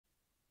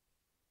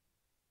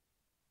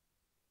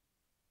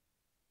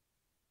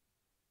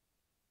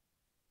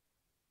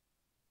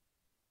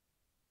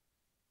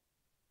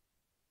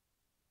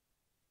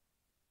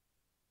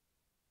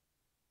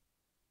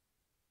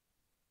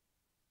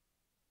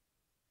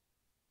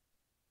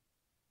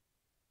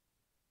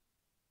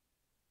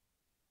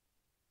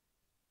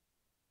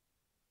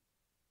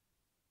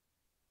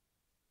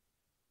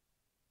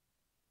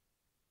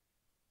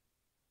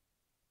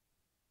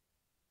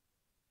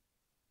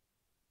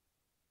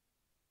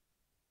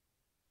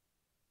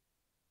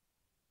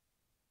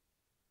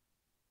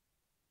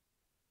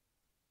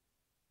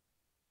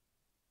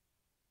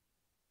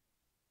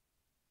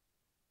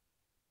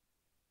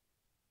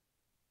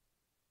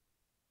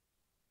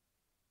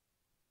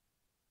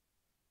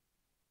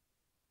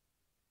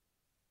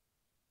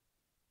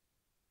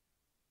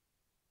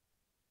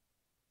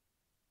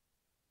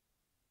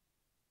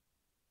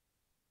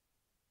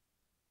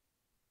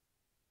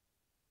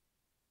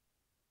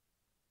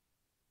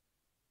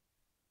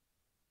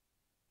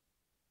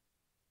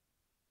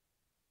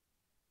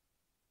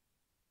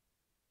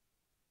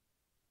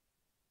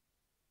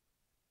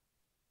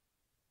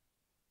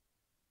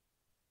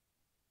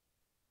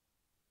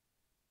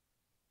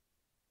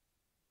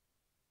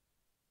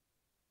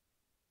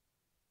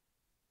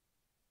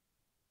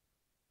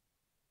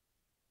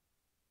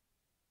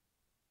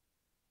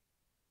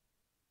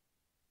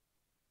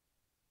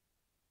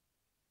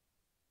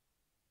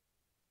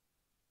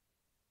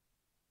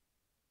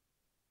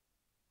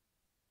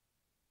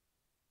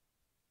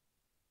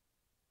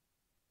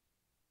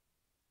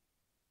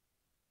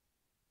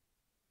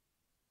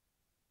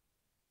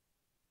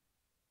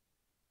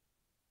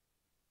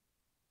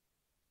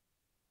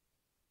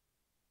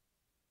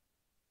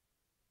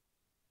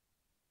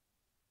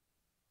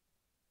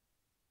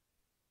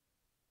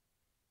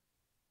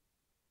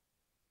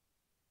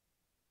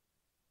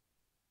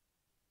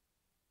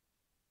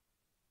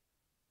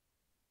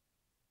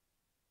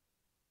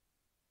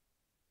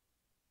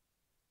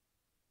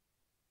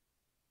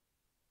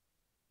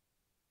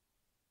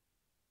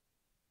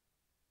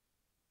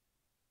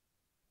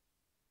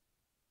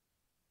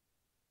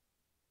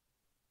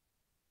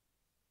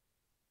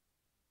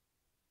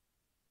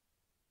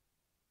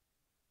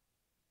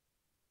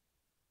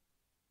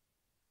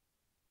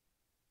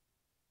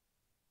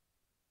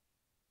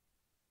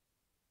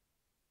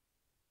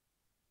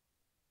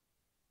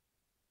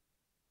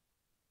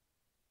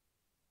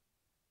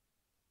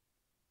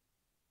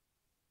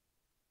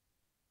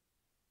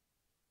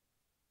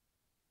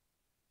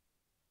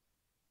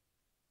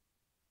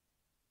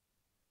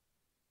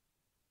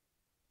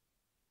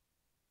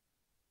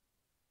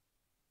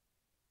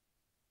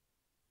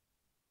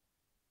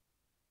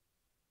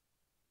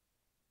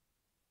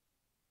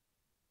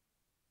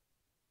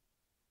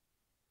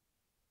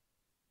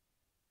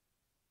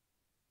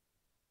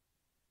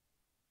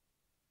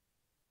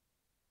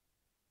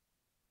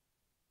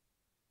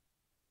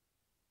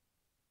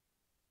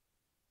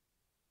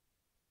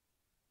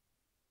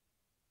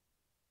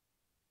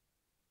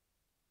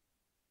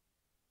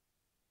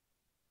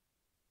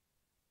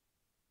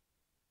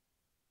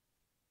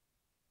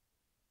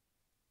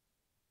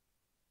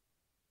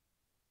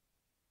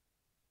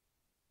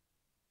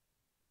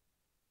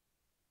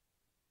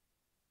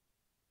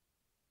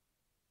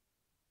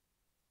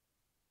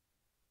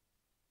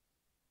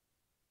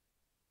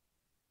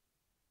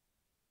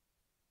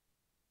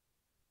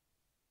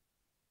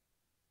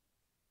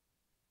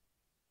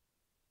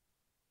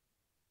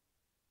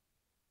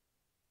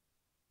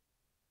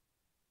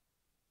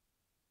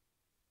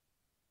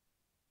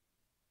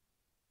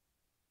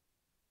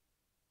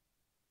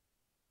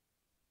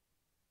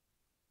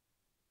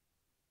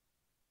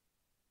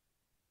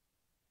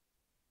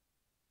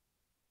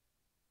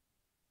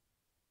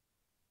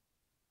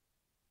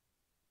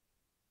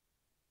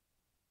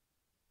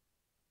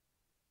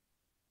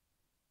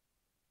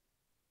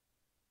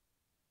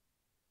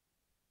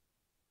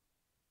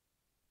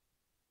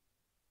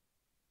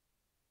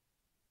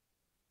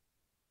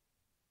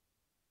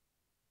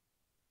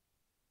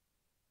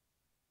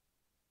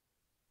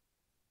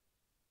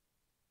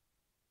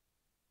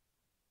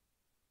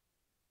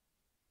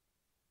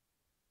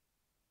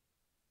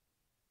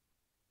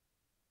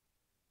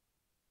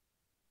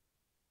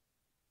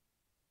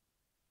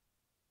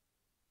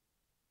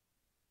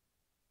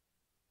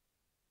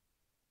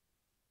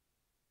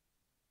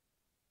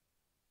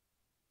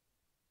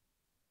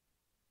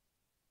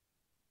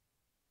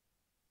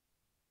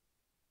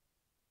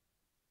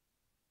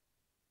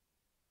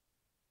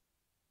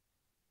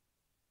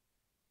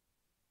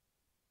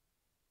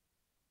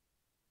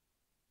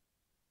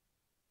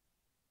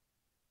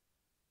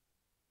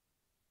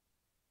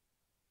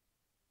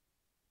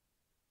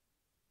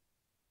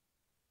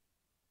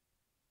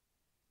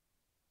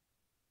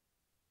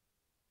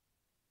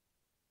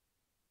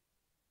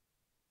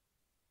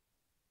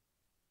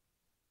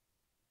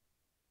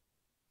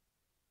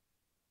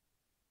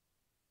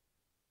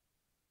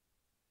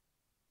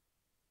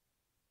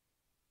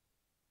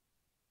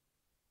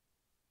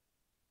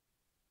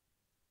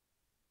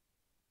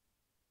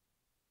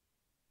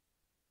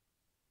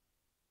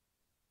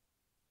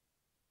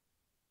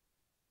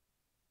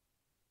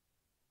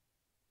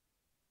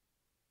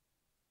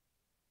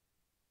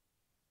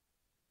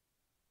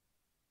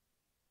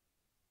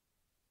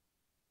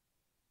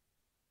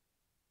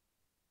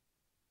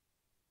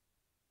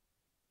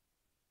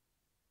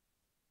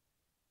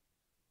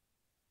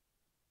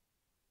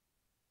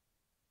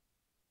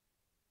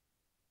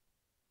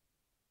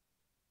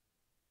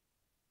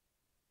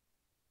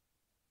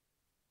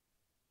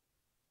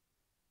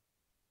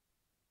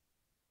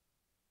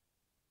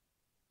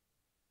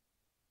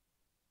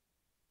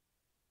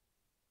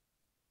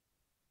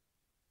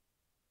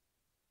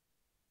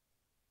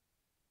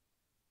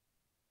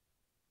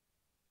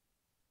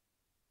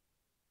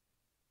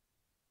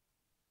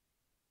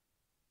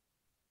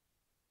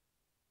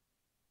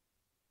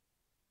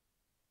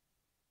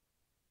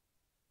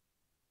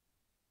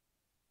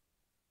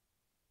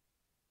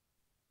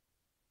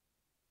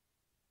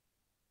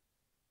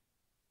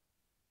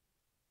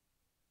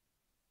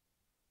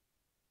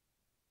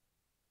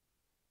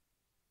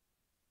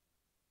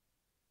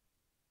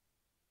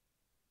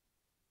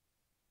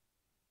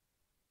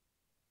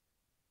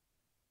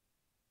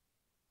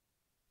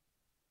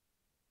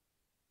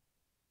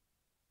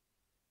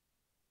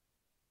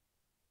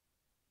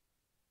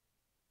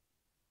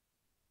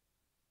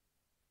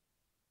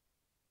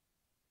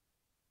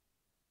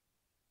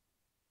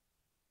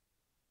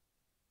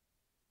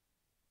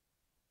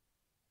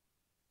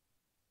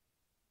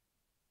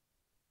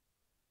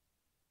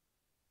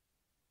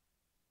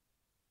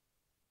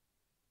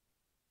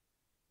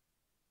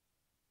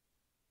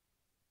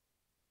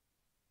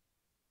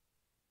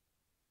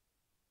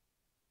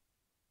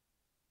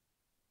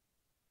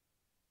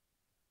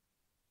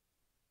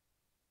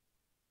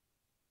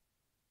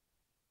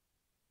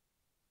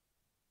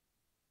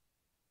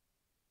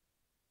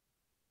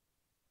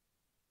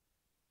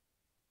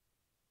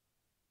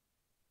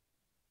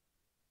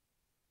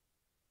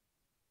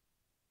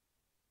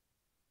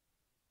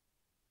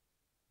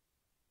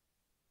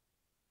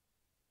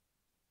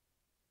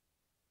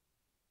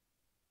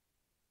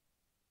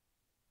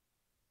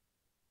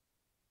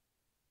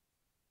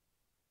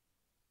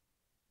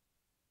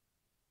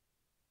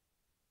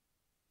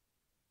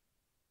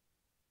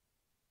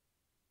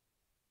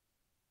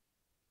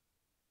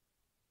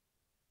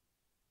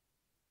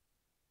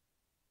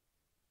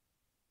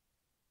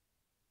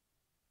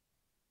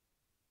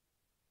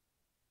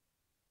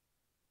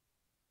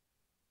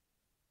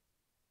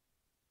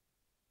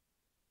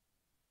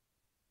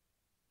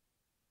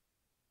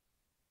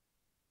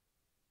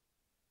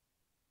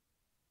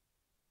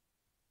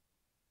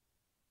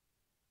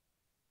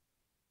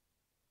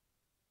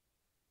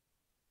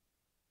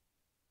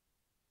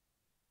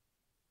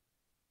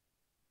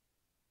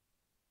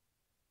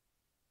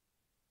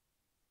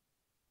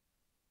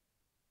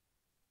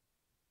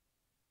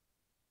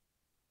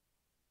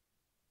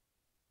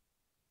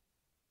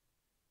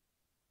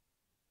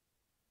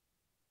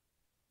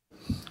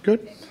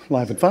Good.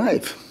 Live at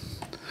 5.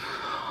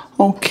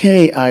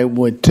 Okay, I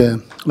would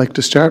like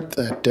to start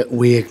that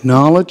we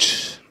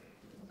acknowledge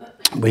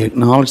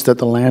that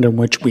the land on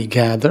which we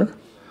gather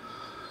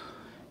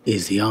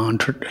is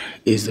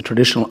the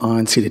traditional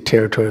unceded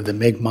territory of the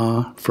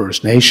Mi'kmaq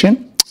First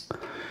Nation.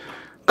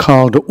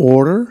 Call to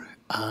order.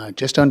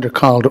 Just under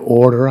call to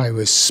order, I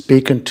was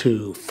speaking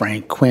to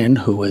Frank Quinn,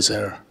 who is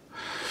our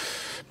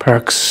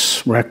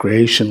Parks,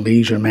 Recreation,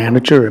 Leisure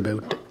Manager,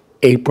 about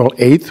April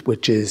 8th,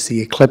 which is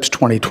the Eclipse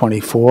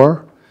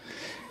 2024.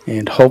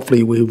 And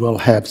hopefully we will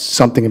have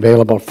something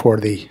available for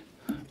the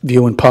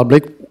viewing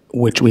public,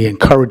 which we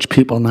encourage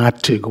people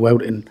not to go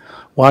out and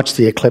watch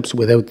the eclipse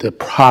without the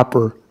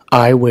proper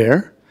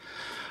eyewear.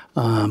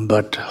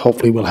 But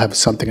hopefully we'll have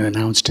something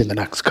announced in the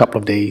next couple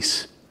of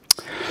days.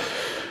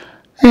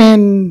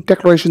 And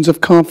declarations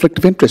of conflict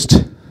of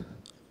interest.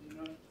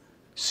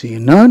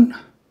 Seeing none.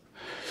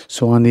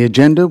 So on the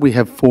agenda, we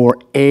have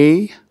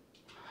 4A,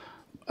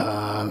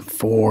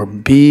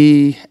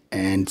 4B,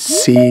 and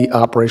C,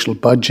 operational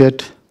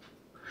budget.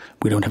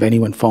 We don't have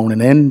anyone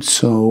phoning in,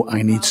 so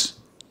I need...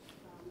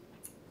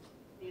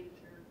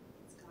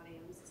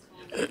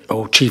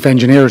 Chief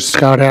Engineer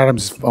Scott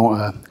Adams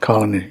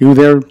calling in. You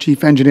there,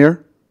 Chief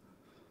Engineer?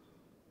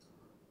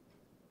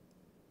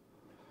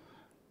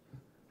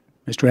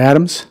 Mr.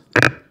 Adams?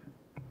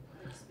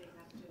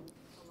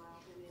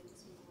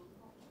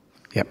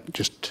 Yep,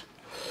 just...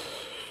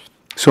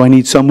 So I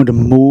need someone to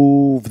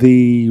move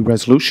the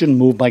resolution,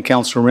 moved by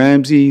Councillor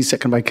Ramsey,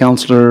 second by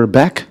Councillor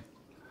Beck.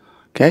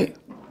 Okay.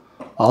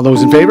 All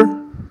those in favor?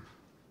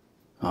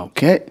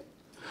 Okay.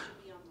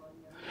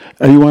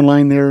 Are you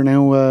online there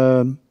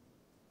now,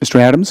 Mr.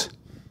 Adams?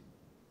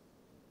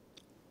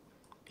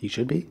 He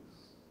should be.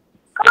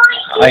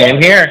 I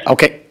am here.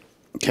 Okay.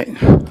 Okay.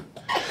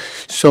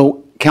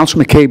 So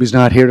Councillor McCabe is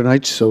not here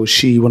tonight, so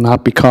she will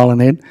not be calling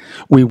in.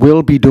 We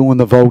will be doing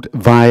the vote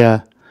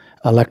via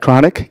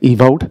electronic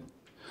e-vote.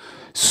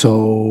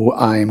 So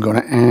I am going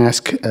to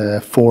ask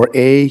for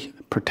a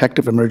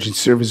Protective Emergency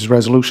Services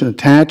Resolution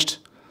attached.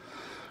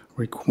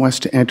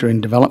 Request to enter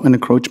in development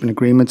encroachment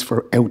agreements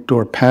for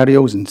outdoor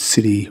patios and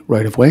city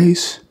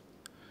right-of-ways.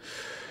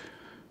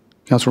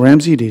 Councillor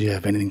Ramsey, did you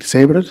have anything to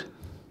say about it?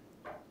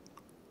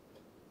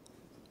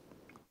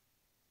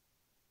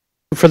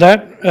 For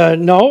that,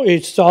 no,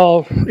 it's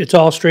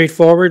all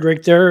straightforward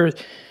right there.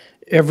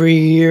 Every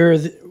year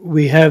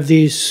we have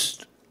these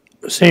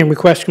same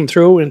requests come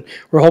through, and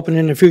we're hoping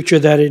in the future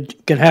that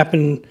it can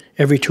happen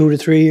every 2 to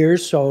 3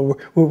 years, so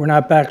we're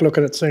not back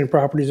looking at the same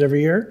properties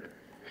every year.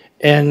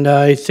 And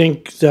I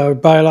think the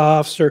bylaw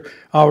officer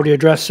already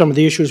addressed some of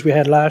the issues we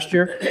had last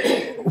year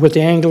with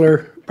the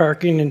angular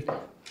parking and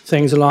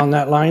things along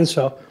that line,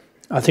 so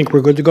I think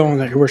we're good to go on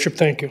that, Your Worship.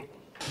 Thank you.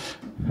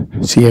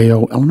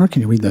 CAO Eleanor,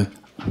 can you read the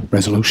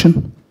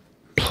resolution,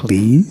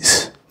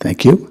 please?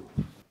 Thank you.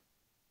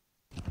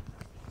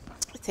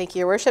 Thank you,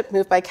 Your Worship.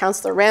 Moved by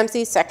Councillor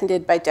Ramsey,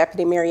 seconded by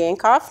Deputy Mayor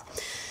Yankoff.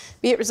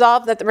 Be it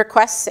resolved that the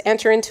requests to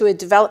enter into a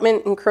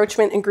development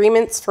encroachment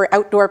agreements for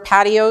outdoor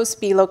patios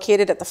be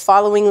located at the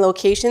following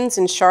locations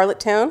in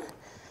Charlottetown.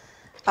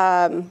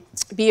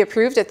 Be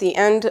approved at the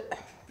end of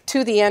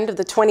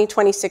the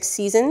 2026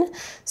 season,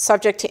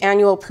 subject to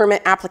annual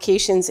permit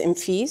applications and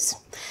fees.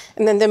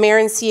 And then the Mayor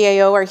and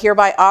CAO are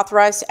hereby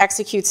authorized to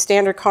execute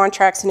standard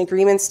contracts and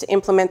agreements to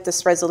implement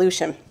this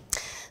resolution.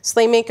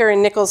 Slaymaker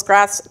and Nichols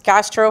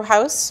Gastro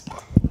House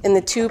in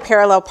the 2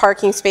 parallel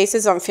parking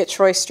spaces on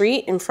Fitzroy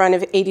Street in front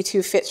of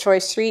 82 Fitzroy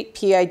Street,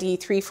 PID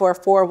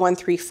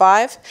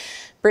 344135.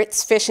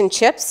 Brits Fish and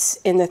Chips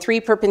in the 3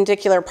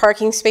 perpendicular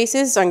parking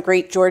spaces on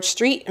Great George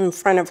Street in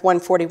front of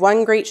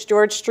 141 Great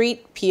George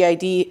Street,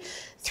 PID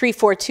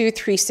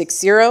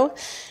 342360.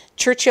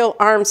 Churchill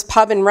Arms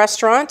Pub and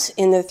Restaurant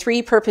in the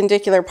 3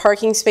 perpendicular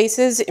parking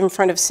spaces in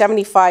front of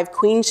 75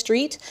 Queen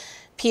Street,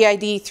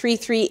 PID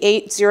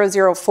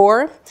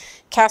 338004.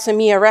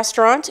 Casamia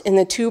Restaurant in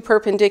the 2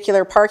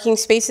 perpendicular parking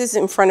spaces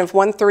in front of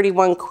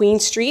 131 Queen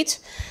Street,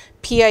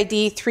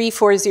 PID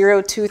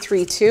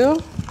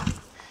 340232.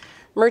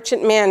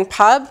 Merchant Man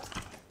Pub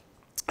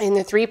in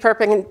the 3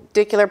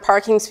 perpendicular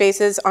parking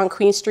spaces on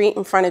Queen Street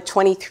in front of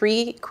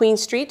 23 Queen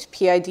Street,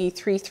 PID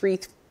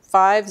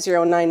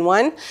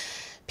 335091.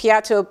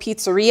 Piatto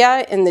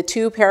Pizzeria in the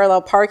 2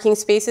 parallel parking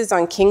spaces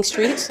on King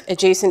Street,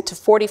 adjacent to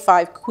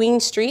 45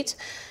 Queen Street,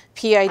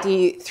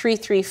 PID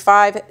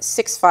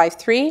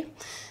 335653.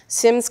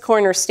 Sims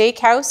Corner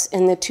Steakhouse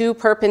in the 2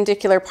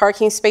 perpendicular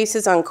parking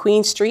spaces on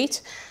Queen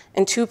Street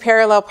and 2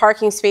 parallel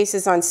parking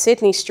spaces on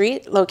Sydney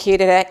Street,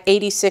 located at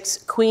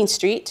 86 Queen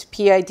Street,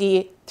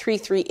 PID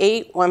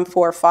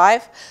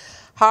 338145.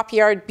 Hop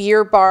Yard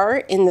Beer Bar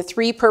in the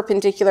 3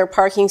 perpendicular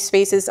parking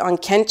spaces on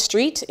Kent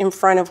Street in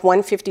front of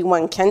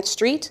 151 Kent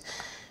Street,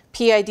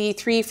 PID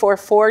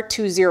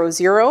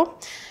 344200.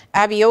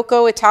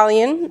 Abiocco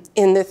Italian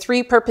in the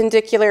 3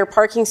 perpendicular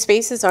parking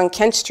spaces on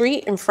Kent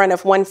Street in front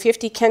of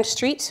 150 Kent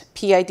Street,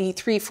 PID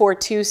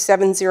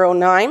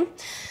 342709.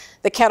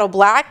 The Kettle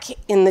Black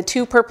in the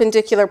 2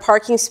 perpendicular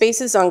parking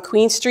spaces on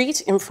Queen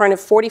Street in front of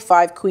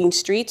 45 Queen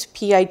Street,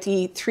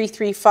 PID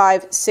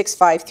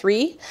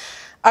 335653.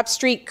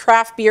 Upstreet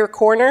Craft Beer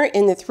Corner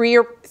in the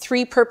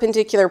 3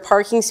 perpendicular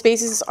parking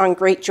spaces on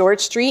Great George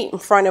Street in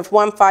front of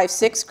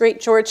 156 Great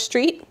George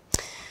Street.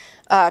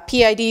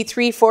 PID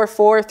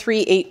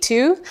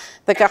 344382,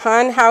 the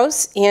Gahan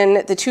House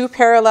in the 2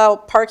 parallel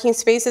parking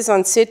spaces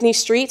on Sydney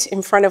Street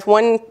in front of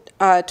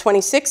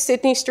 126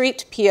 Sydney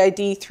Street,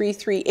 PID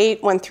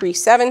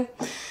 338137.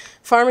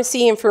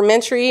 Pharmacy and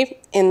Fermentary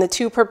in the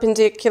 2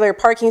 perpendicular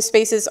parking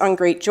spaces on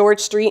Great George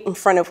Street in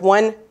front of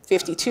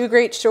 152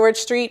 Great George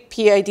Street,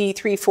 PID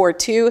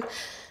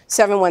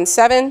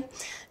 342717.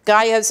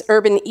 Gaia's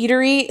Urban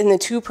Eatery in the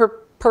 2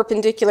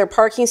 perpendicular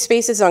parking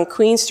spaces on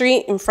Queen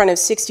Street in front of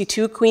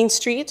 62 Queen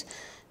Street,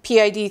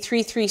 PID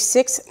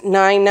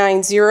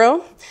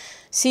 336990.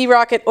 Sea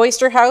Rocket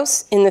Oyster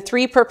House in the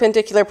 3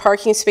 perpendicular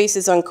parking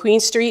spaces on Queen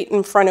Street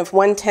in front of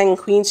 110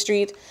 Queen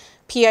Street,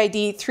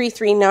 PID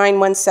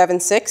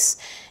 339176.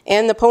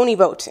 And the Pony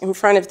Boat in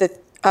front of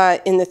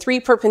in the 3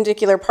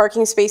 perpendicular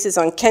parking spaces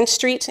on Kent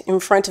Street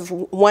in front of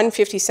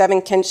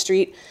 157 Kent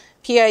Street,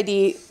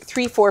 PID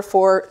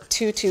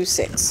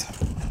 344226.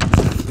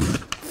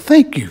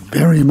 Thank you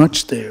very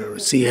much there,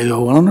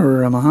 CAO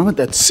Eleanor Mohammed.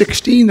 That's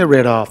 16 they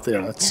read off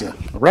there. That's a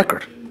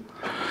record.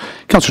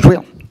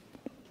 Councillor Twill.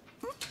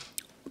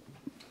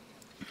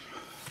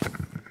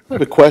 I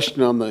have a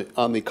question on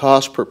the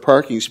cost per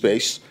parking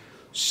space.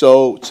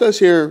 So it says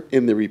here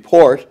in the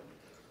report,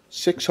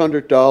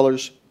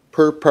 $600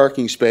 per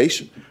parking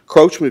space,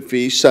 encroachment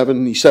fee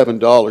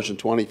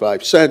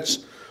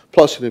 $77.25,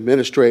 plus an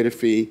administrative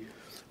fee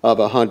of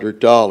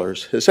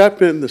 $100. Has that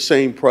been the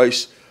same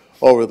price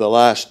over the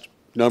last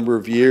number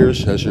of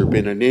years? Has there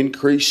been an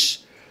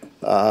increase,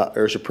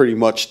 or is it pretty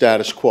much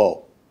status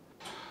quo?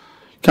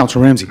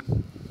 Councillor Ramsey.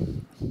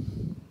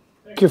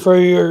 Thank you for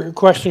your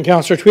question,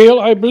 Councillor Twill.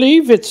 I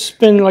believe it's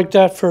been like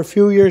that for a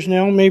few years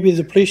now. Maybe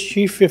the police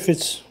chief, if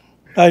it's,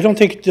 I don't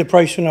think the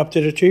price went up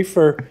to the chief,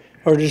 or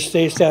to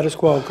stay status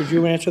quo. Could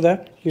you answer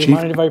that? Do you Chief?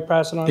 mind if I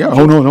pass it on? Yeah,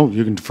 oh, no,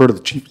 you can defer to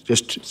the chief.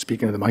 Just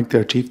speaking to the mic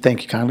there, Chief.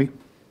 Thank you kindly.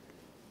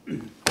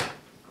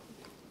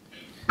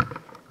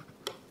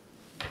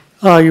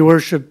 Your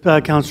Worship,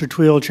 Councillor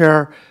Twill,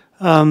 Chair.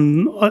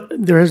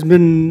 There has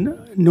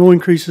been no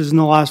increases in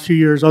the last few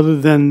years other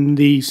than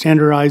the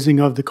standardizing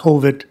of the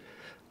COVID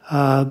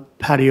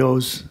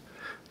patios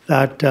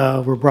that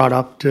were brought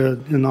up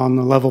to and on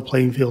the level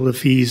playing field of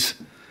fees.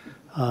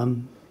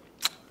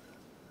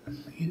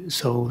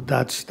 So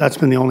that's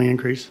been the only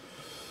increase.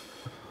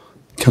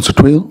 Councillor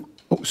Twill.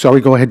 Oh, sorry,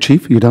 go ahead,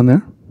 Chief. You done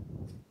there?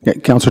 Yeah,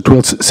 Councillor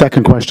Twill's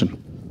second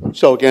question.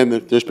 So again,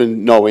 there's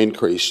been no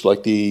increase,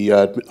 like the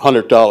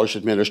 $100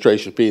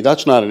 administration fee.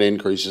 That's not an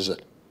increase, is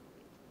it?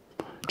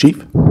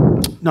 Chief?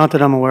 Not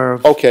that I'm aware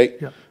of. Okay.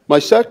 Yeah. My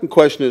second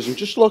question is, I'm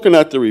just looking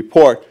at the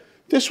report.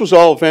 This was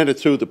all vetted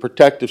through the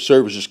Protective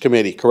Services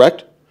Committee,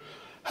 correct?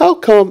 How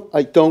come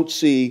I don't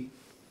see,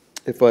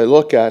 if I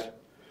look at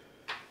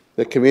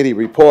the committee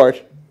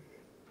report,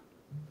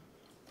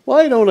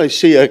 why don't I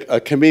see a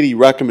committee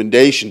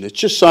recommendation that's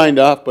just signed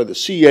off by the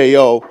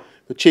CAO,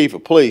 the Chief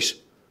of Police,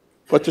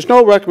 but there's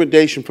no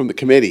recommendation from the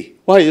committee?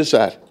 Why is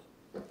that?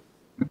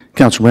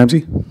 Councillor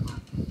Ramsey?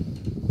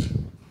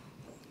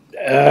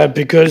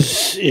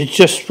 Because it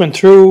just went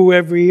through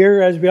every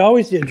year, as we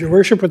always did, Your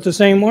Worship, with the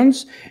same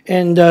ones,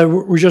 and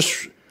we're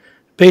just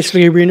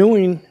basically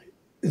renewing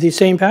the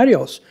same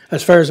patios,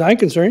 as far as I'm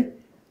concerned.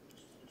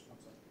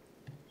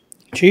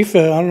 Chief,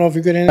 I don't know if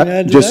you're going to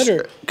add to that,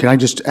 or? Can I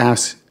just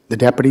ask the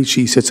deputy?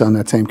 She sits on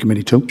that same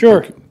committee too.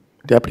 Sure.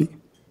 Deputy?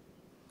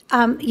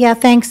 Yeah,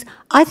 thanks.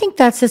 I think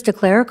that's just a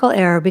clerical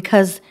error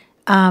because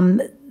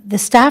the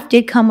staff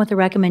did come with a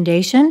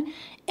recommendation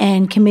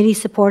and committee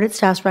supported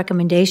staff's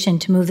recommendation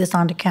to move this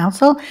on to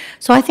council.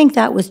 So I think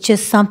that was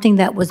just something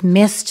that was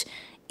missed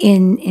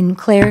in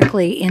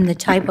clerically in the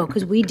typo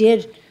because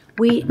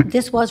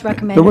this was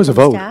recommended There was a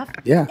by vote, staff.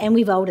 yeah. And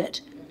we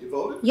voted. You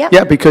voted? Yep.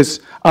 Yeah,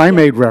 because I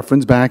made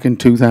reference back in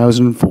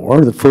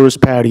 2004, the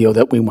first patio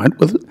that we went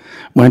with,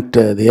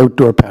 the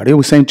outdoor patio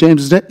was St.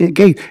 James's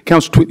Gate.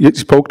 Councillor, you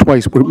spoke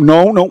twice.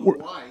 No.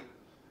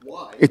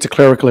 Why? It's a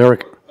clerical error.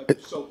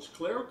 So it's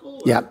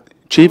clerical? Yeah.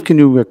 Chief, can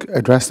you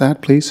address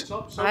that, please?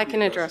 I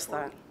can address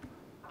that.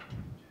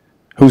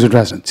 Who's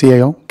addressing it?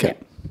 CAO? Okay,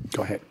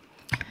 go ahead.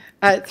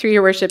 Through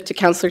Your Worship to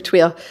Councillor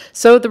Twill.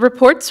 So the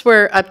reports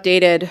were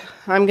updated,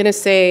 I'm going to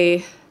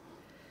say,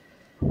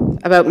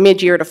 about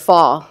mid-year to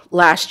fall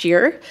last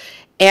year.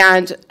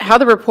 And how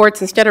the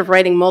reports, instead of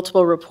writing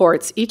multiple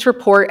reports, each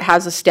report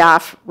has a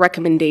staff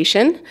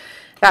recommendation.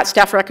 That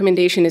staff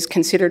recommendation is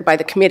considered by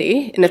the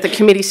committee. And if the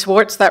committee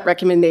supports that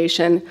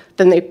recommendation,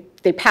 then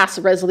they pass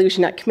a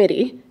resolution at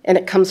committee and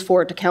it comes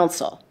forward to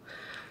council.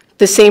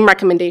 The same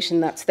recommendation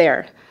that's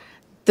there.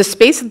 The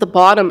space at the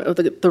bottom of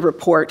the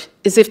report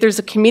is if there's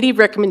a committee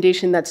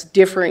recommendation that's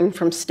differing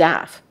from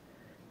staff.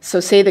 So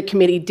say the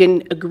committee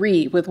didn't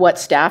agree with what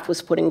staff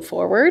was putting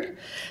forward,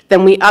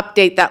 then we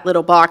update that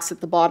little box at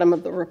the bottom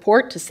of the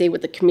report to say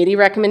what the committee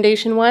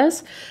recommendation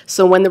was.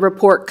 So when the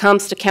report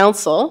comes to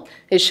council,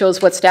 it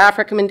shows what staff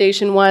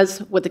recommendation was,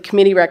 what the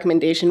committee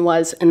recommendation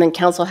was, and then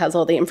council has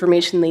all the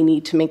information they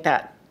need to make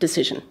that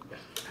decision.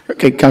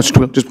 Okay, Councillor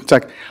Twill, just one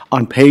sec.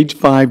 On page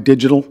 5,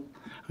 digital,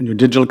 on your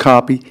digital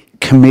copy,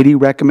 committee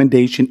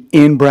recommendation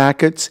in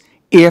brackets,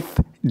 if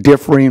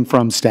differing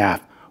from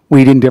staff.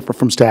 We didn't differ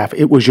from staff.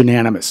 It was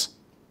unanimous.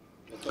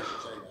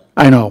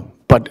 I know,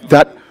 but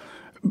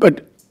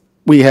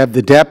we have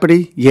the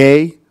deputy,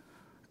 yay,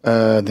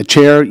 the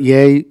chair,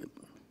 yay,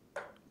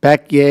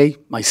 Beck, yay,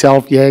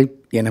 myself, yay,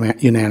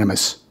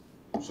 unanimous.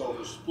 So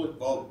if a split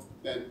vote,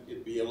 then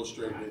it'd be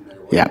illustrated in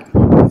there. Yeah,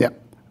 yeah.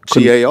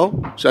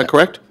 CAO, is that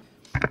correct?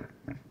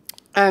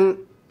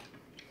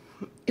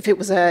 If it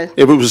was a.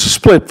 If it was a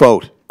split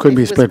vote. Couldn't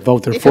be a split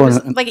vote, If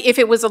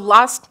it was a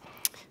lost,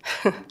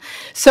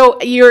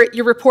 so your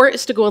report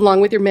is to go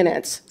along with your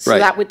minutes. So Right.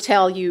 that would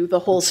tell you the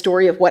whole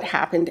story of what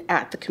happened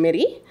at the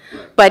committee.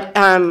 But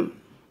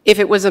if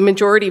it was a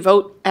majority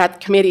vote at the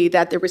committee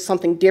that there was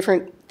something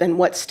different than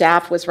what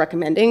staff was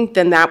recommending,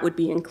 then that would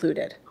be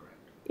included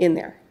in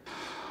there.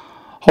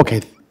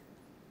 Okay,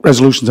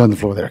 resolution's on the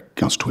floor there,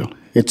 Councillor Twill.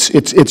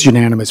 It's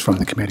unanimous from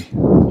the committee.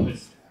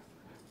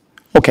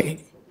 Okay,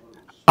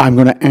 I'm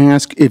going to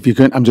ask if you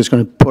can, I'm just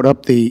going to put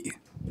up the,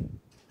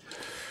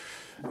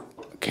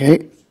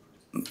 okay.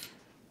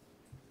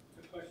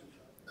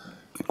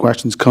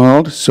 Questions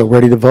called, so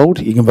ready to vote?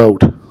 You can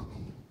vote.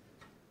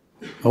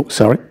 Oh,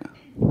 sorry.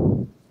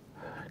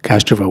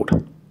 Cast your vote.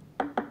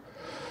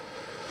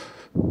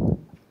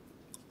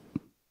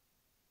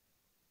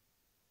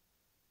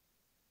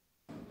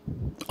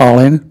 All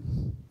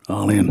in?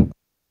 All in.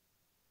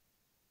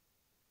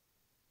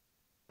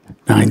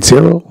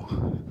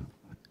 9-0.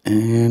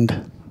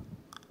 And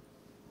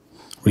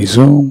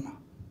resume.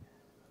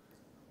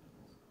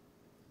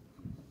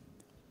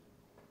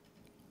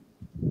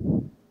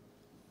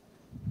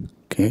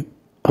 Okay,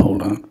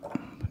 hold on.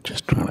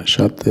 Just trying to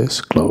shut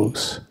this,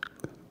 close.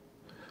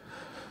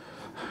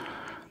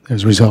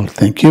 There's result,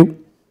 thank you.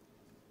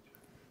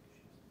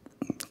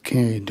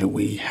 Okay, do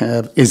we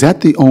have, is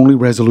that the only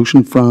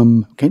resolution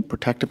from, okay,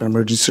 Protective and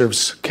Emergency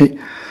Service? Okay.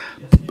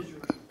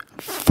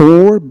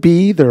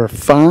 4B, there are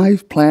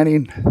 5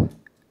 planning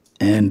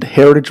and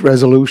heritage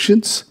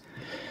resolutions.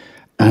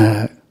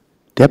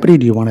 Deputy,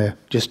 do you want to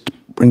just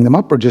bring them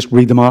up or just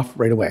read them off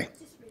right away?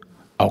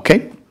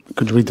 Okay,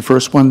 could you read the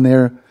first one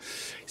there?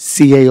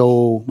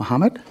 CAO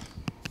Mohammed.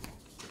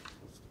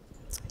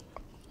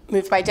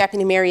 Moved by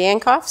Deputy Mayor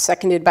Yankoff,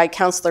 seconded by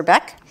Councillor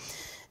Beck.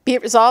 Be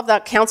it resolved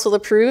that Council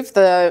approve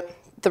the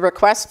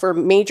request for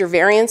major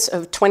variance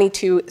of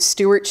 22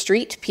 Stewart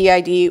Street,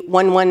 PID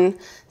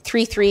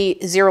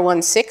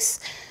 1133016,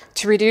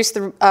 to reduce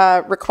the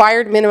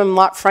required minimum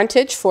lot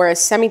frontage for a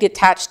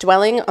semi-detached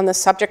dwelling on the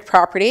subject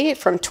property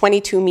from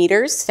 22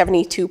 meters,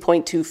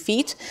 72.2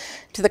 feet,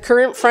 to the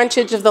current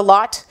frontage of the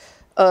lot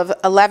of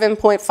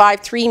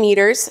 11.53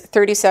 meters,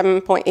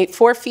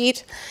 37.84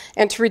 feet,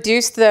 and to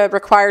reduce the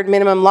required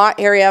minimum lot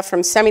area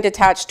from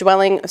semi-detached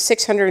dwelling of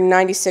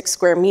 696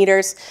 square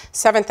meters,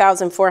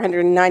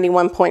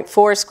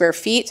 7,491.4 square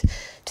feet,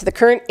 to the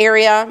current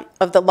area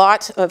of the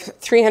lot of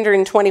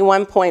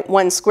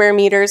 321.1 square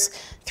meters,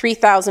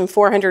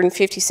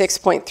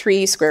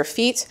 3,456.3 square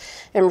feet,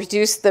 and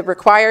reduce the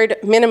required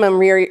minimum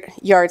rear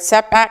yard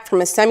setback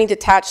from a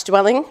semi-detached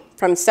dwelling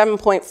from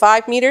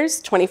 7.5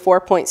 meters,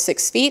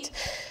 24.6 feet,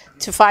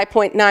 to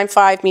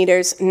 5.95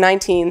 meters,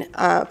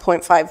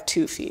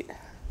 19.52 feet.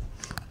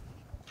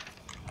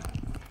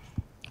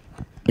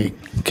 Okay,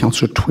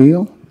 Councillor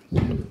Twill.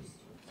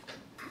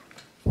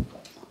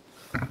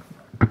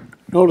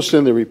 Noticed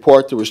in the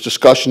report there was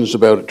discussions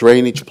about a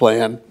drainage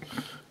plan.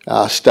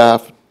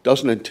 Staff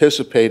doesn't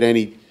anticipate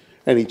any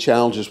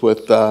challenges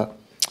with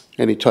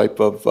any type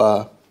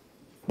of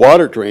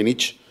water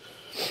drainage.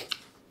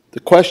 The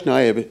question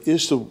I have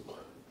is the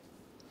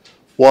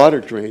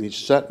water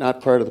drainage, is that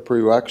not part of the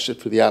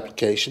prerequisite for the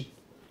application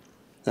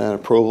and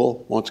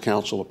approval once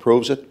council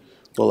approves it?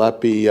 Will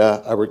that be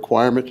a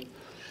requirement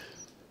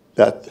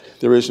that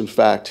there is in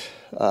fact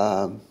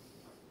a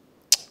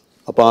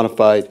bona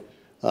fide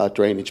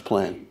drainage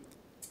plan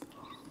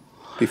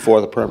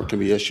before the permit can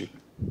be issued?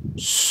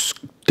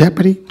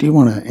 Deputy, do you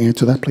want to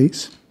answer that,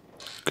 please?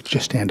 Could you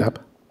just stand up?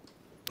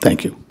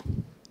 Thank you.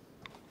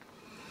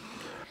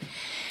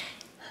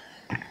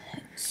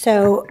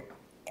 So,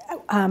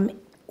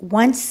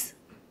 once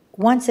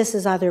this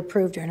is either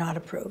approved or not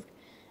approved,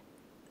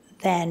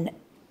 then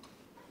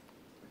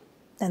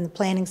the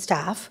planning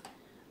staff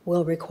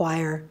will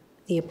require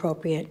the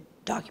appropriate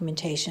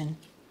documentation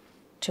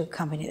to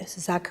accompany this.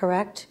 Is that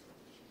correct?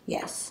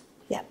 Yes.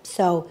 Yep.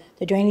 So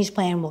the drainage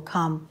plan will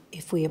come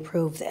if we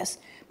approve this,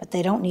 but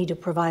they don't need to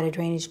provide a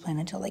drainage plan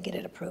until they get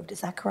it approved.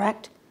 Is that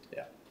correct?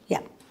 Yeah.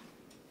 Yep.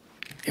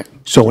 Yeah.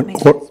 So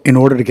in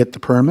order to get the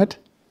permit,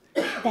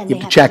 Then you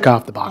they have to check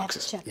off the they have to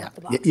boxes. check Yeah. off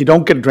the boxes. You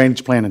don't get a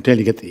drainage plan until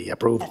you get the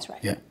approval. That's right.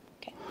 Yeah.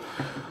 Okay.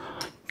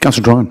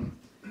 Councillor Drawn.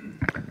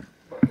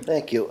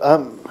 Thank you.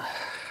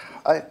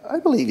 I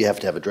believe you have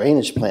to have a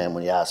drainage plan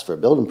when you ask for a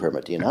building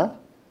permit, do you not?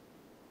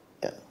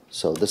 Yeah,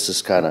 so this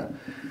is kind of,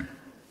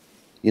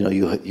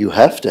 you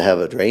have to have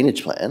a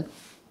drainage plan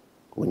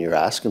when you're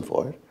asking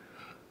for it.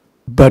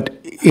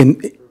 But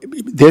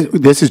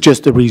this is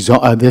just the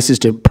result, this is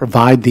to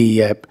provide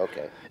the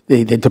Okay.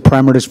 the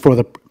parameters for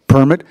the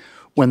permit.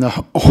 When the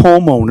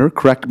homeowner,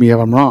 correct me if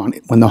I'm wrong,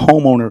 when the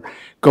homeowner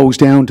goes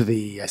down to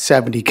the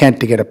 70 Kent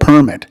to get a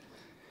permit,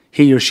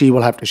 he or she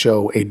will have to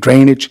show a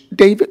drainage.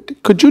 David,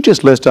 could you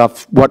just list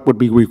off what would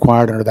be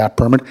required under that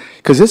permit?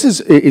 Because this is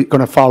going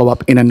to follow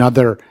up in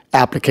another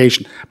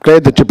application. I'm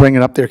glad that you bring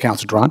it up there,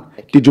 Councillor Drawn.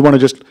 Did you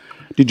want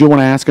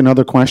to ask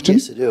another question?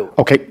 Yes, I do.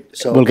 Okay,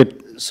 So, we'll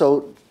get,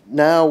 so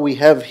now we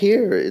have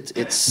here,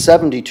 it's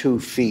 72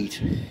 feet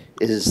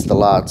is the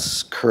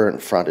lot's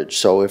current frontage.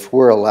 So if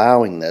we're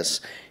allowing this,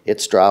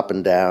 it's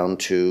dropping down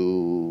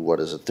to,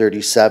 what is it,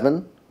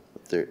 37?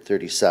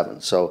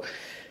 37.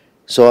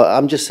 So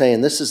I'm just saying,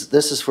 this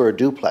is for a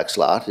duplex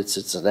lot.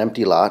 It's an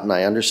empty lot, and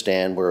I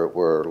understand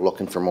we're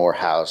looking for more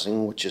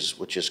housing, which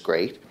is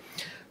great.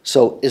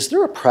 So is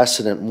there a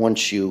precedent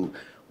once you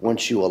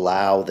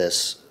allow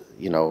this?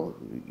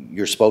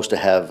 You're supposed to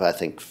have, I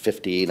think,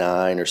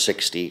 59 or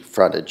 60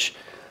 frontage.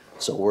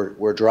 So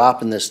we're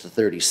dropping this to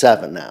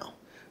 37 now.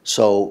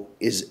 So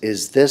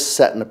is this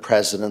setting a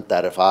precedent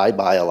that if I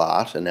buy a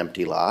lot, an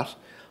empty lot,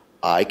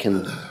 I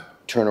can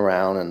turn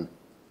around and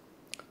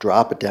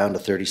drop it down to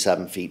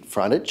 37 feet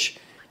frontage,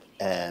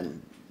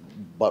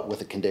 but with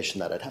a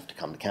condition that I'd have to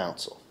come to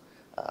council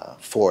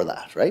for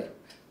that, right?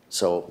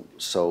 So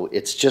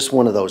it's just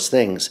one of those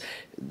things.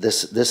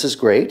 This is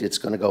great. It's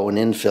going to go an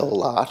infill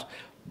lot,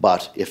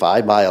 but if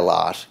I buy a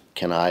lot,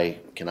 can I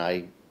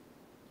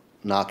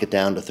knock it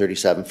down to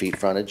 37 feet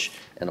frontage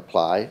and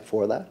apply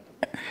for that?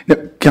 now,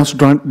 Councillor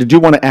Drawn, did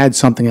you want to add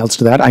something else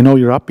to that? I know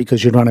you're up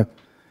because you're going to.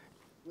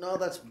 No,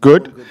 that's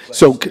Good.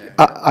 So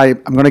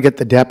I'm going to get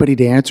the deputy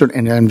to answer it,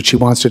 and then she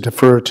wants to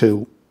defer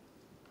to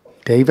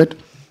David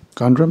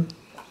Gundrum.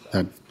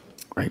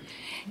 Right.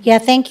 Yeah,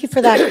 thank you for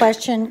that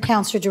question,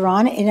 Councillor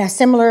Duran. And a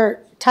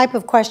similar type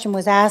of question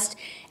was asked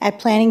at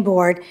Planning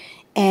Board,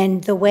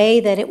 and the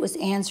way that it was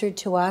answered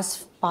to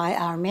us by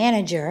our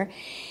manager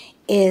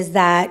is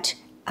that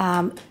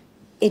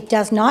it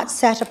does not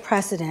set a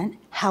precedent.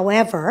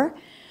 However,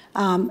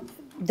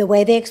 the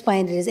way they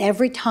explained it is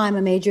every time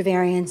a major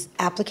variance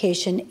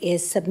application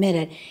is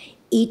submitted,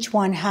 each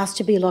one has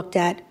to be looked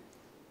at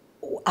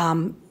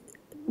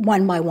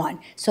one by one.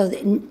 So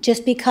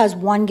just because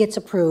one gets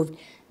approved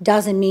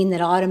doesn't mean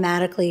that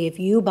automatically if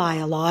you buy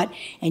a lot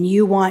and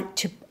you want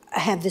to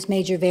have this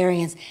major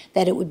variance,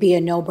 that it would be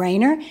a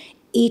no-brainer.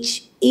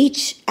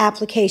 Each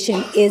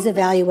application is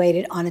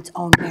evaluated on its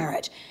own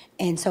merit.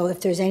 And so if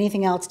there's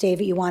anything else,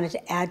 David, you wanted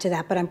to add to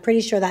that, but I'm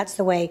pretty sure that's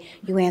the way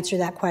you answer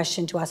that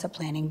question to us at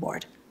Planning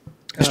Board.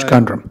 Mr.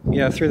 Gundrum.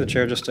 Yeah, through the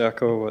chair, just to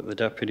echo what the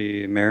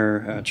Deputy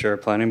Mayor, Chair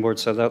of Planning Board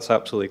said, that's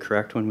absolutely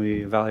correct. When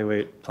we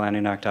evaluate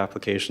Planning Act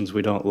applications,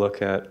 we don't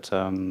look at,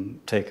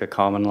 take a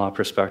common law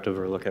perspective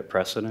or look at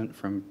precedent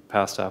from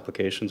past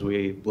applications.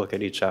 We look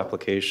at each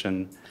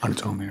application On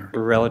its own merit.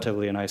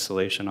 relatively in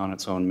isolation on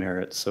its own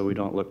merits. So we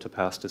don't look to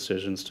past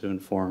decisions to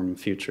inform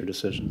future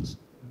decisions.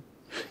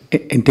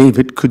 And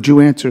David, could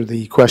you answer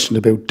the question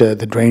about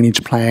the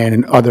drainage plan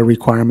and other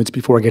requirements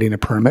before getting a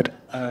permit?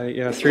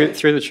 Yeah,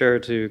 through the chair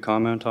to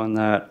comment on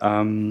that.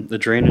 The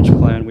drainage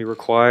plan, we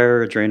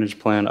require a drainage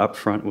plan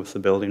upfront with the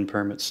building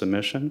permit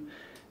submission.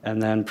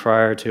 And then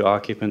prior to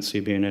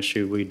occupancy being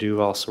issued, we do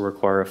also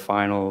require a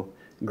final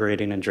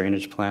grading and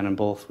drainage plan, and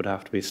both would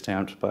have to be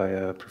stamped by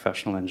a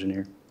professional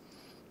engineer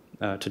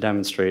to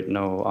demonstrate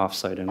no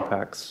off-site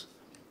impacts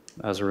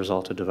as a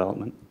result of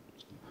development.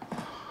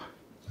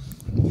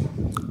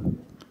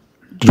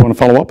 Did you want to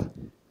follow up?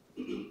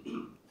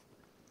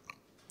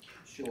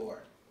 Sure.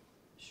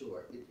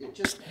 It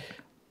just,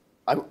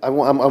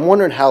 I'm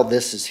wondering how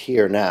this is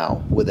here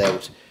now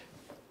without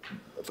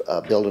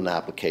a building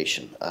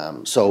application.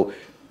 So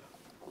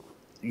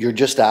you're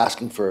just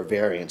asking for a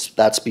variance.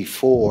 That's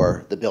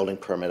before the building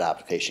permit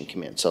application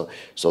came in. So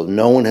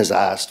no one has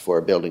asked for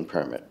a building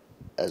permit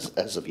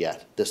as of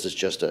yet. This is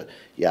just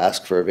you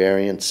ask for a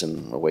variance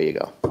and away you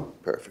go.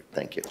 Perfect,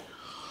 thank you.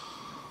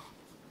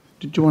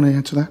 Did you want to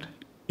answer that?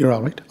 You're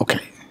all right? Okay.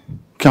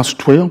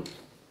 Councillor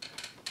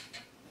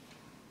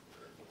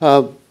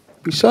Twill?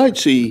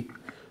 Besides the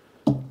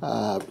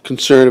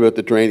concern about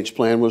the drainage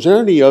plan, was there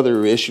any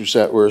other issues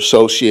that were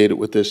associated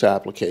with this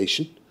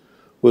application?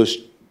 Was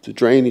the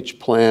drainage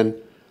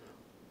plan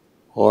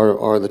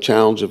or the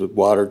challenge of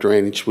water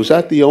drainage, was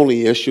that the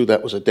only issue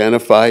that was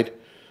identified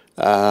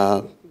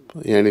in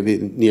any of the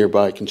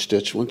nearby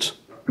constituents?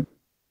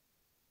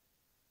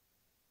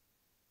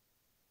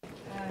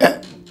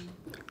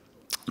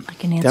 I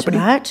can answer Deputy?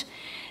 that.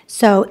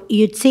 So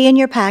you'd see in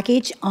your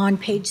package on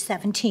page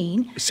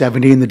 17.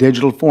 70 in the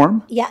digital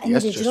form? Yeah, in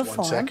the Yes, digital just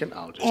form. 1 second.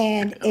 I'll just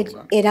And take it.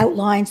 it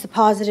outlines the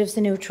positives,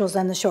 the neutrals,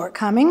 and the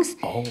shortcomings.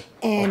 Oh,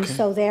 And okay.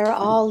 so they're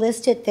all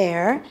listed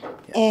there.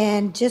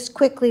 And just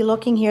quickly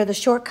looking here, the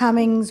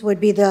shortcomings would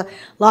be the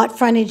lot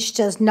frontage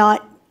does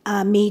not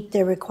meet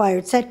the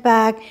required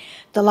setback,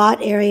 the lot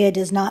area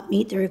does not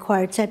meet the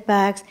required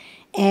setbacks,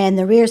 and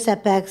the rear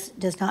setbacks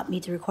does not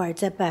meet the required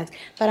setbacks.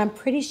 But I'm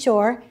pretty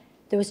sure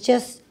there was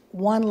just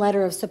one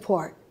letter of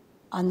support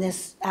on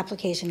this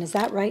application. Is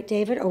that right,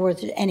 David, or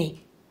was there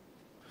any?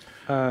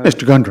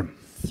 Mr. Gundrum.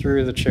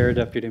 Through the chair,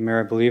 Deputy Mayor,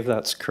 I believe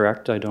that's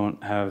correct. I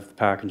don't have the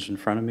package in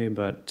front of me,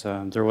 but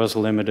there was a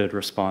limited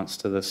response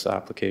to this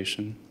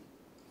application.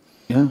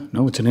 Yeah,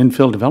 no, it's an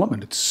infill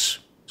development. It's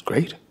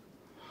great.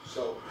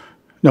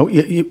 No,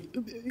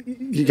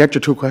 you got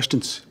your two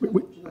questions.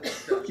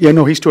 Yeah,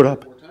 no, he stood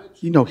up.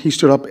 He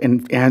stood up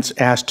and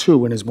asked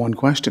two in his one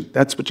question.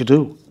 That's what you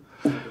do.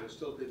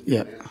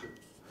 Yeah.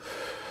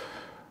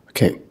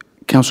 Okay,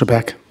 Councillor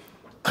Beck.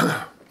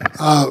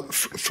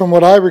 From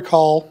what I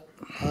recall,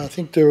 I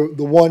think the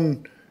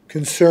one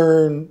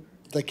concern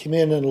that came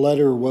in a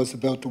letter was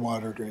about the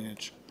water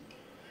drainage.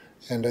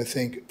 And I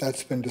think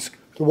that's been,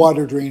 the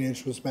water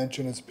drainage was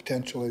mentioned as a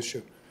potential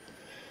issue.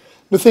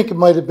 I think it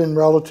might have been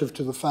relative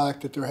to the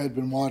fact that there had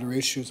been water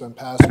issues on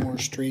Passmore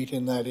Street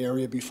in that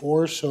area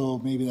before, so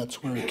maybe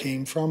that's where it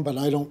came from. But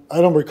I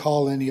don't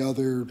recall any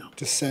other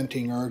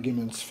dissenting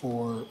arguments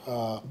for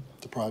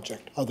the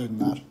project other than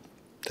that.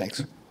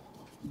 Thanks.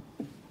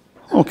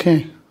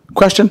 Okay.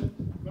 Question?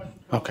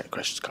 Okay,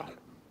 question's called.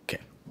 Okay.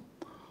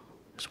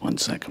 Just 1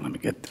 second. Let me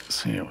get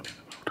this here.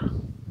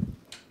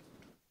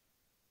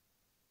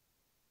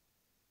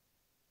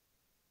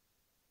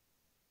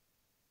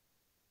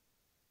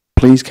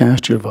 Please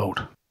cast your vote.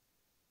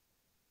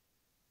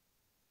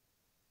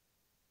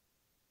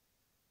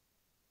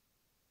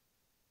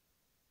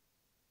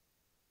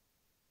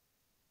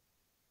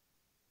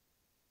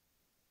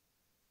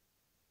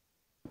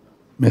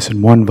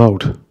 Missing one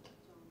vote.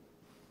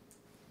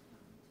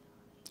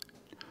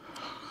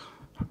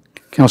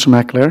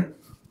 Councillor McAleer?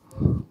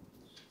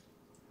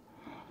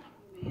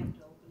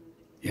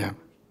 Yeah.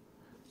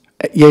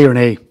 Yay or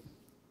nay?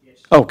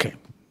 Okay.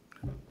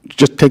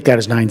 Just take that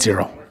as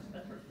 9-0.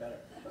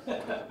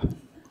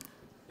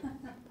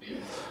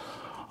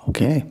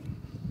 Okay.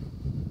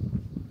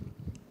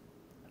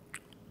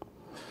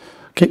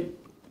 Okay.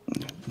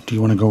 Do you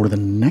want to go to the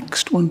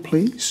next one,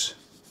 please?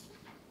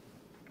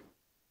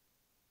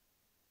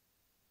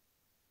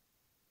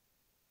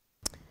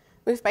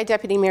 Moved by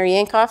Deputy Mayor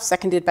Yankoff,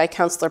 seconded by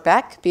Councillor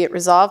Beck. Be it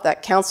resolved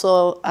that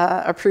Council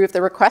approve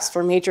the request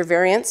for major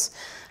variance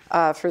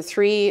for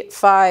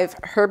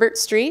 3-5 Herbert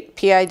Street,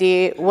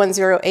 PID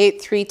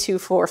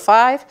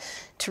 1083245,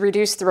 to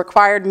reduce the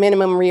required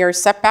minimum rear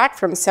setback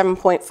from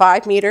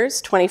 7.5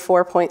 meters,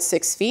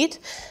 24.6 feet,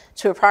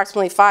 to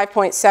approximately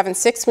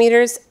 5.76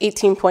 meters,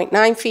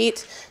 18.9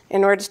 feet,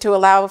 in order to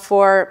allow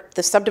for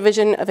the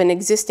subdivision of an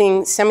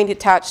existing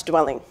semi-detached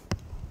dwelling.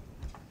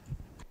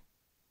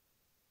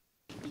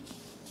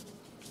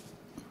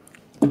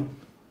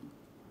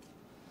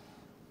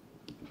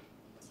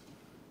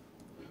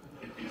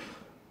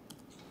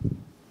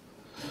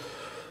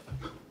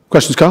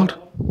 Questions called?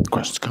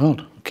 Questions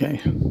called.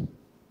 Okay.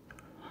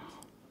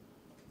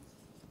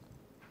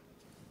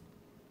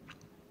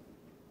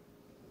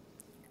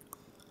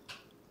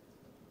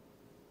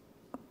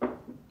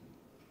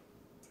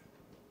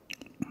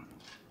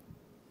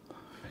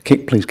 Okay,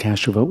 please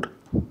cast your vote.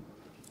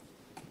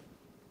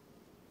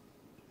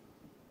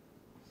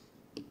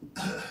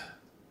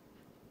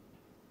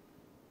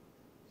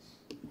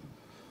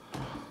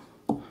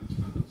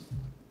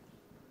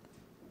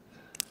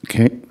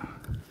 Okay.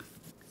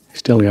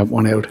 Still got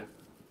one out.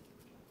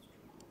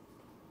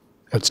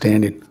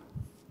 Outstanding.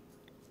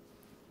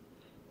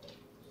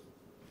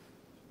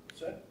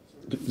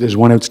 There's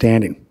one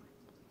outstanding.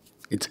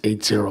 It's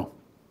 8-0.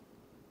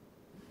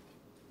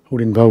 Who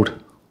didn't vote?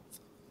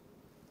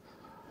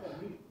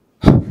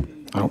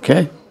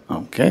 Okay,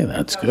 okay,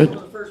 that's good.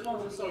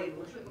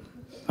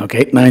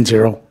 Okay,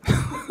 9-0.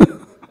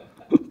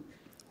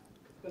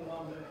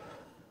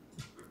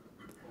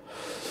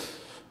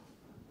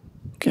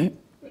 Okay.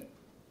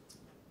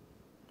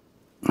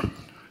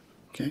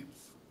 Okay. Do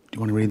you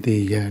want to read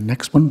the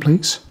next one,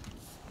 please?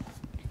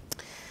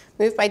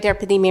 Moved by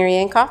Deputy Mayor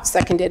Yankoff,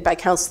 seconded by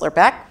Councillor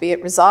Beck. Be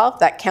it resolved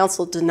that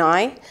Council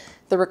deny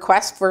the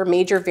request for a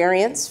major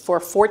variance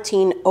for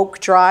 14 Oak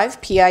Drive,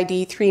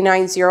 PID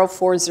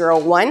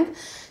 390401,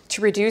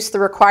 to reduce the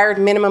required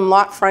minimum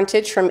lot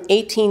frontage from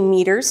 18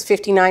 meters,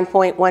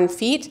 59.1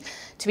 feet,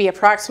 to be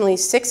approximately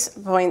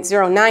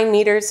 6.09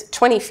 meters,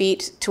 20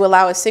 feet, to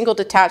allow a single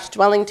detached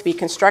dwelling to be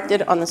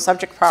constructed on the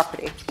subject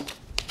property.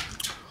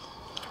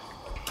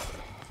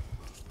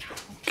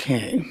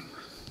 Okay.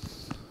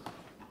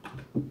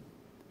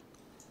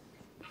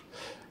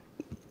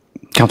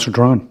 Councillor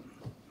Drawn.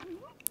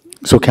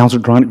 So,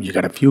 Councillor Drawn, you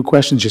got a few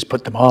questions, just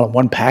put them all in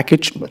one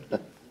package.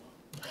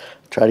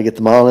 Try to get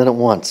them all in at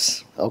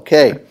once.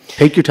 Okay.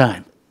 Take your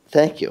time.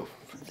 Thank you.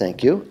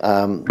 Thank you.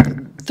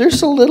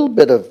 There's a little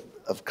bit of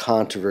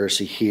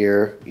controversy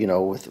here, you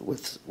know,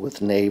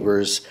 with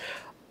neighbors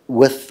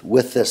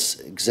with this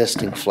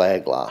existing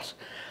flag lot.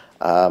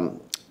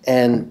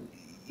 And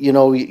you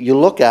know, you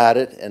look at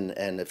it,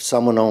 and if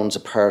someone owns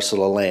a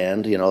parcel of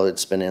land, you know,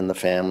 it's been in the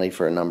family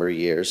for a number of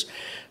years.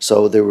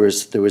 So there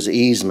was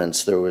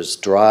easements, there was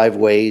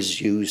driveways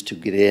used to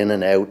get in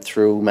and out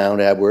through Mount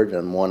Edward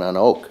and one on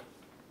Oak.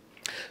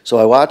 So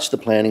I watched the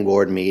planning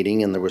board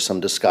meeting, and there was some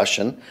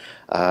discussion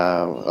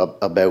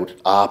about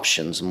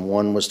options, and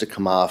one was to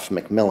come off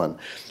McMillan.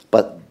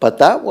 But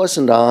that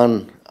wasn't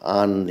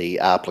on the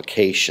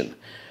application.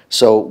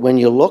 So when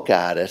you look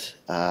at it,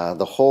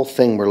 the whole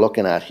thing we're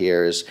looking at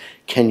here is,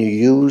 can you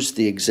use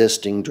the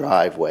existing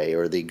driveway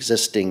or the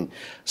existing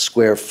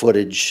square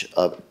footage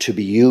to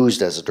be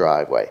used as a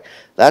driveway?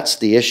 That's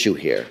the issue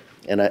here.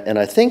 And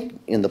I think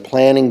in the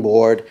planning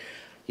board,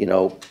 you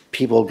know,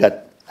 people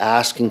got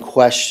asking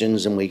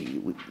questions, and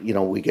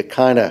we get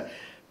kind of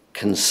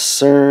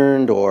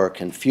concerned or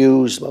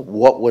confused about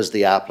what was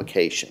the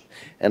application.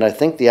 And I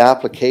think the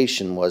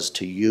application was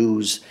to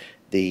use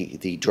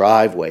the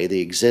driveway,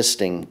 the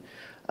existing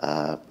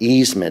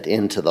easement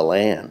into the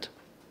land.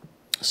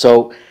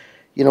 So,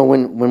 you know,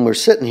 when we're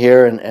sitting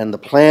here and the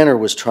planner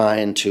was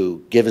trying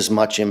to give as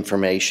much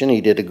information, he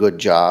did a good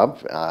job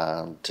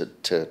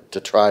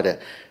to try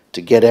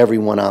to get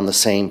everyone on the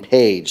same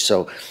page.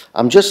 So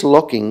I'm just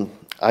looking,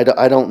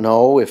 I don't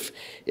know if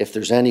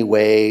there's any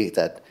way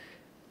that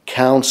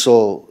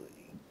council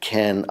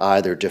can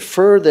either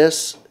defer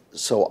this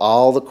so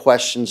all the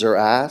questions are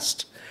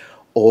asked,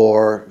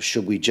 or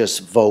should we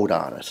just vote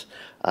on it?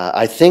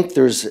 I think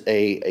there's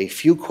a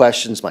few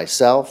questions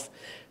myself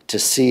to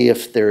see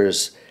if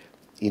there's,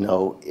 you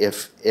know,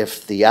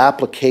 if the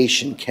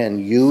application can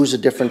use a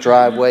different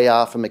driveway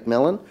off of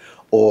McMillan,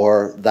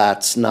 or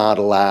that's not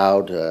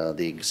allowed,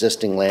 the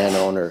existing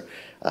landowner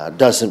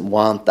doesn't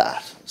want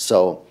that.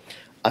 So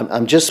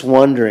I'm just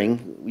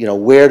wondering, you know,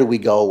 where do we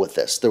go with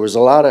this? There was a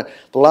lot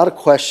of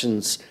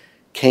questions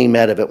came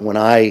out of it when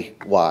I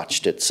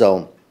watched it.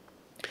 So,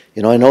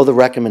 you know, I know the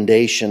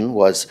recommendation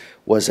was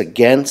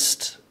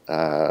against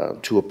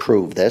to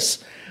approve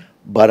this,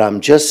 but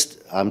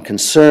I'm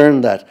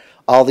concerned that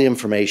all the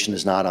information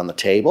is not on the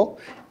table,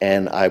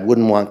 and I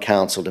wouldn't want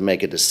council to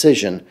make a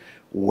decision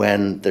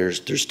when there's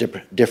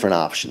different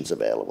options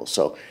available.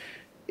 So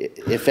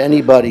if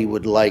anybody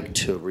would like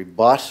to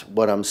rebut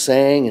what I'm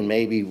saying, and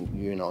maybe,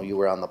 you know, you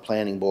were on the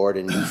planning board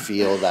and you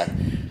feel that,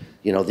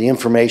 you know, the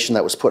information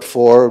that was put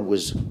forward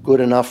was good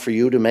enough for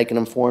you to make an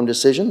informed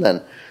decision,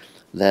 then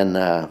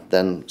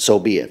so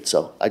be it.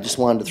 So I just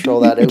wanted to throw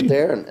that out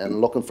there and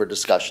looking for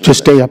discussion. Just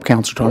stay up,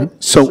 Councillor Troy.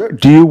 So sir.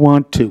 do you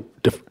want to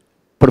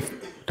put a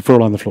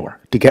deferral on the floor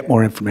to get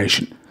more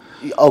information?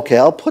 Okay,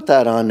 I'll put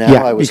that on now.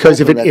 Yeah, because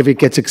if it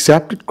gets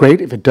accepted,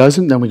 great. If it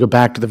doesn't, then we go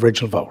back to the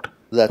original vote.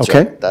 That's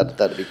okay? right.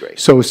 That'd be great.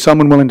 So is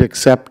someone willing to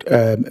accept,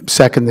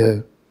 second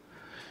the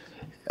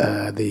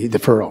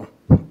deferral?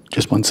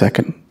 Just 1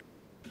 second.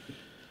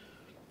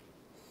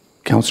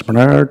 Councillor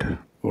Bernard,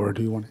 or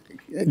do you want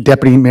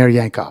Deputy Mayor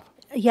Yankoff?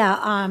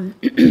 Yeah,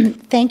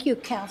 thank you,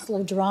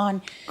 Councillor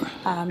Duran.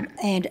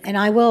 And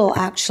I will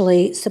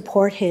actually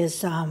support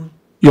his,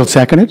 You'll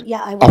second it?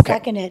 yeah, I will Okay.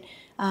 second it.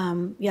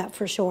 Yeah,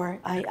 for sure.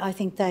 I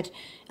think that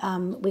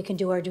we can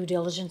do our due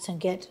diligence and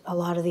get a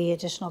lot of the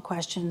additional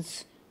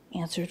questions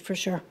answered, for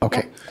sure.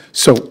 Okay.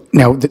 So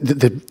now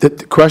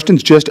the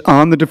question's just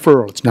on the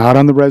deferral. It's not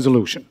on the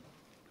resolution.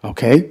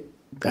 Okay?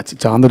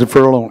 It's on the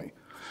deferral only.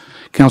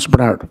 Councillor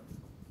Bernard.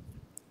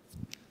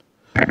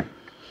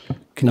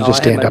 Can you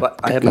just stand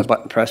up? I have my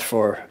button pressed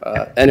for,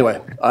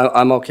 anyway,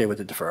 I'm okay with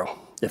the deferral.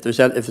 If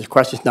the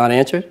question's not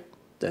answered,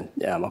 then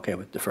yeah, I'm okay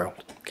with deferral.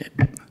 Okay.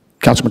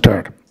 Councillor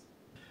Bernard.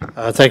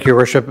 Thank you, Your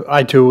Worship.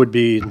 I too would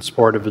be in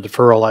support of the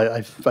deferral.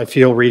 I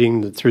feel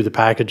reading through the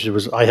package,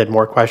 I had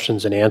more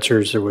questions than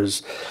answers.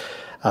 This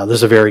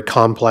is a very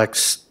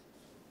complex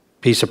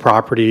piece of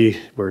property.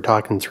 We're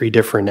talking 3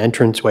 different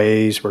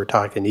entranceways. We're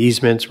talking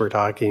easements. We're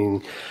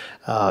talking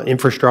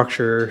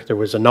infrastructure. There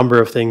was a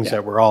number of things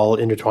that were all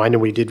intertwined,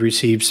 and we did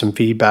receive some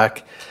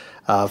feedback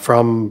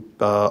from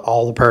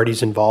all the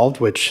parties involved,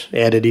 which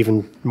added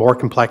even more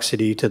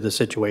complexity to the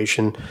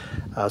situation.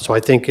 So I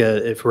think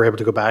if we're able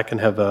to go back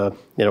and have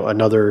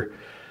another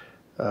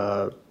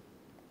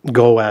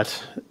go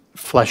at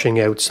fleshing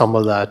out some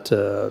of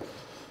that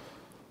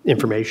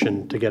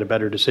information to get a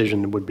better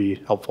decision would be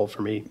helpful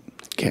for me.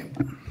 Okay.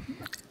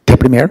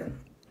 Deputy Mayor?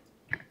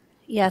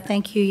 Yeah,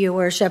 thank you, Your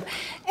Worship.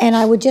 And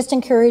I would just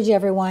encourage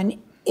everyone,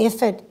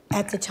 if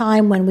at the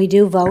time when we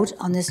do vote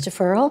on this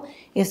deferral,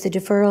 if the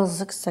deferral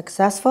is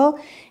successful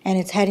and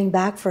it's heading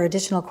back for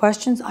additional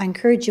questions, I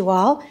encourage you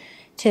all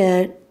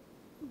to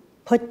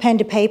put pen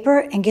to paper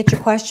and get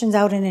your questions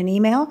out in an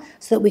email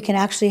so that we can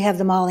actually have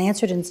them all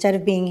answered instead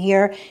of being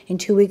here in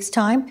 2 weeks'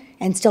 time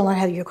and still not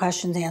have your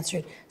questions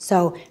answered.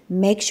 So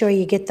make sure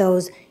you get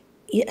those,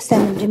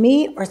 send them to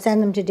me or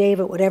send them to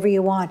David, whatever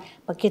you want,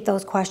 but get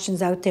those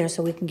questions out there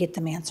so we can get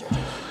them answered,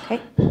 okay?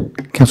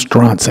 Councillor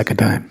Duran, second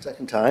time.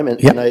 Second time,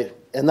 Yep.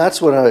 and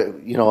that's what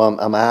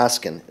I'm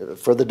asking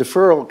for the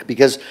deferral,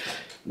 because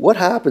what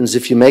happens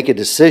if you make a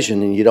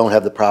decision and you don't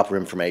have the proper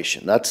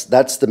information?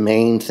 That's the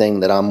main thing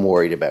that I'm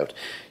worried about.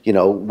 You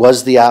know,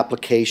 was the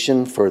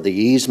application for the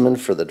easement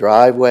for the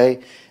driveway,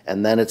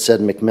 and then it said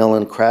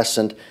McMillan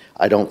Crescent?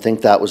 I don't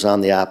think that was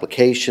on the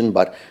application,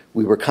 but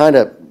we were kind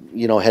of,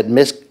 you know, had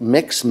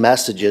mixed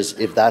messages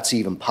if that's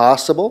even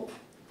possible,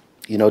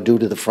 you know, due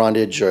to the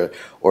frontage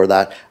or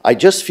that. I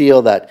just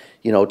feel that,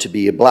 you know, to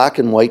be a black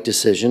and white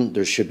decision,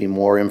 there should be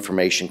more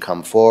information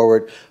come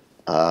forward.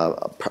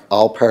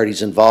 All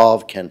parties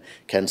involved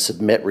can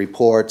submit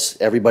reports,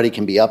 everybody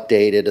can be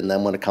updated, and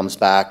then when it comes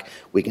back,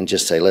 we can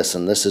just say,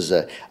 listen, this is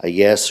a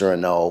yes or a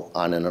no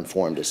on an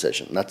informed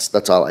decision.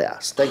 That's all I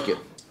ask. Thank you.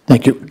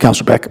 Thank you.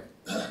 Councillor Beck.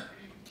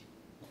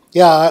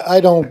 Yeah, I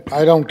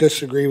don't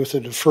disagree with the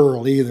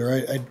deferral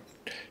either. I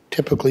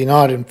typically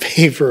not in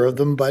favor of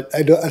them, but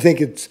I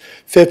think it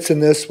fits in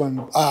this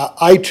one.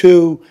 I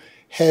too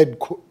had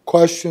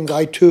questions.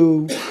 I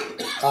too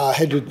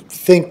had to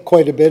think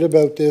quite a bit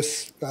about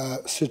this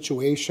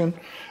situation.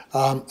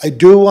 I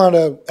do want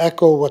to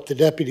echo what the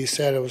deputy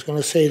said. I was going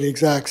to say the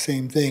exact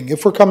same thing.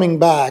 If we're coming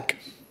back,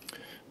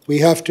 we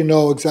have to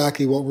know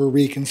exactly what we're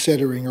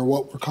reconsidering or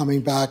what we're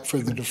coming back for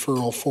the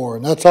deferral for.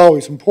 And that's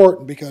always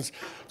important, because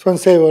I was going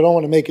to say, well, I don't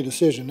want to make a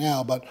decision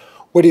now, but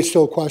what are you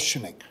still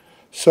questioning?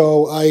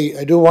 So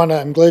I do want to,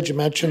 I'm glad you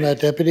mentioned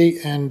that, Deputy,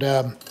 and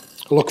I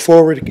look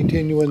forward to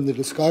continuing the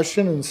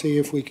discussion and see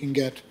if we can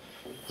get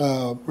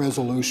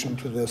resolution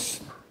to this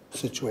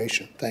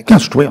situation. Thank you.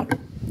 Councillor Twill.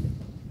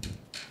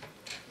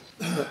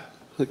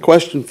 A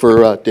question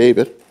for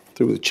David,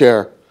 through the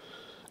chair.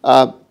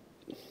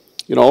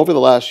 You know, over the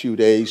last few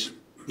days,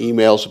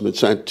 emails have been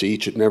sent to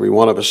each and every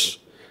one of us,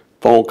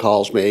 phone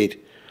calls made,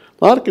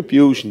 a lot of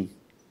confusion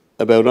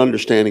about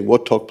understanding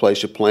what took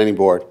place at Planning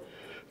Board.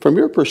 From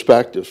your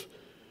perspective,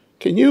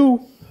 can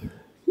you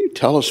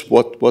tell us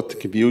what the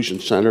confusion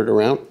centered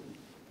around?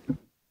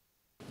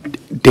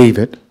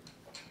 David,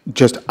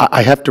 just,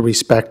 I have to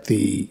respect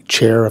the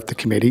chair of the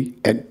committee,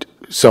 and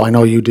so I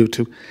know you do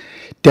too.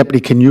 Deputy,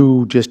 can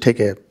you just take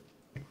a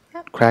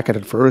crack at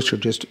it first, or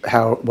just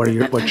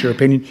what's your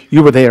opinion?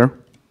 You were there.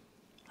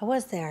 I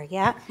was there,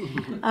 yeah.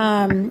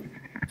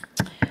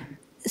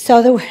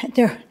 So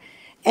there,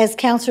 as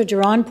Councillor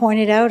Duran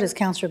pointed out, as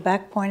Councillor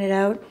Beck pointed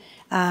out,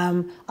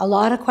 a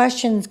lot of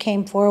questions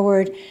came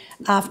forward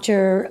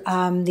after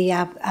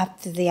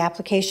the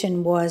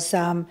application was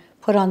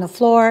put on the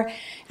floor,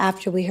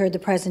 after we heard the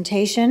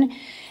presentation,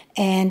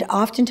 and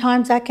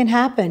oftentimes that can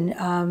happen.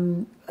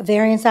 A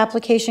variance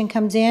application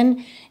comes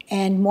in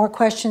and more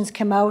questions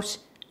come out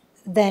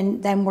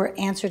than were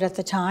answered at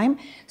the time.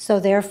 So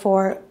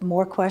therefore,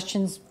 more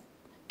questions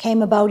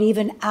came about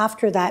even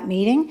after that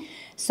meeting.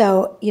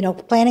 So, you know,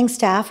 planning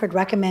staff had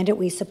recommended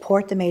we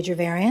support the major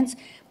variance.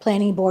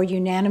 Planning board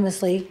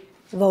unanimously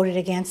voted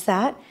against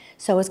that.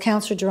 So as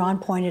Councillor Duran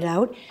pointed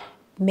out,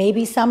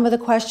 maybe some of the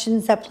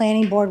questions that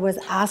planning board was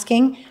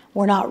asking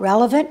were not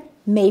relevant.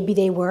 Maybe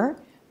they were.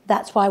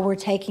 That's why we're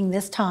taking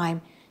this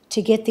time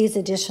to get these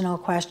additional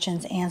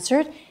questions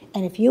answered.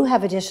 And if you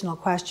have additional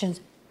questions,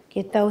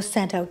 get those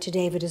sent out to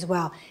David as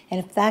well. And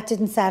if that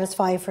didn't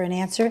satisfy you for an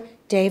answer,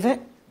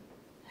 David,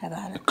 have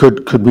at it.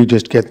 Could we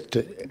just get,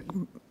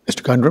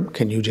 Mr. Gundrum,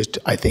 can you just,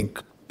 I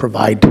think,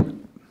 provide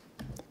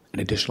an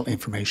additional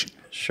information?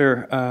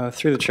 Sure.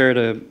 Through the chair,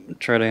 to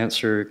try to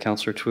answer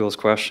Councillor Tweel's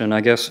question,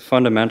 I guess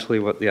fundamentally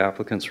what the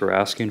applicants were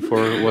asking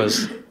for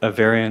was a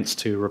variance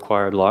to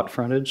required lot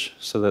frontage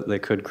so that they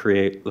could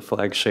create the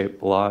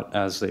flag-shaped lot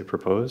as they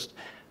proposed.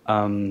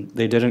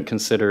 They didn't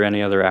consider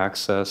any other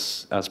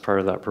access as part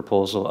of that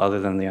proposal other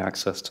than the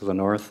access to the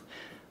north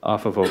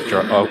off of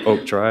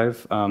Oak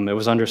Drive. It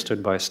was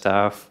understood by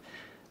staff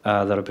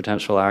that a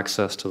potential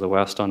access to the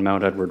west on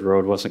Mount Edward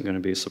Road wasn't going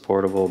to be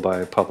supportable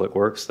by Public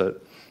Works,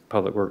 that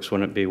Public Works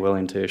wouldn't be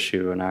willing to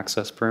issue an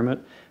access permit,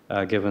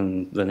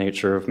 given the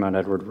nature of Mount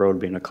Edward Road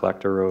being a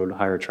collector road,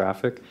 higher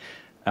traffic.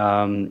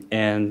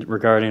 And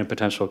regarding a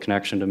potential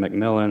connection to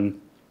McMillan,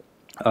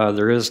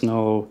 there is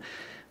no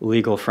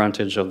legal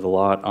frontage of the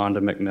lot onto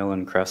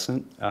McMillan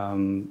Crescent.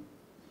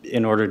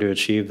 In order to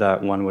achieve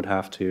that, one would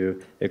have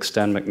to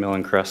extend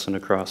McMillan Crescent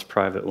across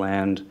private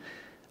land,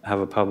 have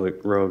a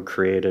public road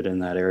created in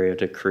that area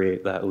to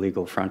create that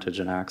legal frontage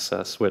and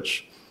access,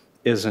 which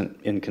isn't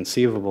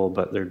inconceivable,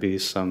 but there'd be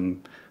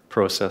some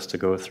process to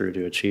go through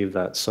to achieve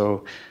that.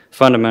 So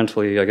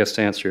fundamentally, I guess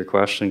to answer your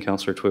question,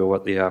 Councillor Tweel,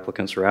 what the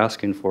applicants were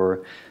asking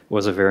for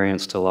was a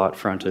variance to lot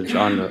frontage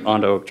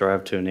onto Oak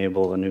Drive to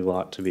enable a new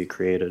lot to be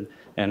created.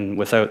 And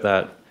without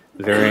that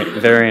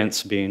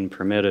variance being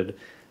permitted,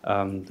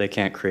 they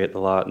can't create the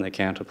lot and they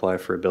can't apply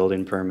for a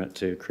building permit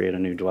to create a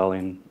new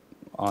dwelling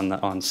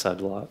on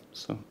said lot.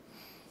 So,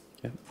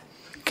 yeah.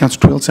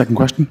 Councillor Tweel, second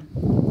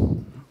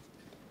question.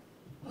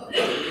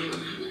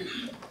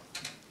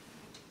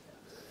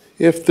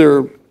 If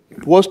there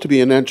was to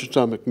be an entrance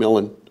on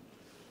McMillan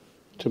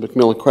to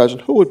McMillan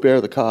Crescent, who would bear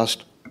the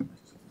cost?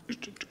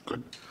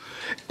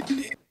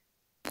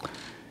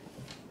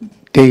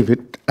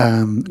 David,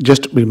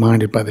 just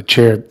reminded by the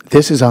chair,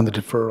 this is on the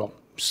deferral.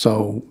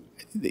 So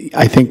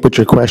I think what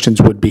your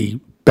questions would be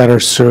better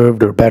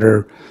served or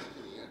better,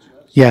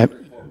 yeah,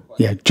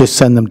 just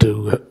send them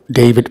to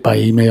David by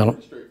email.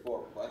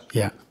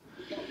 Yeah.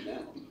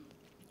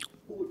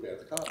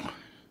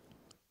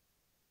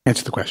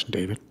 Answer the question,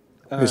 David.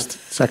 This is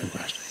the second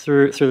question.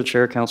 Through the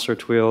chair, Councillor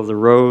Tweel, the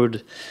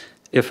road,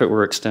 if it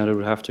were extended,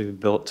 would have to be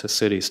built to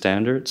city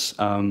standards.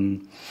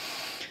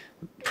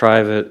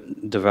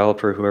 Private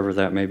developer, whoever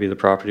that may be, the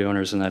property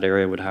owners in that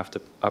area would have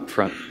to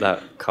upfront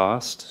that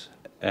cost.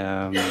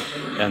 And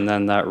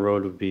then that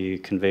road would be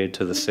conveyed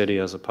to the city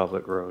as a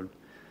public road.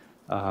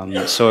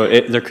 So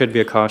there could be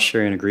a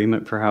cost-sharing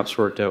agreement perhaps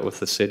worked out with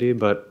the city,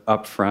 but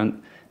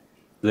upfront,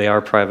 they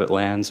are private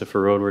lands. If a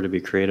road were to be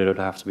created, it would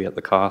have to be at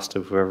the cost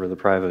of whoever the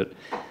private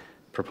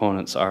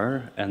proponents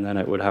are, and then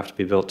it would have to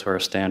be built to our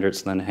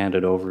standards and then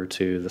handed over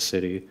to the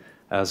city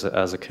as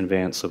a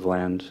conveyance of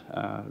land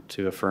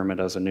to affirm it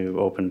as a new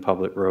open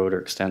public road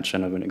or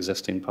extension of an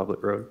existing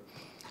public road.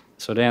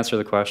 So to answer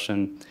the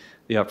question,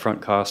 the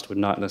upfront cost would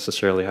not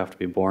necessarily have to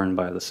be borne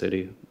by the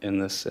city in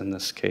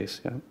this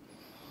case. Yeah.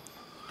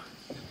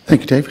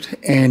 Thank you, David.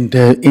 And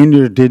in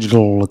your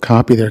digital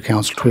copy there,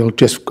 Councillor Tweel,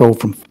 just go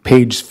from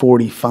page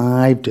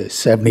 45 to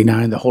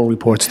 79. The whole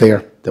report's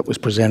there that was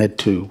presented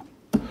to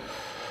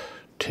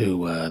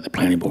the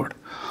planning board.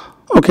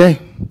 Okay.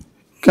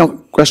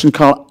 Question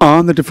call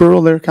on the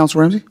deferral there,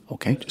 Councillor Ramsey?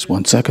 Okay, just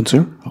 1 second,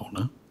 sir. Hold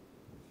on.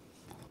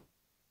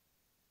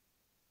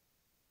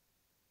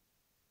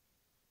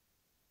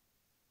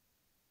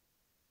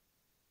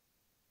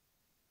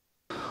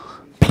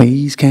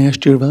 Please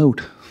cast your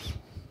vote.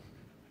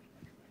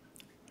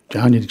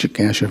 John, did you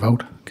cast your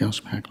vote,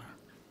 Councillor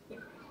Mackler?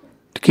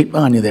 To keep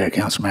on you there,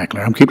 Councillor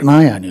Mackler. I'm keeping an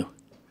eye on you.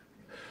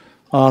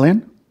 All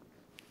in?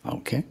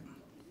 Okay.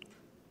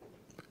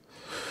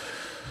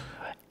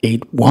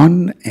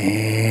 8-1,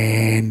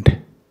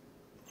 and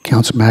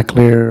Councillor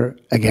Mackler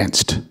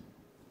against.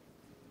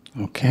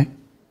 Okay.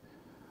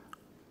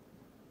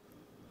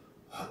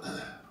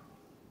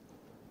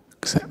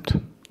 Accept.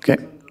 Okay.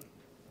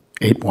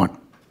 8-1.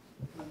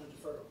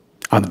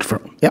 On the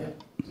deferral.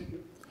 Yep.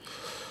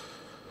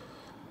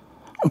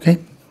 Okay.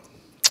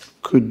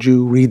 Could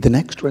you read the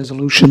next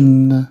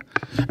resolution?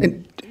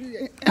 And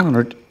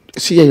Eleanor,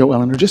 CAO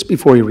Eleanor, just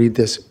before you read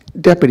this,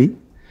 Deputy,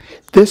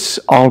 this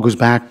all goes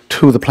back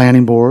to the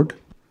planning board,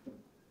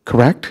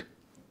 correct?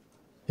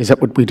 Is that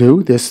what we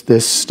do? This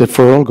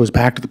deferral goes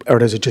back to the, or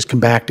does it just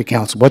come back to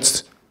council?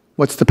 What's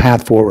the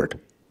path forward?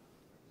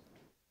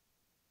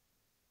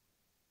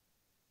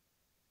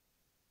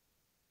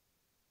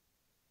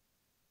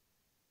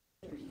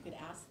 You could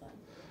ask them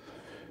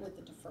with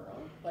the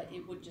deferral, but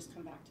it would just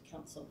come back to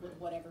council with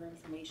whatever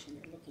information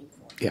you're looking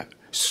for. Yeah.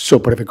 So,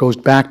 but if it goes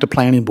back to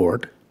planning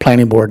board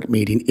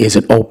meeting is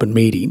an open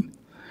meeting.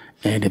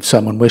 And if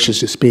someone wishes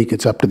to speak,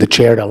 it's up to the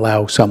chair to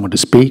allow someone to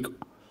speak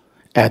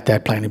at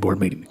that planning board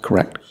meeting,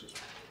 correct?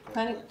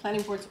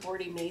 Planning board's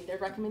already made their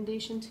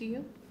recommendation to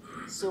you.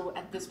 So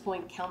at this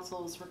point,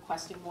 council is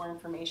requesting more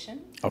information.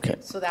 Okay.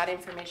 So that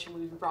information will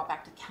be brought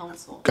back to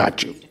council.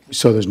 Got you.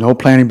 So there's no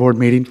planning board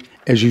meeting.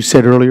 As you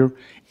said earlier,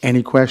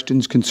 any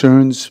questions,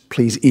 concerns,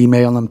 please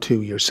email them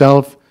to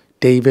yourself,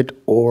 David,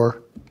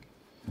 or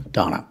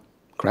Donna,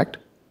 correct?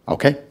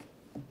 Okay.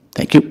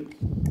 Thank you.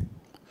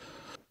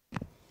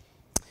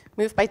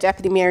 Moved by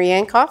Deputy Mayor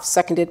Yankoff,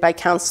 seconded by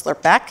Councillor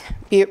Beck.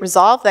 Be it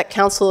resolved that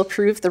Council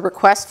approve the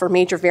request for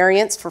major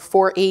variance for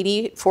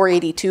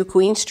 482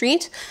 Queen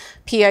Street,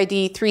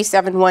 PID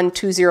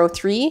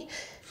 371203,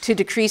 to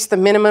decrease the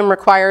minimum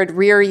required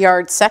rear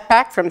yard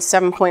setback from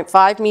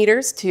 7.5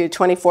 meters to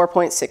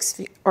 24.6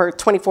 feet, or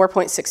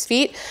 24.6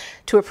 feet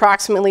to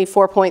approximately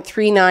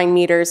 4.39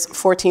 meters,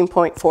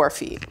 14.4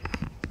 feet.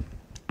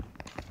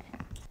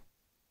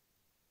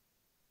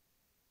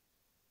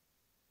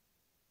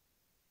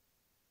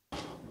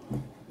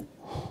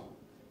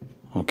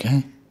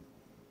 Okay.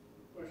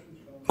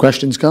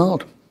 Questions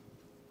called?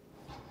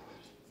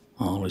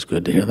 Always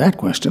good to hear that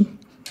question.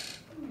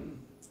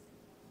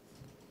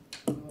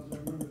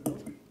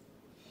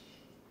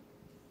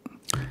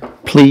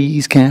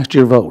 Please cast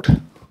your vote.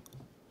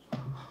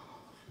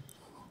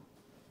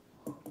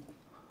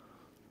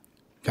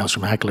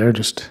 Councillor Mackler,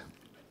 just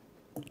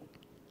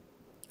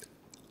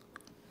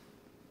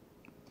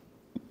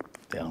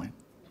down.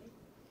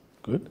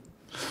 Good.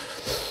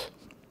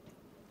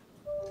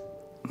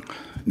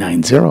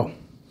 9-0.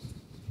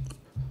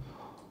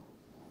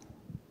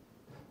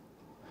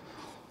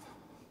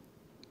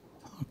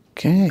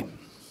 Okay. Do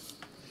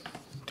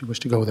you wish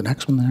to go with the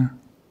next one there?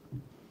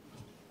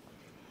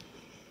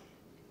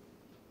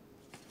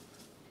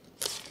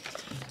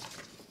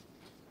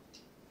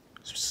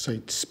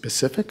 Site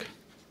specific?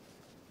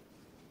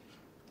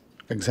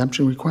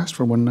 Exemption request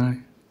for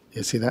 19.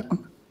 You see that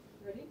one?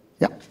 Ready?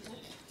 Yep.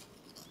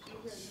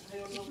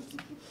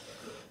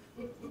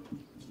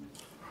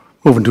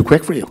 Moving too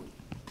quick for you.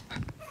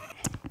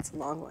 It's a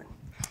long one.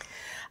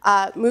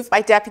 Moved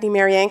by Deputy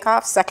Mayor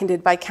Yankoff,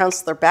 seconded by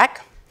Councillor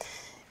Beck.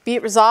 Be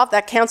it resolved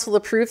that Council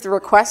approve the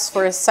request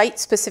for a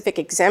site-specific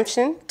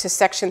exemption to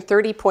Section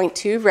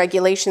 30.2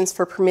 Regulations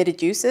for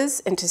Permitted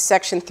Uses and to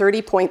Section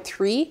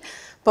 30.3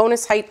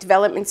 bonus height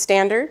development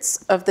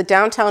standards of the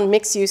downtown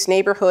mixed-use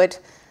neighborhood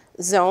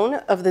zone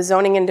of the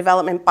Zoning and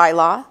Development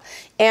Bylaw,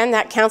 and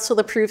that council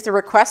approve the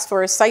request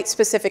for a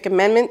site-specific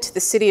amendment to the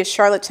City of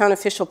Charlottetown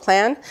official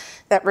plan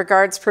that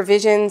regards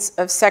provisions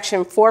of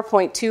section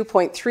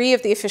 4.2.3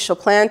 of the official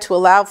plan to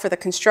allow for the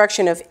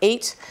construction of an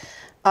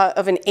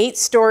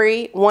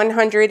 8-story,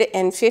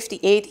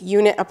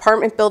 158-unit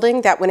apartment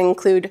building that would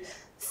include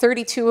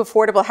 32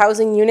 affordable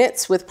housing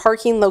units with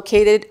parking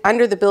located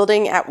under the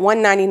building at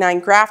 199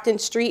 Grafton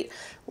Street,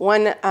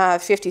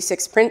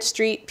 156 Prince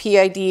Street,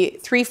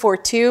 PID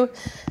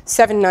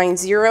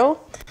 342790.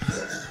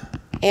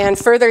 And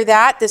further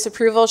that, this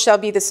approval shall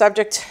be the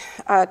subject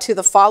to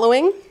the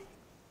following.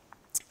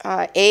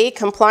 A,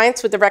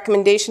 compliance with the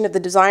recommendation of the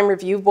Design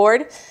Review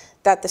Board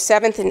that the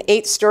 7th and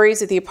 8th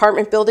stories of the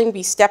apartment building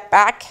be stepped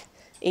back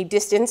a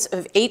distance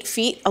of 8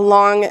 feet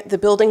along the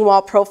building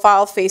wall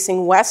profile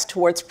facing west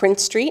towards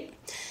Prince Street.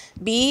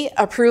 B,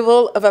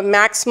 approval of a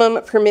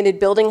maximum permitted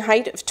building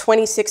height of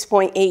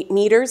 26.8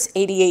 meters,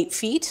 88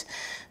 feet,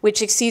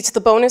 which exceeds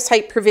the bonus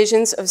height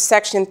provisions of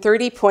section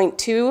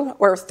 30.2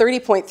 or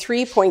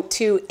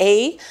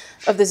 30.3.2A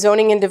of the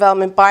Zoning and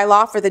Development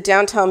Bylaw for the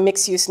downtown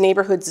mixed-use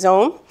neighborhood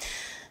zone.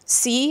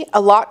 C, a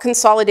lot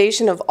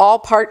consolidation of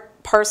all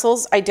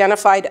parcels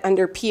identified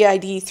under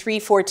PID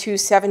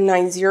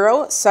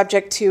 342790,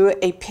 subject to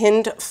a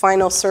pinned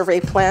final survey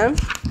plan.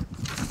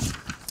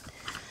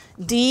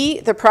 D,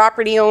 the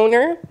property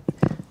owner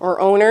or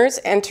owners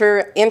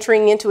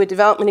entering into a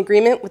development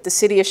agreement with the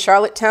City of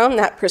Charlottetown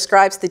that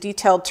prescribes the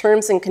detailed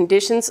terms and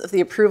conditions of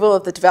the approval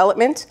of the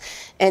development.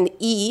 And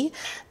E,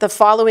 the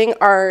following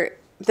are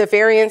the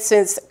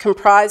variances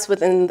comprised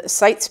within the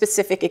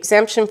site-specific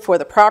exemption for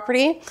the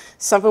property,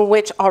 some of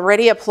which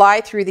already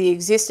apply through the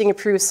existing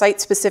approved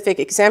site-specific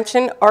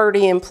exemption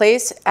already in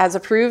place as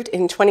approved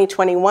in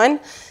 2021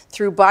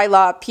 through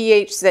bylaw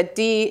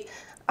PHZD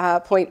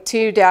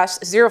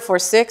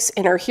 .2-046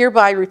 and are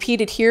hereby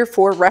repeated here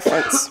for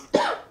reference.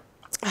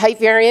 Height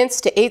variance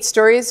to 8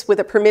 stories with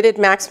a permitted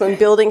maximum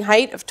building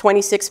height of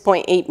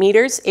 26.8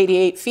 meters,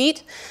 88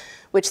 feet,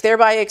 which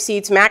thereby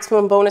exceeds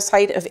maximum bonus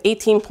height of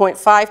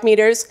 18.5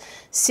 meters,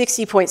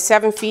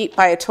 60.7 feet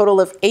by a total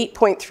of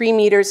 8.3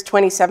 meters,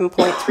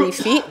 27.3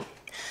 feet.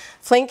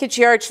 Flankage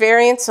yard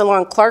variance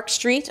along Clark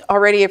Street,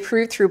 already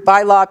approved through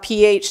bylaw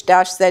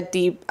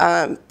PH-ZD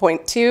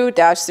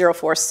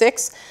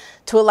 .2-046,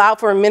 to allow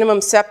for a minimum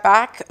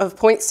setback of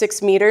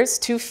 0.6 meters,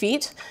 2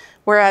 feet,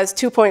 whereas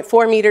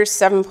 2.4 meters,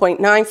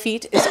 7.9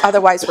 feet is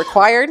otherwise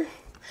required.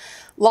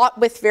 Lot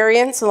width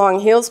variance along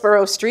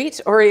Hillsborough Street,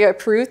 already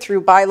approved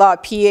through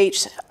bylaw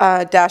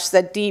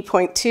PH-ZD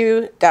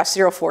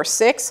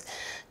 .2-046,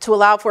 to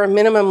allow for a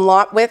minimum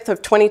lot width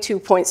of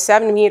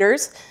 22.7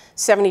 meters,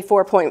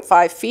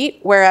 74.5 feet,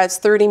 whereas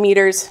 30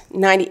 meters,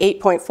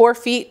 98.4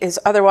 feet is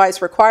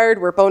otherwise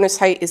required where bonus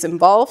height is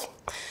involved.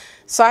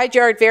 Side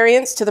yard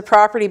variance to the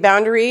property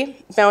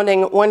boundary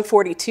bounding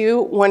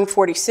 142,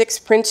 146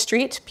 Prince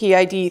Street,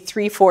 PID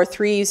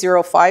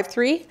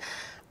 343053,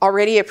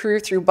 already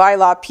approved through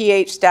bylaw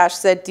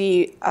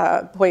PH-ZD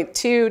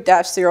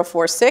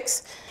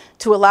 .2-046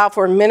 to allow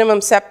for a minimum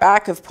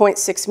setback of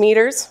 0.6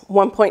 meters,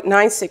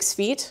 1.96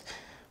 feet,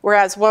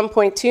 whereas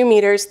 1.2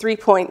 meters,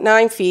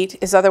 3.9 feet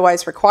is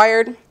otherwise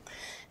required.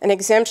 An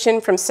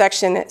exemption from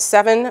section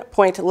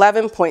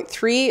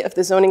 7.11.3 of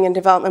the Zoning and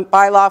Development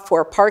Bylaw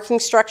for a parking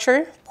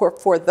structure,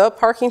 for the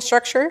parking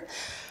structure,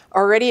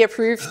 already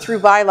approved through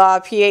bylaw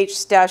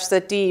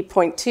PH-ZD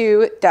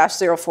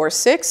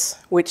 .2-046,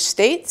 which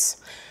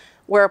states,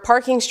 where a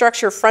parking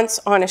structure fronts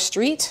on a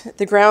street,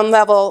 the ground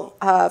level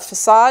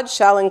facade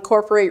shall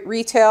incorporate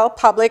retail,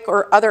 public,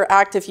 or other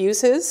active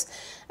uses,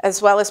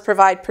 as well as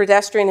provide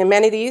pedestrian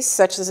amenities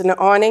such as an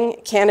awning,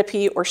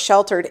 canopy, or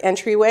sheltered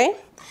entryway.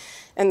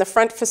 And the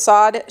front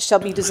facade shall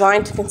be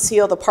designed to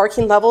conceal the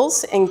parking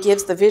levels and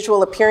gives the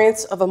visual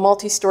appearance of a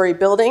multi-story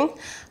building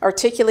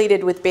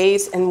articulated with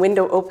bays and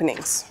window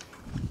openings.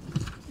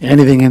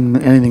 Anything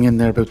in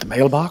there about the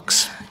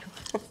mailbox?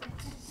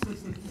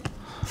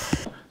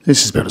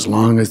 This is about as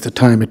long as the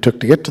time it took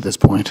to get to this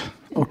point.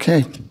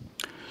 Okay.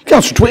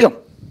 Councillor Tweel.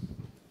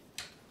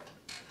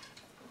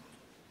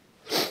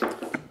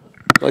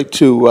 I'd like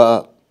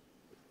to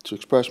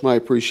express my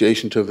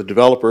appreciation to the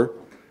developer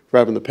for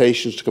having the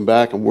patience to come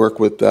back and work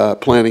with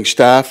planning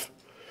staff.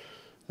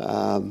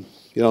 You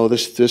know,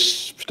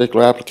 this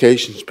particular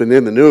application has been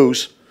in the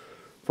news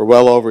for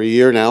well over a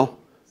year now.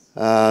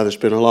 There's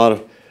been a lot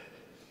of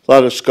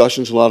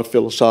discussions, a lot of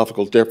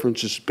philosophical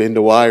differences. It's been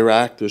to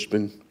IRAC. There's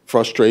been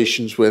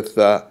frustrations with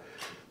the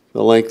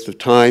length of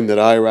time that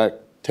IRAC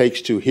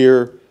takes to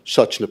hear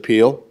such an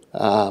appeal.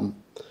 And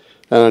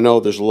I know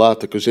there's a lot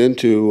that goes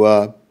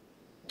into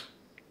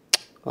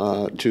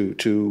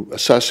to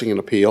assessing an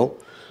appeal.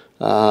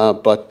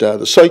 But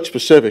the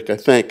site-specific, I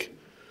think,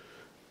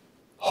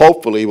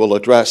 hopefully will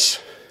address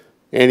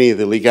any of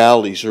the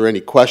legalities or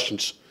any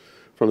questions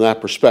from that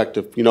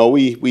perspective. You know,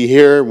 we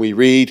hear and we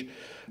read,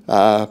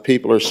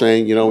 people are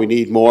saying, you know, we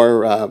need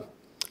more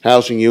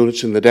housing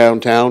units in the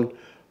downtown.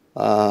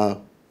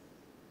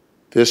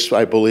 This,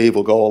 I believe,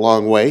 will go a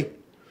long way.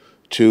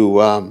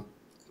 to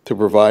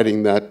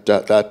providing that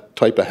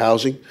type of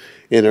housing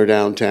in our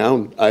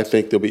downtown. I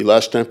think there'll be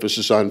less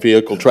emphasis on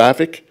vehicle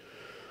traffic.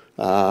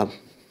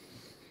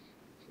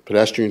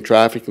 Pedestrian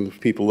traffic, and the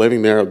people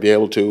living there will be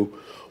able to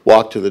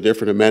walk to the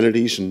different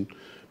amenities and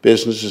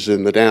businesses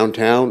in the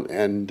downtown.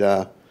 And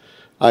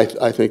I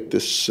think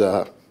this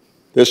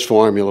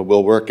formula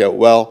will work out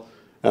well.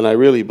 And I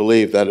really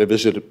believe that if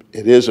it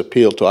is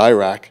appealed to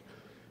IRAC,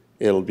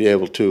 it'll be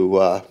able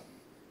to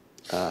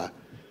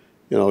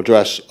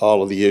address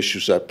all of the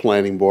issues that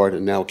Planning Board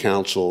and now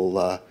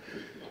Council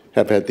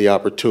have had the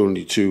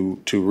opportunity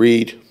to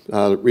read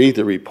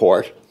the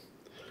report.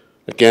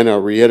 Again,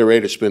 I'll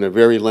reiterate, it's been a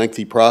very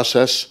lengthy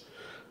process,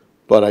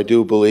 but I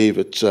do believe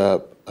it's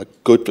a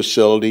good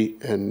facility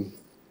and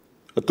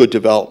a good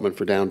development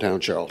for downtown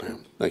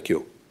Charlottetown. Thank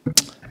you.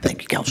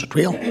 Thank you, Councillor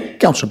Tweel.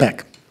 Councillor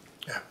Beck.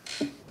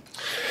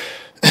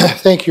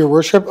 Thank you, Your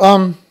Worship.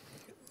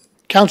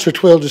 Councillor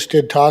Tweel just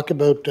did talk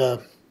about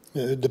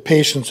the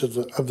patience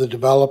of the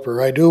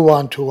developer. I do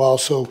want to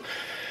also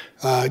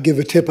give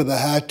a tip of the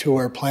hat to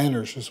our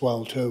planners as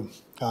well, too.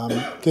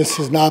 This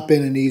has not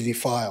been an easy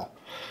file.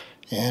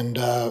 And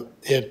I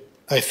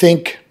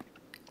think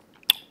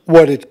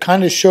what it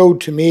kind of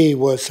showed to me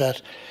was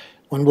that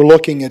when we're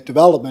looking at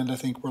development, I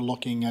think we're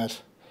looking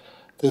at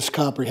this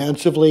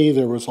comprehensively.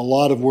 There was a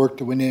lot of work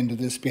that went into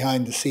this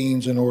behind the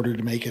scenes in order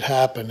to make it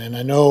happen. And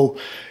I know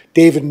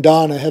David and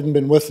Donna haven't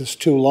been with us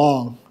too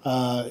long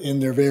in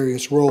their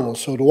various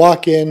roles. So to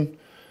walk in,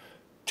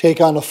 take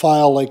on a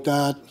file like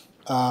that,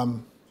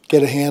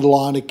 get a handle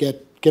on it,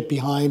 get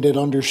behind it,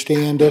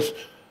 understand it,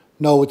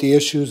 know what the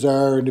issues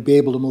are, and to be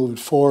able to move it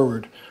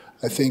forward.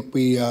 I think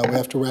we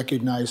have to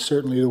recognize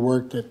certainly the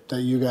work that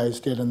you guys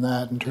did in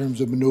that in terms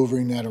of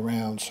maneuvering that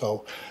around.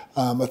 So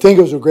I think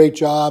it was a great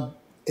job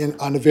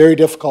on a very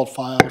difficult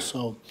file,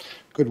 so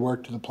good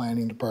work to the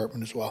planning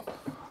department as well.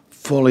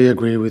 Fully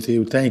agree with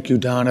you. Thank you,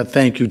 Donna.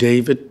 Thank you,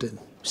 David. And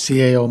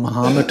CAO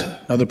Mohammed,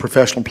 another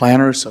professional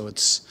planner. So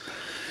it's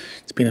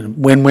been a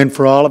win-win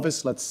for all of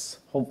us. Let's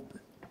hope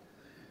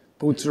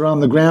boots are on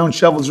the ground,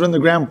 shovels are in the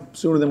ground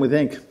sooner than we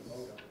think.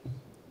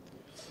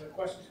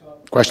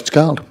 Questions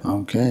called?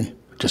 Okay.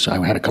 Just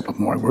I had a couple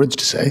more words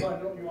to say.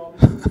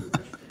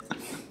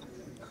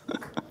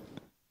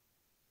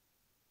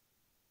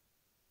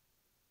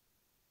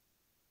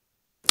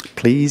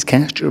 Please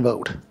cast your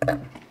vote.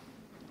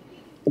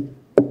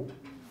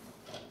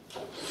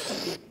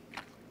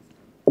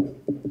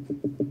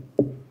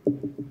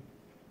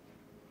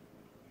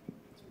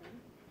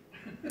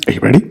 Are you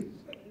ready?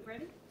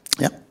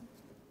 Yep.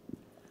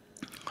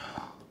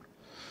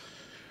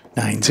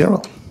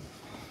 9-0.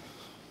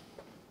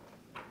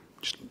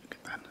 Just look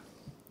at that.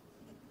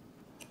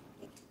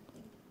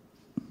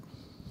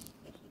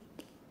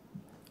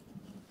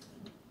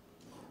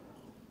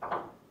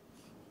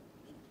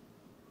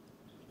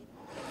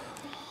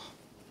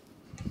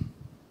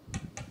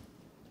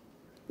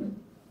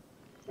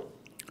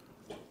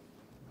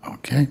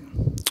 Okay.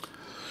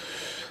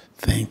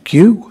 Thank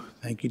you.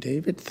 Thank you,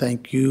 David.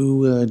 Thank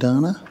you,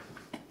 Donna.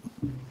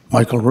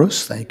 Michael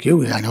Russ, thank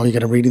you. I know you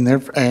got a reading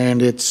there.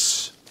 And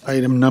it's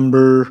item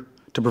number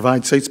to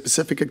provide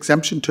site-specific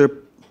exemption to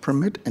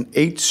permit an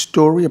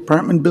 8-story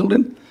apartment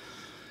building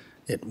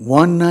at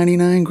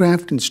 199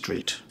 Grafton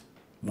Street,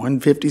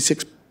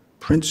 156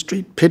 Prince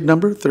Street, PID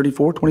number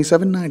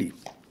 342790.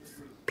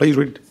 Please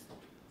read.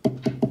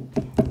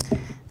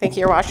 Thank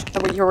you,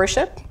 Your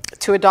Worship.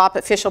 To adopt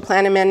official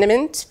plan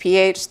amendment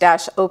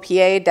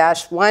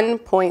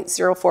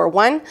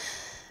PH-OPA-1.041,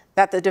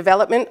 that the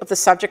development of the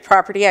subject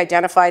property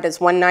identified as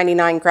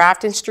 199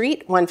 Grafton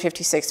Street,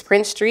 156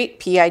 Prince Street,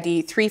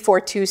 PID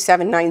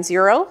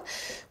 342790,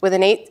 with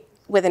an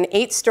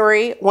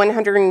 8-story,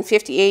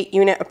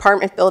 158-unit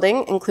apartment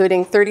building,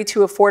 including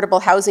 32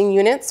 affordable housing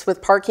units with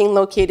parking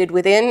located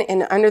within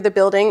and under the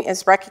building,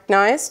 is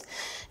recognized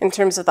in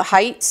terms of the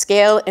height,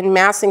 scale, and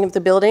massing of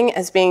the building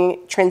as being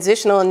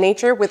transitional in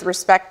nature with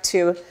respect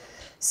to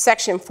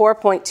Section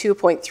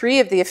 4.2.3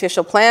 of the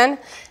official plan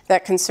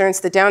that concerns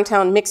the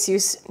downtown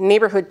mixed-use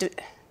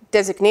neighborhood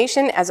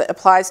designation as it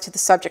applies to the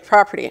subject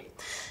property.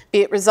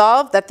 Be it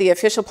resolved that the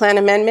official plan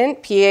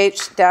amendment,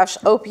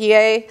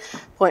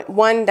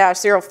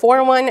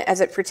 PH-OPA.1-041,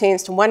 as it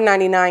pertains to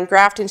 199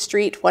 Grafton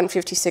Street,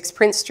 156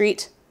 Prince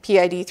Street,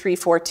 PID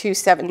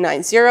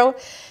 342790,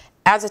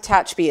 as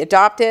attached, be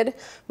adopted.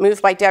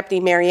 Moved by Deputy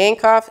Mayor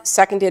Yankoff,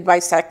 seconded by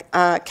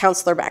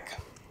Councillor Beck.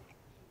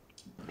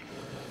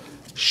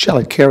 Shall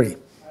it carry?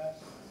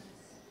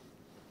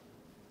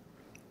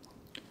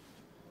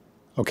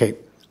 Okay.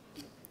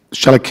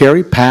 Shall it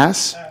carry?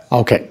 Pass?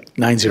 Okay.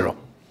 9-0.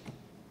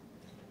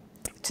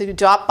 To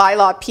adopt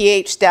bylaw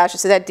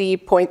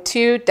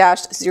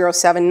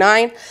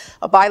PH-ZD.2-079,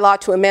 a bylaw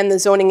to amend the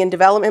zoning and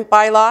development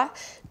bylaw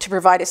to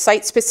provide a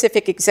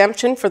site-specific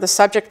exemption for the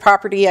subject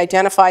property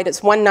identified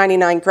as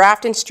 199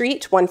 Grafton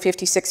Street,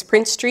 156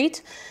 Prince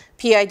Street,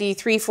 PID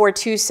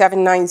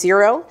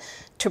 342790,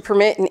 to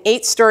permit an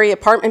 8-story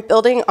apartment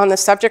building on the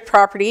subject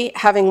property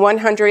having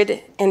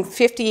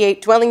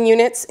 158 dwelling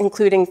units,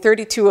 including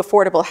 32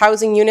 affordable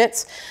housing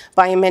units,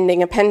 by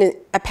amending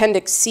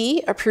Appendix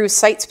C, approved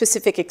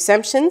site-specific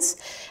exemptions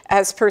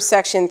as per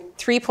Section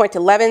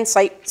 3.11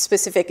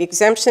 site-specific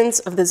exemptions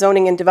of the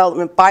Zoning and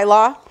Development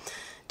Bylaw,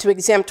 to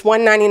exempt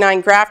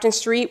 199 Grafton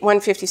Street,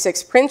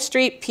 156 Prince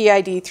Street,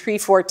 PID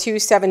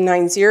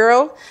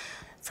 342790,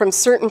 from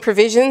certain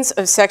provisions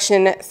of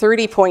Section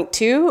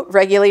 30.2,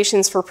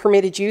 regulations for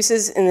permitted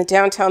uses in the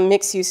downtown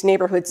mixed-use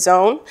neighborhood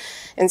zone,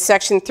 and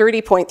Section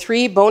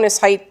 30.3, bonus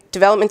height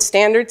development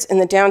standards in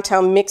the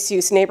downtown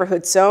mixed-use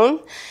neighborhood zone,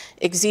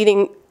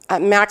 exceeding a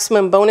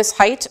maximum bonus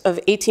height of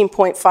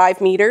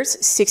 18.5 meters,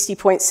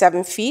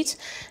 60.7 feet,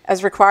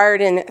 as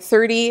required in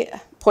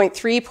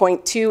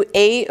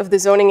 30.3.2A of the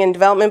Zoning and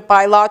Development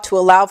Bylaw to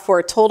allow for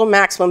a total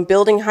maximum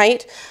building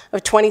height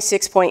of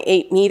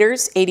 26.8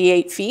 meters,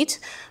 88 feet,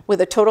 with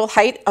a total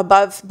height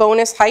above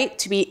bonus height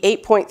to be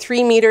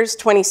 8.3 meters,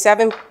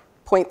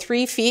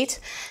 27.3 feet,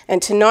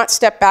 and to not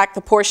step back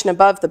the portion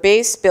above the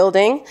base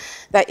building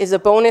that is a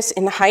bonus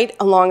in height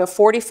along a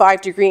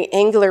 45-degree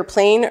angular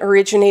plane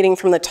originating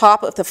from the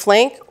top of the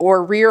flank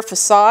or rear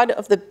facade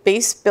of the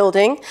base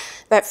building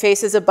that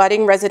faces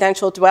abutting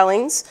residential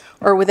dwellings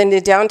or within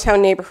the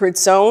downtown neighborhood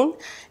zone,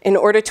 in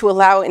order to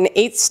allow an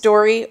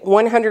 8-story,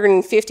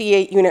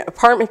 158-unit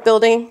apartment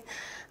building,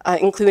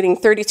 including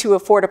 32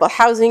 affordable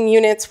housing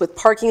units with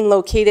parking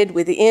located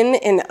within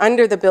and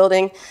under the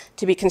building,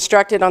 to be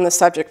constructed on the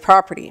subject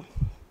property.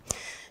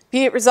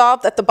 Be it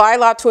resolved that the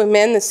bylaw to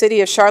amend the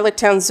City of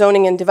Charlottetown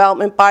Zoning and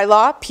Development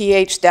Bylaw,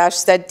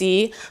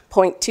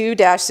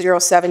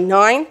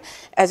 PH-ZD.2-079,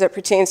 as it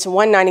pertains to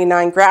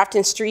 199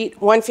 Grafton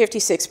Street,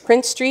 156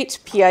 Prince Street,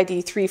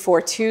 PID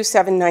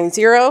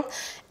 342790,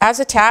 as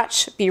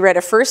attached, be read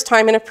a first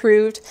time and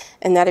approved,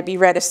 and that it be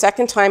read a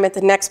second time at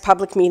the next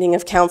public meeting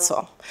of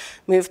Council.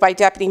 Moved by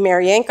Deputy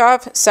Mayor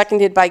Yankov,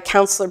 seconded by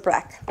Councillor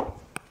Breck.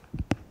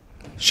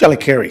 Shall I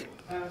carry?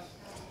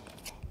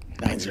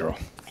 9-0.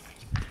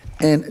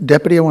 And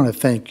Deputy, I want to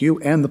thank you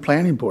and the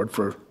Planning Board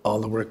for all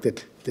the work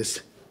that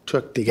this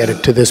took to get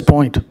it to this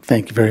point.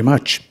 Thank you very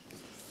much.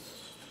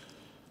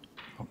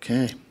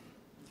 Okay.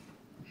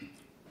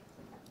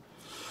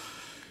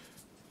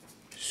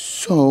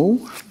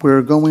 So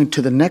we're going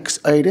to the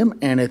next item,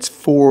 and it's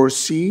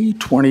 4C,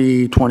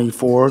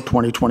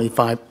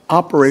 2024-2025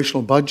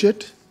 operational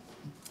budget.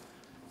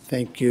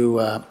 Thank you,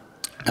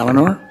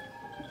 Eleanor.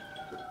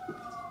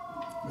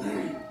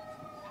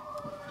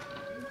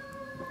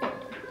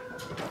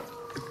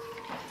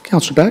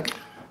 Councillor Beck?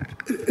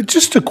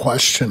 Just a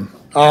question.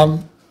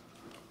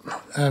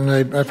 And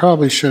I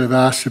probably should have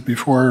asked it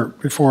before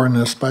in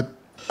this, but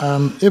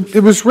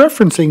it was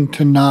referencing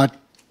to not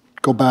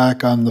go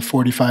back on the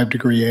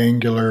 45-degree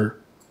angular,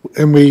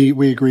 and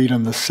we agreed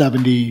on the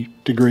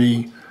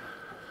 70-degree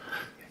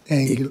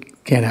angular. You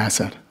can't ask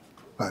that.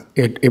 But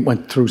it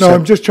went through. No,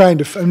 I'm just trying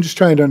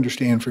to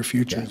understand for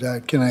future. Yeah.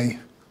 Can I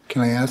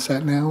ask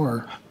that now,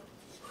 or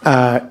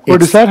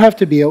does that have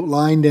to be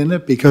outlined in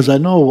it? Because I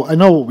know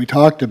what we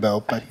talked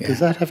about, but does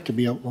that have to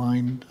be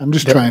outlined? I'm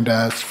just trying to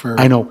ask for.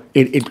 I know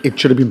it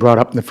should have been brought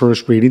up in the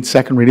first reading.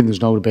 Second reading,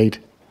 there's no debate.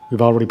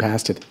 We've already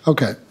passed it.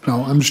 Okay.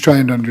 No, I'm just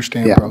trying to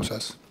understand the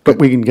process. But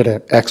we can get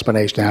an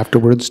explanation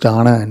afterwards,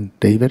 Donna and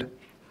David.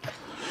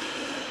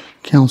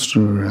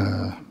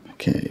 Councillor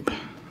McCabe.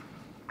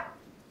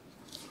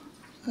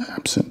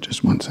 Absent,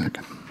 just 1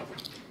 second.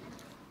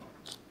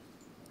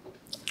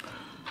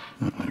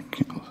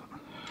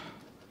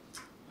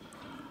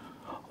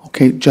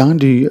 Okay, John,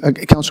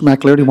 Councillor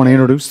McAleer, do you want to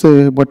introduce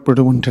what we're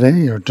doing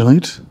today or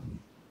tonight?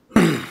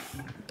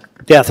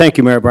 Yeah, thank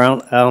you, Mayor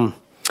Brown.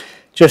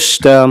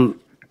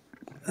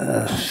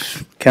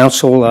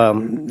 Council,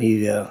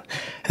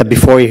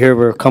 before you here,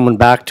 we're coming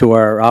back to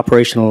our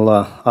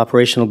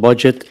operational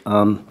budget.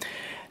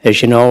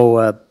 As you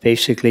know,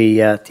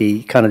 basically at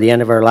the the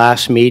end of our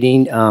last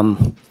meeting,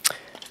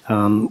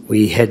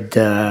 we had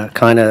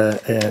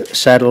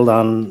settled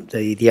on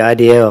the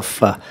idea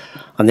of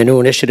on the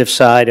new initiative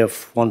side of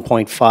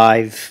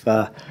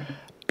 1.5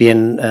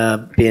 being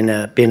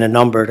a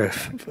number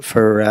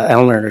for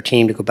Eleanor and her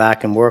team to go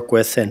back and work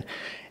with, and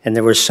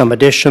there was some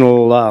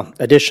additional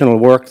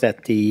work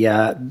that the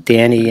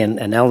Danny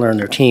and Eleanor and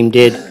their team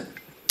did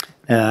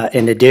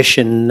in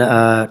addition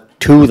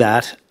to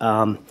that,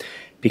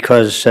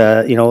 because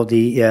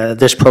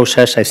this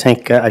process, I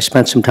think I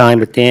spent some time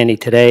with Danny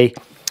today,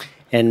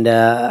 and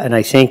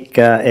I think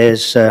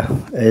as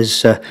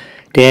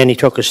Danny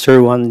took us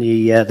through on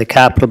the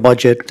capital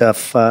budget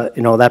of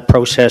that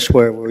process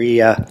where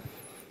the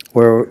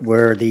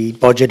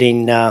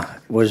budgeting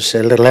was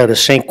a little out of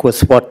sync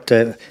with what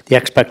the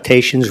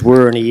expectations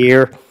were in a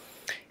year.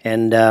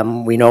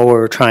 And we know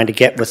we're trying to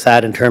get with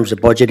that in terms of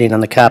budgeting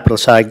on the capital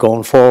side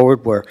going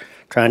forward. We're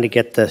trying to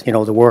get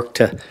the work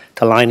to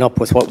line up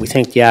with what we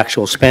think the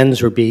actual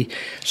spends would be.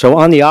 So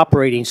on the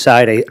operating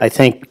side, I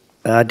think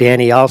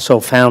Danny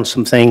also found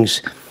some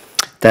things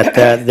that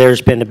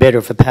there's been a bit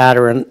of a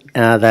pattern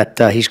that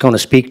he's going to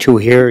speak to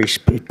here. He's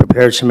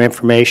prepared some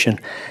information.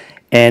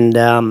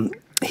 And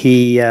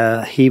he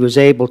was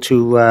able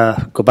to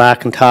go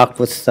back and talk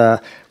with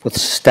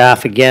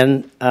staff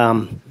again,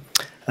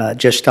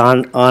 just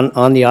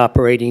on the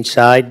operating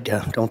side.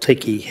 Don't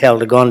think he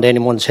held a gun to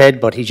anyone's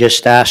head, but he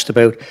just asked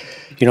about,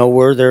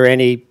 were there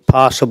any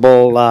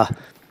possible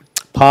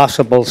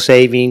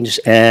savings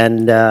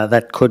and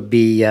that could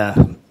be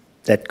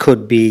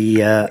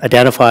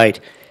identified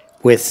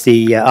with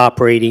the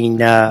operating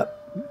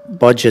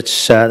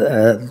budgets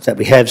that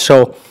we have.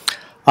 So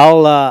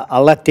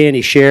I'll let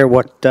Danny share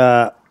what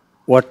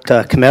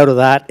come out of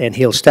that, and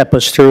he'll step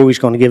us through. He's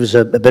going to give us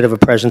a bit of a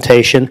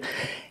presentation,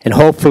 and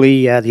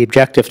hopefully the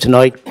objective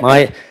tonight,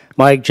 my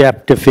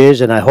objective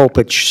is, and I hope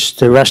it's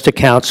the rest of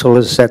council,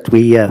 is that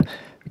we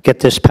get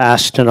this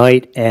passed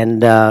tonight,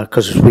 and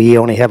because we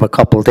only have a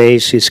couple of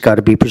days, it's got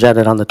to be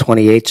presented on the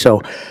 28th.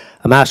 So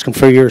I'm asking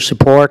for your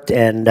support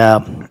and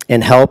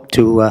help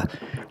to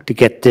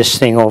get this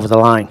thing over the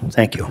line.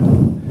 Thank you.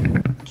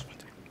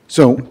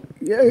 So,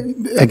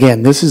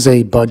 again, this is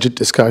a budget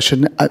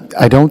discussion.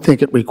 I don't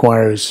think it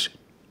requires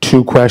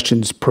 2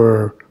 questions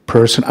per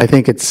person. I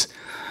think it's,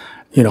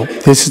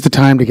 this is the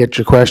time to get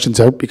your questions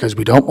out, because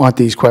we don't want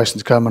these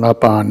questions coming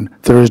up on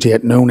Thursday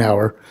at noon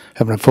hour,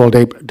 having a full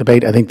day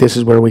debate. I think this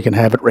is where we can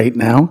have it right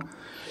now.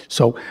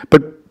 So,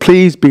 but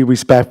please be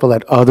respectful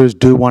that others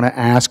do want to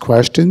ask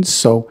questions.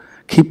 So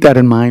keep that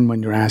in mind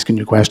when you're asking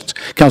your questions.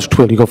 Councillor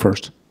Twill, you go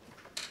first.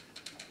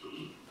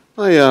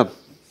 My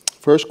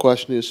first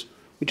question is,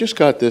 we just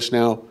got this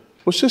now.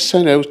 Was this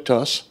sent out to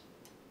us?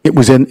 It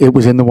was in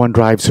the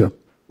OneDrive, sir.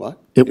 What?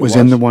 It was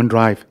in the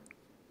OneDrive.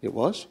 It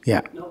was?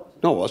 Yeah.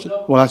 No, it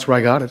wasn't. Well, that's where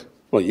I got it.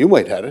 Well, you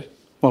might have it.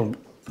 Well,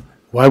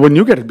 why wouldn't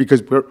you get it?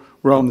 Because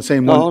we're on the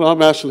same one. No,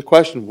 I'm asking the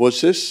question. Was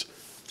this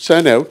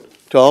sent out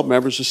to all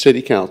members of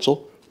City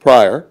Council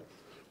prior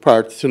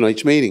to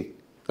tonight's meeting?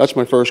 That's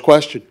my first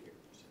question.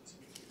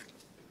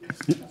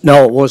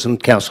 No, it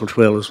wasn't, Councillor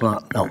Twill. It was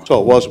not. No.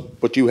 So it wasn't,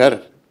 but you had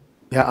it.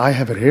 Yeah, I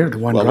have it here, the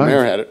OneDrive. Well, the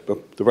mayor had it,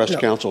 but the rest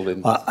of council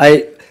didn't.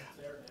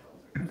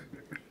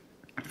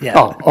 Yeah.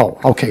 Oh,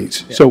 okay.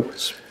 So,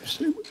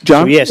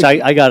 John? So yes,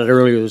 I got it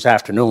earlier this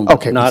afternoon.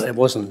 But Okay. It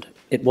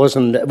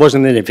wasn't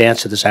in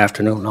advance of this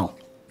afternoon, no.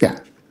 Yeah,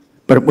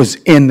 but it was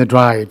in the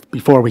drive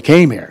before we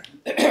came here.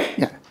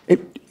 Yeah.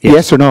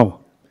 Yes or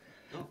no?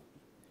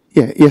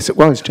 Yeah, yes, it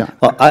was, John.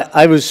 Well,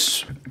 I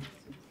was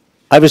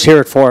here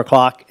at 4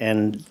 o'clock,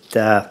 and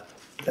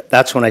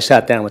that's when I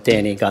sat down with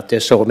Danny and got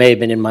this, so it may have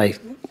been in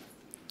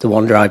the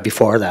OneDrive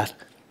before that.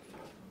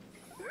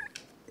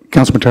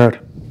 Councilman Tarrant.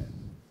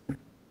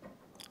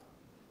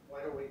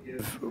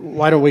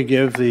 Why don't we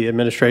give the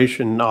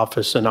administration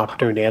office an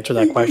opportunity to answer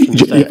that question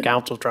instead of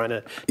council trying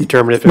to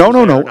determine if it's there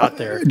or not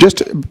there?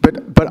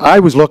 But I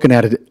was looking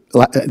at it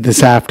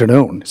this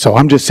afternoon, so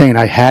I'm just saying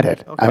I had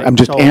it. Okay, I'm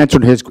just so-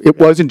 answering it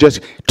wasn't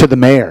just to the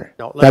mayor.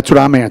 No, That's what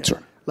I'm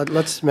answering.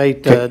 Let's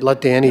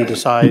let Danny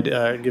decide,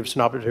 give us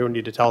an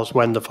opportunity to tell us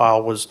when the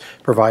file was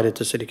provided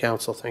to City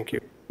Council. Thank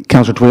you.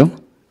 Councilor Twill,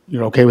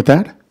 you're okay with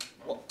that?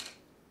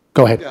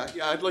 Go ahead.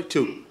 Yeah, I'd like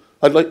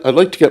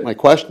to get my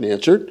question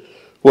answered.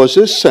 Was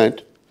this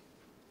sent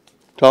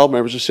to all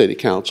members of City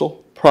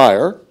Council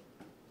prior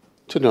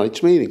to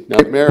tonight's meeting? Now,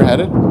 the mayor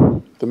had it,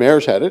 the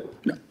mayor's had it,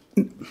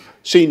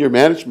 senior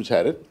management's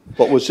had it,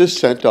 but was this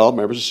sent to all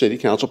members of City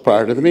Council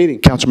prior to the meeting?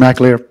 Councilor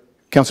McAleer.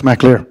 Councilor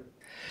McAleer.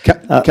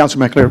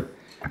 Councilor McAleer.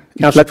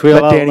 Councillor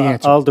Twill, let Danny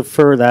answer. I'll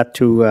defer that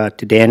to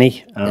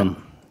Danny,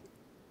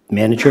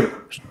 manager.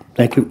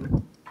 Thank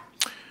you.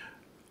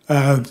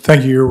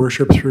 Thank you, Your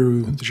Worship,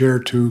 through the chair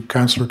to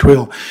Councillor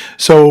Twill.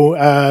 So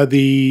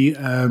the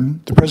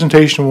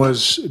presentation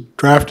was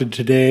drafted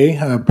today,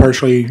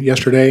 partially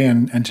yesterday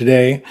and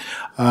today.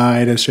 I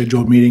had a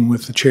scheduled meeting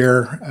with the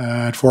chair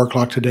at 4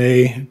 o'clock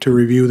today to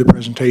review the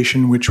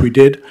presentation, which we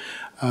did.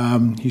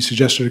 He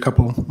suggested a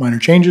couple minor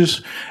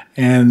changes,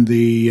 and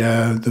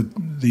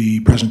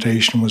the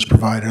presentation was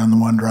provided on the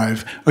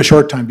OneDrive a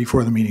short time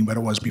before the meeting, but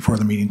it was before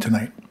the meeting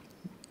tonight.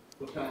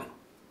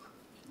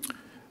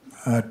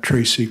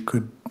 Tracy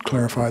could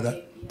clarify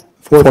that.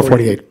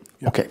 4:48.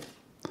 Okay.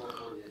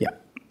 Yeah.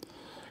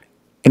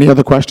 Any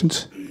other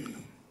questions?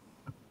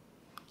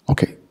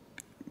 Okay.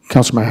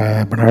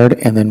 Councilor Bernard,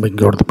 and then we can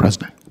go to the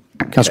president.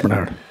 Councilor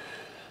Bernard.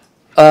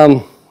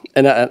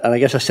 And I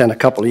guess I sent a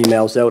couple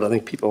emails out. I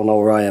think people know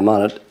where I am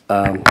on it.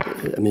 I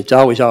mean, it's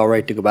always all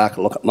right to go back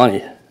and look at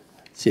money,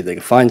 see if they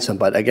can find some.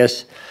 But I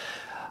guess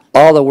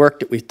all the work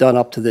that we've done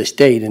up to this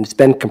date, and it's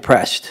been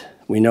compressed.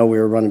 We know we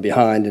were running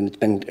behind, and it's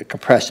been a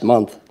compressed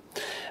month.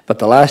 But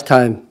the last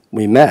time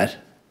we met,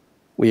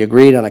 we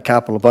agreed on a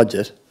capital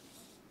budget.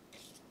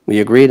 We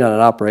agreed on an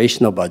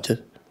operational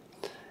budget.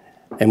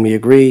 And we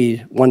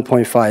agreed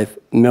 1.5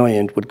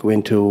 million would go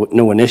into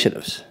new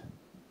initiatives.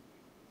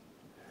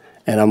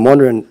 And I'm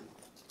wondering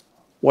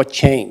what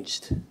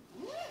changed.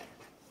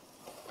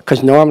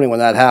 Because normally when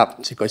that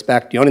happens, it goes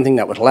back, the only thing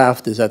that was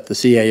left is that the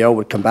CAO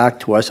would come back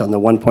to us on the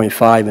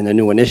 1.5 and the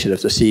new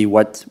initiatives to see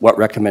what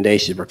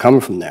recommendations were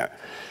coming from there.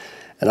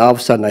 And all of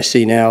a sudden I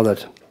see now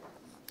that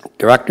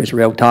directors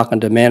are out talking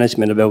to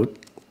management about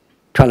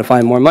trying to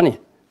find more money,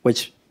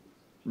 which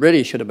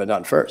really should have been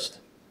done first.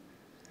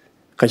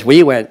 Because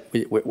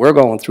we're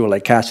going through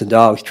like cats and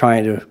dogs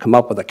trying to come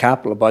up with a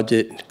capital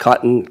budget,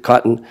 cutting.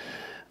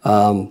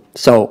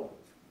 So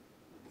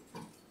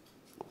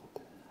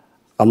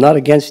I'm not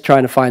against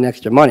trying to find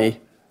extra money.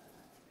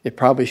 It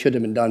probably should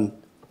have been done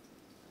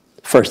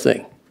first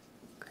thing.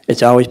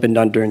 It's always been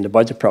done during the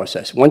budget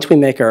process. Once we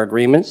make our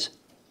agreements,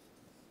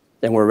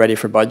 then we're ready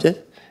for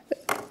budget.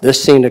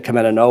 This seemed to come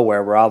out of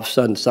nowhere where all of a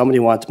sudden somebody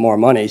wants more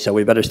money, so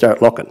we better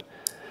start looking.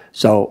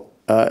 So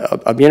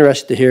I'd be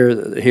interested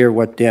to hear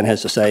what Dan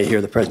has to say,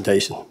 hear the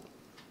presentation.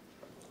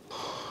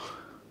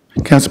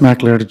 Councillor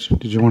McAleer,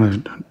 did you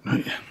want to?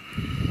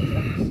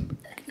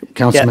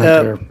 Councillor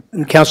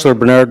McAleer. Councillor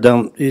Bernard,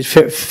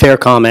 fair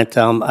comment.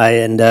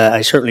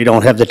 I certainly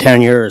don't have the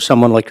tenure of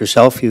someone like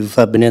yourself. You've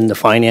been in the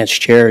finance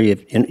chair.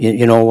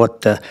 You know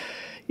what.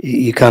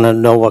 You kind of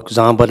know what goes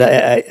on, but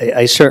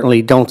I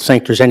certainly don't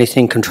think there's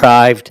anything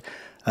contrived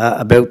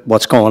about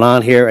what's going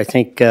on here. I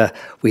think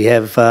we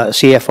have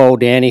CFO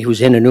Danny,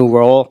 who's in a new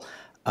role.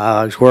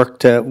 He's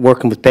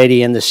working with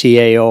Betty and the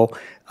CAO.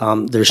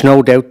 There's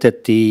no doubt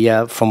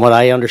that from what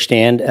I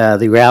understand,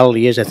 the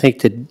reality is I think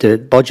that the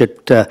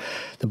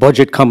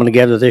budget coming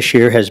together this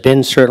year has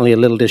been certainly a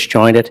little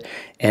disjointed,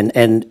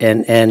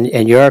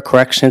 and you are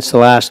correct. Since the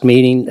last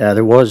meeting,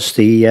 there was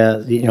the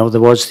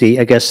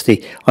I guess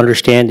the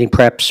understanding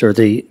perhaps, or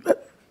the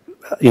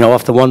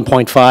off the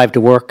 1.5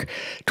 to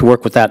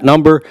work with that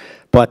number.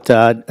 But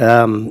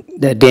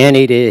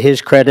Danny, to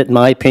his credit, in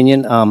my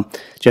opinion,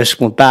 just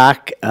went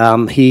back.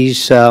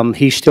 He's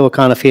still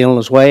kind of feeling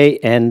his way,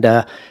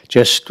 and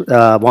just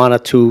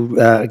wanted to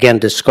again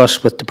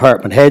discuss with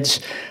department heads.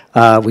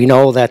 We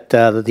know that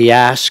the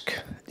ask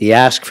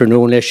for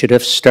new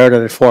initiatives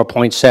started at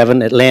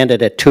 4.7. It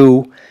landed at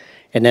 2,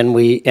 and then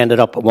we ended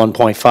up at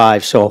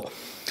 1.5. So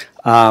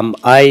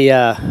I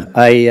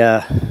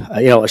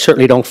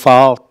certainly don't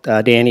fault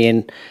Danny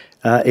in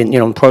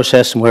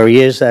process and where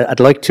he is. I'd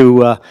like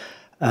to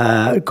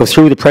go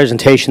through the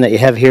presentation that you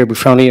have here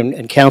before me.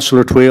 And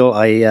Councillor Tweel,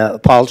 I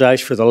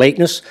apologize for the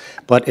lateness,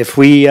 but if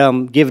we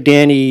give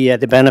Danny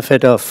the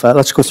benefit of,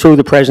 let's go through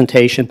the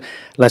presentation.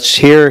 Let's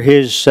hear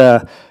his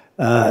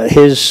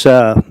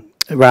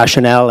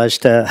rationale as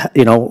to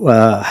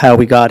how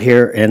we got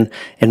here and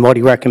what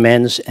he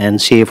recommends,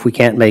 and see if we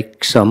can't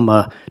make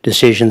some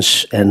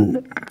decisions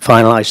and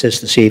finalize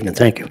this evening.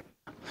 Thank you.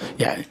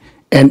 Yeah.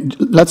 And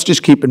let's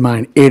just keep in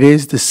mind, it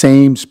is the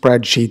same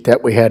spreadsheet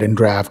that we had in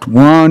draft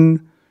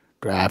 1,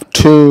 draft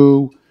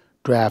 2,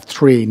 draft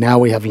 3. Now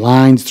we have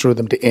lines through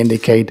them to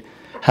indicate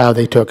how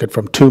they took it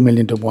from 2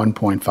 million to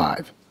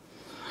 1.5.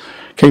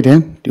 Okay,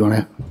 Dan, do you want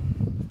to?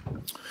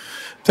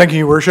 Thank you,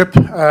 Your Worship.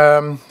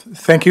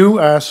 Thank you.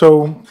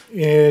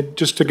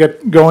 Just to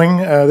get going,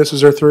 this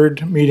is our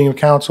third meeting of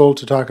council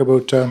to talk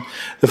about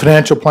the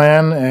financial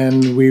plan,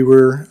 and we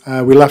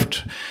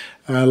left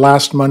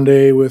last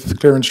Monday with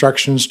clear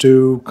instructions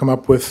to come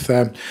up with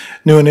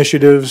new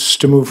initiatives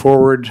to move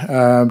forward,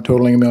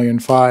 totaling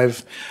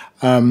 $1.5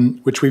 million,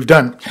 which we've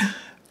done.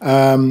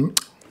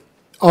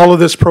 All of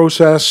this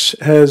process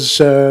has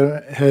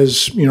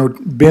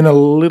been a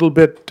little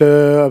bit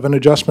of an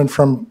adjustment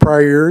from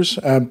prior years.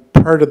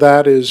 Part of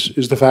that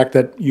is the fact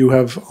that you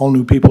have all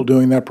new people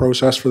doing that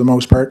process for the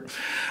most part.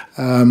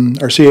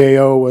 Our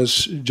CAO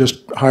was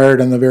just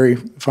hired in the very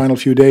final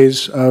few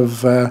days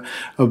of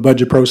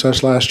budget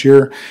process last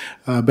year.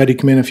 Betty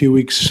came in a few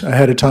weeks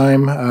ahead of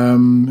time,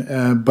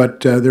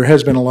 but there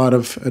has been a lot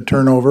of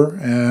turnover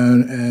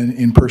and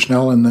in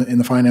personnel in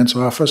the finance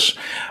office.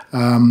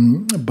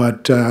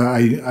 But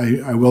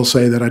I will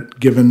say that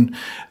given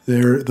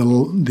the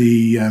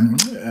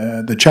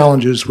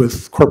challenges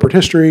with corporate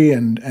history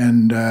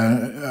and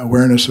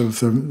awareness of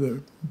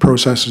the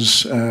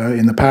processes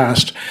in the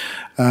past,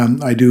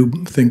 I do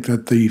think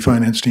that the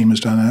finance team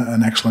has done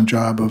an excellent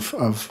job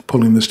of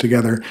pulling this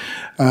together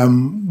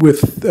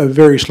with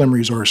very slim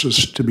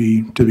resources. To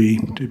be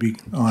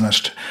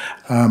honest,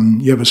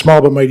 you have a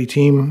small but mighty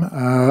team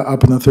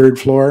up on the third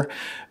floor,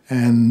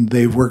 and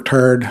they've worked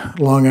hard,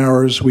 long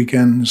hours,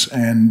 weekends,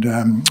 and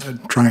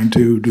trying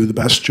to do the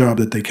best job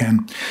that they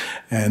can.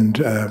 And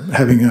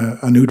having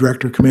a new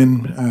director come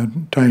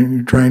in,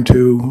 trying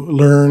to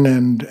learn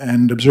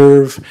and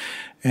observe,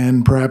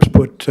 and perhaps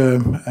put a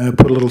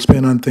little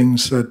spin on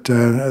things that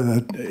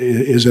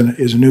is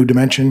a new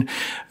dimension,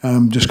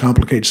 just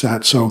complicates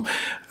that. So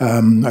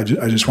I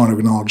just want to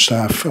acknowledge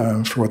staff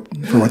for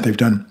what they've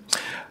done.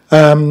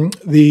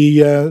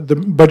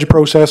 The budget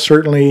process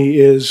certainly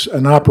is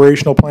an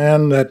operational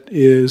plan that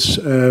is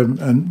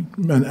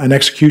an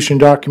execution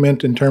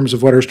document in terms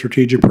of what our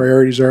strategic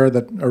priorities are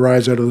that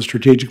arise out of the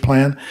strategic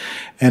plan,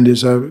 and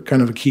is a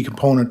kind of a key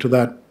component to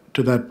that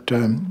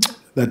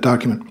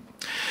document.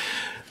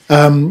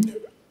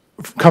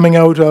 Coming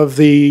out of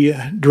the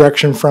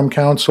direction from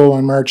council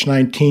on March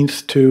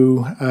 19th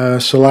to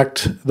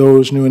select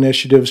those new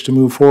initiatives to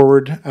move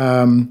forward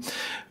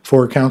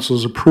for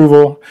council's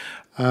approval,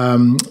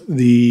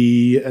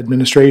 the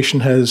administration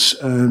has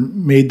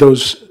made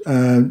those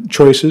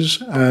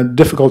choices,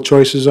 difficult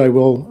choices, I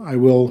will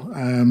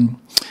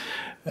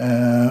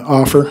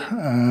offer.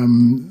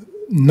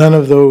 None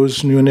of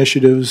those new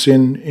initiatives,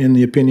 in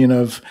the opinion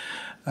of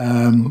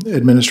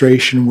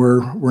administration,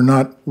 were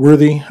not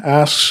worthy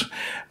asks.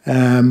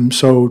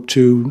 So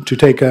to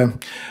take a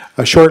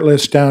short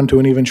list down to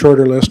an even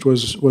shorter list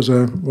was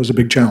a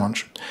big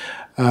challenge.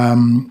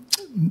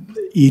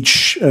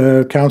 Each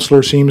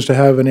councillor seems to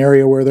have an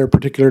area where they're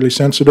particularly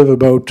sensitive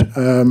about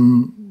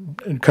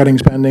cutting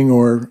spending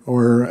or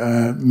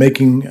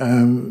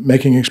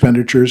making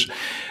expenditures,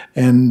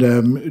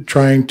 and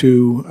trying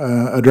to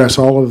address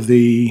all of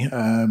the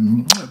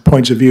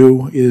points of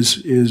view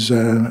is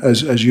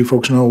as you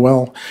folks know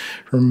well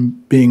from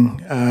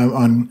being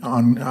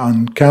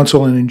on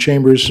council and in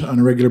chambers on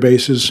a regular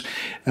basis,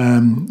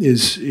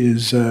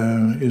 is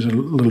a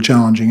little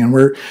challenging, and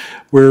we're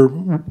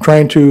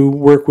trying to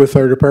work with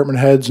our department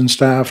heads and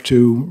staff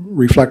to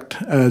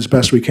reflect as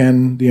best we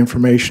can the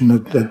information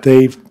that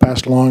they've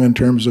passed along in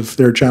terms of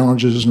their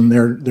challenges and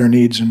their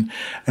needs and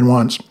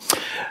wants.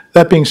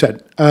 That being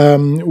said,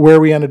 where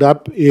we ended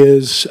up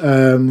is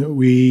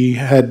we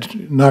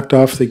had knocked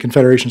off the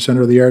Confederation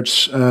Centre of the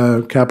Arts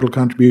capital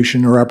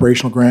contribution or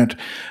operational grant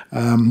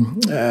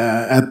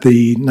at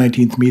the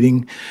 19th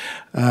meeting.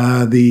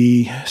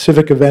 The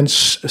civic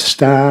events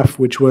staff,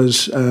 which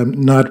was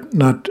not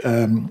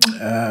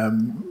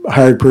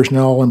hired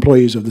personnel,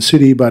 employees of the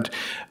city, but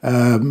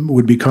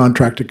would be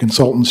contracted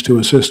consultants to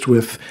assist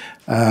with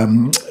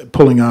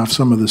pulling off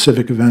some of the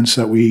civic events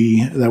that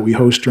we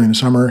host during the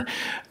summer.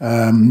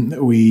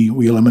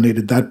 We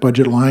eliminated that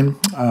budget line.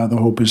 The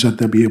hope is that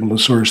they'll be able to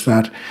source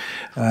that,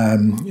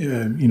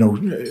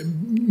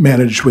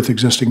 managed with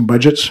existing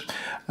budgets.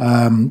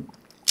 The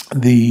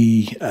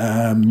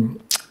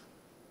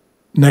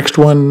next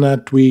one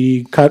that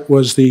we cut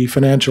was the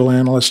financial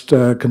analyst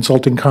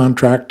consulting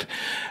contract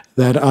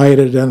that I had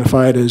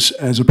identified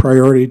as a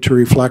priority to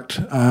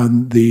reflect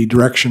the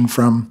direction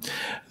from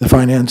the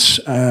Finance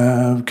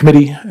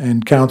Committee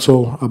and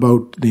Council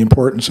about the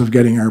importance of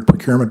getting our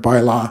procurement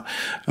bylaw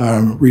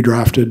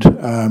redrafted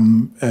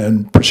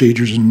and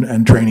procedures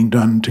and training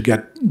done to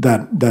get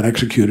that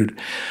executed.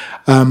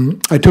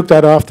 I took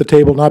that off the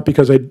table not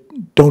because I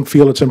don't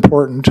feel it's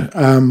important,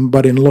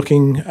 but in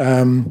looking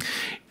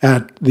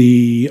at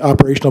the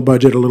operational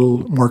budget a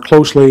little more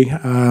closely,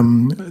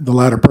 the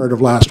latter part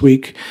of last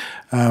week,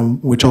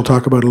 which I'll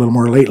talk about a little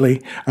more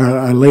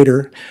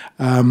later,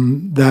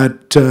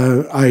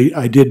 that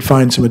I did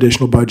find some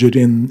additional budget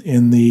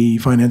in the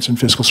finance and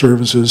fiscal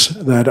services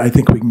that I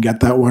think we can get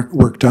that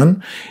work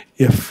done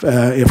if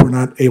we're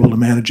not able to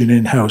manage it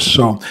in-house.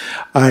 So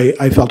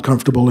I felt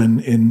comfortable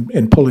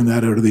in pulling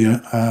that out of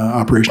the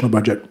operational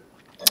budget.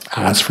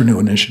 As for new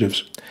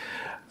initiatives.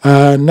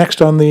 Next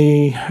on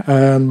the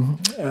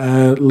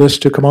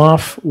list to come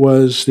off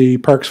was the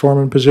Parks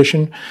Foreman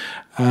position,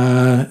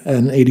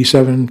 an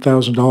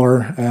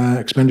 $87,000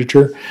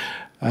 expenditure.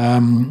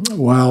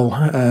 While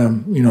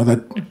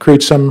that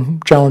creates some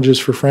challenges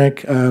for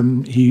Frank,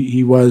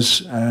 he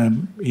was not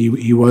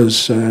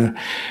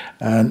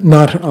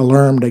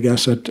alarmed, I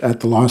guess, at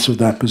the loss of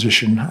that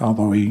position,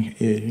 although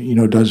he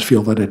does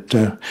feel that it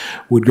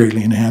would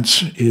greatly enhance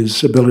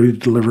his ability to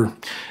deliver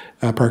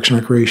Parks and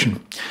Recreation.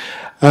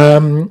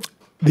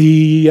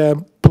 The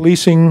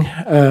police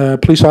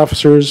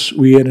officers,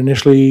 we had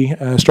initially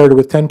started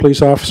with 10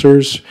 police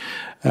officers.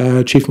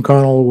 Chief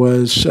McConnell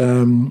was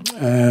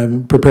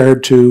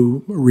prepared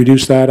to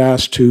reduce that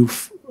ask to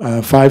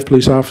 5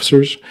 police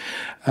officers.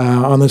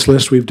 On this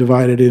list, we've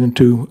divided it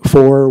into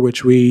 4,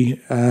 which we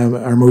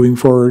are moving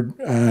forward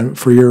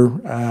for your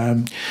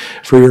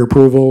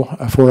approval.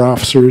 4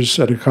 officers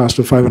at a cost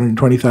of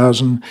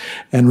 $520,000,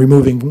 and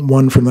removing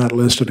 1 from that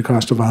list at a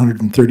cost of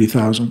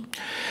 $130,000.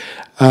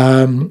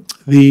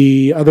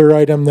 The other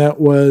item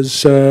that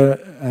was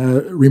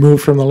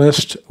removed from the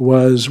list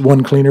was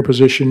 1 cleaner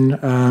position,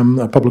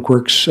 a Public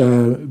Works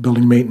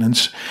building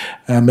maintenance,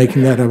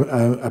 making that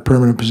a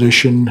permanent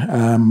position,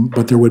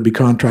 but there would be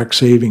contract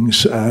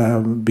savings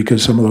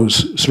because some of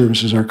those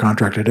services are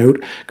contracted out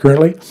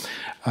currently.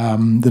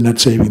 The net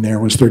saving there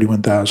was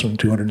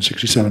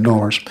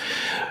 $31,267.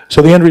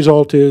 So the end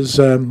result is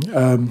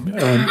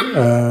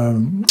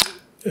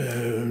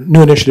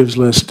new initiatives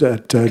list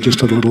at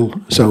just a little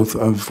south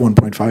of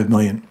 $1.5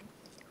 million.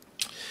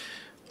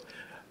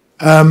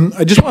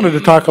 I just wanted to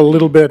talk a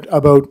little bit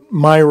about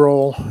my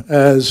role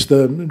as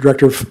the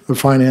Director of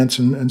Finance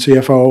and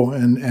CFO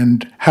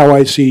and how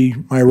I see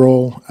my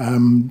role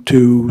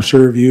to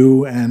serve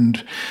you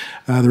and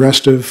the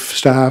rest of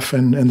staff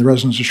and the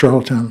residents of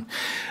Charlottetown.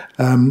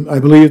 I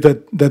believe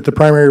that the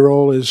primary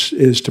role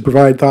is to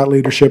provide thought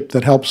leadership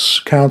that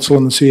helps Council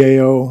and the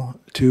CAO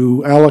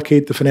to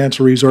allocate the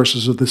financial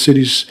resources of the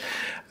city's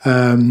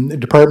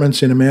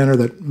departments in a manner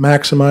that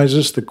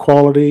maximizes the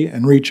quality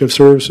and reach of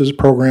services,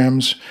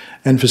 programs,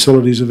 and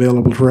facilities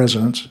available to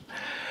residents.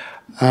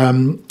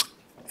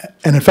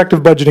 an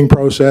effective budgeting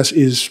process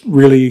is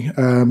really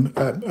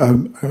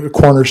a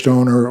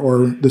cornerstone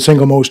or the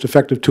single most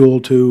effective tool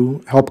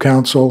to help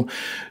council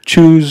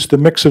choose the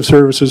mix of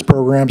services,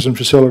 programs, and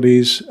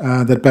facilities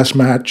that best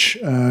match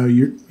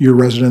your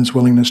residents'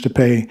 willingness to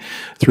pay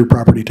through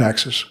property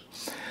taxes.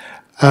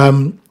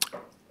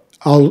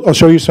 I'll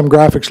show you some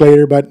graphics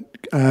later, but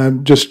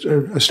just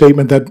a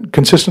statement that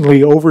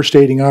consistently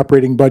overstating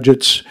operating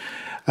budgets,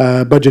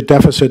 budget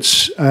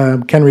deficits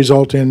can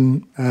result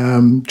in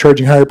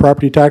charging higher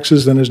property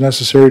taxes than is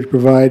necessary to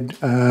provide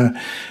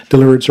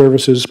delivered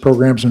services,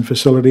 programs, and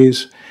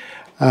facilities.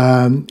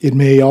 It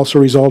may also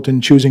result in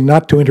choosing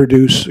not to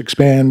introduce,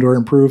 expand, or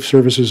improve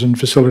services and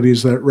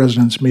facilities that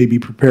residents may be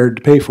prepared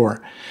to pay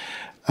for.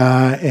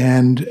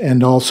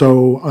 And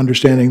also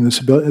understanding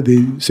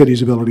the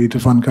city's ability to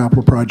fund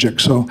capital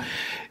projects. So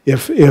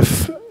if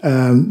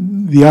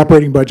the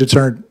operating budgets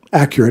aren't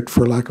accurate,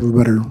 for lack of a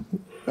better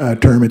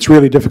term, it's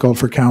really difficult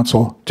for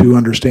council to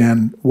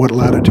understand what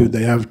latitude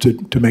they have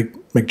to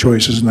make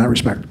choices in that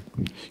respect.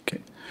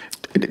 Okay.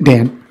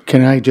 Dan,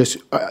 can I just,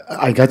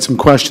 I got some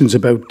questions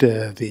about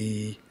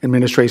the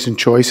administration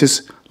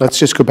choices. Let's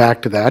just go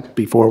back to that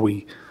before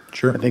we,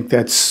 sure. I think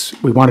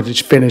we wanted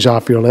to finish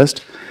off your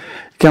list.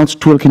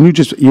 Councillor Twill, can you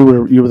just, you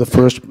were the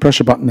first, press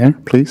your button there,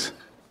 please.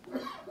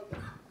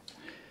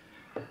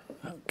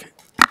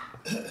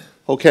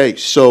 Okay,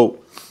 so,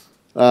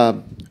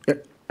 are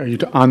you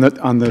on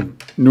the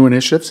new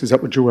initiatives? Is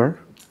that what you were?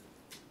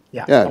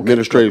 yeah,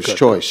 administrative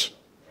choice.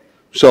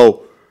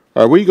 So,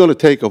 are we going to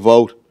take a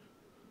vote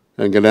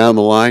and go down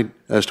the line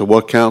as to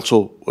what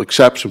council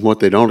accepts and what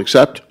they don't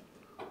accept?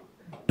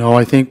 No,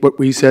 I think what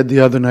we said the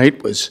other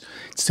night was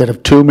instead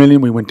of 2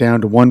 million, we went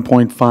down to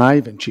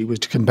 1.5, and she was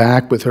to come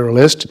back with her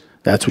list.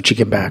 That's what she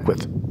came back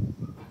with.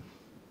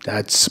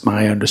 That's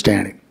my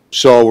understanding.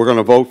 So we're going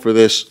to vote for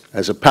this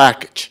as a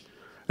package,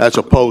 as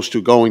opposed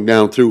to going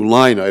down through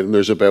line item.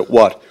 There's about,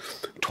 what,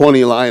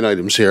 20 line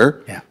items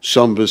here. Yeah.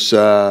 Some of us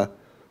are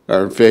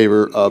in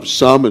favor of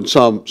some, and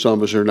some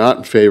of us are not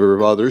in favor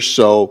of others.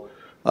 So,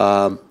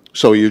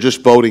 so you're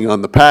just voting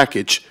on the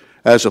package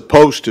as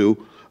opposed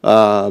to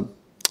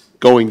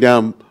going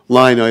down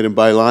line item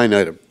by line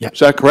item. Yeah. Is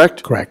that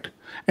correct? Correct.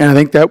 And I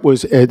think that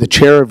was the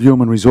chair of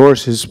Human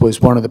Resources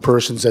was one of the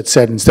persons that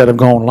said instead of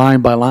going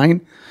line by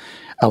line,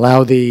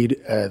 allow the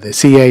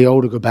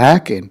CAO to go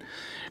back and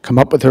come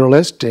up with her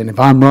list. And if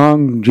I'm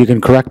wrong, you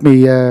can correct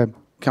me,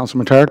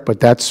 Councilman Tart, but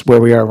that's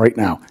where we are right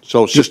now.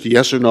 So it's just a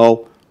yes or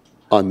no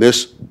on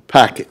this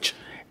package?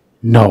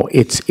 No,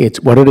 it's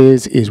what it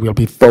is we'll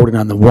be voting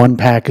on the one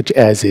package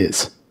as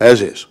is.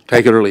 As is.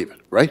 Take it or leave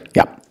it, right?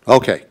 Yeah.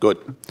 Okay, good.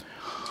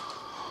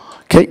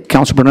 Okay,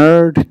 Councilor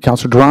Bernard,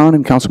 Councilor Duran,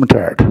 and Councilman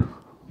Tart.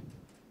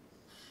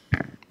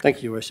 Thank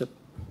you, Your Worship.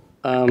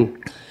 So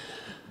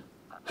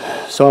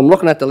I'm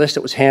looking at the list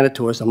that was handed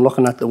to us. I'm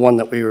looking at the one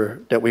that we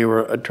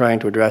were trying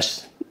to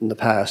address in the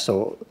past.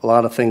 So a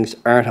lot of things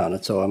aren't on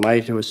it. So am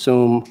I to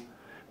assume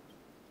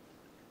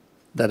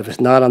that if it's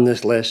not on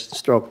this list,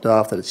 stroked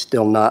off, that it's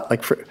still not?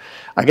 Like,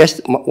 I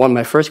guess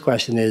my first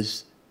question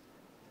is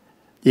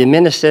the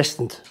admin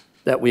assistant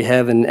that we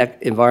have in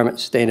environment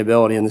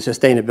sustainability and the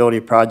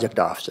sustainability project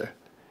officer.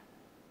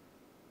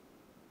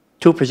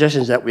 Two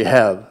positions that we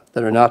have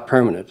that are not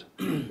permanent.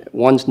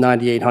 One's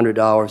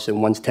 $9,800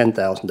 and one's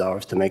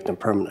 $10,000 to make them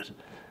permanent.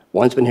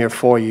 One's been here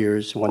 4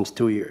 years, one's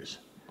 2 years.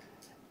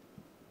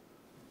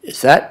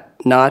 Is that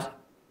not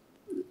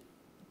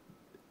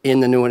in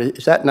the new one?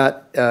 Is that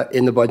not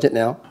in the budget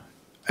now?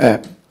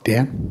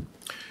 Dan?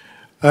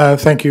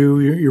 Thank you,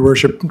 Your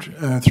Worship,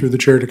 through the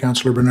chair to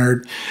Councillor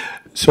Bernard.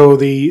 So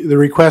the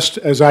request,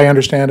 as I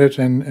understand it,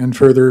 and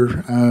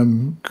further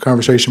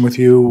conversation with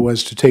you,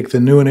 was to take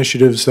the new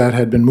initiatives that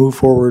had been moved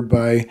forward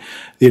by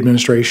the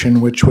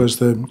administration, which was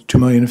the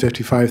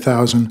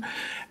 $2,055,000,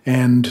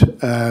 and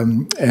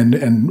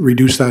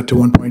reduce that to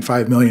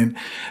 1.5 million.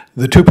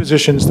 The two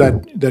positions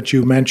that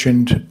you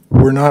mentioned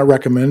were not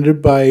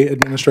recommended by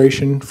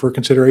administration for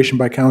consideration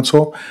by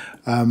council.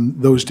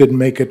 Those didn't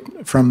make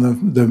it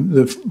from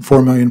the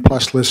 4 million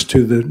plus list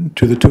to the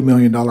 $2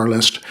 million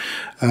list.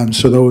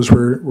 So those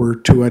were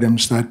two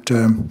items that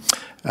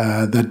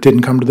that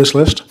didn't come to this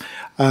list.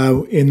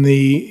 In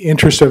the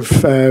interest of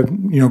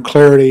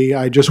clarity,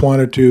 I just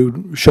wanted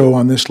to show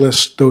on this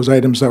list those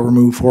items that were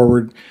moved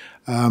forward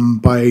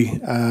by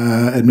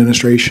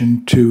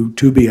administration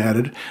to be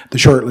added, the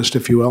short list,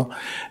 if you will,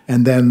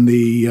 and then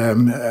the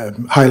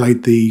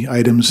highlight the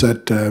items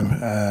that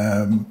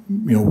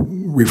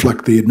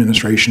reflect the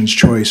administration's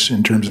choice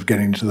in terms of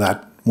getting to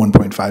that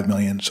 1.5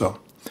 million. So,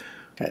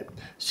 okay.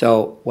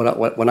 So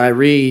when I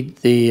read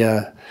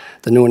the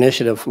new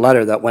initiative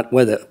letter that went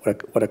with it,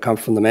 would have come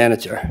from the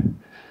manager,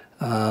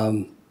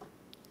 and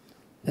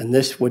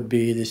this would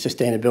be the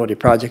sustainability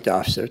project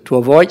officer to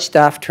avoid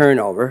staff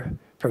turnover.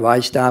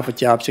 Provide staff with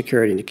job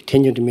security and to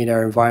continue to meet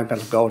our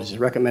environmental goals. It's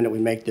recommended we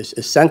make this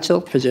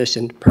essential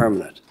position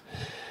permanent.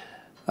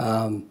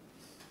 The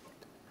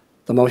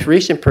most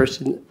recent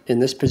person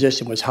in this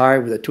position was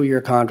hired with a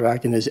 2-year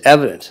contract, and it is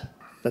evident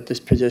that this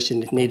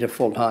position is needed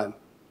full-time.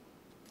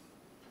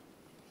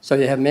 So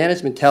you have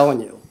management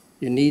telling you,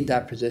 you need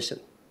that position.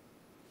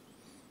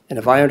 And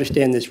if I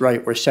understand this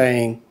right, we're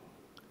saying,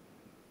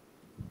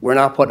 we're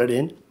not putting it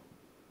in.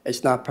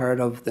 It's not part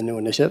of the new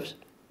initiatives.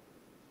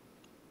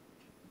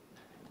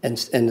 And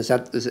is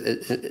that,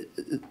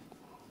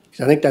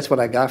 I think that's what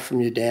I got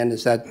from you, Dan,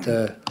 is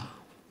that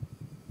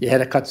you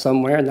had a cut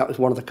somewhere and that was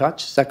one of the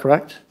cuts, is that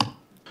correct?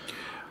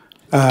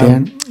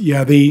 Dan?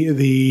 Yeah, through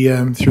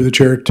the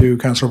chair to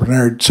Councillor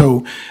Bernard.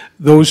 So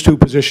those two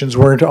positions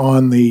weren't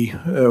on the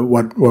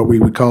what we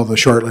would call the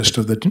short list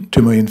of the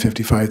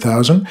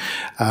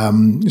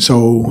 2,055,000.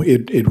 So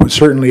it was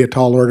certainly a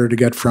tall order to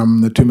get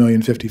from the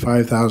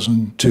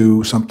 2,055,000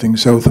 to something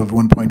south of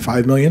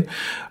 1.5 million.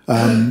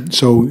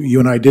 So you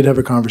and I did have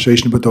a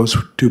conversation about those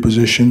two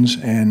positions,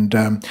 and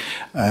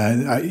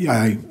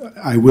I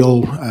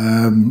will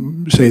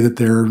say that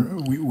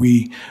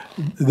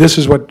this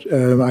is what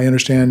I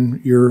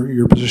understand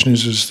your position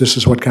is this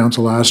is what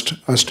council asked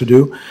us to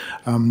do.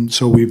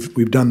 So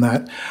we've done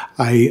that.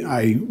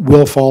 I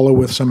will follow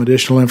with some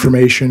additional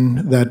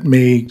information that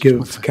may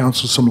give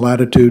council some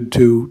latitude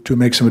to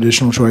make some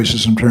additional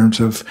choices in terms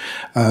of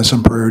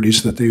some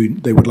priorities that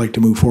they would like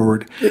to move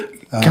forward.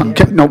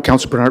 No,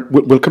 Councillor Bernard,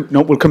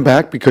 we'll come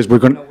back because we're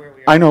going.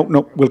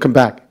 We'll come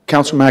back.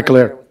 Councillor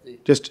McAleer,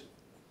 just.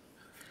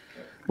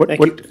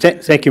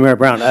 Thank you, Mayor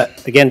Brown.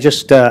 Again,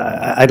 just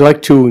I'd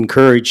like to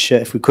encourage,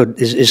 if we could,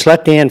 is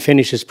let Dan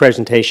finish his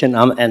presentation,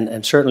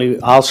 and certainly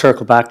I'll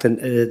circle back to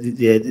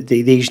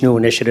these new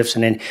initiatives,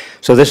 and then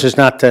so this is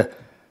not to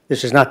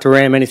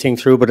ram anything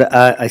through, but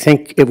I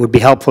think it would be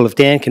helpful if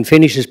Dan can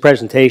finish his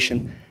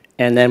presentation,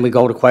 and then we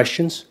go to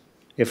questions,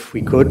 if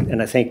we could,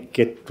 and I think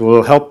it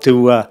will help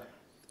to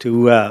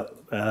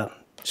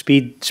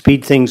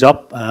speed things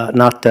up,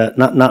 not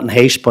in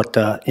haste, but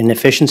in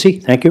efficiency.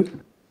 Thank you.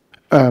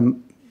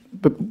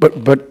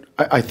 But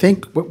I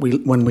think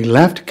when we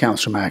left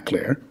Councillor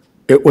McAleer,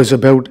 it was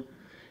about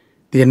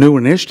the new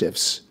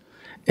initiatives,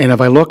 and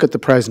if I look at the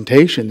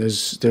presentation,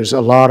 there's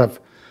a lot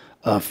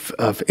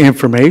of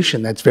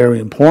information that's very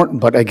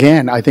important. But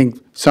again, I think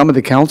some of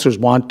the councillors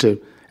want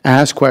to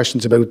ask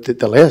questions about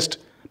the list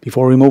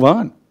before we move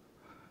on.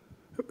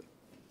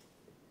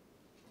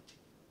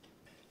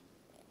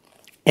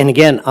 And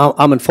again,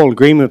 I'm in full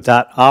agreement with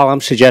that. All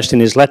I'm suggesting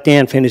is let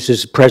Dan finish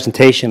his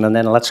presentation, and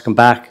then let's come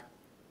back.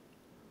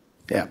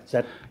 Yeah.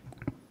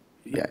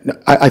 Yeah. No,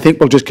 I think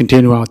we'll just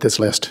continue on with this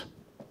list.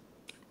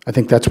 I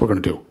think that's what we're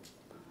going to do.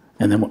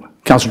 And then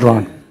Councillor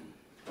Doran.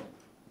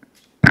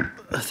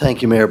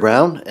 Thank you, Mayor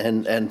Brown,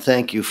 and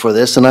thank you for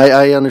this. And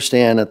I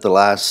understand at the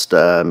last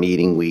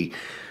meeting we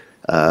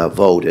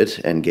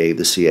voted and gave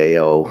the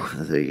CAO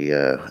the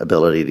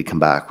ability to come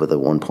back with a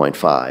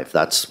 1.5.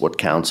 That's what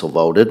council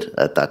voted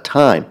at that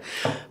time.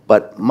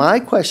 But my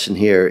question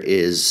here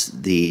is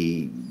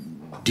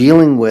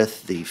dealing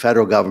with the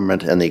federal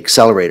government and the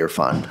accelerator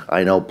fund.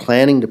 I know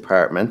planning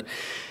department,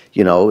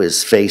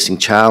 is facing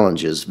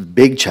challenges,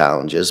 big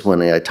challenges.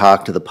 When I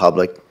talk to the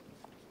public,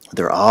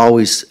 they're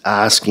always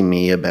asking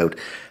me about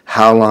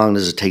how long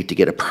does it take to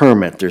get a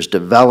permit. There's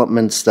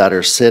developments that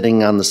are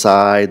sitting on the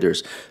side.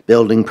 There's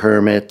building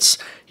permits.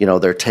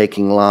 They're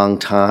taking a long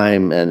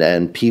time,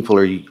 and people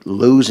are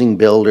losing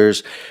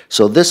builders.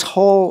 So this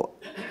whole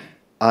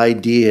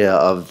idea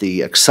of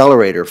the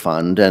accelerator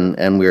fund,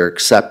 and we're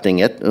accepting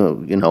it,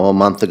 a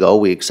month ago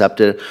we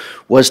accepted it,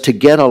 was to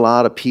get a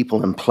lot of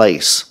people in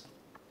place.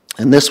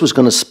 And this was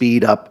going to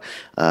speed up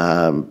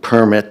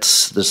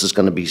permits. This is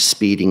going to be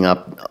speeding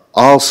up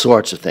all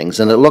sorts of things,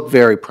 and it looked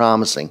very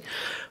promising.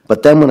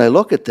 But then when I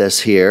look at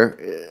this here,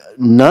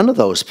 none of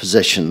those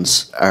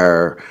positions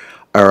are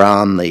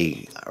on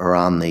the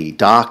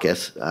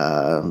docket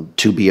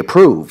to be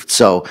approved.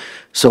 So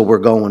we're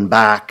going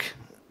back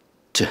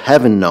to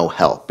heaven no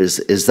help.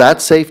 Is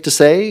that safe to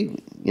say?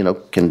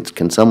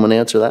 Can someone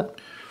answer that?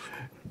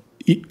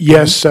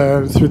 Yes,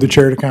 through the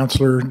chair to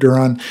Councillor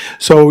Duran.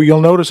 So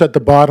you'll notice at the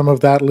bottom of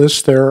that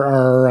list there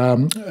are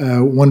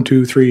 1,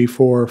 2, 3,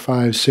 4,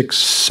 5, 6,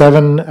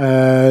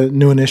 7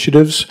 new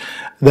initiatives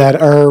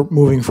that are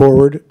moving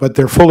forward, but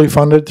they're fully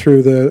funded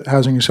through the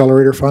Housing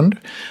Accelerator Fund.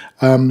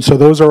 So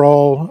those are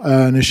all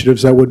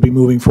initiatives that would be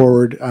moving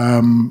forward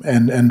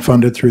and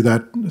funded through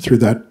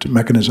that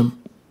mechanism.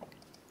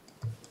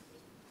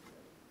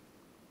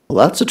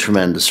 Well, that's a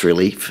tremendous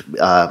relief.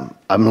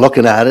 I'm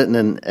looking at it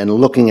and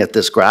looking at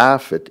this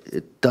graph,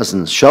 it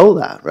doesn't show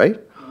that, right?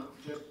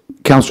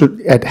 Councillor,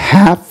 at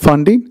half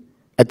funding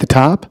at the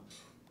top,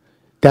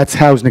 that's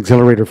Housing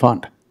Accelerator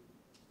Fund.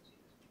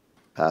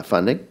 Half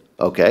funding?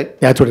 Okay.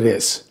 That's what it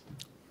is.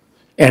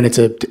 And it's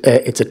a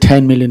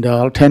 $10 million,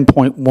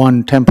 $10.1,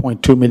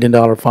 $10.2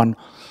 million fund,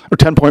 or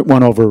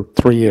 10.1 over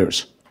 3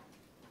 years.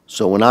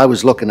 So when I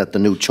was looking at the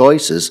new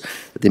choices,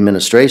 the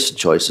administration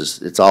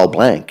choices, it's all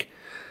blank.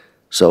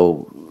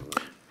 So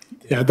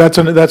Yeah, that's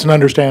an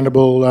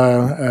understandable,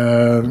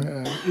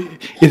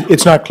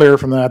 it's not clear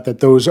from that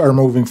those are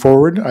moving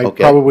forward. I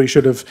Okay. probably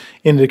should have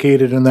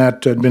indicated in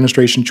that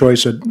administration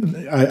choice a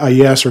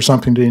yes or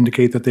something to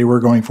indicate that they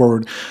were going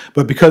forward.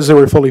 But because they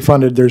were fully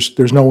funded,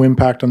 there's no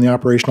impact on the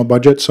operational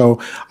budget, so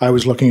I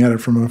was looking at it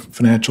from a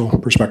financial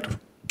perspective.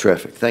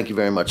 Terrific. Thank you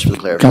very much for the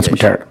clarification.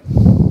 Councilor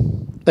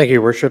Thank you,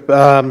 Your Worship.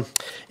 You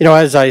know,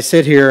 as I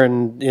sit here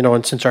and, you know,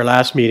 and since our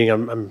last meeting,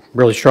 I'm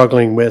really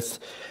struggling with,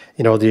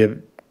 you know,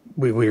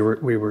 we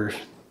were,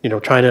 you know,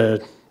 trying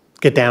to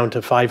get down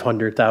to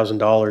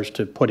 $500,000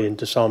 to put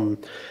into some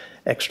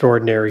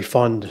extraordinary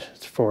fund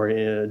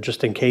for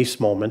just in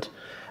case moment,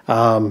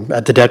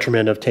 at the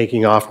detriment of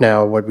taking off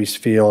now what we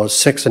feel is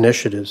 6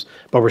 initiatives.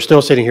 But we're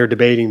still sitting here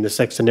debating the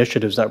 6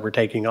 initiatives that we're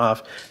taking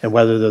off and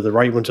whether they're the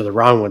right ones or the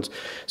wrong ones.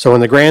 So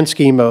in the grand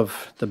scheme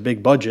of the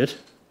big budget,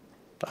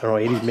 I don't know,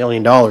 $80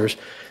 million, are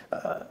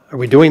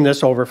we doing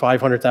this over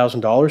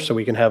 $500,000 so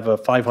we can have a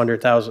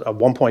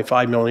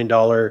 $1.5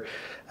 million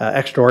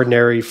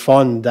extraordinary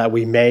fund that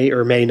we may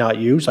or may not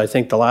use? I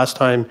think the last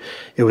time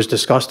it was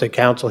discussed at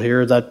council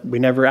here that we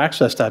never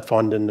accessed that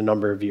fund in a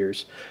number of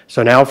years.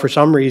 So now for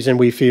some reason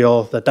we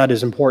feel that that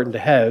is important to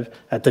have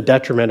at the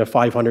detriment of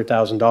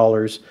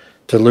 $500,000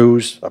 to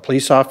lose a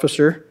police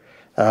officer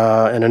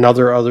and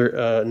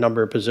another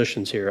number of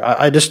positions here.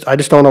 I just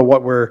don't know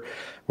what we're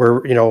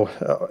you know,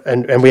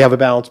 and we have a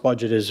balanced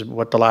budget is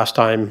what the last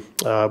time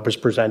was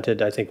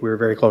presented. I think we were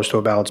very close to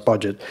a balanced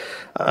budget.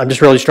 I'm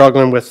just really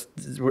struggling with,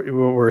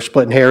 we're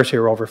splitting hairs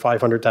here over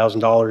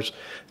 $500,000,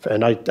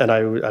 and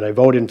I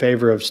vote in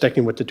favor of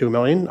sticking with the $2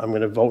 million. I'm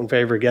going to vote in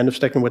favor again of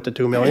sticking with the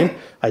 $2 million.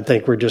 I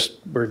think we're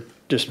just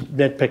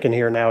nitpicking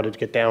here now to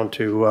get down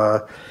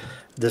to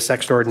this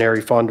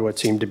extraordinary fund, what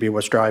seemed to be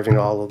what's driving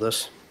all of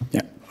this.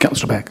 Yeah,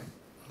 Councillor Beck.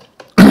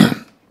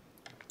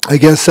 I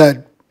guess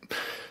that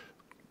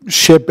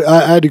ship,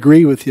 I'd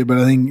agree with you, but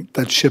I think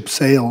that ship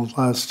sailed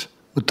with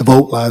the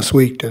vote last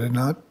week, did it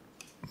not?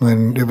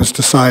 When it was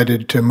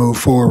decided to move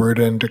forward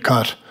and to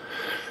cut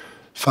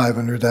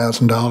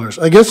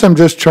 $500,000. I guess I'm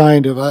just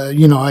trying to,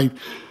 you know, I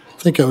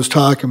think I was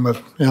talking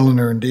with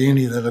Eleanor and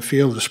Danny that I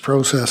feel this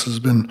process has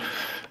been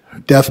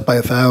death by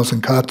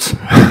 1,000 cuts,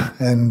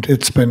 and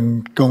it's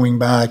been going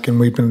back, and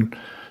we've been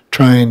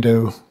trying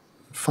to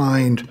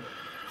find.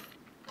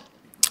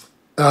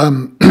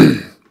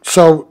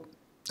 So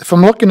if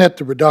I'm looking at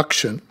the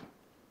reduction,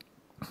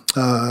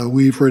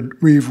 we've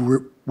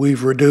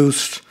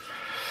reduced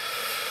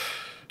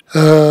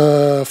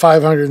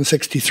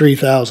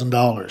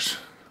 $563,000,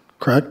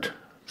 correct?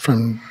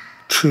 From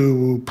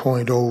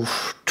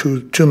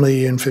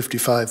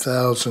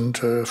 $2,055,000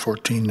 to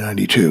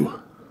 $1,492.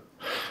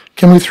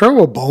 Can we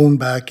throw a bone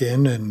back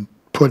in and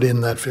put in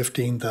that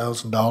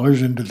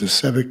 $15,000 into the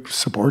civic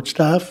support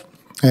staff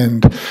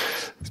and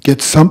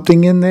get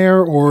something in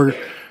there, or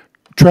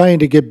trying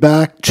to get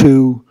back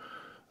to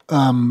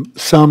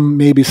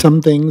maybe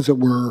some things that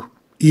were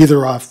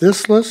either off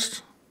this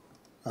list?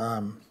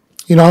 You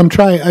know, I'm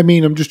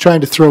just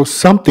trying to throw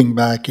something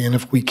back in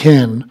if we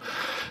can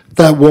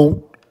that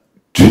won't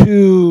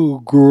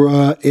too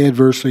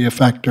adversely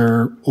affect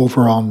our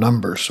overall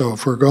number. So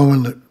if we're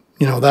going,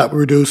 you know, that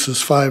reduces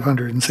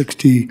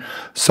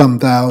 560-some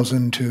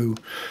thousand to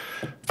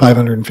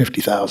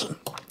 550,000.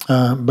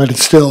 But it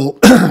still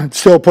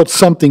puts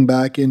something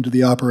back into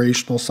the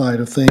operational side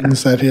of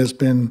things that has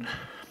been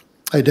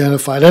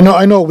identified.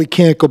 I know we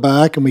can't go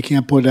back and we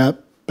can't put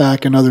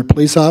back another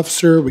police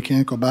officer. We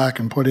can't go back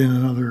and put in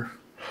another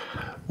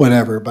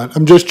whatever. But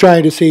I'm just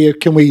trying to see,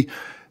 can we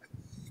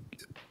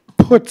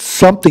put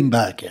something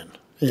back in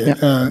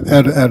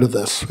out of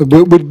this? It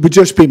would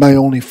just be my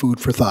only food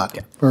for thought.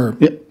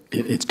 Yeah.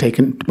 It's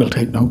taken, we'll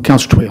take note.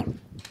 Councillor Twill.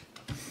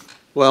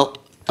 Well,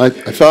 I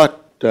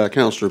thought,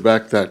 Councillor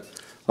Beck, that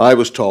I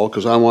was told,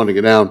 because I wanted to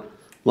get down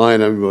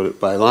line item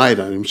by line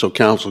item so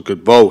council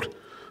could vote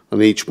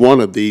on each one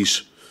of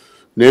these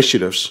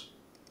initiatives.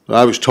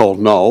 I was told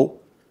no,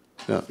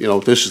 you know,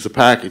 this is the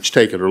package,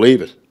 take it or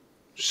leave it.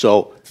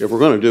 So if we're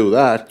going to do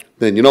that,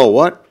 then you know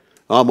what?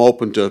 I'm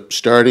open to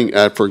starting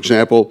at, for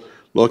example,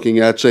 looking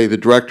at, say, the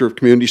Director of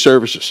Community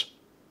Services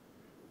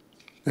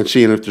and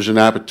seeing if there's an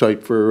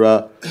appetite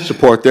for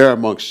support there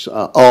amongst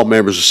all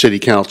members of City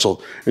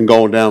Council and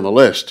going down the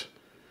list.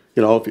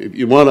 You know, if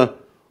you want to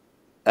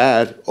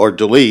add or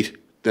delete,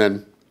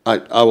 then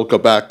I will go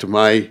back to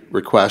my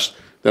request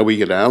that we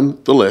get down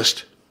the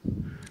list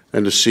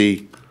and to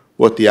see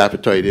what the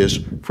appetite is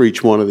for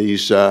each one of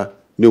these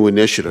new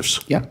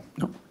initiatives. Yeah,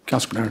 no,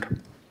 Councillor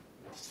Bernard.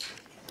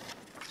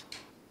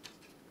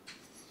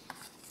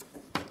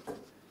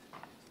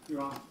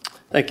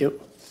 Thank you.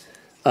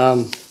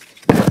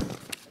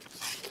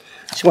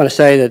 Just want to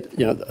say that,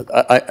 you know,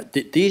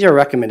 these are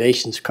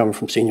recommendations coming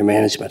from senior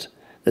management,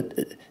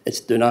 that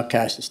do not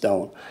cast in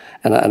stone.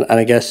 And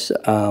I guess,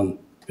 you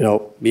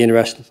know, be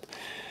interested.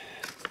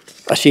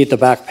 I see at the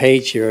back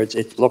page here,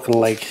 it's looking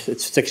like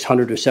it's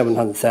 600 or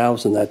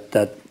 700,000 that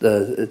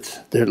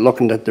they're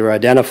looking that they're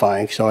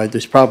identifying. So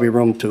there's probably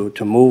room to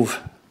move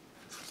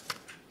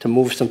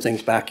some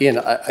things back in.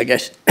 I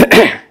guess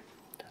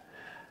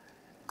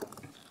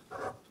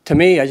to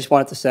me, I just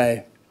wanted to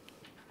say,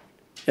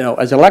 you know,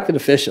 as elected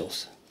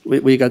officials,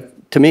 we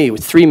got, to me,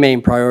 with three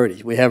main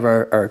priorities. We have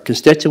our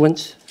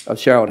constituents of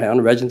Charlottetown,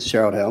 the residents of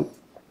Charlottetown.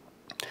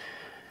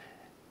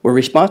 We're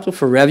responsible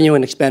for revenue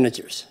and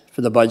expenditures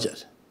for the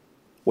budget.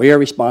 We are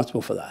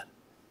responsible for that.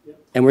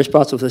 And we're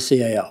responsible for the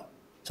CAO.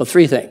 So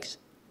three things.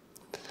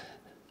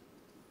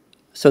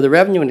 So the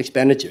revenue and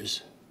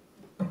expenditures,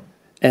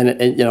 and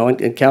you know,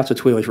 and Councilor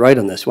Tweed was right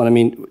on this one. I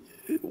mean,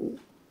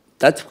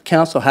 that's what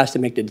council has to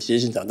make the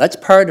decisions on. That's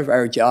part of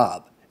our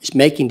job, is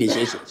making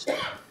decisions.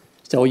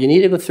 So you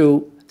need to go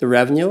through the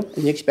revenue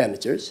and the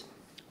expenditures.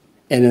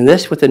 And in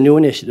this, with the new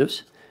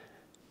initiatives,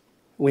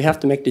 we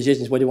have to make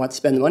decisions what do you want to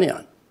spend the money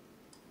on.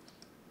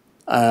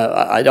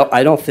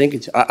 I don't think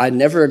it's, I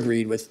never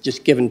agreed with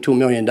just giving $2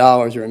 million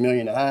or $1.5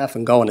 million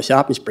and going on a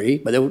shopping spree,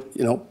 but you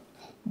know,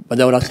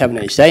 without us having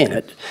any say in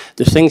it.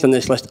 There's things on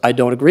this list I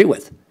don't agree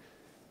with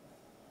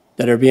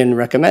that are being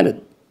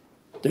recommended.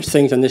 There's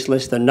things on this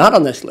list that are not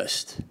on this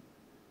list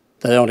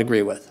that I don't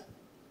agree with.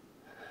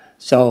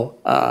 So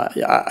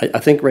I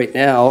think right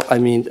now, I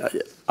mean,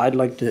 I'd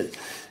like to,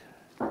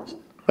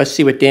 let's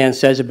see what Dan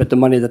says about the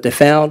money that they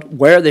found,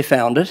 where they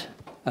found it,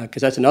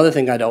 because that's another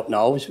thing I don't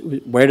know, is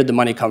where did the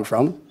money come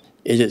from?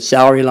 Is it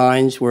salary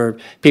lines where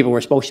people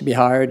were supposed to be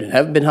hired and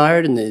haven't been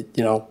hired and they,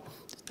 you know,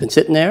 been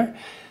sitting there?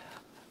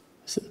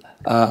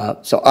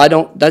 So I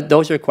don't,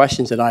 those are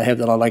questions that I have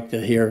that I'd like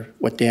to hear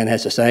what Dan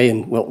has to say,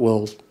 and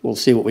we'll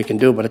see what we can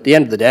do. But at the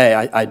end of the day,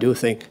 I do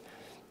think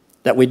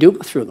that we do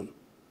go through them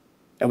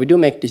and we do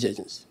make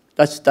decisions.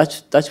 That's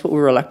what we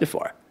were elected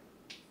for.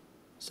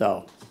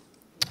 So,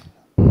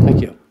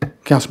 thank you.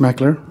 Councillor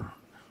McAleer.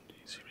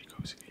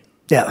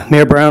 Yeah,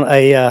 Mayor Brown,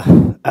 I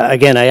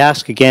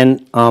ask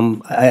again,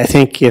 I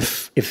think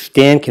if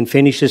Dan can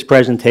finish his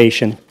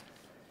presentation,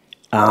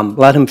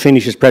 let him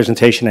finish his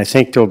presentation. I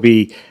think there'll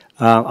be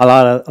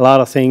a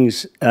lot of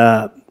things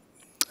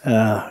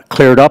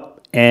cleared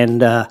up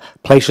and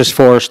places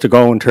for us to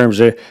go in terms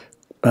of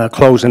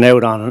closing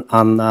out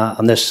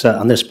on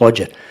this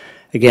budget.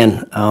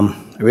 Again,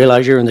 I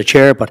realize you're in the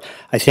chair, but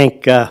I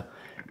think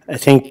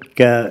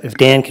if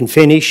Dan can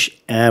finish,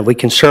 we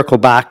can circle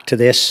back to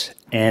this,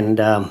 and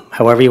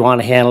however you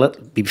want to handle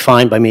it, be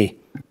fine by me.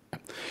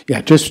 Yeah,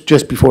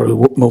 just before we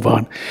move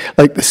on,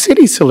 like the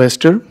city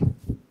solicitor,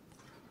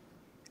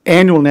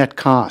 annual net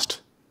cost,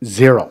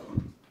 0.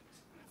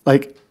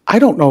 Like, I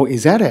don't know,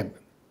 is that an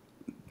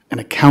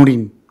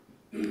accounting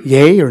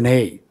yay or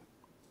nay?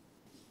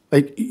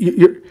 Like,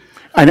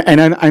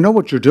 I know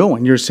what you're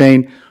doing. You're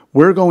saying,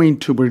 we're going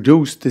to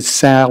reduce the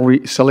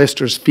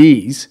solicitor's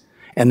fees,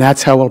 and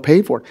that's how we'll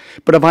pay for it.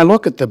 But if I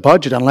look at the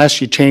budget, unless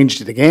you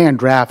changed it again,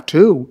 draft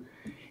 2,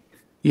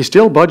 you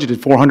still budgeted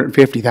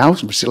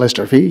 $450,000 for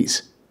solicitor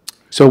fees.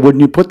 So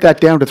wouldn't you put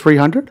that down to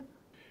 300?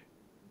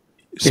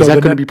 Is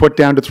that going to be put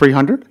down to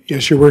 300?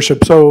 Yes, Your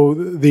Worship. So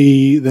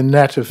the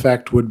net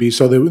effect would be,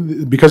 so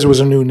because it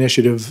was a new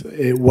initiative,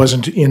 it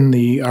wasn't in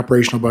the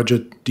operational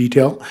budget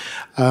detail.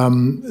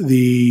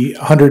 The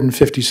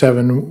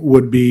 157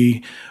 would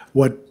be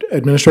what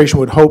administration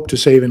would hope to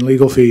save in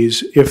legal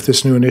fees if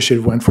this new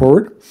initiative went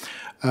forward.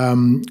 At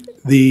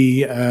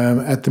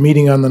the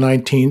meeting on the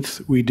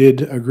 19th, we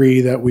did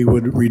agree that we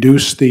would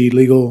reduce the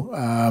legal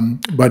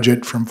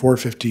budget from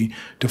 450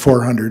 to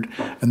 400,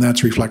 and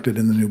that's reflected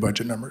in the new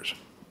budget numbers.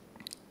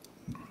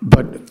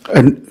 But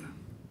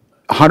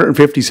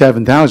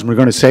 157,000, we're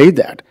going to save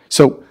that.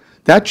 So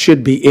that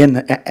should be in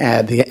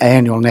the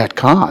annual net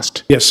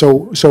cost. Yes.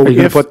 So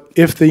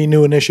if the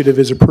new initiative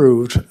is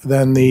approved,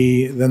 then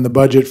the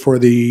budget for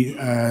the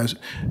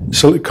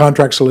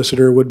contract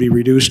solicitor would be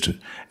reduced,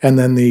 and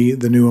then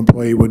the new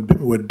employee would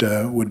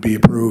be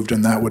approved,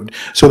 and that would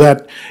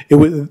that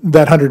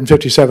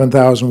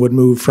 157,000 would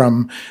move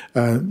from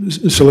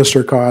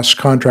solicitor costs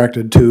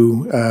contracted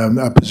to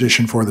a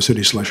position for the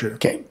city solicitor.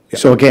 Okay. Yeah.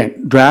 So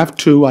again, draft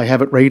 2, I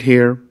have it right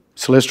here.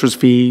 Solicitor's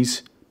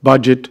fees,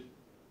 budget.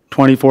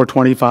 24,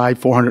 25,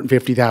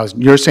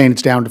 450,000. You're saying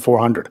it's down to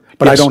 400,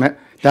 but yes. I don't.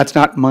 That's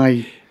not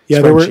my.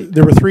 Yeah, there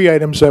were 3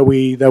 items that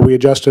we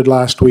adjusted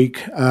last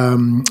week.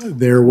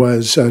 There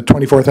was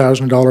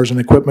 $24,000 in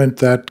equipment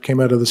that came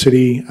out of the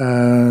city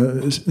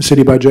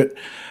budget.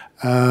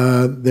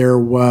 There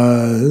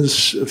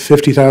was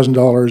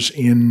 $50,000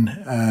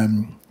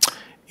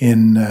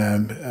 in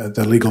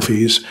the legal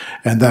fees,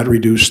 and that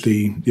reduced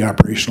the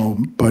operational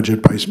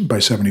budget by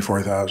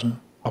 74,000.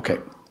 Okay.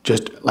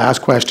 Just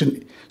last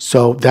question.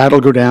 So that'll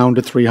go down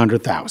to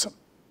 300,000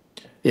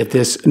 if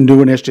this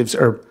new initiatives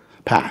are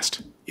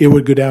passed. It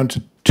would go down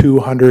to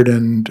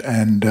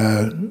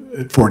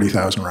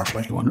 240,000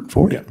 roughly.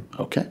 240. Yeah.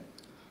 Okay.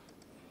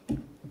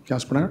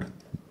 Councilor Bernard.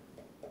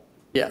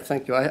 Yeah,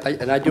 thank you.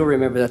 I do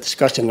remember that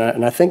discussion,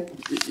 and I think,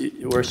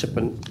 Your Worship,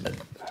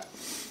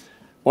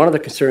 one of the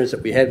concerns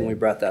that we had when we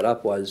brought that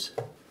up was,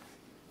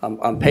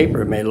 on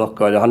paper, it may look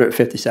good,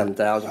 $157,000,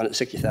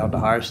 $160,000 to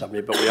hire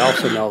somebody, but we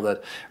also know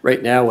that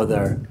right now with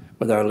our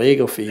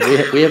legal fee,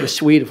 we have a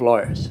suite of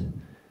lawyers.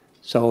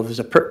 So there's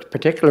a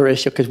particular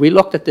issue, because we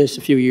looked at this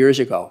a few years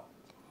ago,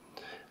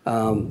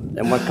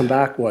 and what come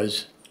back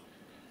was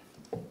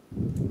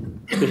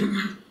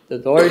the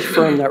lawyers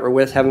firm that we're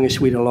with, having a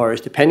suite of lawyers,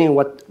 depending on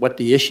what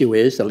the issue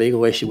is, the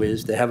legal issue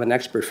is, they have an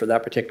expert for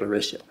that particular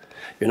issue.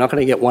 You're not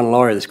going to get one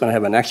lawyer that's going to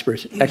have an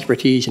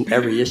expertise in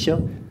every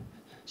issue.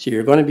 So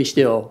you're going to be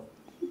still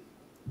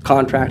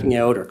contracting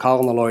out or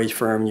calling the lawyer's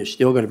firm. You're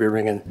still going to be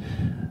ringing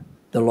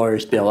the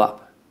lawyer's bill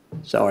up.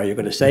 So are you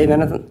going to save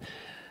anything?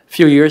 A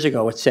few years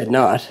ago, it said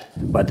not,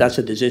 but that's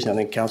a decision I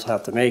think council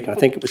have to make. And I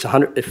think it was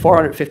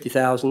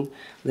 450,000.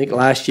 I think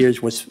last year's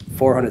was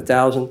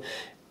 400,000.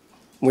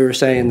 We were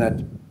saying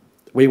that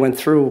we went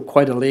through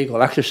quite a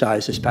legal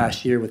exercise this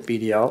past year with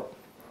BDO,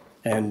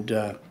 and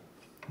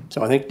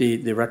so I think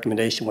the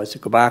recommendation was to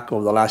go back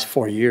over the last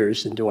 4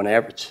 years and do an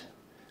average.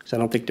 So I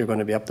don't think they're going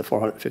to be up to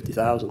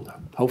 450,000.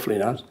 Hopefully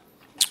not.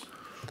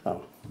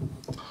 So.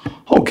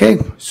 Okay,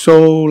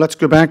 so let's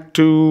go back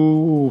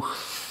to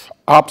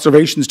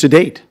observations to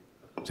date.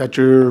 Is that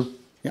your?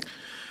 Yeah.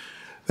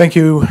 Thank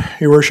you,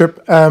 Your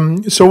Worship.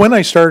 So when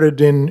I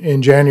started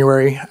in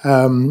January,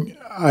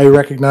 I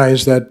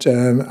recognize that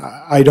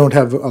I don't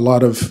have a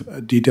lot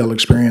of detailed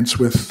experience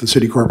with the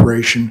City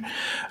Corporation.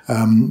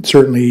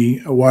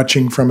 Certainly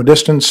watching from a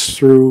distance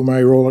through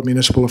my role at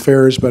Municipal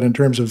Affairs, but in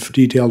terms of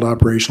detailed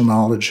operational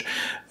knowledge,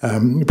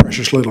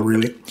 precious little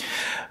really.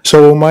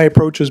 So my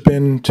approach has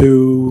been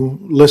to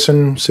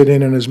listen, sit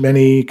in on as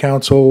many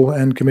council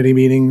and committee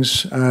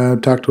meetings,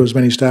 talk to as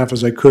many staff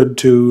as I could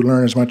to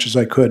learn as much as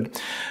I could.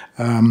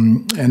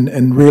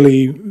 And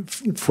really,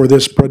 for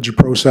this budget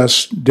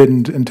process,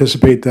 didn't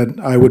anticipate that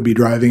I would be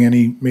driving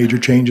any major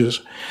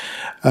changes.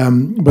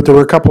 But there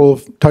were a couple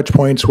of touch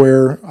points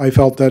where I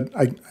felt that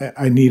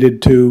I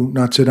needed to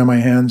not sit on my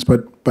hands,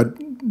 but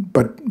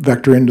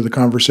vector into the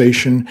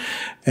conversation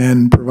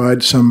and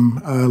provide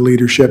some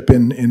leadership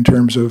in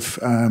terms of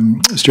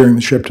steering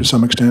the ship to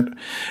some extent.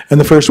 And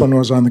the first one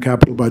was on the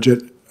capital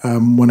budget.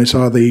 When I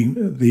saw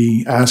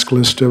the ask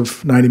list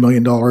of $90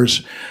 million,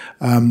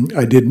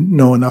 I didn't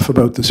know enough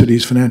about the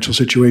city's financial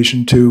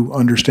situation to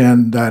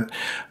understand that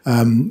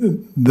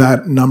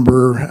that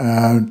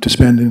number to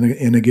spend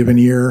in a given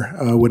year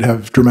would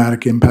have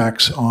dramatic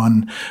impacts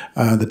on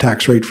the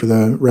tax rate for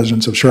the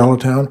residents of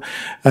Charlottetown.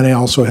 And I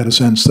also had a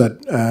sense that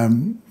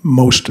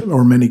most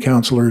or many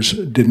councillors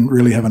didn't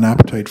really have an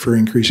appetite for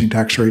increasing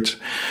tax rates.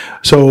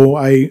 So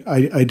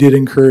I did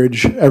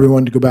encourage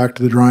everyone to go back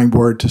to the drawing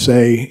board to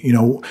say, you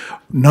know,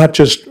 not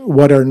just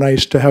what are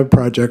nice to have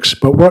projects,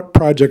 but what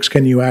projects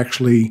can you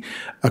actually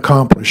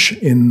accomplish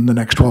in the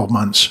next 12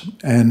 months?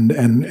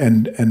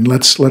 And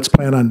let's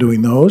plan on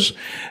doing those.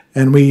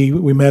 And we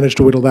managed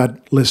to whittle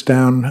that list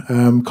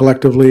down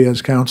collectively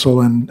as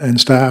council and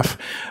staff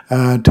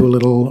to a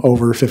little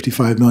over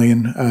 55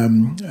 million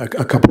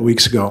a couple of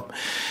weeks ago.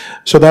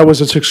 So that was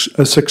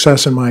a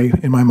success in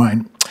my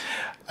mind.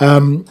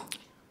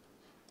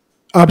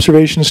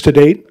 Observations to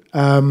date,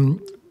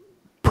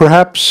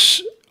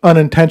 perhaps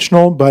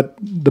unintentional, but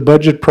the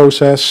budget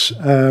process,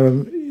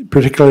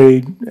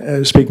 particularly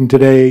speaking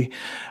today,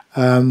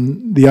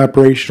 the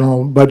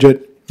operational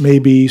budget may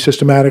be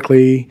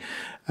systematically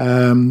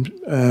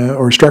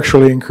or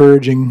structurally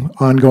encouraging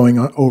ongoing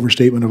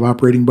overstatement of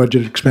operating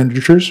budget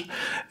expenditures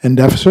and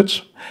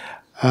deficits.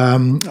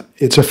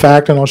 It's a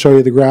fact, and I'll show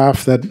you the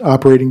graph, that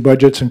operating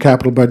budgets and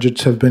capital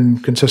budgets have been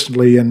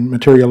consistently and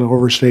materially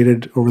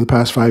overstated over the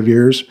past 5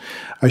 years.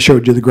 I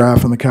showed you the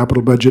graph on the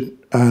capital budget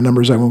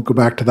numbers. I won't go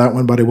back to that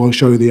one, but I will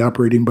show you the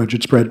operating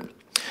budget spread.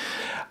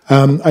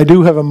 I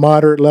do have a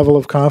moderate level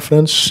of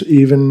confidence,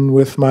 even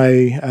with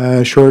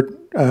my short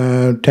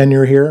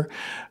tenure here,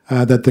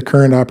 that the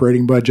current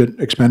operating budget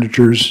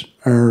expenditures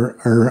are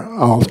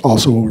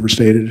also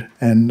overstated,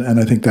 and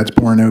I think that's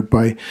borne out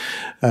by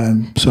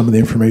some of the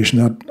information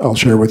that I'll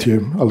share with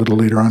you a little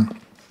later on.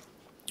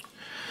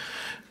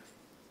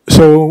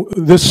 So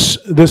this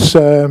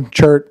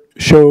chart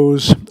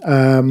shows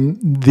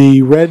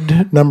the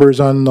red numbers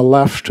on the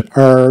left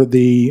are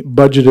the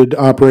budgeted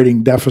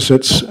operating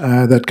deficits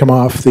that come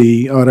off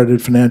the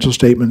audited financial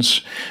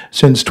statements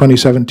since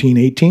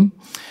 2017-18.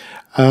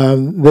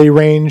 They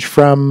range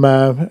from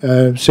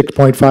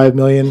 6.5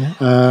 million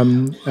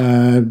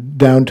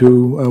down to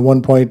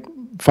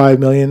 1.5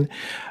 million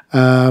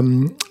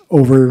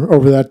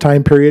over that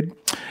time period.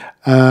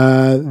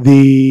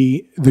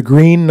 The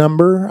green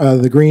number,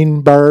 the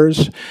green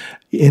bars,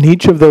 in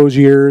each of those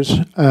years,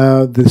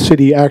 the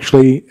city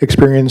actually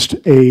experienced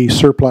a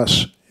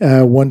surplus.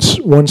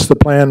 Once the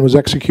plan was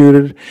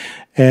executed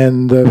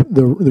and the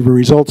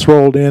results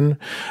rolled in,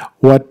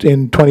 what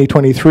in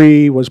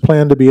 2023 was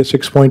planned to be a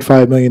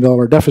 $6.5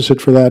 million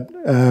deficit for that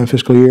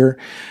fiscal year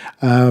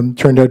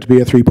turned out to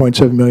be a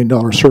 $3.7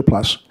 million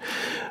surplus.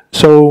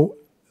 So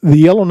the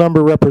yellow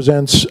number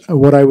represents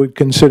what I would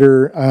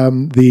consider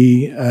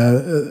the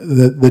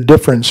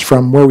difference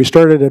from where we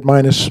started at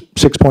minus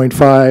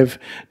 6.5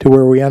 to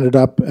where we ended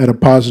up at a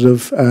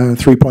positive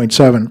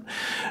 3.7.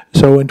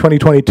 So in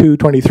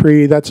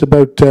 2022-23, that's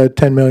about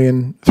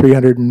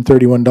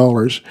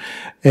 $10,331,000.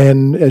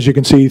 And as you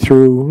can see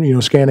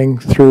through, scanning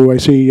through, I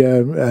see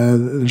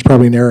there's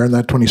probably an error in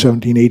that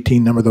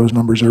 2017-18 number. Those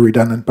numbers are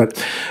redundant, but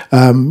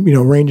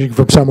ranging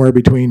from somewhere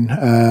between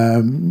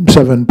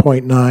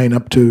 7.9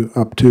 up to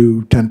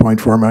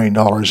 $10.4 million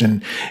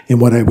in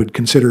what I would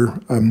consider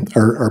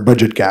our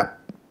budget gap.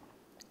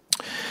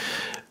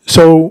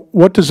 So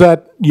what does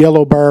that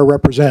yellow bar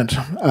represent?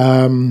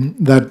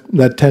 That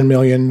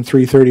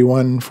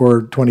 $10,331,000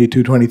 for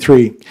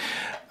 22-23.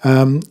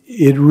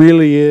 It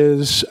really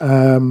is.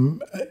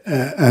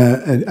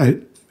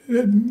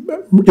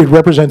 It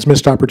represents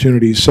missed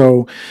opportunities.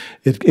 So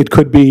it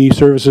could be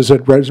services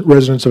that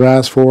residents have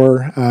asked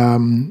for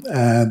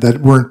that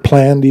weren't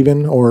planned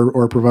even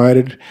or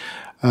provided.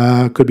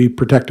 Could be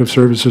protective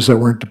services that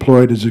weren't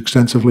deployed as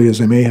extensively as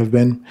they may have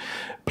been.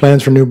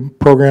 Plans for new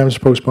programs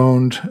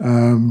postponed,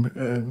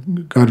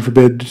 God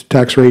forbid,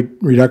 tax rate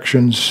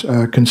reductions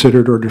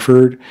considered or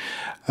deferred.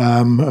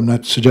 I'm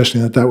not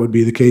suggesting that would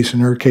be the case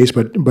in our case,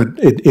 but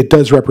it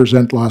does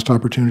represent lost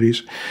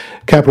opportunities.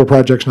 Capital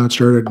projects not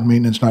started,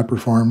 maintenance not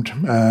performed,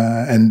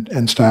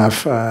 and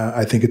staff,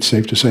 I think it's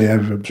safe to say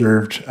I've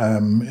observed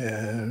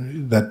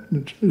that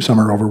some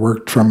are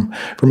overworked from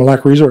a lack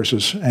of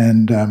resources,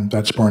 and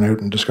that's borne out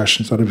in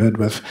discussions that I've had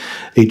with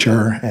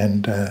HR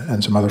and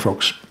some other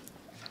folks.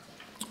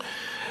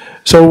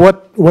 So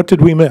what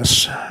did we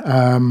miss?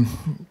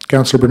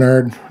 Councillor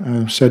Bernard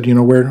said,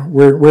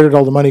 where did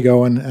all the money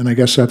go? And I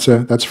guess that's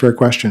a fair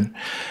question.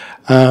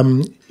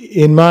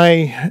 In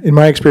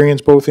my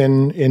experience, both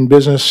in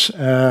business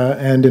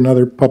and in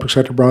other public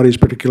sector bodies,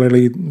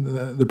 particularly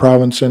the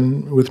province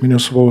and with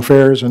municipal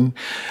affairs and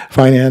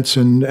finance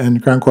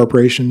and crown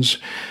corporations,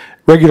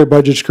 regular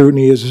budget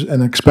scrutiny is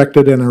an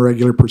expected and a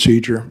regular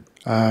procedure.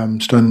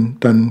 It's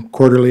done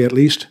quarterly at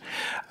least.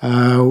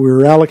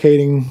 We're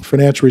allocating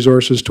financial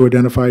resources to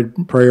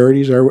identified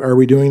priorities. Are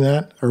we doing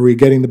that? Are we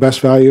getting the best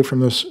value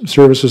from the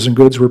services and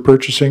goods we're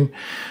purchasing?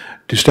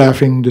 Do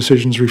staffing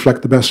decisions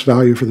reflect the best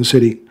value for the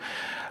city?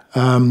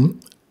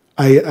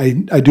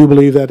 I do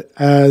believe that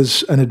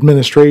as an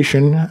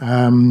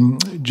administration,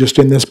 just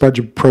in this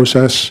budget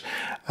process,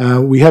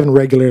 we haven't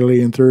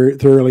regularly and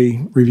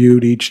thoroughly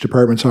reviewed each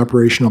department's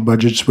operational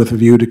budgets with a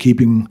view to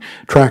keeping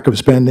track of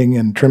spending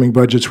and trimming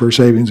budgets where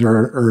savings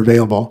are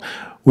available.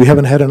 We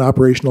haven't had an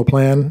operational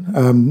plan,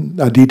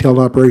 a detailed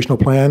operational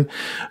plan,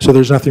 so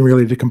there's nothing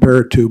really to compare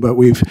it to, but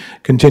we've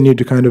continued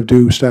to kind of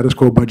do status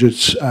quo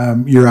budgets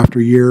year after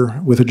year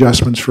with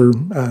adjustments for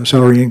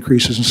salary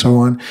increases and so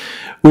on,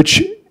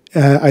 which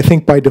I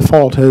think by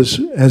default has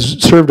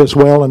served us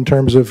well in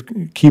terms of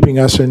keeping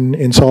us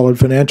in solid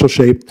financial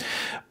shape.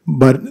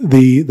 But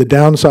the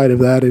downside of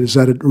that is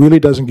that it really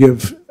doesn't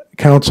give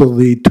council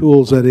the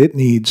tools that it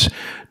needs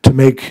to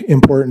make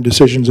important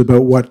decisions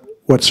about what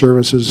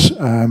services,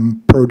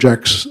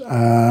 projects,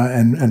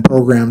 and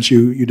programs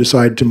you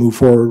decide to move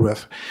forward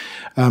with.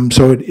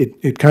 So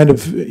it kind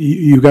of,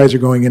 you guys are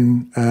going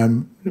in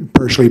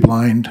partially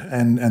blind,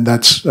 and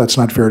that's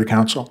not fair to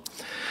council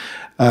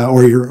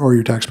or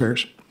your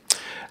taxpayers.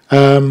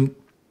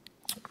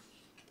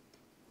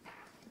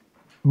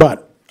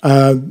 But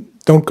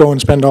don't go and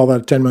spend all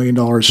that $10 million,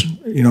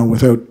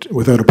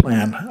 without a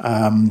plan.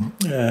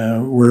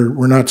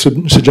 We're not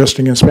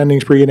suggesting a spending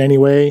spree in any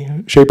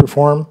way, shape, or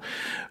form.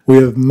 We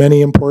have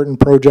many important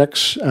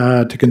projects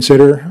to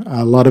consider,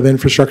 a lot of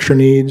infrastructure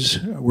needs.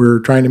 We're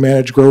trying to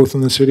manage growth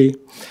in the city.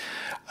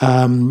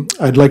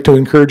 I'd like to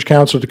encourage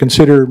council to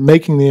consider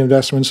making the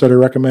investments that are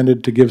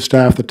recommended to give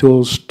staff the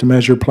tools to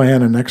measure,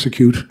 plan, and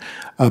execute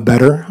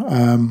better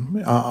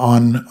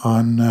on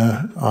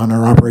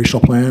our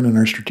operational plan and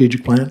our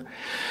strategic plan.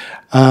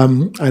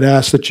 I'd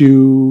ask that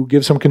you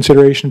give some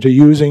consideration to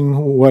using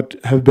what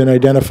have been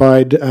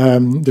identified.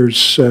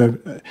 There's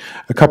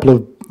a couple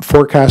of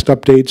forecast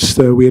updates.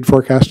 We had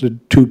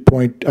forecasted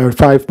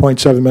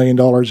 $5.7 million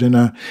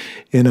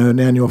in an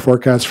annual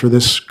forecast for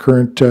this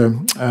current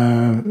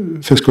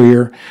fiscal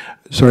year.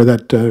 Sorry,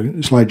 that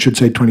slide should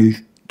say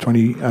 2020.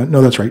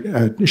 No, that's right.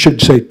 It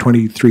should say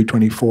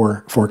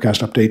 23-24 forecast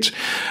updates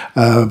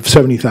of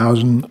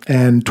 70,000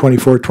 and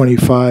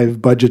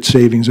 24-25 budget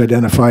savings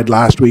identified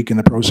last week in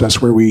the process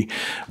where we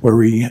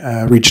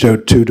reached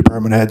out to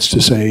department heads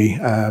to say,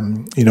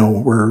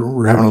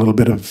 we're having a little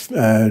bit of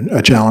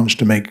a challenge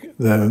to make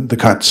the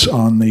cuts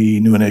on the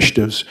new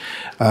initiatives.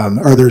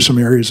 Are there some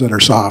areas that are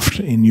soft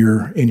in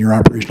your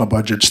operational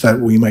budgets that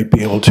we might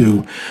be able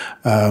to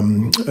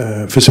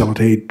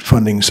facilitate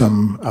funding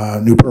some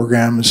new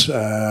programs,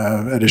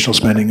 additional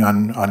spending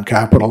on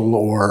capital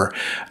or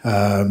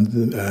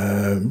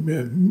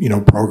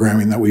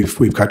programming that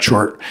we've cut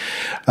short.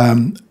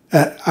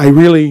 I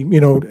really,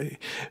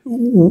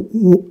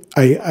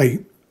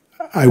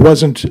 I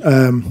wasn't.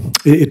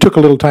 It took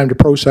a little time to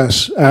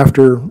process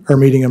after our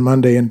meeting on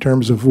Monday in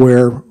terms of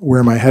where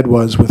my head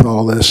was with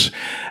all this,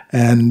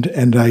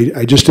 and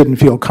I just didn't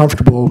feel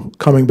comfortable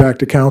coming back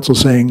to council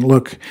saying,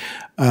 look.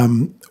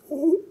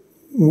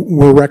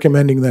 we're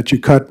recommending that you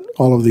cut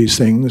all of these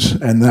things,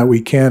 and that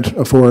we can't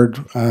afford,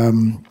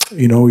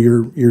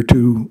 your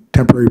two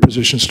temporary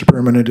positions to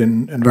permanent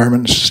in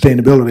environment and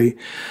sustainability,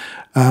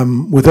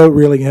 without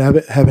really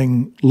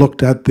having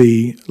looked at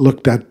the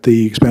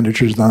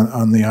expenditures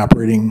on the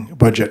operating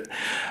budget.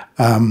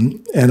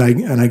 And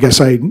I guess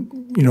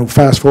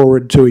fast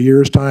forward to a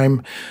year's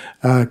time,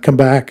 come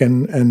back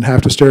and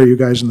have to stare you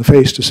guys in the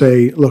face to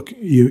say, look,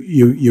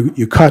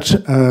 you cut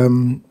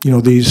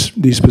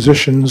these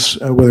positions,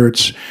 whether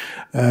it's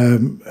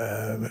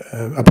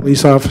a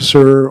police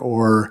officer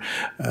or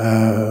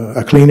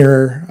a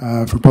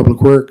cleaner for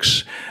public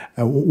works,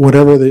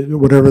 whatever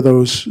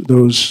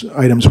those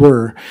items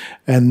were,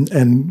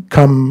 and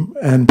come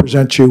and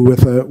present you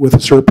with a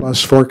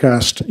surplus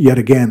forecast yet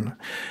again.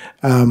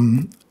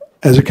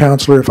 As a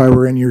councillor, if I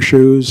were in your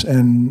shoes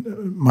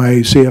and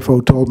my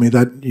CFO told me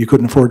that you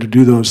couldn't afford to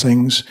do those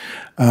things,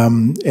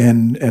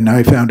 and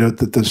I found out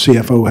that the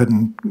CFO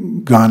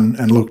hadn't gone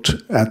and looked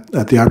at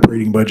the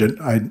operating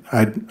budget,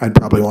 I'd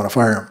probably want to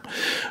fire him.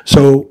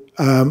 So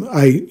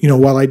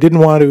while I didn't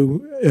want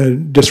to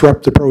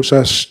disrupt the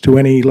process to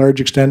any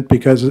large extent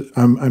because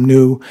I'm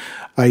new,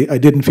 I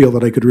didn't feel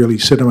that I could really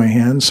sit on my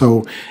hands.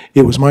 So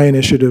it was my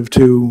initiative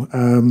to,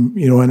 and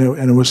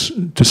it was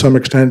to some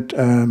extent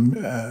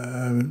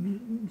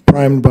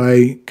primed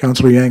by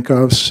Councillor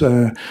Yankov's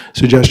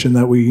suggestion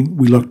that we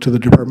look to the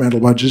departmental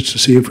budgets to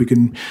see if we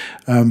can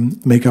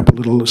make up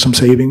some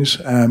savings,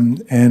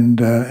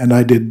 and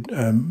I did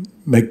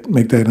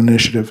make that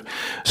initiative.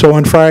 So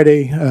on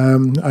Friday,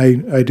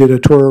 I did a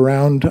tour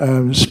around,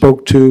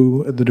 spoke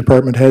to the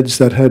department heads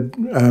that had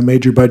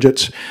major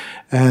budgets,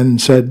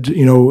 and said,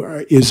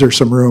 is there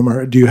some room,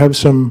 or do you have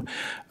some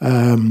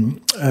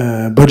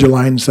budget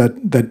lines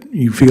that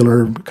you feel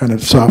are kind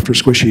of soft or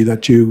squishy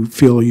that you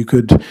feel you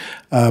could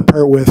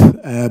part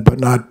with, but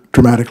not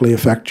dramatically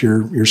affect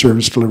your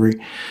service delivery?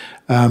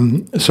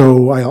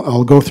 So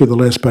I'll go through the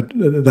list, but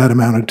that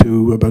amounted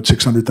to about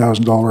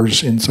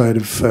 $600,000 inside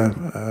of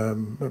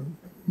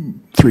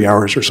 3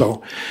 hours or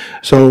so.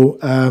 So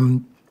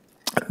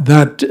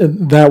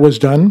that was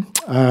done.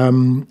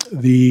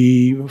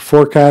 The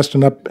forecast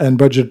and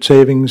budget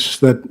savings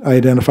that I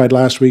identified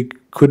last week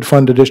could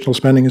fund additional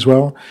spending as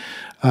well.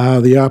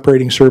 The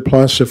operating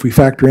surplus, if we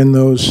factor in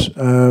those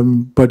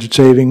budget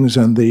savings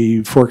and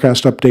the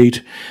forecast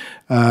update,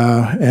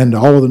 and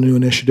all of the new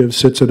initiatives,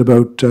 sits at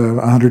about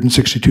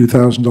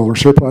 $162,000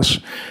 surplus.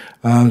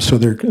 So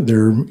they're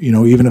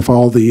even if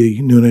all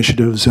the new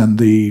initiatives and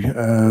the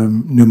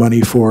new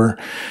money for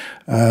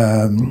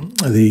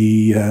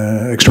the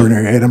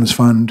extraordinary items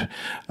fund,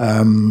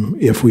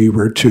 if we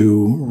were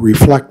to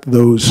reflect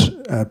those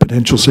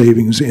potential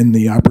savings in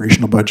the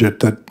operational budget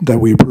that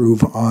we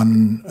approve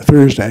on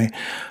Thursday,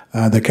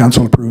 that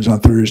council approves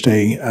on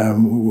Thursday,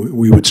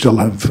 we would still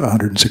have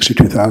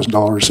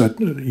 $162,000 that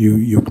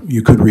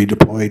you could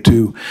redeploy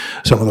to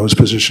some of those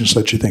positions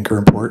that you think are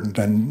important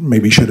and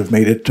maybe should have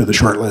made it to the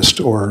short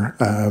list, or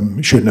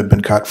shouldn't have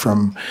been cut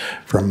from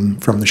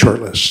the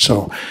short list.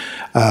 So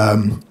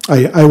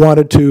I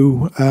wanted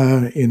to,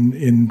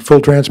 in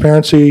full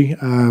transparency,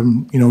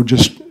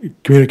 just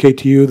communicate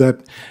to you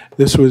that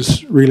this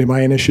was really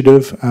my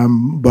initiative,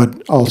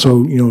 but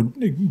also,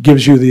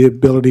 gives you the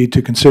ability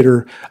to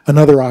consider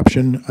another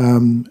option,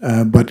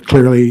 but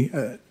clearly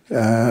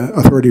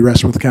authority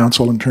rests with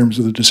council in terms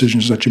of the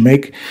decisions that you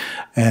make,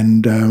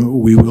 and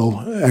we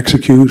will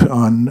execute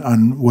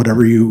on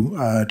whatever you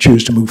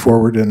choose to move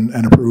forward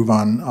and approve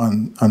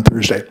on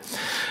Thursday.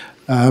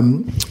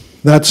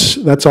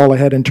 That's all I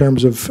had in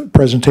terms of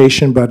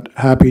presentation, but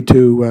happy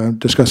to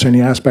discuss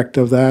any aspect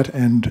of that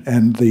and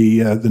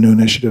the new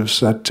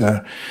initiatives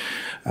that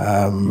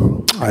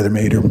either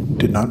made or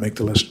did not make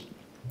the list.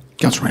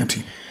 Councillor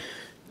Ramsey.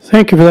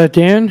 Thank you for that,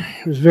 Dan.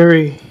 It was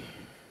very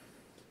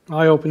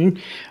eye-opening.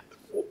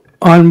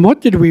 On what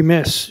did we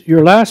miss?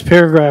 Your last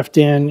paragraph,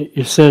 Dan,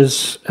 it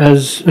says,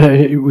 as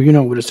you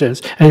know what it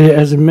says,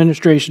 as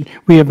administration,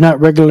 we have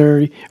not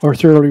regularly or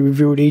thoroughly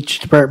reviewed each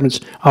department's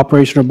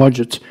operational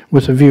budgets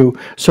with a view.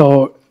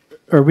 So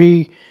are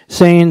we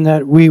saying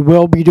that we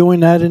will be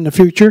doing that in the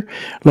future?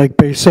 Like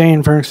by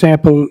saying, for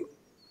example,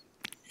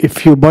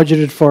 if you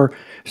budgeted for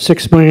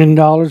 $6 million,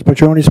 but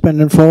you're only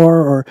spending $4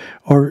 million,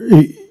 or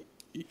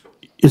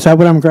is that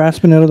what I'm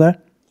grasping out of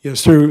that?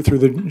 Yes, through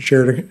the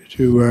chair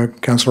to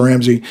Councillor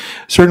Ramsey.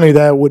 Certainly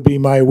that would be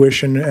my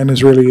wish, and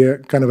is really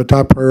kind of a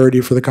top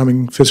priority for the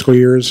coming fiscal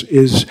years,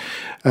 is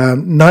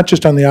not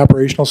just on the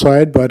operational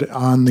side, but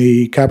on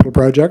the capital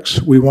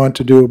projects. We want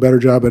to do a better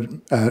job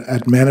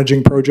at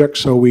managing projects,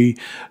 so we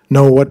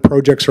know what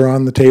projects are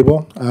on the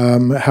table,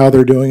 how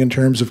they're doing in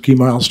terms of key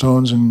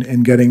milestones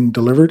and getting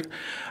delivered.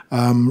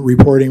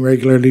 Reporting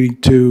regularly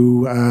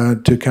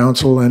to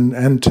council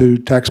and to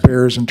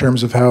taxpayers in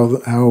terms of how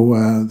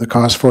the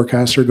cost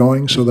forecasts are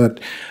going, so that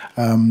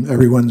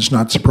everyone's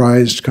not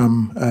surprised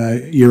come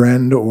year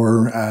end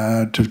or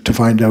to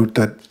find out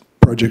that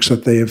projects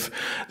that they've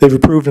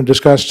approved and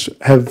discussed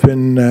have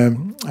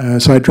been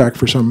sidetracked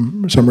for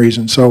some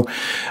reason. So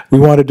we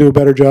want to do a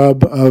better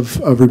job of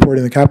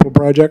reporting the capital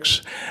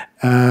projects.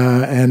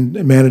 and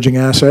managing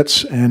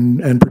assets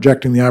and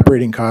projecting the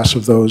operating costs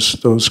of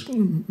those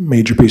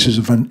major pieces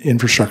of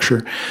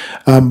infrastructure.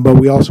 But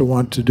we also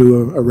want to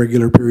do a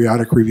regular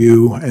periodic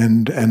review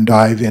and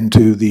dive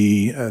into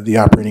the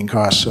operating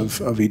costs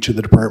of each of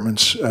the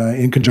departments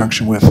in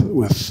conjunction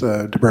with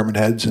department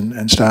heads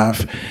and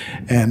staff,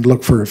 and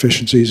look for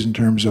efficiencies in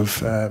terms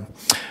of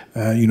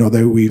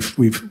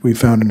that we've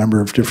found a number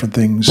of different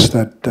things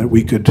that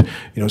we could,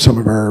 some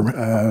of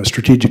our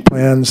strategic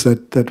plans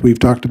that we've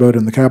talked about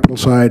in the capital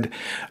side.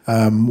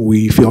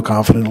 We feel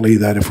confidently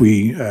that if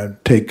we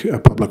take a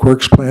public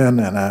works plan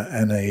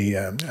and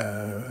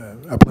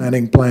a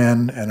planning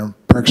plan and a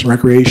Parks and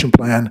Recreation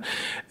plan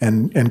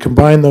and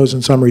combine those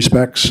in some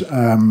respects,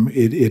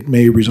 it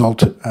may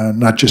result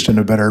not just in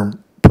a better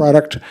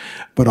product,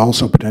 but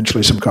also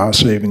potentially some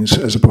cost savings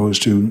as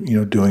opposed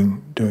to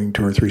doing 2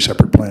 or 3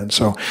 separate plans.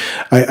 So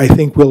I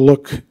think we'll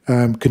look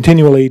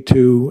continually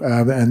to,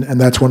 and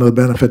that's one of the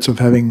benefits of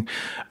having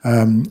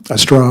a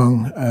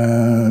strong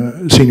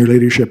senior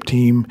leadership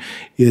team,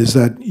 is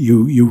that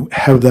you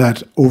have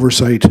that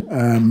oversight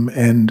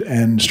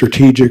and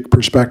strategic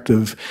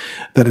perspective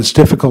that it's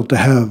difficult to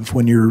have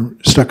when you're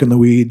stuck in the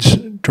weeds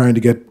trying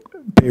to get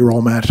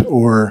payroll met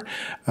or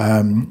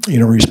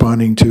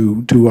responding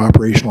to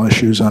operational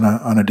issues on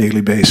a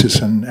daily basis,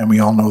 and we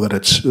all know that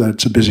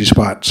it's a busy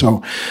spot.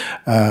 So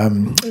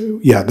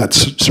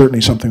that's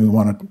certainly something we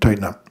want to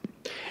tighten up.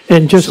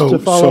 And just to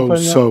follow up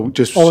on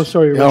that.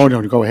 Sorry. Oh,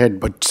 no, go ahead.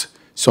 But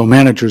so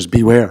managers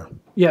beware.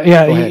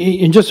 Yeah,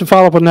 and just to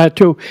follow up on that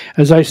too,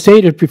 as I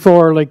stated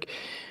before, like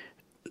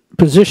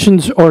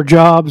positions or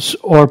jobs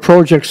or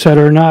projects that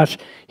are not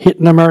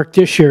hitting the mark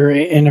this year,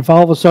 and if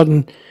all of a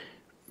sudden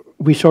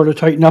we sort of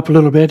tighten up a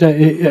little bit,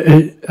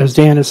 as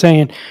Dan is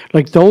saying,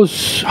 like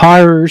those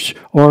hires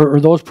or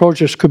those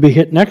projects could be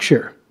hit next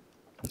year.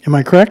 Am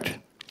I correct?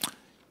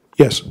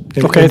 Yes.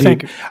 Okay,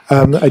 thank you.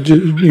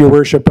 Your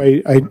Worship,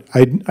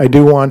 I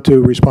do want to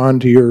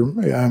respond to your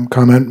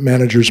comment,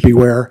 managers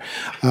beware.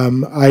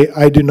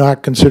 I do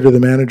not consider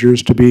the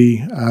managers to be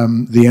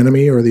the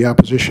enemy or the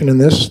opposition in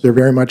this. They're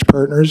very much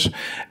partners,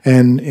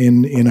 and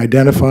in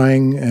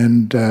identifying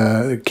and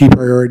key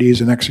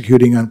priorities and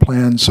executing on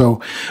plans.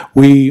 So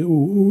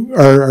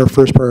our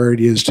first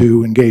priority is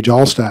to engage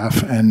all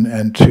staff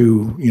and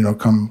to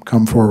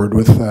come forward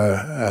with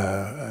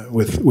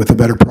a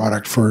better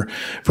product for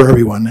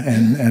everyone.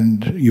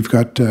 And you've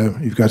got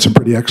some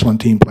pretty excellent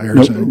team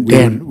players.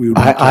 And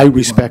I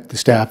respect the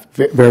staff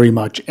very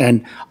much.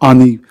 And on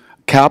the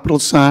capital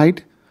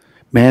side,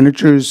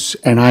 managers,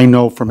 and I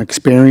know from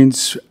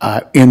experience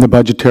in the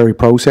budgetary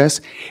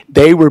process,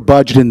 they were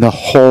budgeting the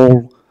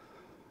whole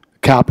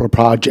capital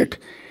project.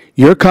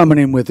 You're coming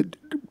in with,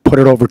 put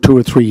it over 2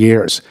 or 3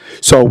 years.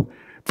 So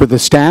for the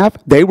staff,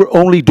 they were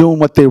only doing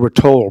what they were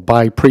told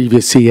by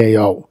previous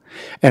CAO.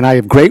 And I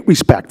have great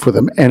respect for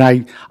them. And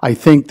I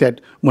think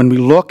that when we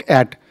look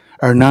at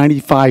our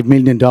 $95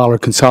 million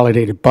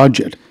consolidated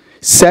budget,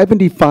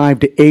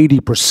 75 to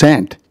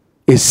 80%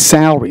 is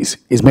salaries,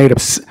 is made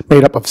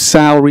up of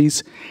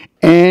salaries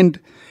and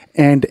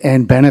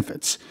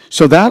benefits.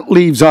 So that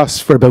leaves us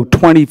for about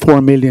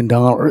 $24 million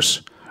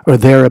or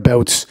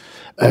thereabouts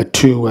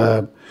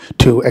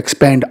to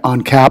expend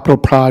on capital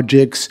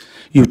projects,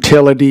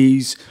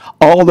 utilities,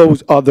 all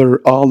those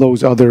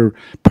other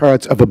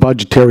parts of a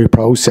budgetary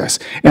process,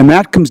 and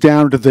that comes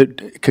down to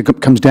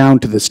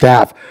the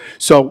staff.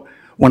 So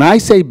when I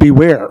say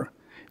beware,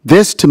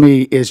 this to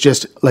me is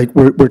just like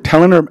we're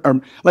telling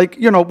our like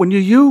when you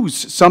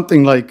use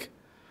something like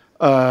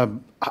what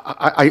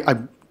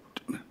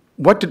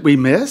did we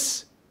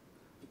miss?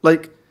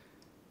 Like,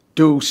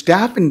 do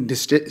staffing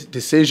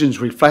decisions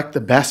reflect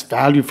the best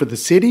value for the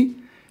city?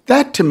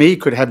 That to me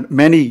could have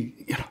many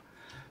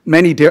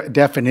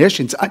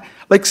definitions.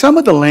 Like some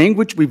of the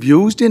language we've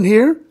used in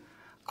here,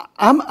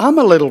 I'm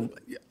a little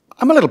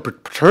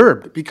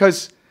perturbed,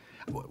 because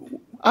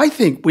I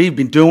think we've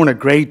been doing a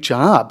great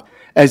job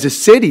as a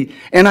city.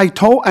 And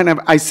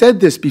I said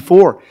this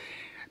before,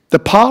 the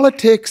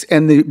politics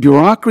and the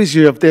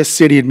bureaucracy of this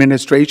city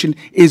administration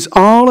is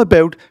all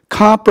about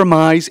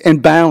compromise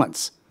and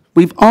balance.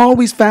 We've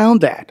always found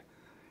that.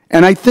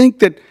 And I think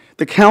that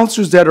the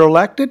councillors that are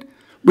elected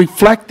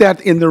reflect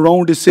that in their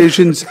own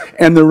decisions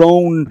and their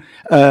own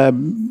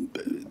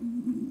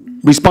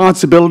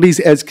responsibilities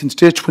as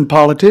constituent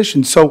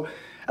politicians. So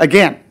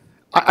again,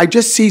 I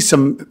just see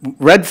some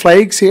red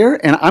flags here,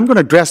 and I'm going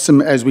to address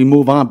them as we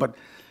move on. But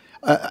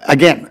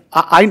again,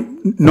 I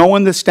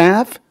knowing the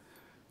staff,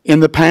 in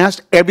the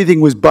past,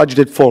 everything was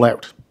budgeted full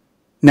out.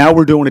 Now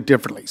we're doing it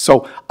differently.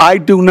 So I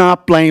do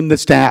not blame the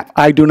staff.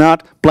 I do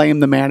not blame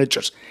the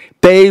managers.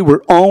 They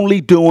were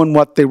only doing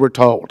what they were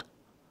told.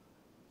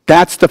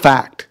 That's the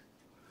fact.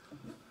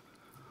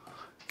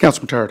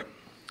 Councilman Tarrant.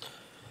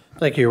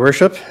 Thank you, Your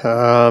Worship.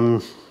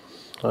 On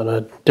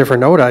a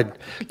different note, I'd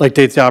like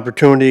to take the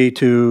opportunity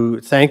to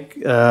thank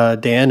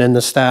Dan and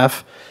the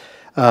staff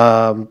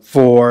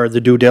for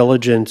the due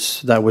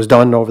diligence that was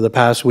done over the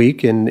past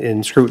week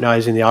in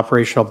scrutinizing the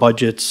operational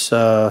budgets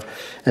and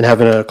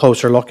having a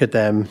closer look at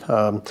them.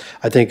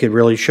 I think it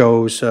really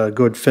shows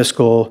good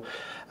fiscal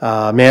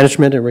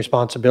management and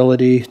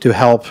responsibility to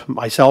help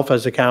myself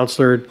as a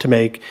councillor to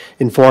make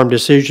informed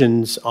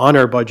decisions on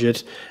our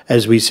budget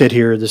as we sit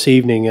here this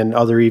evening and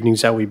other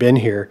evenings that we've been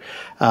here.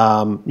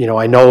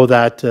 I know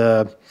that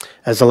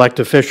as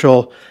elected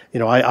official,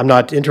 I'm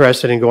not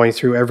interested in going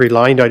through every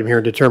line item here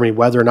and determining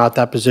whether or not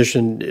that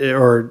position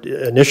or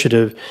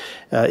initiative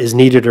is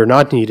needed or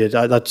not needed.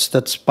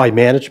 That's by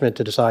management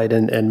to decide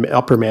and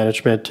upper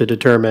management to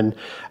determine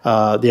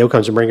the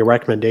outcomes and bring a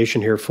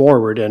recommendation here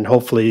forward. And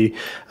hopefully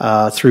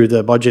through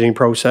the budgeting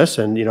process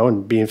and,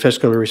 and being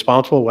fiscally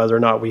responsible, whether or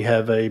not we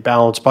have a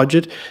balanced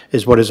budget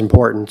is what is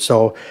important.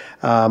 So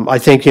I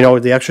think,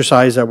 the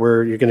exercise that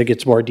you're going to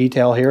get some more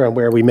detail here on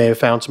where we may have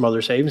found some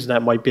other savings, and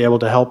that might be able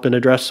to help and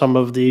address some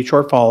of the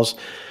shortfalls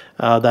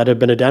that have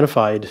been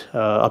identified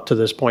up to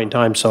this point in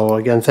time. So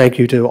again, thank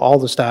you to all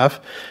the staff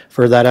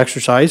for that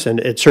exercise, and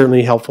it's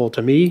certainly helpful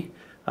to me.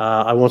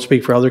 I won't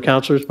speak for other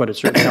councillors, but it's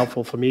certainly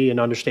helpful for me in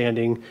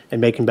understanding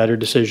and making better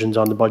decisions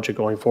on the budget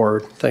going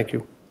forward. Thank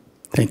you.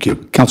 Thank you.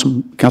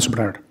 Councillor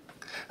Bernard.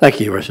 Thank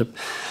you, Your Worship.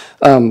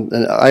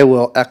 And I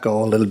will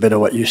echo a little bit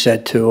of what you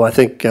said too. I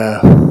think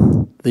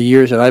the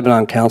years that I've been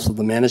on council,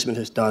 the management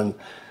has done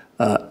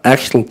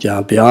excellent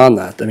job beyond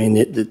that. I mean,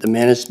 the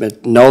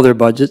management know their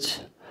budgets.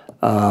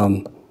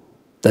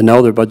 They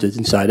know their budgets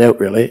inside out,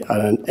 really.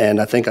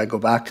 And I think I go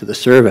back to the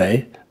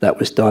survey that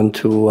was done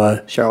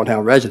to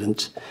Charlottetown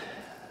residents,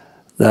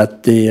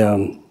 that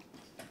the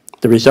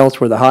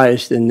results were the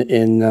highest in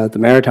the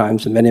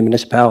Maritimes and many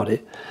municipalities.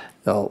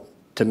 So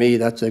to me,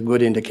 that's a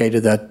good indicator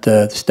that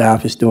the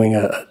staff is doing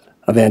a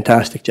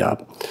fantastic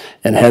job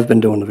and have been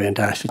doing a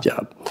fantastic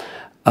job.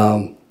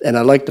 And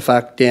I like the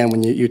fact, Dan,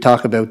 when you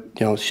talk about,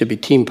 should be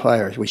team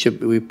players. We should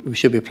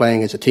be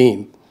playing as a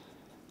team,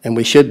 and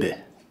we should be.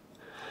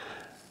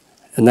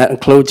 And that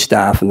includes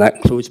staff, and that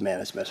includes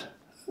management.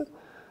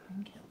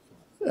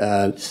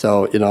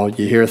 So,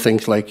 you hear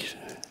things like,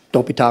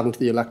 don't be talking to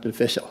the elected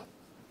official.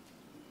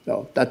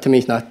 No, that to me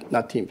is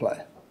not team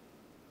play.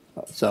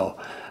 So,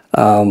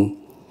 and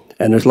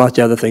there's lots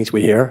of other things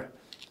we hear.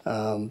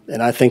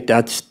 And I think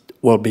that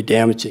will be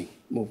damaging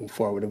moving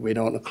forward if we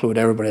don't include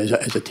everybody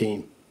as a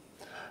team.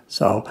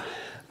 So,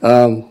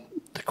 the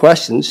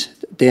questions,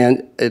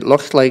 Dan, it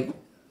looks like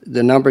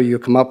the number you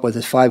come up with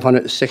is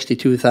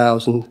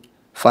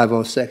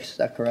 562,506. Is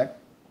that correct?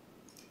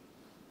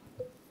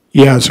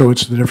 Yeah, so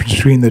it's the difference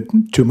between the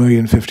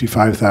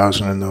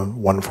 2,055,000 and the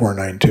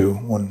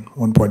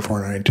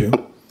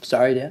 1.492.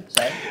 Sorry, Dan.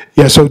 Sorry.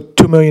 Yeah, so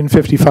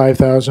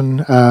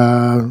 2,055,000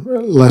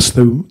 less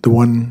the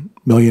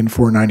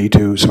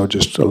 1,492,000, so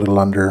just a little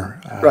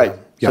under. Right.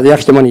 Yeah. So the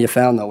extra money you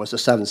found though was the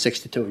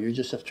 762. You're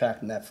just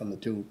subtracting that from the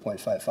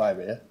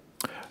 2.55, yeah?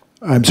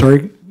 I'm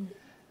sorry.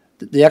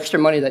 The extra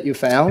money that you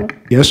found.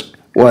 Yes.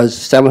 Was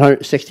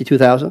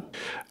 762,000.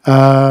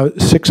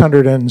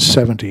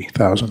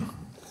 670,000.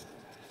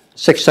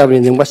 670.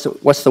 And then what's the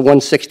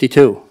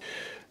 162?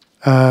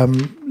 I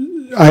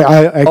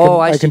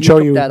can show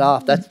you that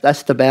off.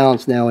 That's the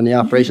balance now in the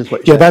operations.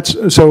 What yeah, that's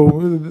so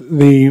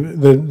the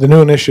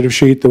new initiative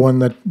sheet, the one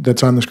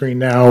that's on the screen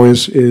now,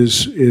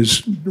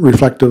 is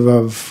reflective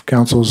of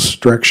council's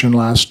direction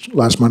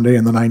last Monday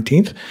and the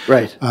 19th.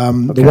 Right.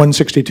 The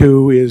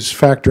 162 is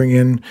factoring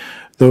in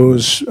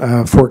those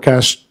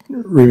forecast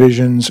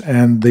revisions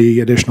and the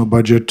additional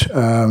budget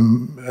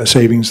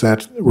savings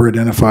that were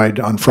identified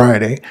on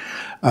Friday,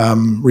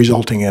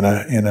 resulting in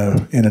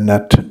a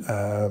net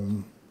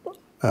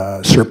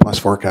surplus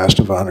forecast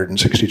of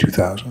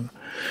 162,000.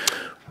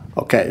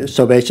 Okay,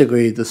 so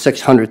basically the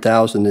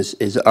 600,000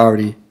 is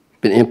already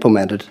been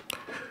implemented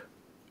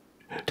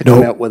to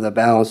come out with a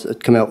balance,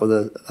 come out with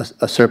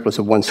a surplus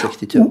of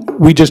 162.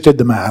 We just did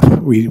the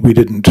math. We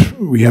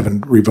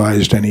haven't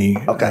revised any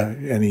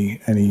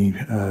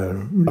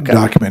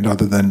document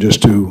other than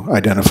just to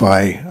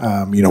identify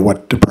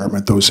what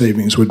department those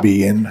savings would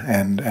be in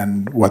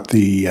and what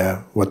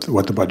the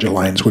budget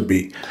lines would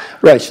be.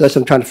 Right. So that's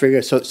what I'm trying to figure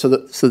out. So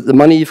the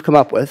money you've come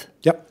up with.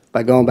 Yep.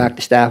 By going back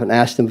to staff and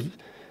asking them,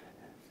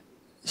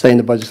 saying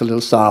the budget's a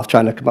little soft,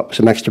 trying to come up with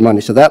some extra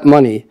money. So that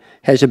money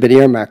hasn't been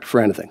earmarked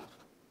for anything.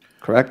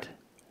 Correct?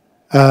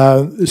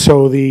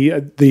 So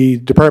the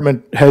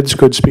department heads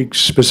could speak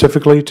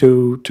specifically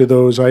to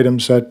those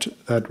items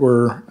that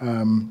were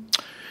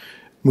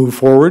moved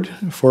forward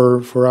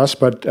for us,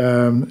 but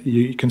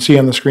you can see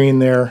on the screen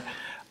there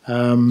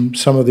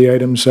some of the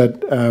items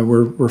that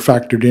were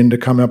factored in to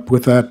come up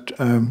with that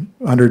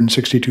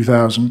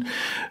 162,000.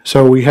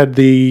 So we had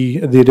the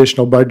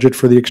additional budget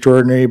for the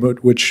extraordinary,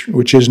 but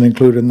which isn't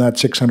included in that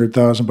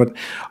 600,000. But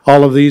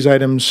all of these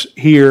items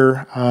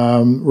here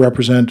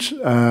represent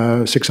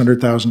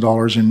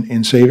 $600,000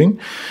 in saving.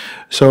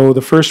 So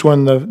the first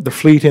one, the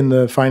fleet in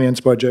the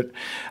finance budget.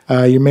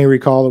 You may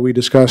recall that we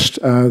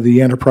discussed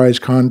the enterprise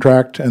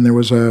contract, and there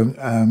was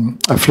a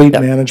fleet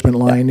management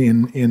line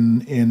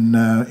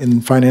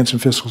in finance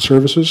and fiscal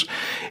services.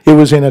 It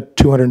was in at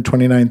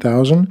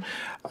 $229,000.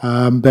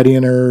 Betty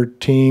and her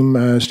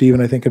team,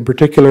 Stephen, I think in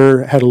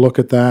particular, had a look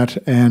at that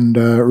and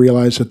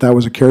realized that that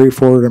was a carry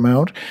forward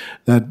amount,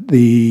 that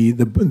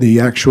the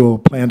actual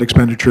planned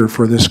expenditure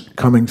for this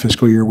coming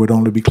fiscal year would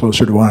only be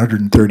closer to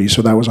 130,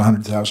 so that was a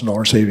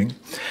 $100,000 saving.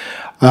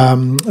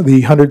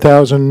 The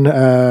 100,000,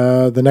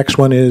 the next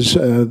one is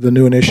the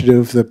new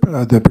initiative, the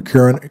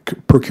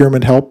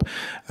procurement help.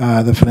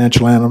 The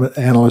financial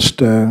analyst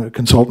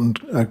consultant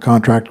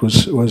contract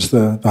was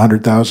the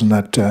 100,000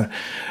 that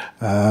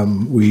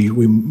we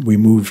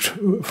moved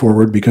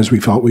forward because we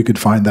felt we could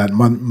find that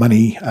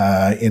money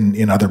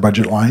in other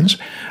budget lines,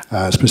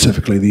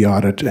 specifically the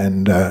audit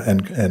and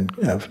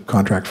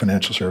contract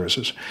financial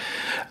services.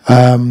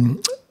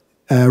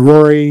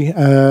 Rory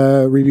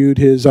reviewed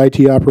his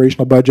IT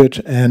operational budget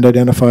and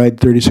identified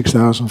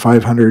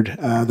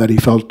 $36,500 that he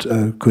felt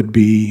could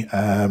be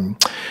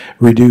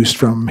reduced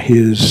from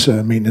his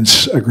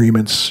maintenance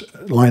agreements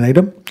line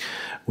item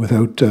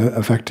without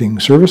affecting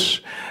service.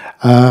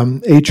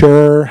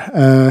 HR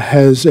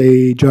has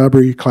a job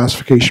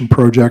reclassification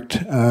project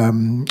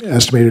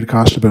estimated to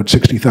cost about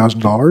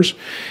 $60,000.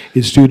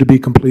 It's due to be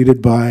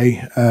completed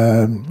by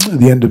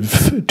the end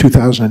of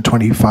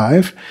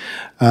 2025.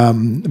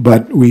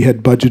 But we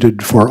had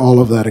budgeted for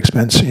all of that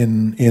expense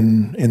in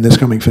this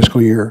coming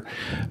fiscal year.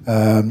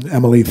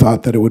 Emily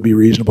thought that it would be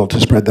reasonable to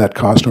spread that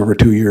cost over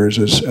 2 years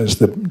as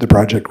the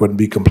project wouldn't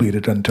be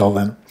completed until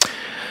then.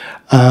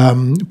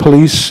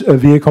 Police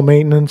vehicle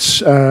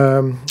maintenance,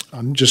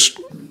 I'm just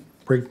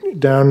break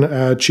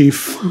down,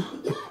 Chief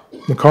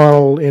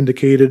McConnell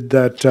indicated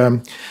that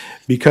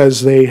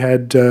because they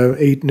had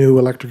 8 new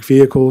electric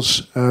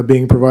vehicles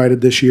being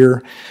provided this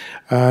year,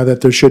 that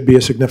there should be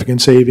a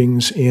significant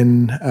savings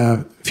in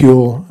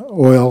fuel,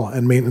 oil,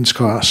 and maintenance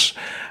costs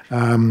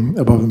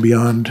above and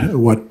beyond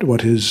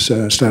what his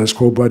status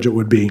quo budget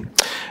would be.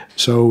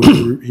 So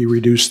he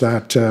reduced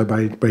that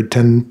by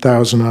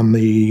 $10,000 on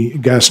the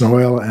gas and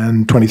oil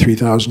and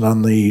 $23,000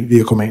 on the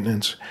vehicle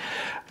maintenance.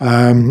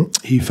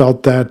 He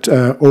felt that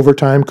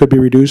overtime could be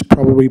reduced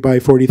probably by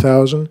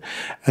 $40,000,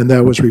 and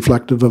that was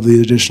reflective of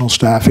the additional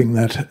staffing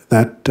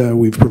that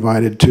we've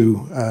provided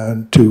to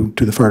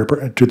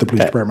the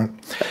police department.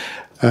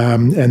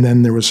 And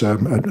then there was a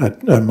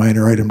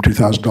minor item,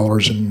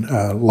 $2,000 in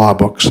law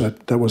books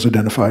that was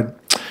identified.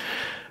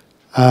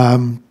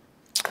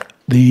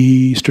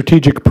 The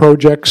strategic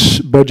projects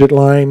budget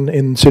line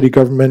in city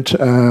government,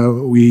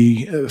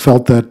 we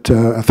felt that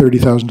a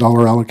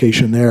 $30,000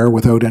 allocation there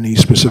without any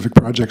specific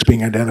projects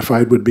being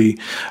identified would be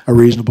a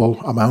reasonable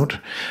amount.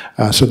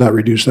 So that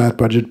reduced that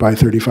budget by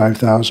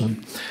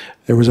 $35,000.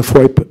 There was a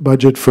FOIP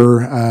budget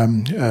for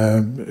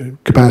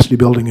capacity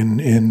building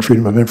in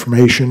freedom of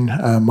information.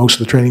 Most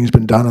of the training has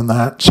been done on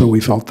that, so we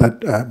felt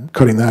that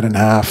cutting that in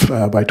half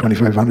by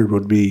 $2,500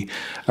 would be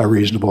a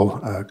reasonable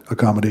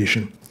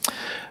accommodation.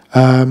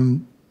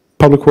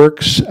 Public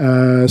Works,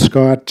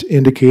 Scott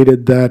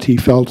indicated that he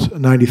felt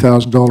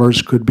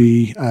 $90,000 could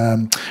be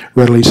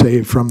readily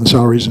saved from the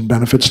salaries and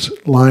benefits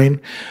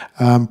line,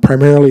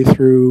 primarily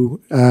through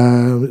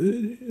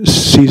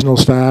seasonal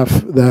staff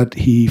that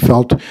he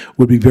felt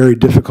would be very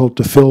difficult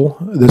to fill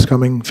this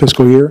coming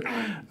fiscal year,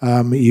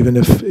 even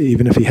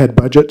if he had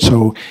budget.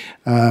 So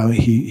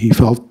he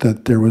felt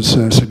that there was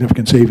a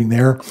significant saving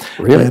there.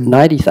 Really,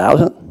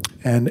 $90,000?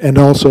 And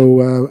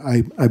also,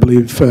 I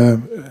believe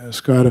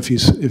Scott, if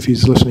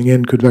he's listening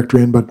in, could vector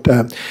in. But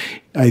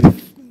I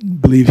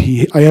believe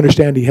I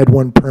understand he had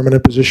one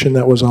permanent position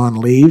that was on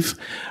leave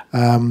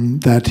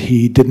that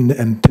he didn't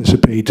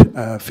anticipate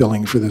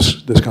filling for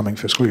this coming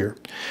fiscal year.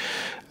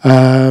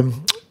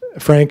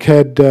 Frank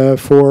had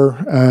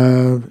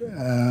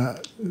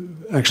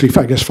actually,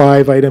 I guess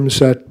 5 items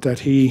that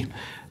he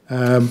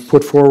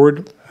put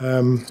forward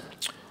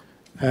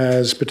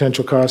as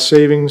potential cost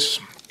savings.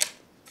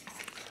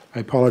 I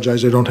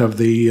apologize, I don't have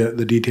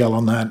the detail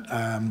on that.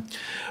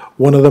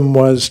 One of them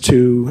was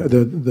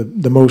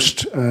the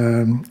most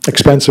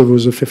expensive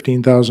was a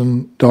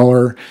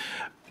 $15,000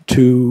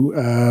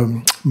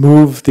 to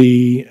move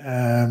the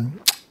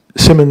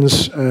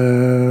Simmons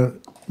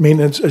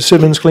maintenance,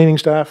 Simmons cleaning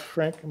staff.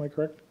 Frank, am I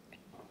correct?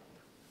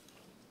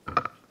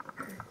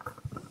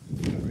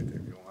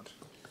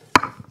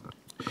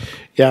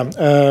 Yeah.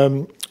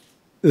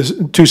 There's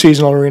 2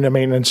 seasonal arena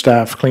maintenance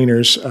staff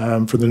cleaners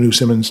for the new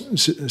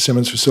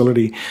Simmons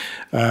facility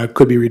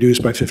could be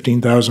reduced by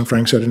 $15,000.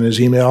 Frank said in his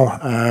email.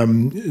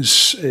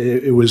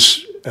 It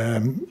was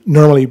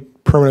normally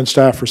permanent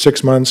staff for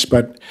 6 months,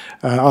 but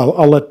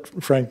I'll let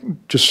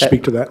Frank just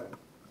speak to that.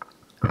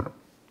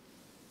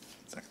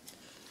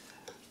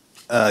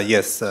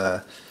 Yes,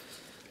 Your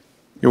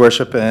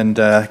Worship and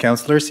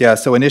councillors. Yeah,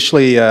 so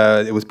initially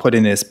it was put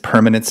in as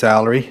permanent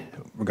salary.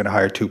 We're going to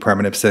hire 2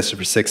 permanent positions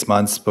for 6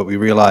 months, but we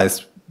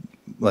realized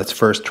let's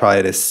first try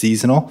it as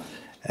seasonal,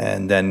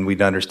 and then we'd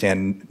have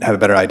a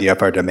better idea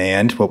of our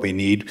demand, what we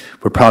need.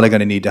 We're probably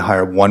going to need to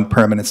hire one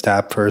permanent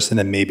staff person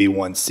and maybe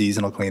one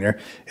seasonal cleaner.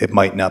 It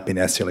might not be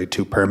necessarily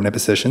 2 permanent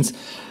positions.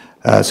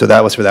 So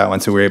that was for that one.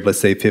 So we were able to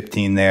save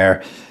 15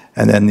 there.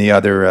 And then the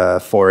other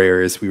 4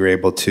 areas we were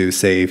able to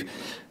save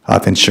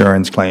off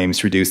insurance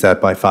claims, reduce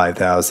that by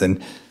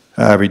 5,000.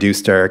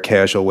 Reduced our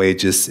casual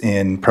wages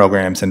in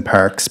programs and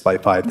parks by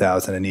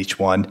 5,000 in each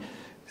one.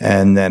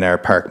 And then our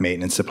park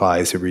maintenance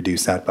supplies, we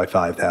reduced that by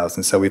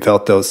 5,000. So we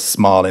felt those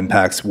small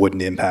impacts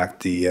wouldn't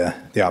impact the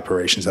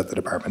operations of the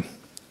department.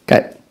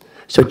 Okay.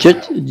 So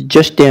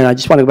just Dan, I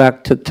just want to go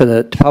back to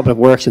the Public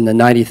Works and the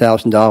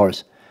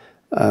 $90,000.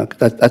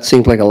 That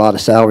seems like a lot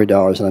of salary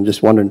dollars, and I'm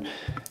just wondering,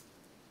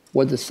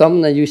 was it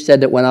someone that you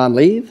said that went on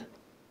leave?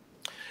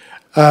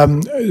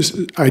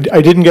 I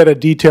didn't get a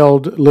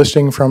detailed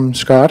listing from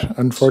Scott,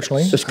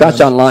 unfortunately. So Scott's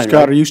online,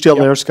 Scott, right? are you still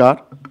there,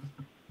 Scott?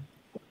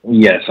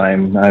 Yes,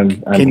 I'm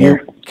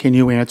here. Can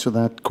you answer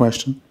that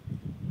question?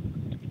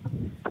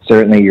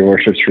 Certainly, Your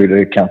Worship, through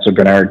to Councillor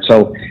Bernard.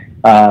 So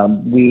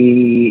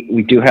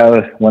we do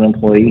have one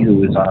employee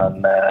who is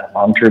on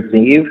long-term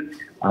leave.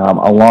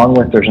 Along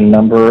with,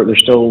 we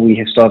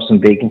still have some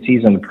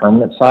vacancies on the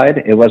permanent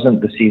side. It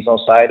wasn't the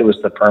seasonal side; it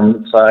was the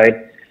permanent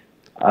side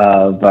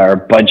of our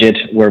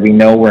budget, where we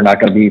know we're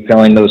not going to be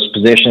filling those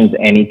positions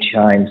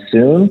anytime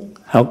soon.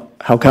 How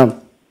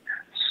come?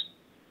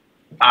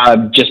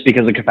 Just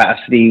because of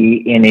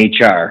capacity in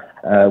HR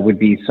would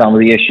be some of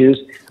the issues.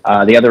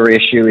 The other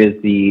issue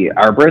is the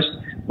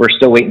arborist. We're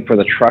still waiting for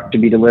the truck to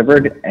be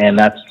delivered, and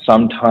that's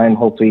sometime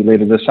hopefully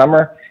later this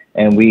summer.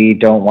 And we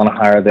don't want to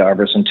hire the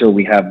arborist until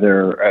we have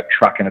their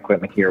truck and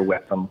equipment here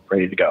with them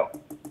ready to go.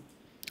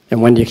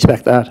 And when do you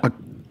expect that?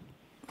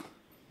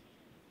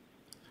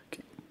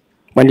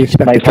 When do you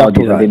expect My the truck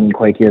to apologies, I arrive? didn't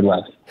quite hear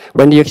that.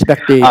 When do you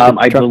expect the truck?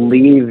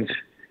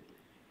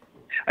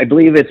 I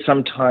believe it's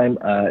sometime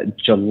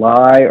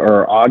July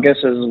or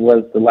August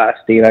was the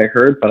last date I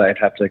heard, but I'd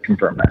have to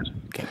confirm that.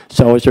 Okay.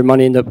 So is there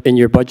money in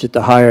your budget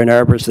to hire an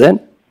arborist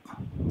then?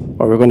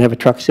 Or we're going to have a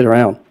truck sit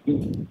around?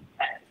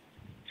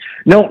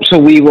 No, so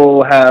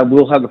we'll have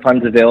the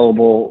funds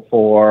available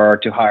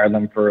to hire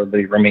them for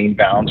the remaining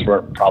balance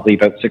for probably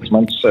about 6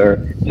 months or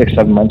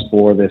 6-7 months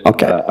for this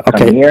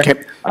upcoming year.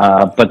 Okay.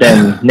 But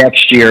then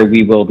next year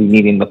we will be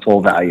needing the full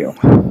value.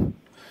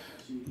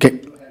 Okay.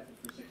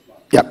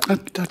 Yeah,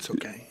 that's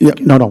okay. Yeah,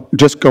 no,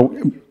 just go.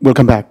 We'll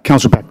come back.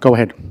 Councillor Peck, go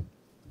ahead.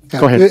 Yeah,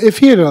 Go ahead. If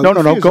he had No,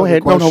 go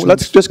ahead. No,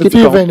 let's just keep If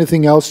you going. have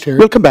anything else, Terry.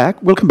 We'll come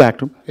back. We'll come back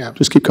to him. Yeah.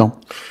 Just keep going.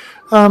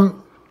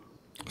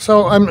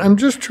 So I'm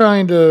just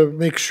trying to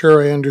make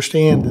sure I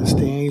understand this,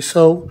 Danny.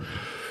 So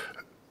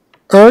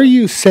are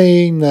you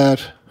saying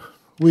that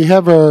we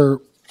have our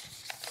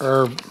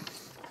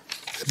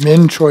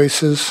admin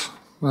choices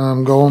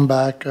going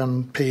back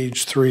on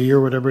page 3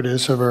 or whatever it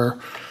is of our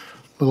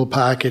little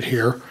packet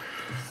here?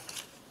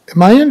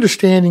 Am I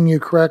understanding you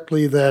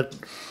correctly that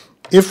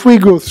if we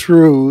go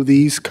through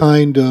these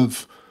kind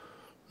of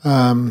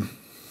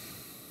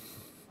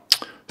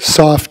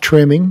soft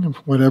trimming,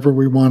 whatever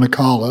we want to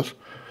call it,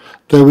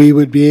 that we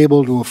would be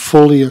able to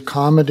fully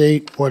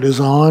accommodate what is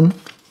on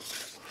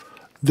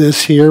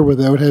this here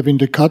without having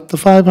to cut the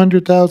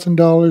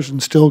 $500,000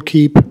 and still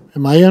keep,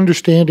 am I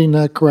understanding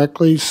that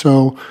correctly?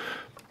 So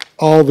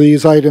all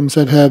these items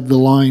that have the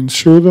lines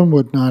through them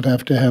would not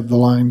have to have the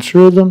lines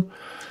through them.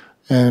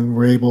 And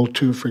we're able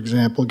to, for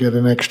example, get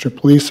an extra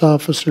police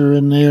officer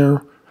in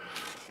there.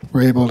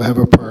 We're able to have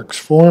a parks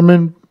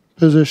foreman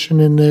position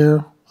in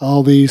there.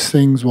 All these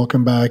things will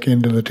come back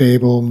into the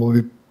table and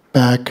we'll be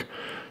back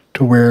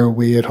to where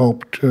we had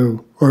hoped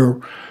to, or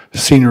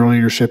senior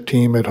leadership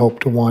team had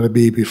hoped to want to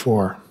be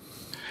before.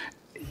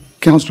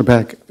 Councillor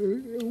Peck,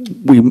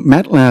 we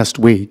met last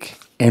week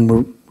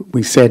and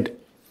we said,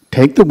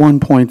 take the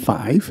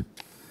 1.5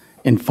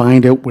 and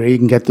find out where you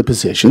can get the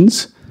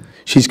positions.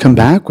 She's come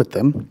back with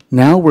them.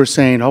 Now we're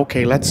saying,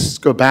 okay, let's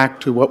go back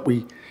to what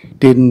we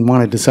didn't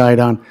want to decide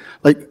on.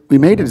 Like, we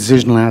made a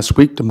decision last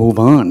week to move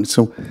on.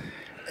 So,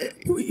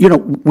 you know,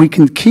 we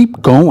can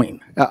keep going.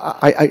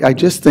 I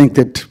just think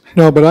that...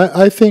 No, but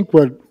I think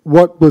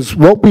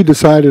what we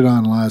decided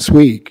on last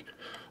week,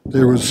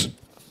 there was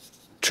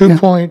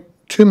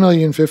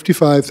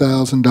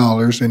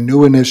 $2,055,000 in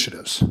new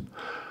initiatives.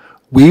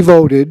 We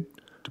voted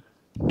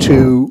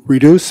to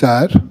reduce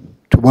that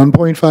to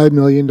 $1.5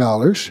 million.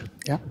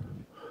 Yeah.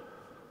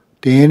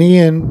 Danny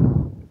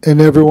and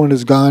everyone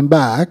has gone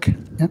back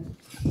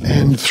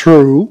and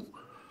through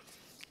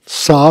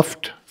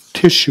soft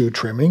tissue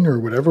trimming or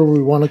whatever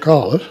we want to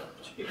call it.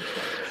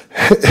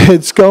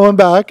 It's going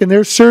back and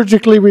they're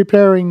surgically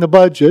repairing the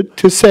budget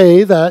to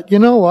say that, you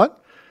know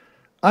what,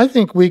 I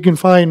think we can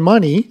find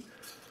money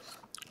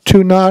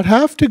to not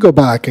have to go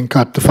back and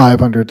cut the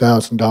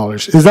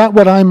 $500,000. Is that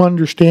what I'm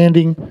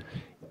understanding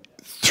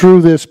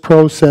through this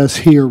process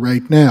here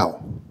right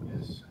now?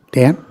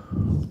 Dan?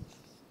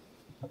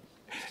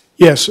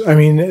 Yes, I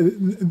mean,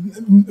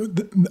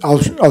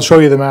 I'll show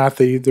you the math,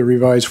 the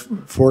revised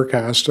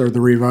forecast or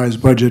the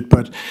revised budget,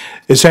 but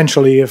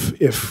essentially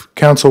if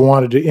council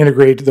wanted to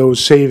integrate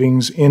those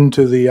savings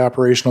into the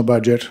operational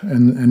budget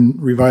and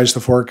revise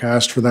the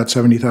forecast for that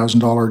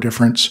 $70,000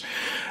 difference,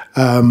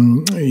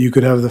 you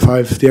could have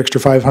the extra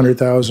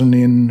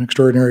 $500,000 in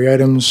extraordinary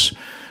items.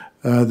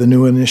 The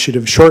new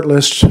initiative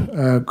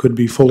shortlist could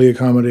be fully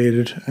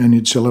accommodated, and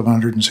you'd still have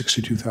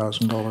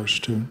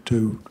 $162,000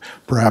 to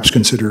perhaps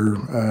consider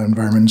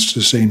environment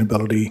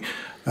sustainability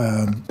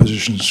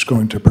positions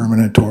going to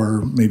permanent,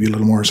 or maybe a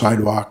little more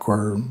sidewalk,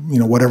 or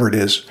whatever it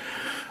is,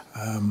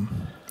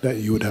 that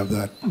you would have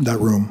that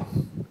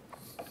room.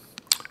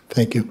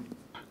 Thank you,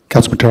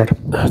 Councilman Tarrant.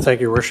 Thank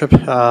you, Your Worship.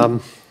 I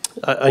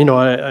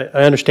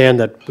understand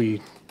that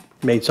we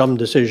made some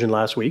decision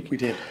last week. We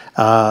did.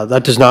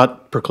 That does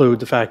not preclude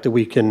the fact that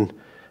we can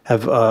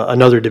have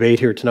another debate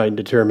here tonight and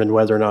determine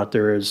whether or not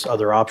there is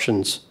other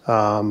options.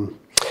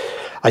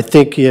 I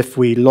think if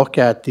we look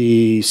at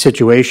the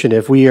situation,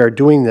 if we are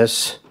doing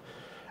this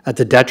at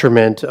the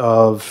detriment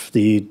of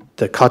the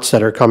cuts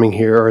that are coming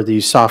here, or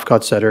these soft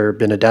cuts that are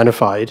been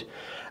identified,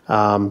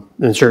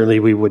 then certainly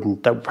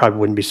that probably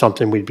wouldn't be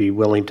something we'd be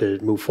willing to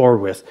move forward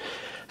with.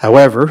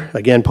 However,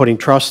 again, putting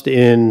trust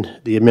in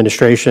the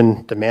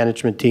administration, the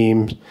management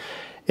team,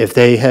 if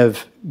they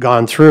have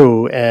gone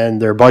through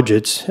and their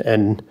budgets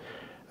and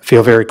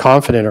feel very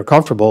confident or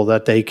comfortable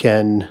that they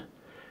can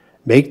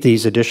make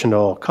these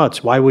additional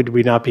cuts, why would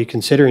we not be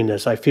considering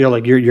this? I feel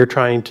like you're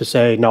trying to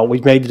say, no,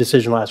 we've made the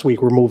decision last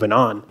week, we're moving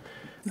on.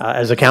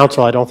 As a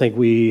council, I don't think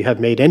we have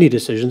made any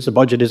decisions. The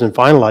budget isn't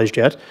finalized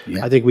yet.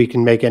 Yeah. I think we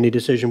can make any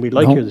decision we'd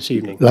like here this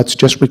evening. Let's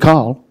just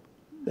recall,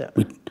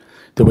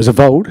 there was a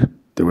vote.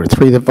 There were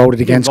 3 that voted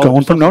against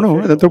going from,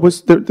 there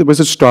was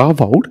a straw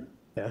vote.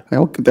 Yeah.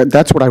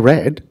 That's what I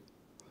read.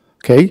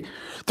 Okay.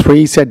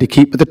 3 said to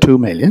keep with the 2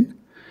 million.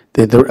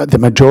 The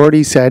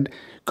majority said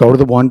go to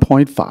the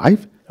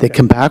 1.5. They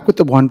come back with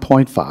the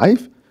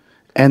 1.5,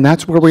 and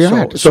that's where we are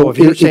at. So if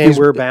you're saying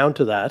we're bound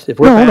to that, if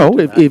we're bound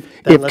to that,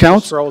 then let's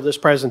just throw this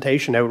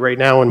presentation out right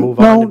now and move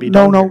on and be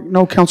done.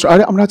 No,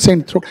 Councillor, I'm not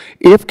saying throw.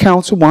 If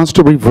Council wants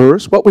to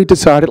reverse what we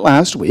decided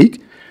last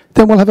week,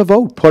 then we'll have a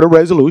vote. Put a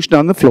resolution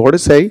on the floor to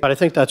say. But I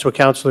think that's what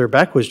Councillor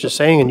Beck was just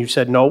saying, and you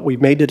said, no,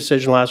 we've made the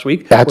decision last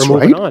week. That's we're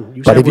moving right. on.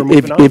 You but said we're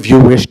moving on. If you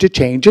wish to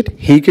change it,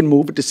 he can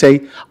move it to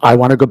say, I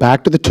want to go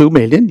back to the 2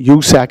 million.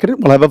 You second it.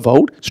 We'll have a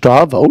vote,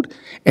 straw vote.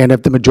 And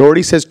if the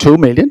majority says 2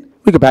 million,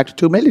 we go back to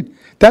 2 million.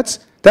 That's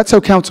how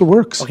council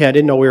works. Okay, I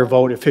didn't know we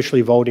were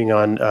officially voting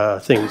on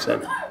things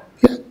then.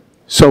 Yeah.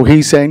 So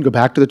he's saying go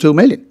back to the 2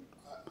 million.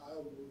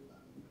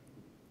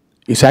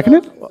 You second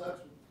it?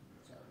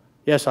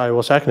 Yes, I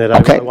will second it.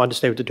 Okay. I wanted to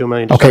stay with the 2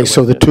 million. Okay,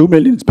 so the 2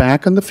 million is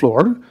back on the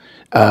floor.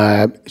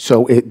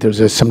 So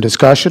there's some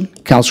discussion.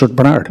 Councillor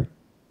Bernard.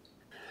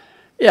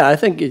 Yeah, I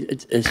think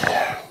it's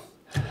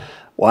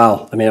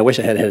wow. I mean, I wish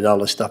I had all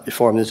this stuff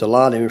before. I mean, there's a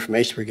lot of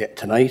information we're getting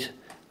tonight.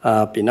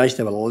 It'd be nice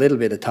to have a little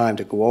bit of time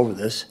to go over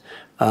this.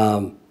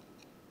 The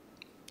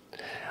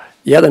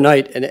other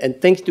night,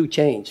 and things do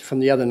change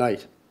from the other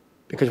night,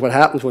 because what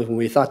happens was when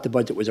we thought the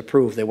budget was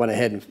approved, they went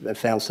ahead and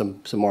found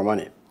some more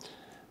money.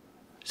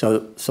 So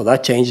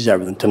that changes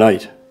everything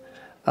tonight.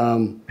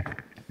 But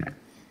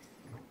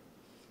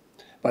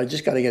I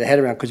just got to get a head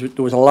around, because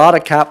there was a lot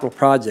of capital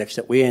projects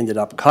that we ended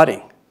up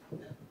cutting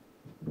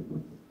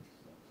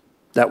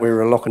that we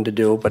were looking to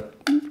do, but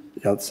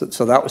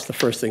so that was the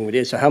first thing we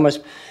did. So how much,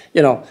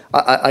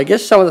 I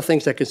guess some of the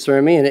things that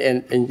concern me,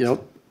 and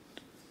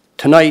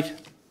tonight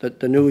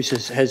the news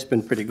has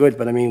been pretty good,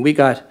 but I mean, we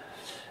got,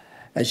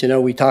 as you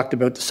know, we talked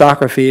about the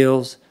soccer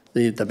fields,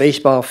 the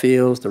baseball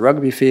fields, the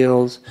rugby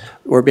fields.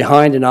 We're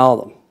behind in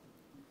all of them.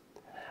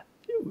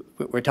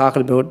 We're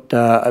talking about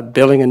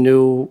building a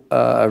new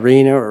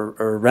arena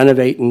or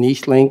renovating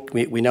East Link.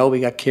 We know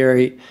we got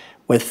Kerry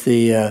with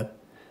the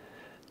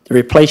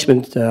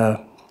replacement,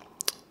 what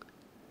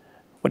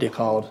do you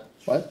call it?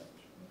 What?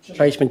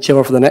 Replacement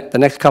chiller for the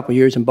next couple of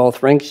years in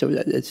both rinks. So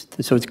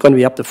it's going to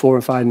be up to $4 or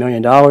 $5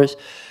 million.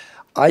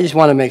 I just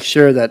want to make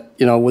sure that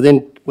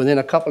within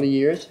a couple of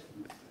years.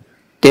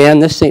 Dan,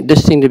 this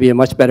seemed to be a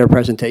much better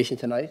presentation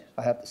tonight,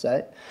 I have to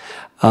say.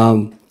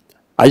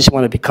 I just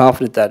want to be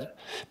confident that,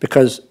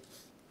 because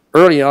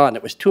early on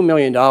it was $2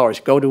 million,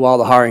 go do all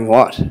the hiring you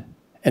want. And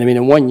I mean,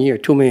 in 1 year,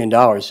 $2 million,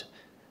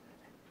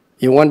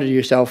 you wonder to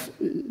yourself,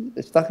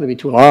 it's not going to be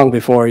too long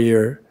before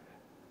you're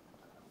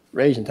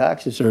raising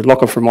taxes or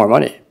looking for more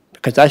money,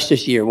 because that's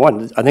just year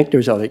one. I think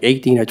there's like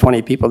 18 or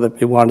 20 people that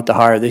we wanted to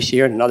hire this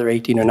year and another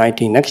 18 or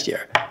 19 next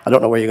year. I don't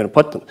know where you're going to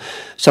put them.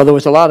 So there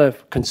was a lot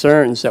of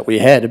concerns that we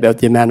had about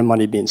the amount of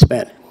money being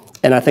spent.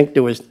 And I think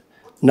there was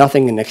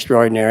nothing in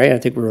extraordinary. I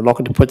think we were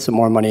looking to put some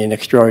more money in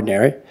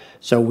extraordinary.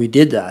 So we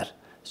did that.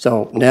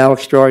 So now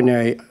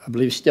extraordinary, I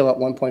believe, is still at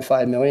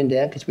 1.5 million,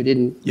 Dan, because we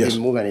didn't even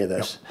move any of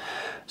this. Yep.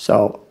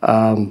 So,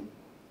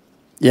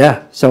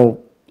 yeah,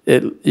 so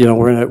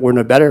we're in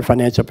a better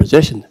financial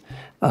position.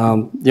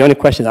 The only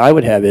question I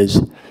would have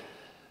is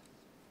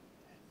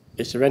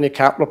there any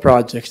capital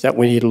projects that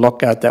we need to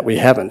look at that we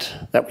haven't,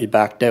 that we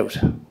backed out?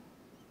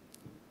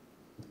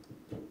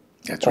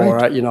 That's right.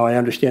 Or, you know, I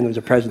understand there was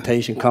a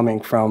presentation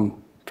coming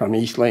from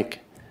East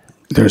Link.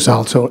 There's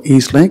also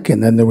East Link,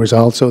 and then there was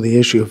also the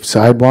issue of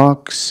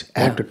sidewalks,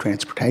 active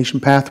transportation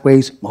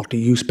pathways,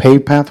 multi-use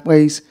paved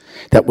pathways.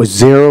 That was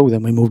 0,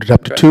 then we moved it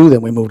up to 2,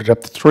 then we moved it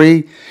up to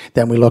 3,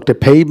 then we looked at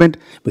pavement,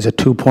 it was at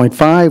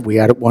 2.5, we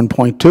added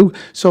 1.2.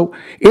 So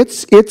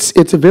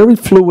it's a very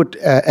fluid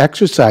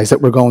exercise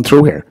that we're going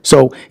through here.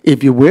 So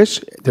if you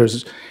wish,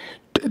 there's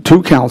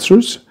 2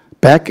 councillors,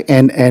 Beck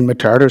and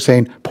Mattard, are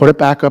saying, put it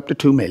back up to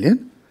 2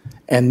 million,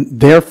 and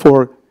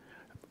therefore,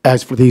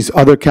 as for these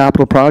other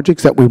capital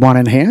projects that we want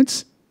to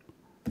enhance,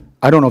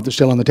 I don't know if they're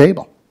still on the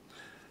table.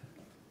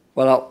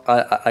 Well,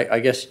 I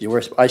guess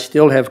I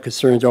still have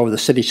concerns over the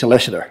city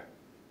solicitor,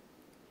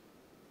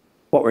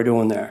 what we're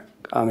doing there.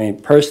 I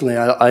mean, personally,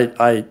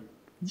 and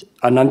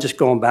I'm just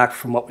going back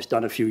from what was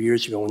done a few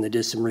years ago when they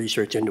did some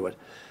research into it,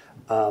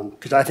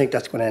 because I think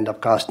that's going to end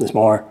up costing us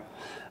more.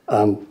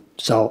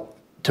 So,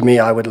 to me,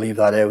 I would leave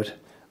that out.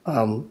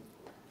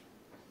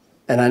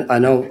 And I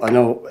know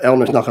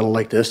Eleanor's not going to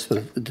like this,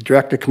 but the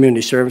Director of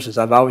Community Services,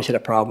 I've always had a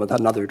problem with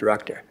another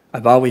director.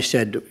 I've always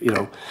said, you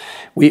know,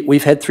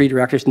 we've had 3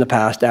 directors in the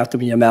past after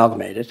we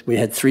amalgamated. We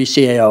had 3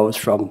 CAOs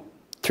from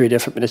 3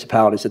 different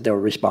municipalities that they were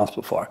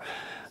responsible for.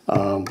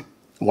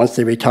 Once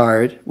they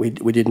retired, we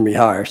didn't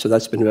rehire, so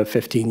that's been about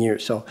 15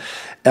 years. So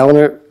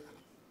Eleanor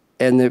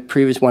and the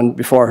previous one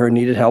before her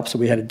needed help, so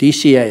we had a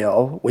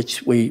DCAO,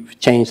 which we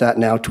changed that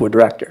now to a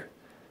director.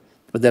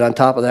 But then on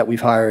top of that,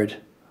 we've hired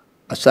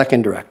a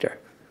second director.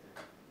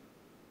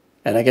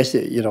 And I guess,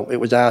 you know, it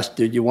was asked,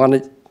 did you want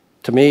it,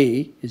 to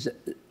me,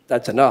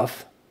 that's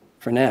enough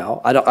for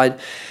now.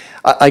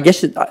 I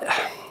guess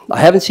I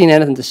haven't seen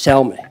anything to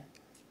sell me.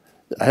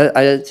 I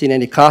haven't seen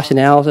any cost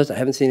analysis. I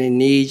haven't seen any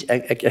needs,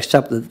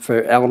 except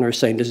for Eleanor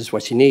saying this is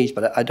what she needs,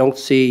 but I don't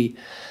see,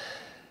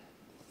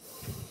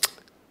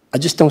 I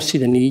just don't see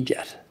the need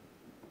yet.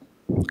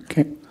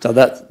 Okay. So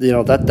that, you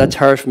know, that's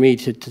hard for me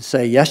to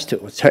say yes to.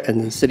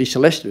 And the city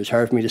solicitor is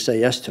hard for me to say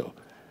yes to.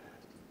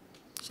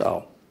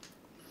 So,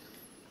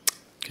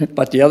 okay.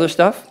 But the other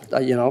stuff,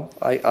 you know,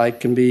 I'd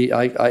be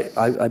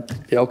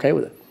okay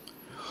with it.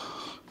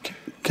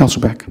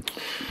 Councillor Beck.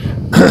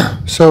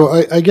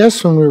 So I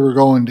guess when we were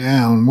going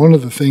down, one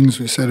of the things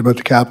we said about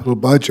the capital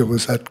budget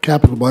was that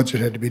capital budget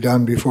had to be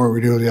done before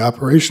we do the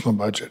operational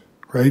budget,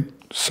 right?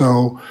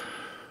 So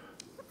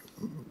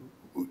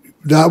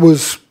that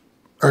was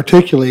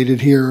articulated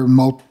here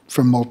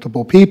from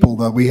multiple people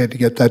that we had to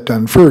get that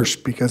done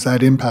first because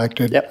that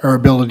impacted our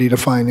ability to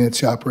finance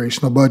the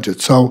operational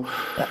budget. So,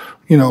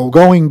 you know,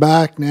 going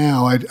back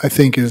now, I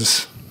think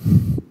is...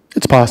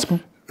 It's possible.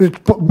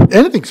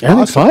 Anything's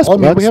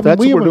possible. I mean, that's what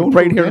we're doing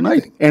right here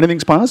tonight.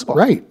 Anything's possible.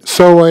 Right.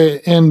 So,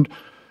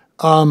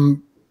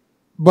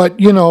 but,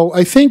 you know,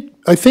 I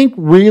think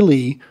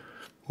really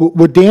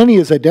what Danny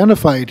has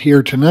identified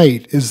here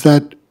tonight is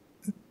that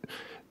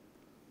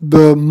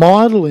the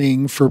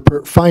modeling for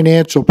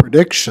financial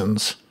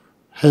predictions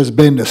has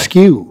been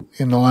askew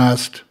in the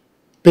last,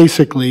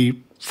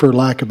 basically, for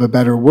lack of a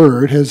better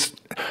word,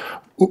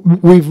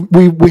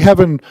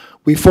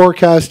 we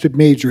forecasted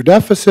major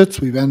deficits.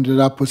 We've ended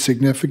up with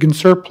significant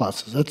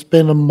surpluses. That's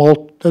been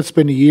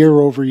a year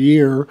over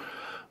year,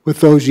 with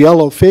those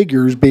yellow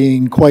figures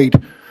being quite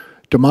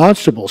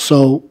demonstrable.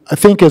 So I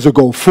think as we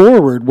go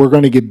forward, we're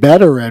going to get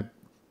better at,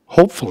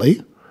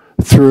 hopefully,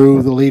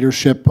 through the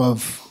leadership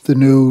of the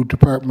new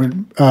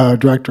department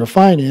director of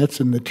finance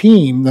and the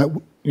team that,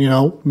 you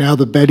know, now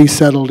that Betty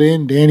settled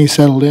in, Danny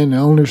settled in,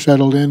 Eleanor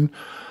settled in,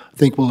 I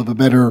think we'll have a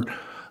better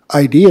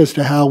idea as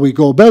to how we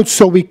go about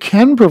so we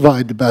can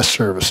provide the best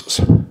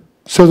services,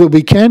 so that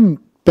we can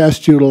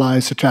best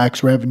utilize the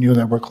tax revenue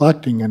that we're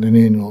collecting on an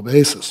annual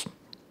basis.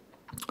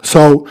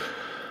 So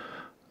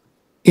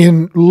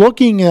in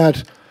looking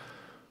at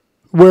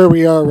where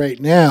we are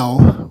right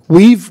now,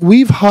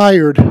 we've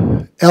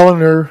hired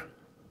Eleanor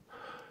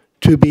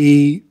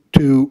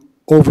to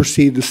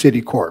oversee the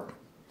city corp.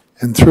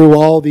 And through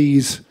all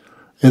these,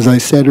 as I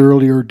said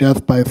earlier,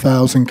 death by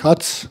 1,000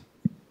 cuts,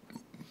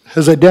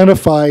 has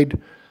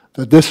identified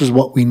that this is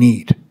what we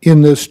need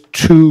in this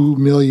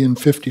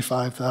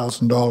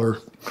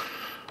 $2,055,000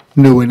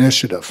 new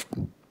initiative.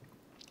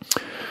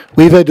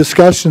 We've had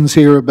discussions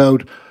here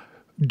about,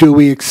 do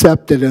we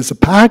accept it as a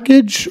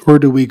package or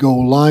do we go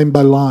line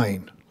by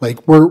line? Like,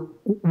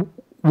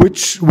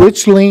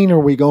 which lane are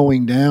we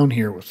going down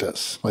here with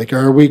this? Like,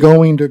 are we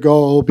going to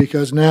go,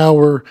 because now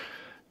we're,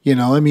 you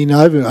know, I mean,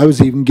 I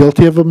was even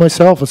guilty of it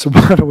myself. I said,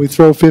 why don't we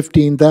throw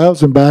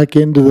 15,000 back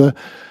into the,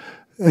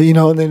 you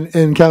know,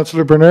 and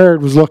Councillor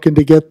Bernard was looking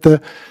to get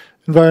the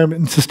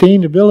environment and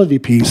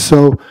sustainability piece.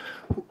 So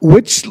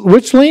which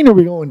lane are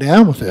we going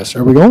down with this?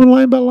 Are we going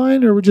line by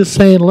line, or are we just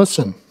saying,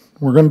 listen,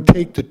 we're going to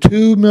take the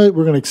 2 million,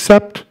 we're going to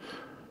accept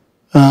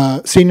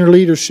senior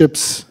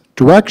leadership's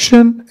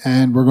direction,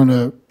 and they're going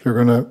to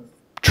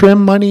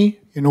trim money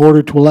in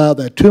order to allow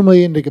that 2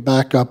 million to get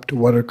back up to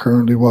what it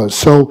currently was.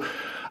 So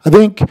I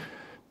think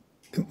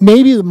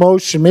maybe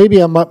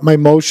my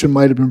motion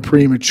might have been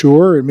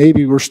premature, and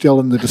maybe we're still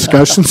in the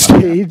discussion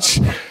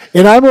stage.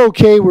 And I'm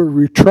okay with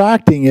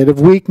retracting it if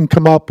we can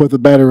come up with a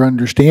better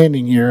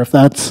understanding here, if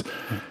that's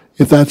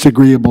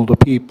agreeable to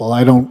people.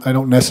 I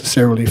don't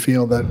necessarily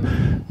feel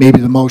that maybe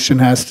the motion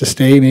has to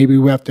stay. Maybe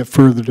we have to have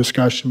further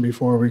discussion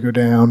before we go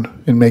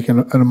down and make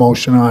an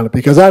emotion on it,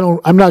 because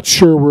I'm not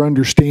sure we're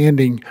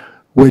understanding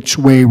which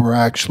way we're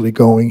actually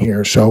going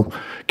here. So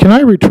can I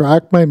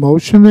retract my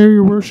motion there,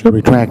 Your Worship?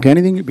 Retract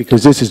anything,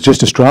 because this is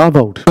just a straw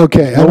vote.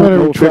 Okay, I'm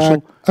going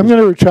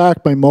to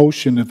retract my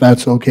motion if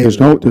that's okay. There's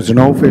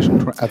no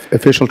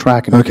official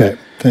tracking. Okay,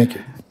 thank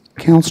you.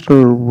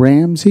 Councillor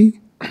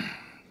Ramsey?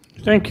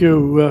 Thank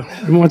you.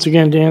 And once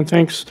again, Dan,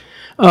 thanks.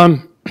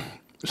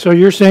 So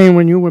you're saying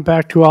when you went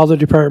back to all the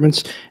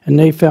departments and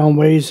they found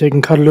ways they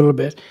can cut a little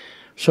bit,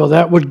 so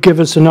that would give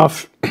us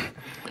enough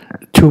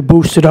to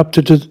boost it up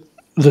to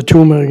the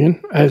 2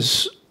 million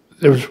as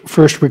it was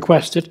first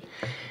requested.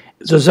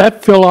 Does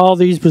that fill all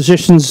these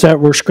positions that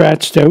were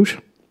scratched out?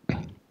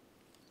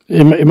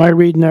 Am I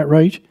reading that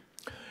right?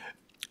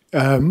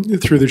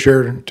 Through the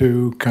chair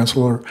to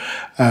Councillor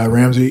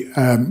Ramsey,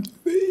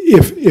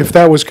 if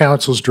that was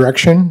council's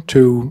direction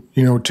to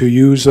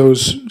use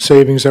those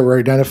savings that were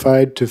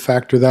identified, to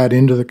factor that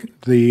into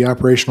the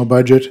operational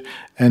budget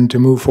and to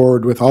move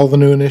forward with all the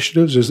new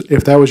initiatives,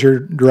 if that was your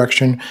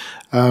direction,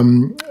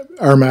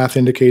 our math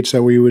indicates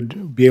that we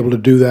would be able to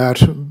do that,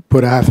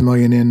 put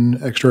 $500,000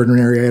 in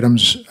extraordinary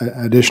items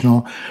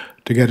additional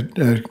to get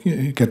the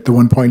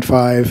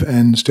 1.5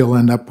 and still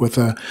end up with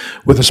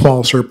a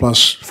small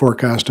surplus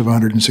forecast of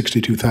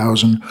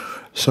 162,000.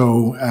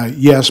 So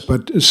yes,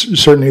 but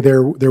certainly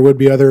there would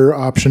be other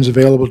options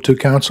available to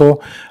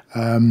council.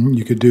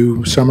 You could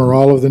do some or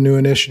all of the new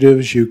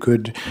initiatives. You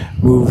could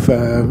move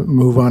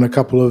on a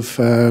couple of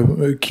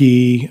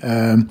key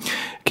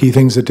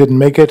things that didn't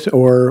make it,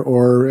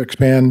 or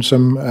expand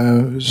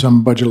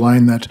some budget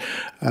line that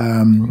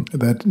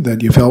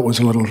you felt was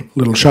a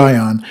little shy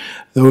on.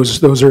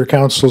 Those are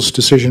council's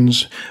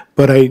decisions.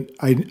 But I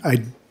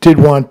did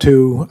want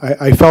to.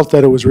 I felt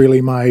that it was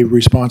really my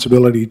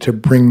responsibility to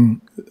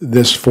bring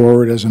this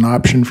forward as an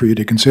option for you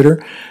to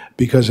consider,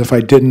 because if I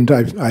didn't,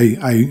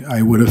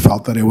 I would have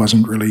felt that it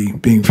wasn't really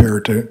being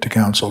fair to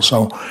council.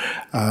 So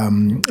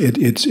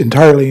it's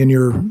entirely in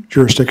your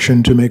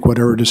jurisdiction to make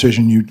whatever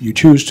decision you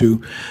choose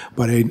to,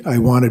 but I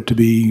wanted to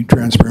be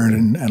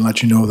transparent and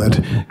let you know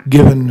that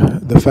given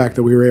the fact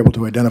that we were able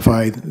to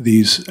identify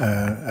these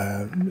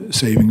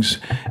savings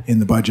in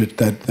the budget,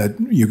 that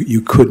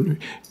you could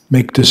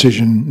make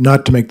decision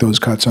not to make those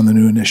cuts on the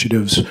new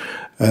initiatives,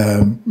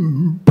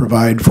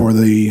 provide for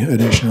the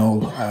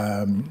additional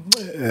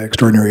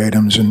extraordinary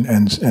items,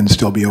 and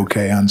still be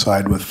okay on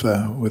side with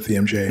the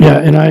MJA. Yeah,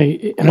 and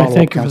I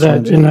thank you for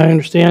that, and I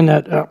understand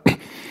that,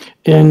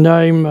 and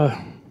I'm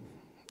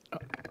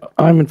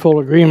in full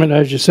agreement,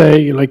 as you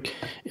say.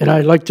 And I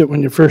liked it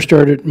when you first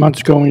started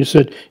months ago when you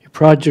said your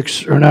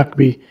projects are not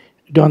going to be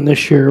done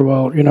this year.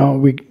 Well,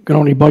 we can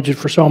only budget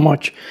for so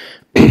much.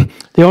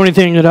 The only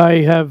thing that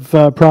I have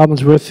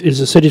problems with is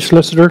the city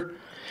solicitor.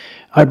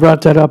 I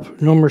brought that up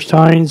numerous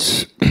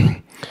times.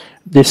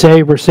 They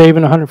say we're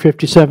saving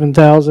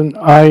 157,000.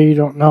 I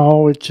don't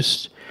know. It's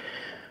just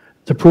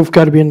the proof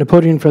got to be in the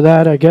pudding for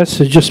that. I guess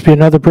it'd just be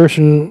another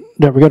person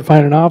that we got to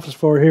find an office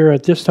for here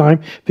at this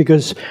time,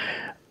 because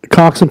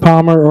Cox and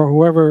Palmer or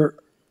whoever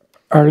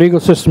our legal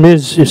system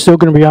is still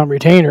going to be on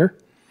retainer,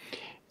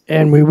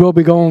 and we will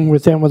be going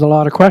with them with a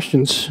lot of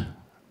questions,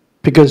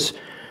 because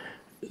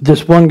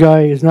this one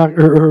guy is not,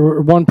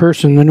 or one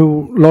person, the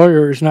new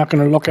lawyer, is not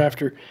going to look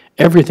after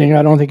everything.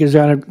 I don't think he's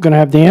going to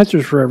have the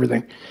answers for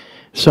everything.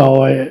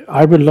 So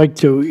I would like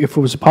to, if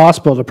it was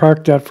possible, to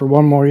park that for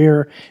one more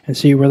year and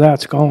see where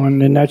that's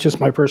going. And that's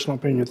just my personal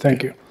opinion.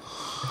 Thank you.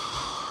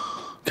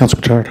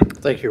 Councillor Picard.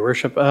 Thank you, Your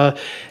Worship.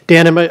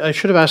 Dan, I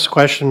should have asked a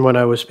question when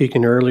I was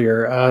speaking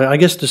earlier. I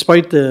guess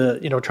despite the,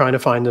 trying to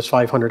find this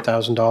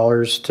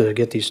 $500,000 to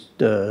get these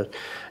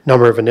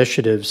number of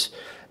initiatives,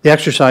 the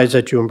exercise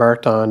that you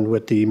embarked on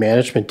with the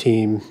management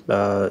team,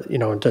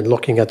 and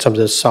looking at some of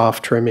this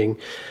soft trimming,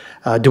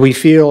 do we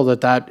feel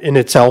that in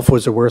itself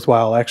was a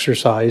worthwhile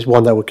exercise,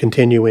 one that would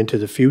continue into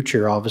the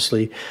future,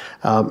 obviously?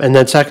 And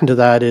then second to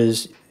that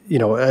is,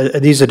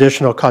 these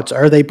additional cuts,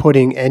 are they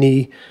putting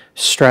any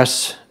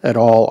stress at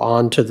all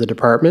onto the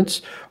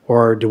departments?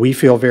 Or do we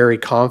feel very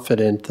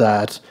confident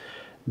that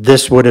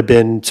this would have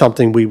been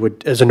something we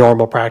would, as a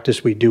normal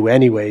practice, we do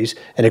anyways,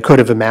 and it could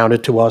have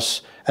amounted to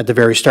us at the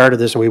very start of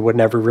this, and we would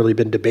never really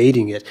been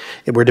debating it.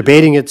 If we're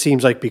debating it,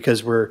 seems like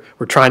because we're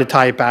trying to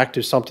tie it back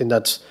to something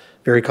that's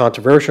very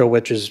controversial,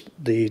 which is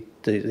the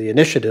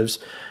initiatives.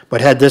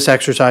 But had this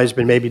exercise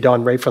been maybe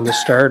done right from the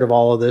start of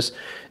all of this,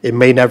 it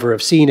may never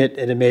have seen it,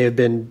 and it may have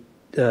been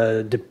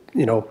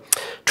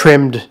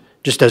trimmed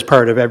just as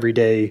part of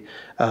everyday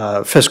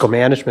fiscal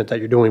management that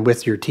you're doing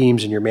with your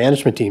teams and your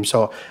management team.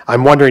 So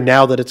I'm wondering,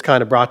 now that it's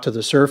kind of brought to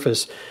the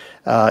surface,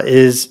 I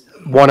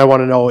want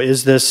to know,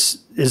 is this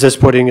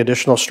putting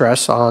additional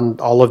stress on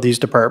all of these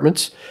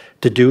departments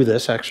to do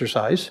this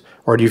exercise?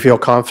 Or do you feel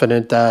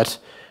confident that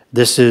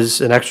this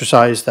is an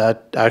exercise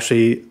that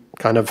actually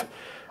kind of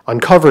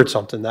uncovered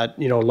something that,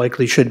 you know,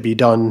 likely should be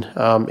done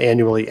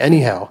annually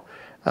anyhow.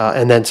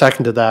 And then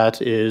second to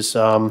that is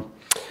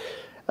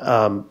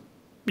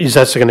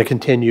that's going to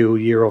continue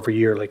year over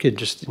year, like it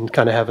just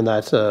kind of having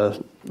that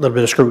little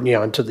bit of scrutiny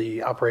onto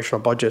the operational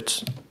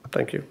budgets.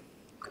 Thank you.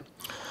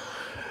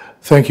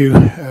 Thank you.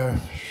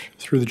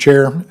 Through the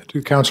chair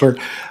to Councillor.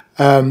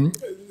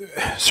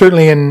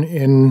 Certainly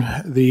in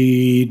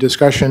the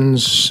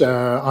discussions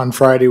on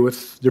Friday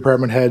with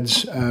department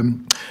heads,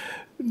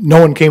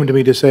 no one came to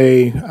me to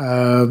say,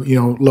 you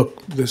know,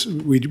 look,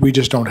 we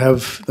just don't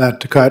have that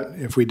to cut.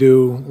 If we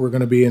do, we're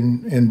going to be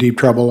in deep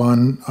trouble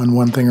on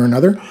one thing or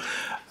another.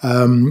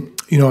 You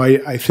know,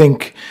 I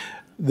think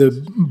the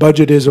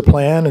budget is a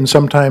plan, and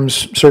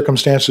sometimes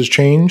circumstances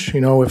change.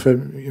 You know, if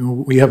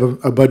we have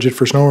a budget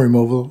for snow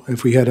removal,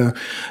 if we had a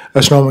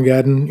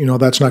snowmageddon, you know,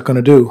 that's not going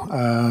to do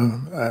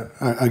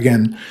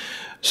again.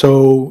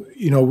 So,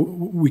 you know,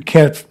 we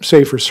can't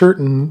say for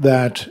certain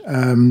that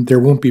there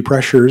won't be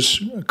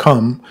pressures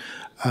come.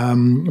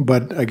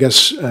 But I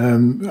guess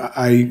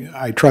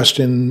I trust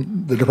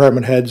in the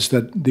department heads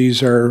that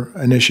these are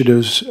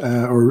initiatives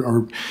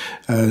or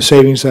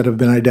savings that have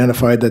been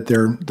identified that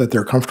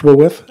they're comfortable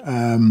with,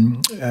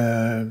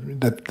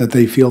 that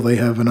they feel they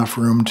have enough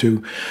room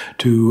to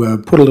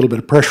put a little bit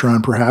of pressure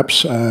on.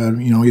 Perhaps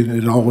you know,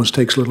 it always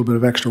takes a little bit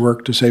of extra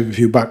work to save a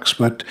few bucks,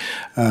 but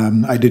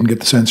I didn't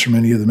get the sense from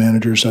any of the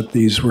managers that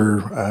these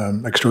were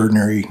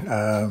extraordinary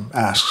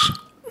asks.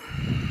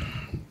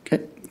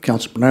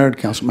 Councillor Bernard,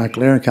 Councillor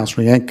McAleer,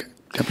 Councillor Yank,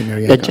 Deputy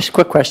Mayor Yankoff. Yeah, just a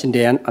quick question,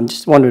 Dan. I'm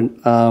just wondering,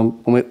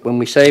 when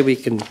we say we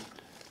can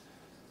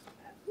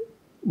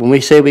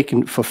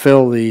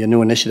fulfill the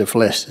new initiative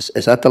list,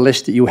 is that the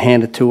list that you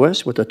handed to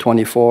us with the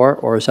 24,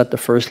 or is that the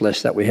first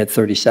list that we had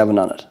 37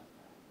 on it,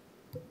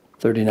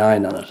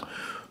 39 on it?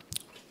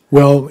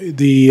 Well,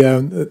 the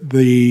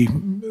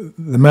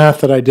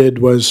math that I did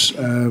was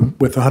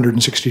with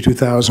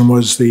 162,000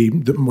 was the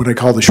what I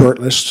call the short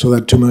list, so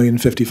that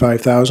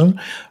 2,055,000.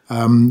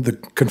 The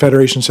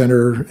Confederation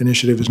Centre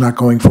initiative is not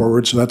going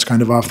forward, so that's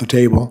kind of off the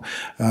table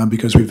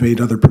because we've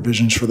made other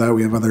provisions for that.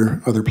 We have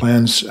other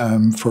plans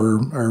for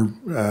our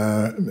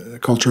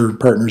culture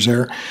partners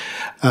there.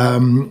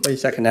 Wait a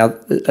second now.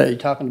 Are you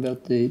talking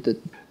about the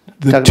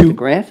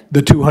grant?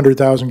 The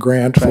 200,000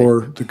 grant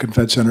for the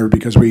Confed Centre,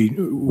 because we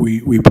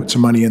put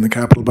some money in the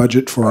capital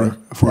budget for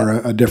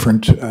a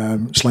different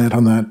slant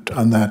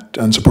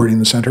on supporting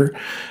the centre.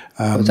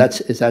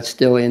 Is that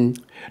still in?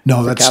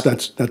 No, that's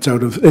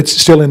out of. It's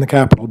still in the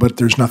capital, but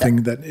there's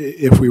nothing that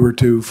if we were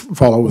to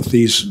follow with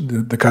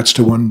the cuts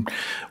to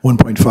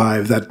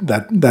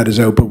 1.5, that is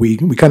out. But we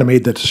kind of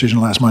made that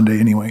decision last Monday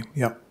anyway.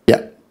 Yeah.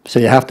 Yeah. So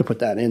you have to put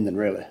that in then,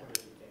 really.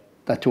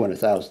 That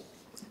 200,000.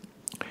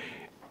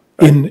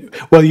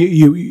 Well,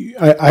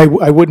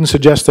 I wouldn't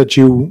suggest that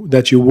you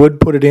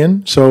would put it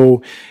in.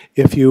 So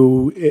if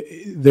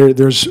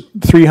there's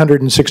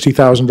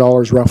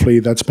 $360,000 roughly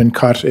that's been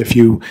cut if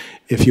you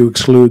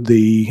exclude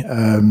the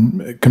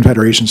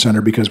Confederation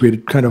Centre, because we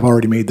had kind of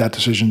already made that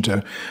decision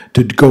to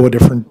go a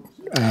different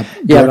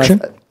direction.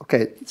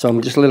 Okay, so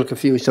I'm just a little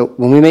confused. So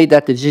when we made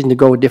that decision to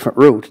go a different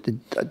route,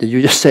 did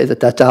you just say that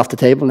that's off the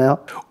table now?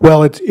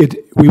 Well,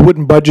 we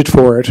wouldn't budget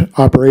for it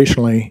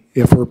operationally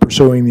if we're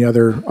pursuing the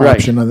other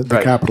option,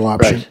 the capital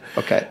option. Right.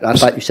 Okay, I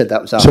thought you said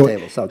that was off the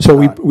table. So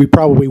we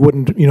probably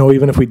wouldn't, you know,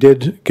 even if we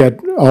did get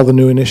all the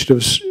new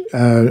initiatives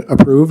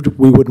approved,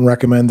 we wouldn't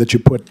recommend that you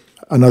put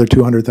another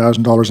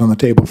 $200,000 on the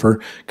table for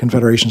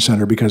Confederation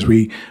Centre, because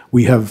we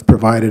have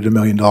provided $1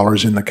 million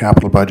in the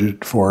capital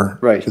budget for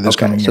this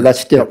coming year. So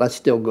that's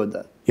still good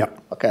then. Yeah.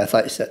 Okay, I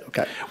thought you said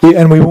okay.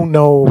 We won't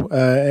know.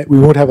 We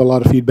won't have a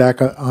lot of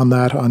feedback on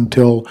that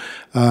until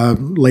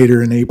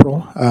later in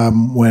April,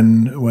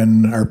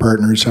 when our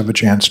partners have a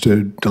chance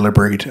to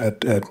deliberate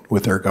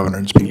with their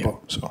governance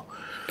people. Yeah. So,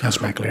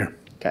 Councillor McAleer.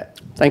 Okay,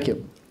 thank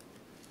you.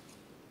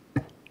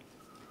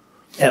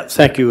 Yeah,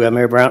 thank you,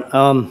 Mayor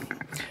Brown.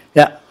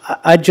 Yeah,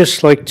 I'd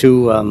just like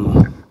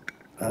to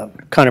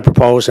kind of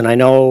propose, and I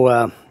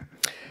know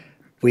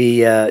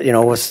we, you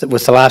know, with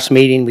the last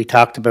meeting, we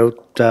talked about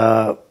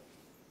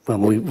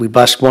when we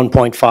bust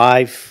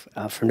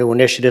 1.5 for new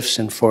initiatives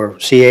and for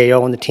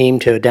CAO and the team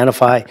to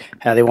identify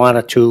how they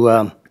wanted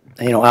to,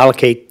 you know,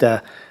 allocate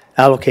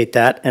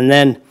that, and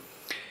then,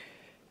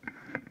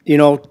 you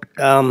know,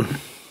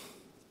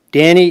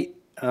 Danny,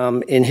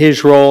 in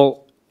his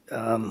role,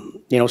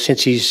 you know,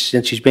 since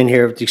he's been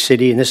here at the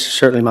city, and this is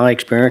certainly my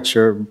experience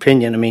or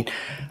opinion. I mean,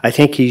 I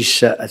think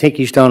he's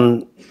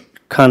done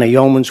kind of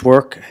yeoman's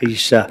work.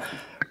 He's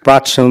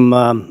brought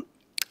some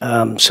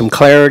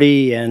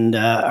clarity and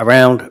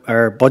around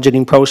our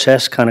budgeting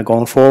process, kind of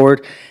going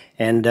forward.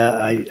 And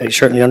I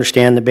certainly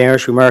understand the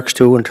mayor's remarks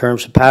too in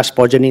terms of past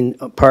budgeting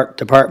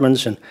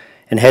departments and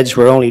heads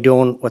were only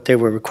doing what they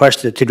were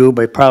requested to do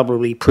by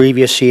probably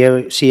previous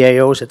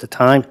CAOs at the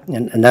time,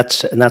 and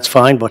that's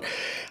fine. But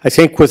I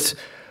think with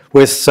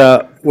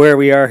where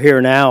we are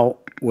here now,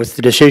 with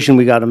the decision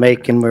we got to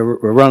make, and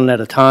we're running out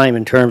of time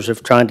in terms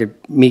of trying to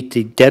meet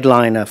the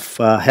deadline of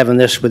having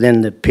this within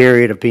the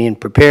period of being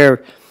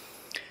prepared.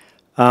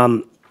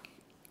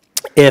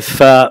 if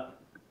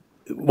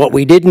what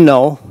we didn't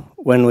know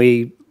when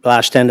we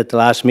last ended the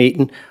last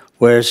meeting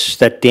was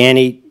that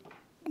Danny,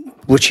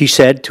 which he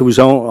said to his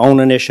own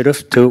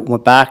initiative,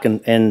 went back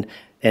and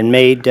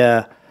made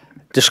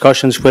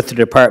discussions with the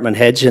department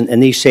heads,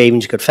 and these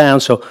savings got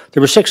found. So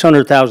there were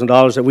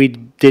 $600,000 that we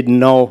didn't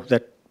know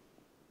that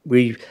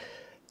we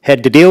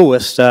had to deal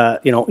with,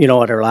 at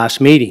our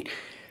last meeting.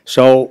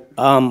 So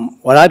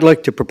what I'd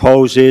like to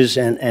propose is,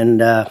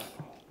 anyway,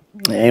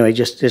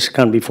 just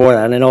kind of before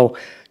that, and I know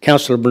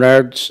Councillor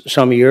Bernard,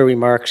 some of your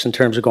remarks in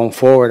terms of going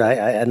forward,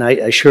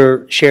 I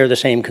sure share the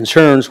same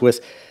concerns with,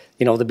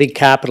 the big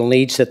capital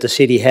needs that the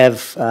city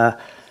have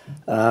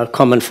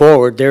coming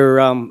forward. They're,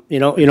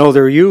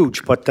 they're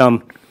huge, but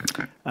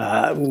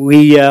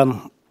we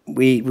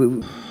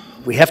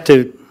have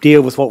to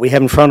deal with what we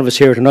have in front of us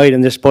here tonight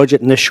in this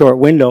budget in this short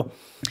window.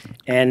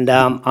 And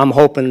I'm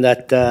hoping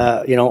that,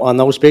 on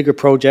those bigger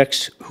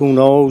projects, who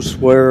knows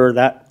what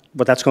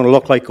that's going to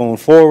look like going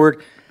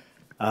forward.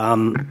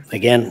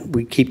 Again,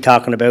 we keep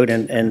talking about,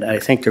 and I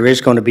think there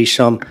is going to be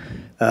some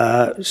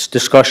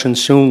discussion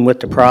soon with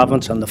the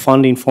province on the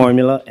funding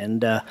formula,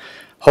 and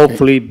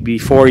hopefully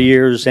before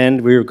year's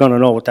end, we're going to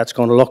know what that's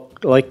going to look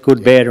like,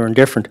 good, bad, or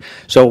indifferent.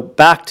 So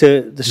back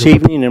to this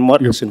evening and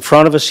what's in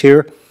front of us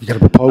here. You got a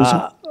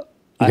proposal?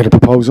 You got a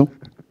proposal?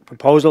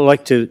 Proposal, I'd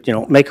like to,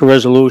 make a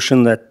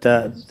resolution that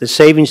the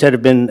savings that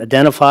have been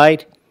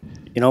identified,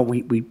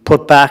 we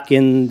put back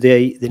in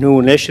the new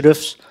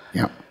initiatives.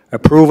 Yeah.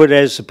 Approve it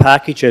as a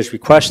package as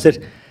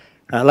requested.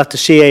 Let the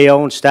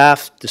CAO and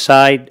staff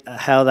decide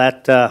how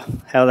that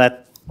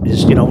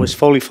is, is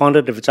fully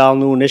funded, if it's all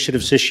new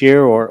initiatives this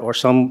year or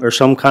some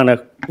kind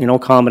of,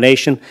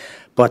 combination.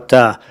 But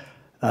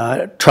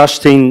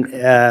trusting,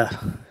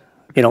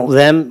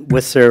 them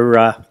with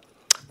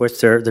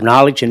their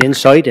knowledge and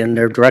insight and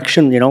their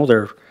direction,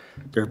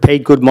 they're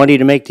paid good money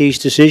to make these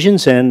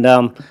decisions, and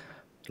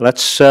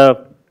let's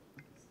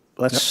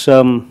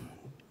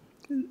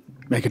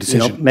make a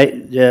decision.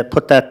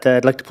 Put that.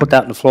 I'd like to put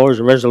that on the floor as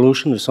a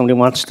resolution if somebody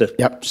wants to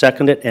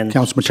second it and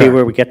see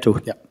where we get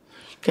to. Yep.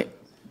 Okay.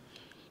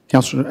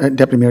 Councillor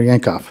Deputy Mayor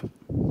Yankoff.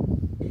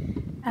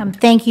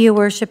 Thank you, Your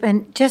Worship,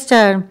 and just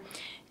a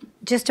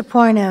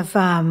point of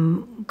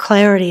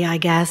clarity, I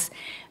guess.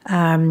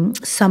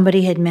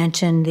 Somebody had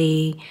mentioned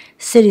the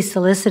city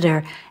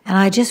solicitor, and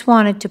I just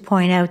wanted to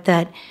point out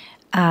that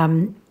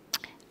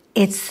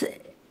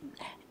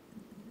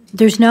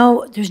there's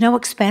no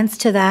expense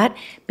to that,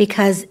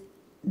 because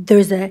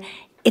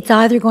it's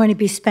either going to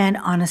be spent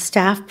on a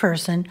staff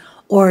person,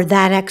 or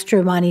that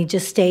extra money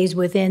just stays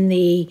within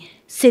the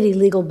city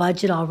legal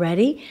budget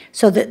already.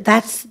 So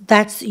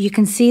that's you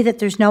can see that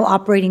there's no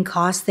operating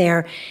cost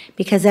there,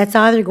 because that's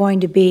either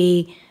going to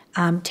be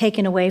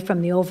taken away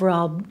from the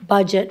overall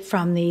budget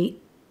from the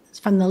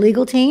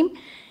legal team,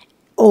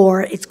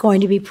 or it's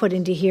going to be put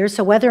into here.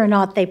 So whether or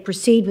not they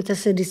proceed with the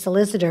city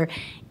solicitor,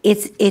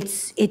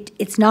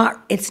 it's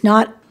not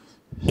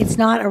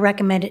a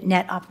recommended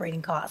net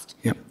operating cost.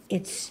 Yep.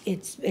 It's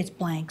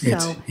blank.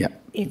 So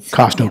it's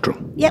cost neutral.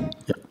 Yep.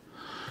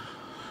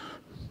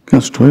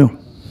 Councillor Tweel.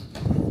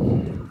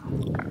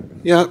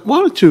 Yeah, I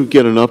wanted to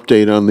get an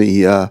update on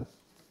the,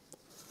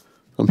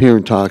 I'm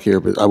hearing talk here,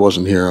 but I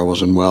wasn't here, I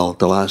wasn't well at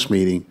the last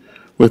meeting,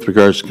 with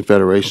regards to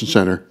Confederation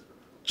Center.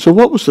 So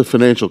what was the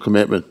financial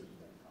commitment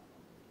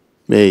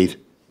made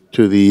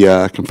to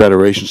the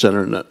Confederation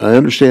Center? And I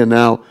understand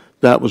now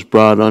that was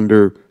brought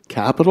under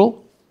capital?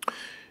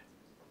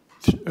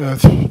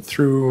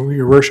 Through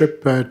your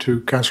worship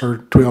to Councillor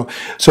Tweel.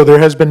 So there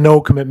has been no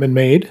commitment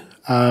made,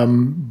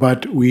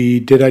 but we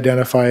did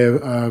identify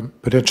a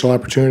potential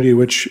opportunity,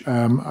 which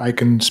I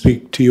can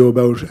speak to you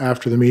about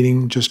after the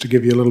meeting, just to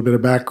give you a little bit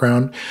of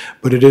background.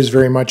 But it is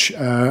very much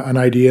an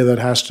idea that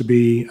has to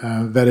be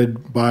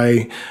vetted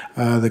by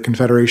the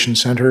Confederation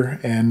Center,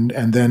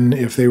 and then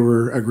if they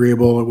were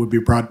agreeable, it would be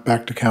brought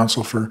back to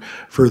council for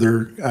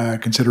further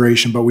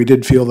consideration. But we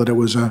did feel that it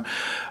was a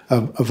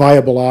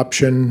viable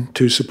option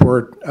to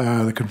support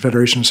the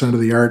Confederation Center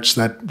of the Arts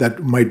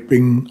that might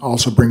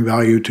also bring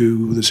value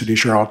to the city of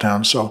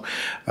Charlottetown. So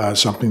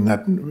something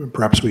that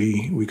perhaps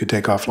we could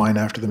take offline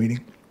after the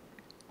meeting.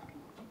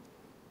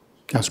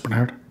 Councillor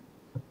Bernard.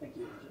 Thank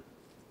you.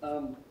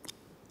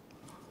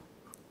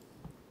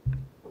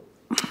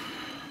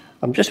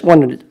 I'm just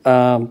wondering,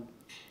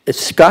 is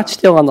Scott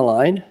still on the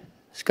line?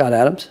 Scott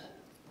Adams?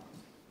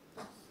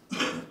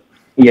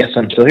 Yes,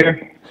 I'm still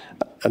here.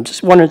 I'm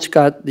just wondering,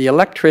 Scott, the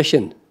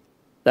electrician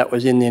that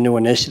was in the new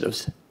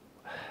initiatives,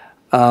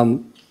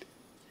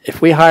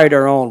 if we hired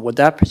our own, would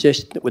that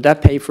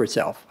pay for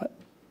itself?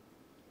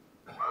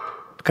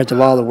 Because of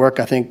all the work,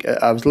 I think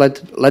I was led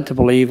to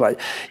believe.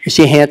 You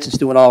see Hanson's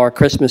doing all our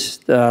Christmas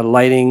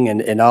lighting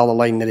and all the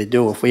lighting that they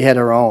do. If we had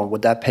our own,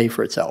 would that pay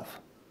for itself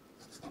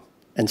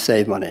and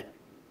save money?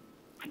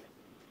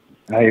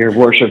 Your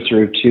worship,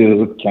 through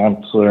to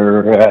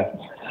Councillor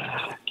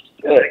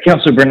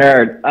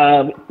Bernard.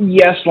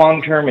 Yes,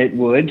 long term it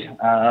would.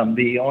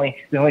 The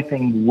only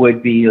thing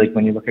would be, like,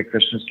 when you look at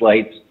Christmas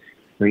lights,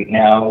 Right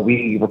now,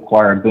 we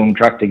require a boom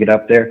truck to get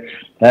up there.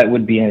 That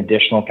would be an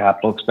additional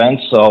capital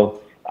expense.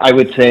 So I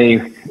would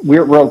say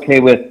we're okay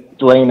with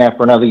delaying that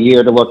for another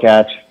year to look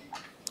at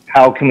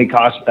how can we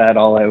cost that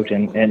all out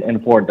and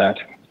afford that.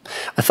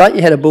 I thought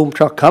you had a boom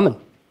truck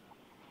coming.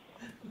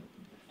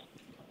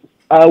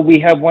 We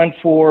have one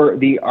for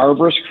the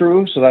arborist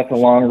crew, so that's a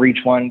long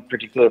reach one,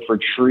 particular for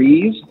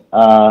trees,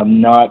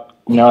 not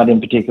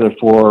in particular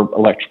for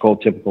electrical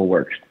typical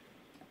work.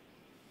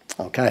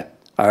 Okay,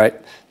 all right,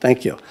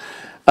 thank you.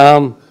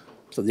 So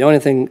the only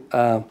thing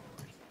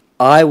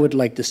I would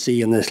like to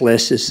see in this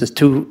list is the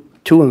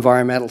two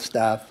environmental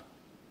staff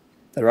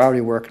that are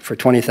already working for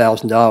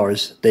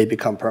 $20,000, they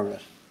become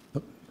permanent.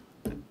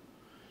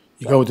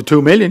 You go with the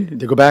 2 million,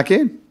 they go back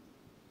in.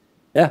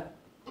 Yeah.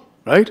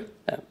 Right?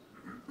 Yeah.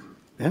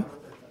 Yeah.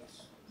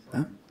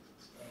 Yeah.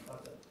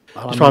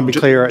 Just want to be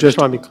clear. Just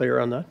want to be clear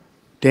on that.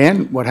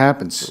 Dan, what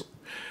happens?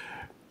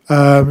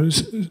 The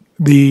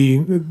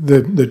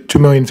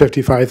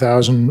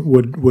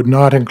 $2,055,000 would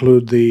not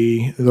include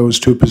those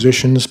two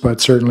positions,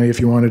 but certainly if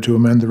you wanted to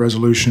amend the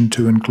resolution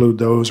to include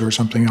those or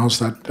something else,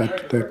 that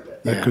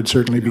could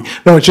certainly be.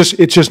 No, it's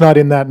just not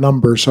in that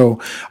number. So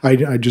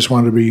I just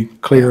wanted to be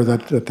clear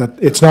that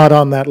it's not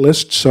on that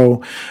list.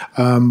 So,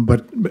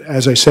 but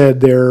as I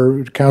said,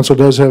 council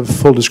does have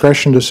full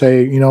discretion to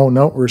say,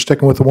 no, we're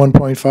sticking with the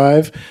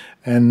 1.5.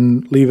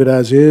 and leave it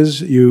as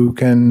is. You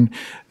can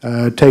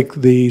take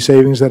the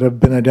savings that have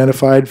been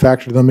identified,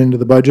 factor them into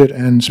the budget,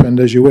 and spend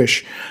as you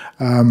wish.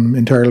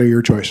 Entirely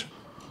your choice.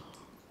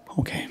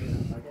 Okay.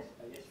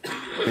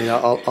 I mean,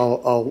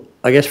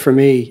 I guess for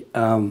me,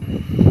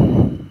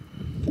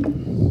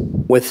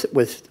 with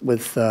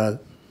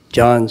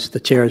John's, the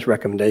chair's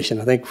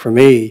recommendation, I think for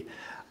me,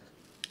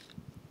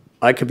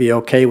 I could be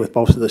okay with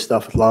most of the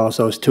stuff as long as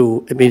those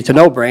two. I mean, it's a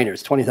no-brainer.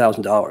 It's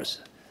 $20,000.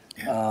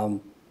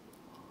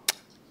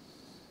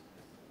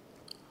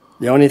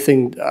 The only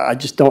thing, I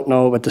just don't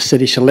know about the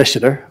city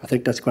solicitor. I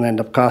think that's going to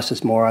end up cost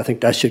us more. I think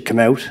that should come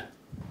out.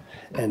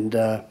 And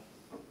I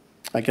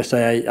guess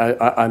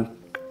I'm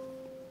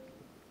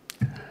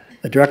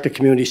the director of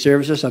community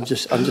services. I'm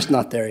just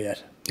not there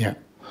yet. Yeah.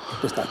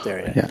 Just not there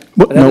yet. Yeah.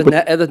 But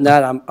other than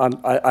that,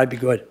 I'd be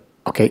good.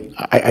 Okay,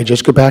 I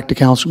just go back to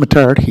Councillor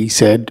Mattard. He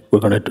said we're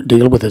going to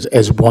deal with it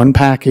as one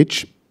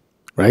package,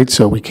 right?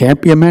 So we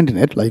can't be amending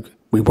it. Like,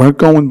 we weren't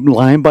going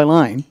line by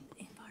line.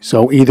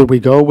 So either we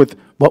go with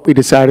what we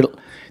decided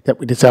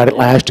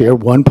last year,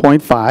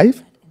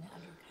 1.5,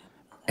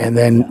 and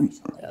then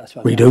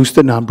reduce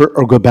the number,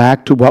 or go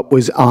back to what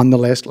was on the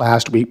list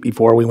last week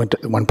before we went to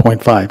the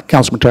 1.5.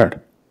 Councillor Mattard.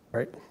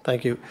 Right,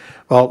 thank you.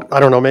 Well, I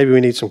don't know, maybe we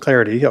need some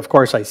clarity. Of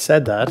course, I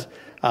said that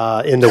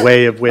in the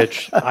way of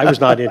which I was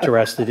not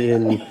interested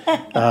in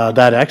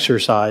that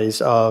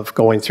exercise of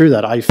going through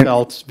that. I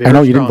felt very I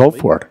know you didn't strongly-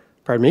 vote for it.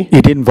 Pardon me?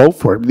 You didn't vote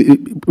for it.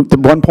 The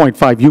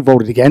 1.5, you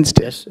voted against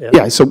it. Yes, yes.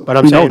 Yeah, so But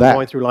I'm we know saying that.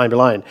 going through line by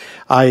line.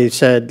 I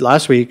said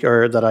last week,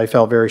 that I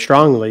felt very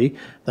strongly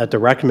that the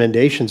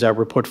recommendations that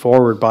were put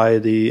forward by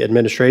the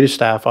administrative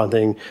staff on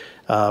thing,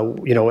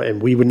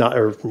 and we would not,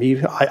 or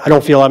me, I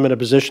don't feel I'm in a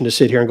position to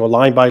sit here and go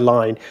line by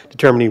line,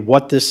 determining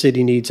what this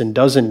city needs and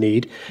doesn't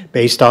need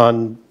based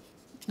on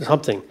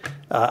something.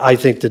 I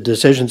think the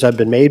decisions have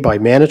been made by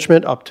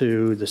management up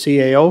to the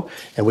CAO,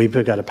 and we've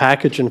got a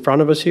package in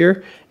front of us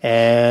here,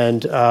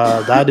 and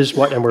that is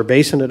what, and we're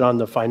basing it on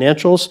the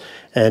financials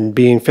and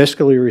being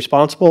fiscally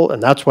responsible,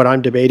 and that's what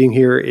I'm debating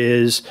here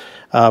is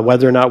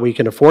whether or not we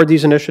can afford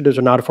these initiatives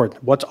or not afford.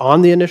 What's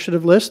on the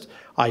initiative list,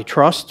 I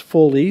trust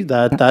fully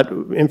that that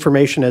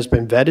information has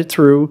been vetted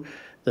through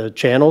the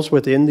channels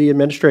within the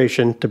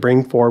administration to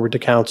bring forward to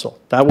council.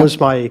 That was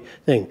my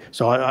thing.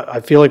 So I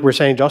feel like we're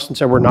saying, Justin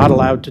said, we're not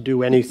allowed to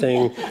do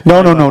anything.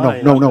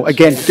 No.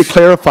 Again, to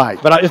clarify.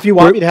 But if you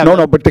want me to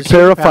have. But to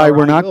clarify,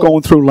 we're not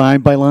going through line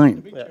by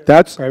line.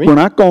 We're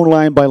not going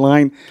line by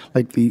line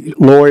like the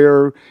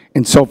lawyer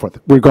and so forth.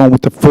 We're going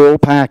with the full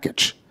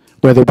package,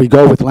 whether we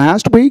go with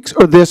last week's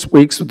or this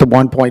week's with the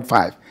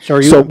 1.5. So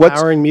are you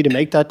empowering me to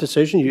make that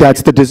decision?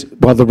 That's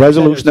the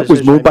resolution that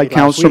was moved by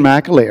Councillor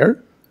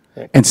McAleer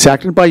and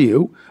seconded by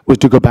you was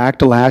to go back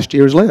to last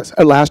year's list,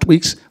 last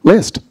week's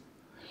list.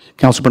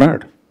 Councillor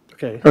Bernard.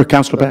 Okay. Or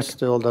Councillor Beck.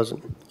 Still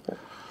doesn't.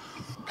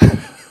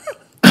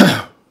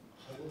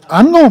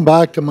 I'm going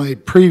back to my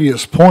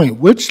previous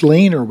point. Which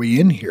lane are we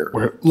in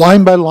here?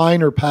 Line by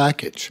line or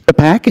package? The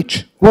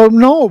package. Well,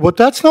 no, but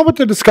that's not what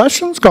the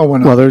discussion's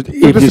going on. Well,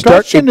 the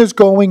discussion is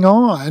going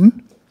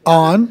on,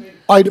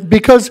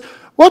 because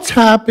what's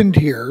happened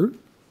here,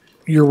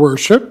 Your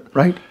Worship,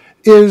 right,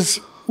 is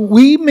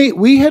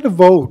we had a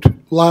vote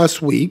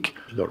last week.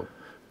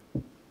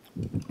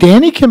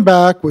 Danny came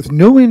back with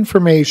new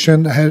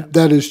information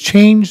that has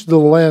changed the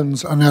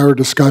lens on our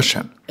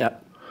discussion. Yeah.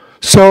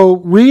 So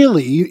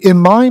really, in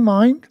my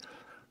mind,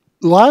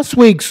 last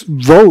week's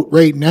vote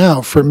right now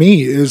for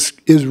me is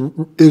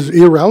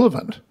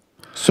irrelevant.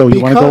 So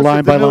you want to go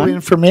line by Because of the line? new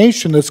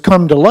information that's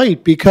come to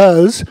light,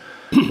 because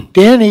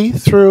Danny,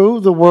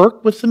 through the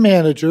work with the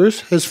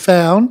managers, has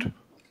found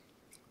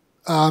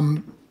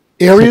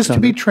areas to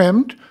be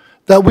trimmed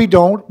that we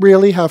don't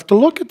really have to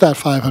look at that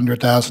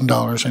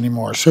 $500,000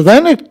 anymore. So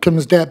then it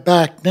comes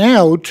back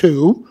now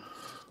to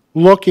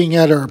looking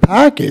at our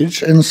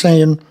package and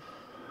saying,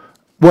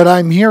 what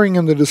I'm hearing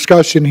in the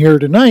discussion here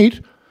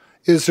tonight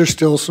is there's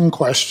still some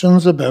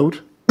questions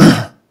about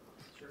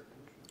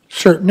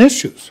certain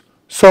issues.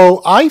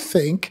 So I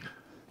think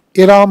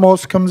it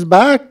almost comes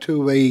back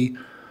to we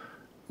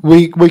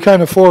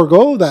kind of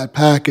forego that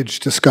package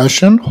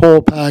discussion,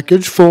 whole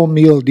package, full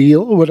meal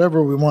deal,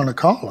 whatever we want to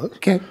call it.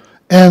 Okay.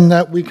 And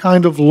that we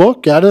kind of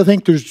look at it. I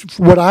think there's,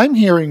 what I'm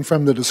hearing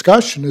from the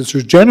discussion is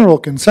there's general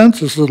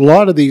consensus that a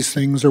lot of these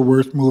things are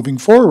worth moving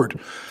forward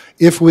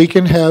if we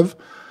can have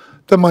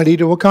the money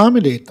to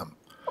accommodate them.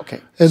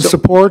 Okay. And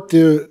support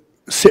the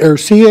our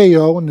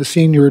CAO and the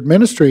senior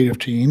administrative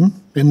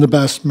team in the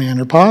best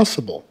manner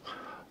possible.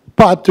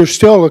 But there's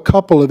still a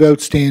couple of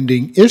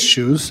outstanding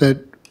issues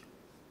that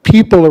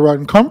people are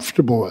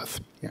uncomfortable with.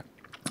 Yeah.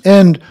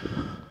 And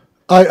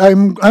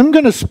I'm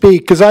going to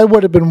speak, because I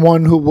would have been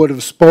one who would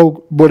have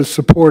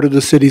supported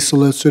the city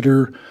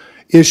solicitor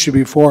issue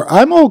before.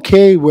 I'm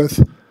okay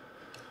with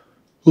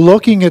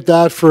looking at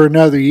that for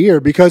another year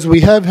because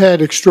we have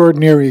had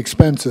extraordinary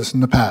expenses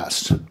in the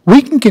past.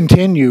 We can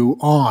continue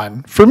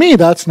on. For me,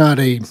 that's not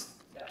a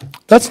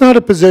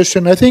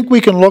position. I think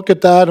we can look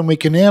at that and we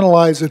can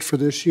analyze it for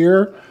this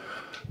year.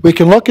 We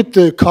can look at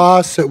the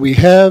costs that we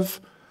have,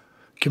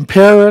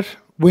 compare it.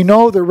 We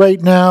know that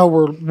right now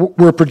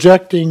we're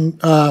projecting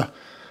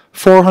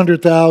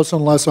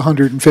 400,000 less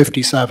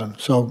 157,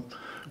 so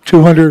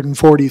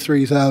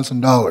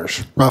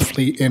 $243,000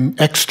 roughly in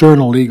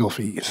external legal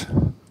fees.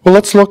 Well,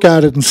 let's look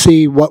at it and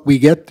see what we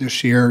get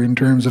this year in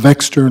terms of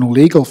external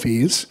legal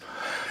fees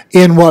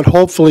in what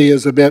hopefully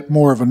is a bit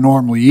more of a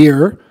normal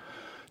year.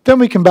 Then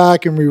we come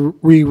back and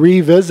we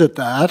revisit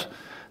that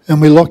and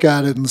we look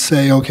at it and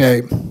say,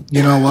 okay,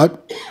 you know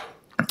what?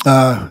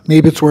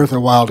 Maybe it's worth a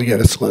while to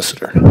get a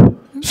solicitor.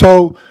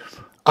 So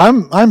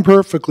I'm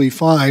perfectly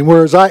fine,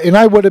 whereas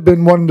I would have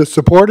been one that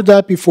supported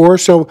that before,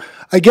 so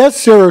I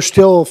guess there are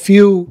still a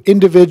few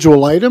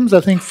individual items.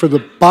 I think for the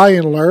by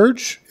and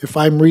large, if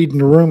I'm reading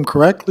the room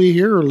correctly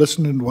here or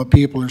listening to what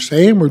people are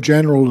saying, we're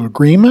general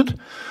agreement.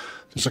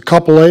 There's a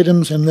couple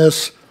items in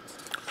this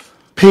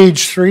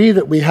page 3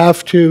 that we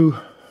have to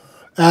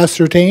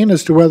ascertain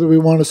as to whether we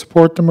want to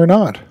support them or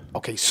not.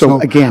 Okay, so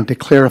again, to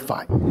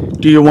clarify,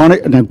 do you want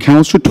to, and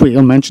Councillor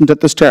Tweel mentioned at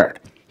the start,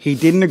 he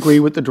didn't agree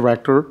with the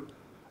Director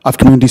of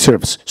Community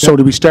Service. So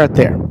do we start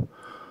there?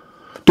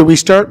 Do we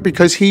start,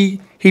 because he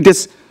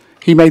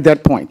made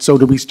that point. So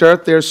do we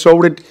start there?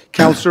 So did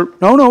Councillor,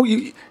 no,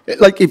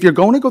 like if you're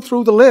going to go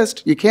through the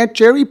list, you can't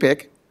cherry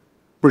pick.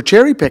 We're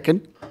cherry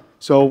picking.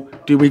 So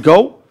do we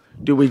go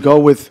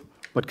with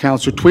what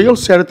Councillor Tweel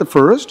said at the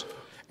first?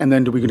 And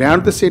then do we go down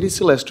to the city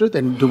solicitor?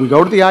 Then do we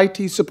go to the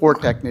IT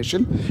support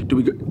technician? Do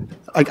we go,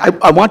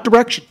 I want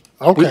direction.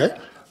 Okay.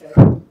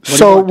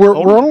 So we're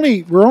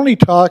only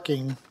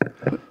talking,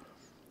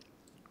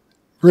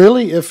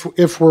 really, if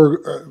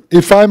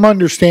I'm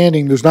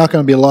understanding, there's not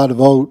going to be a lot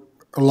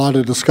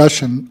of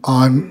discussion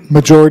on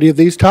majority of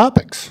these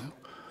topics.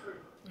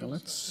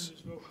 Let's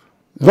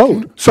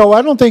vote. So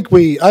I think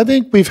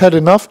we've had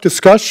enough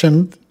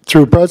discussion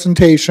through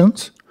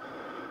presentations.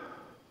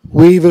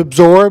 We've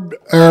absorbed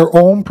our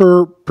own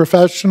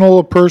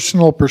professional,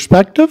 personal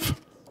perspective.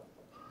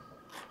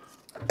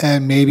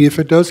 And maybe if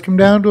it does come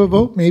down to a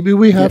vote, maybe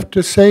we have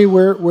to say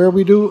where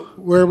we do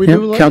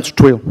like. Councillor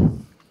Tweel.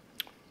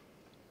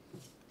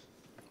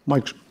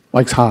 Mike's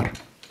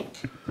hot.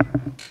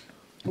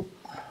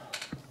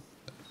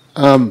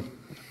 You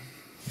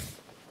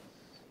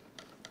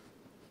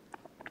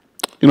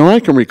know, I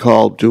can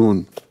recall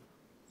doing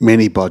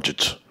many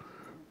budgets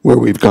where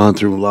we've gone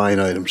through line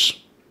items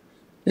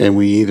and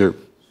we either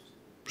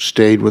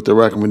stayed with the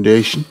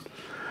recommendations,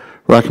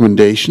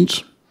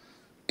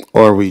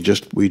 or we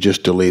just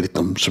deleted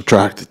them,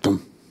 subtracted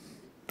them.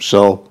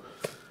 So,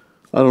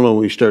 I don't know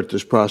when we start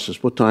this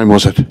process. What time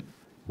was it?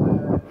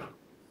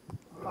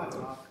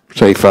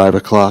 Say 5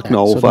 o'clock?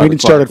 No, So 5 the meeting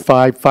o'clock.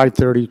 started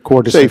 5:30,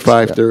 quarter to Say 6.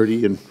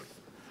 5:30, and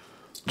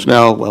it's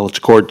now, well, it's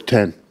quarter to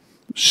 10.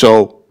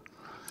 So.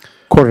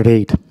 Quarter to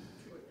 8.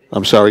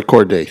 I'm sorry,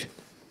 quarter to 8.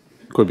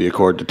 Could be a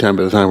quarter to 10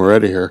 by the time we're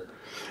out of here.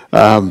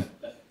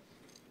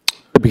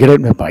 We get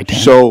it by 10.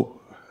 So,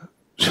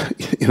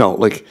 you know,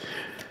 like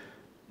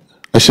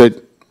I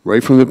said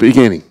right from the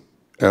beginning,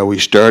 are we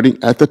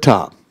starting at the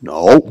top?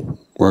 No,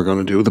 we're going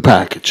to do the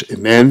package.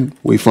 And then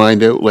we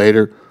find out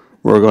later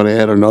we're going to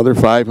add another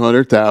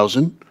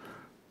 500,000.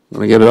 We're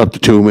going to get it up to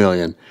 2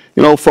 million.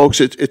 You know, folks,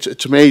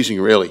 it's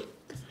amazing, really,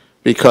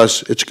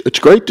 because it's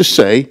great to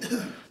say,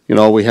 you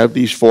know, we have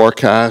these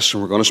forecasts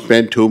and we're going to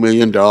spend $2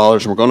 million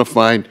and we're going to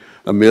find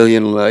 $1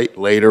 million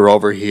later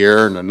over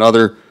here and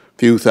another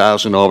few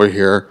thousand over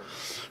here.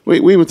 We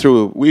went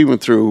through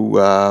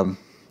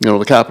you know,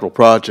 the capital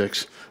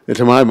projects, and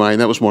to my mind,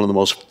 that was one of the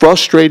most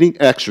frustrating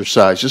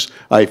exercises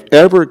I've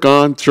ever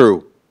gone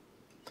through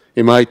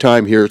in my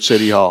time here at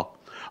City Hall.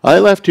 I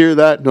left here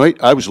that night,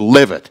 I was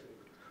livid,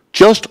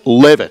 just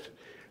livid,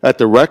 at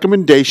the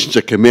recommendations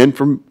that come in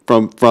from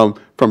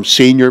from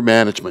senior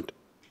management.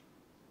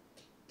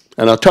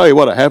 And I'll tell you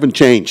what, I haven't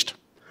changed.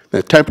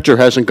 The temperature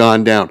hasn't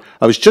gone down.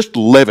 I was just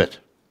livid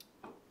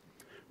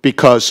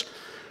because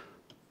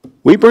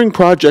we bring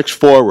projects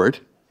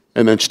forward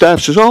and then staff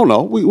says, oh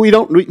no, we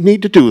don't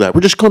need to do that.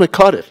 We're just going to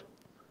cut it.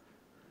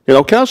 You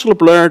know, Councillor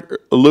Bernard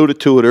alluded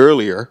to it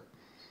earlier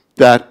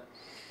that,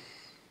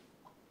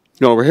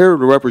 you know, we're here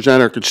to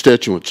represent our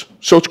constituents.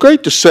 So it's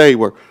great to say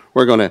we're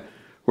going to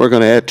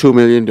add $2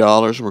 million,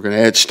 we're going to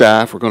add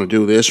staff, we're going to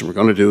do this, and we're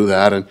going to do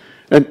that.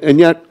 And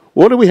yet,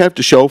 what do we have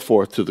to show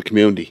forth to the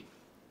community?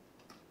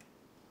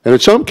 And in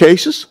some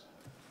cases,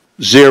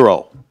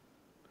 zero.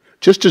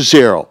 Just a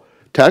zero.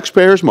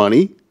 Taxpayers'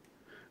 money,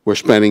 we're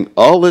spending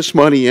all this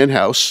money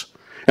in-house,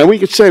 and we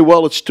could say,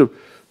 well, it's to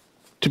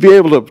be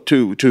able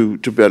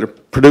to better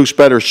produce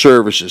better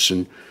services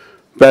and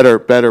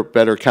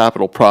better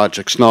capital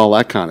projects and all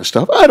that kind of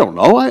stuff. I don't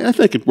know. I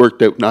think it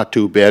worked out not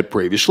too bad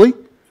previously.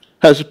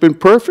 Has it been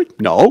perfect?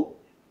 No.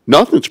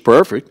 Nothing's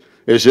perfect.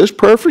 Is this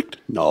perfect?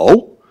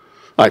 No.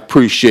 I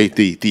appreciate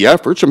the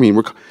efforts. I mean,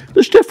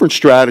 there's different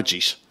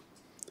strategies,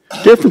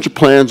 different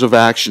plans of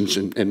actions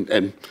and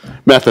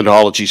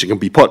methodologies that can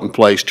be put in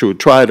place to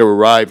try to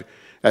arrive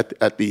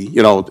at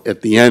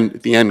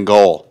the end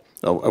goal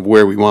of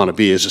where we want to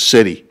be as a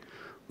city.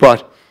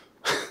 But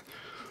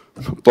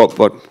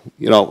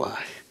you know,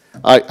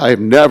 I've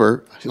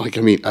never,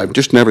 I've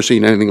just never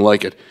seen anything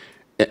like it.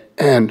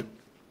 And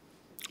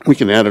we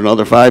can add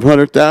another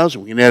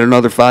 500,000, we can add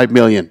another 5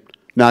 million,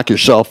 knock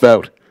yourself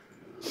out.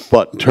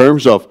 But in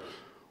terms of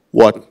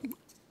what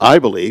I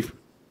believe,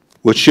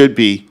 what should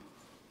be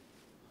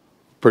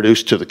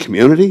produced to the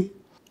community,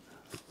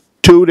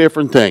 two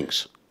different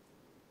things.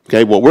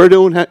 Okay, what we're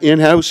doing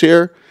in-house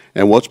here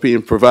and what's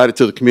being provided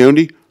to the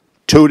community,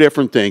 two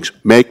different things.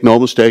 Make no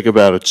mistake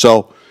about it.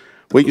 So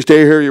we can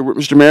stay here,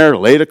 Mr. Mayor,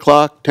 till 8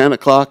 o'clock, 10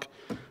 o'clock.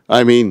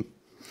 I mean,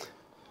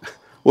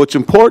 what's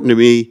important to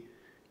me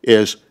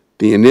is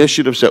the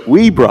initiatives that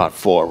we brought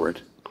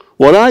forward.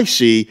 What I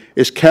see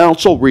is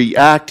council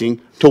reacting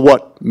to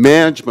what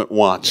management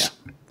wants,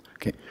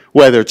 okay,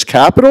 whether it's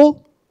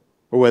capital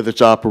or whether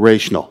it's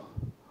operational.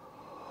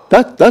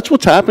 That's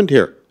what's happened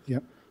here.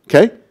 Yep.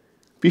 Okay?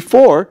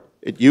 Before,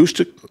 it used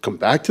to come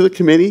back to the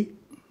committee,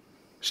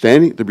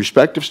 the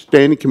respective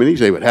standing committees,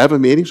 they would have a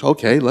meeting,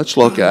 okay, let's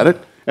look at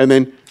it, and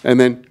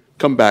then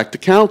come back to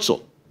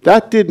council.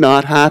 That did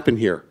not happen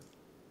here.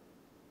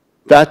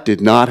 That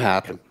did not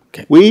happen.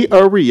 Okay. We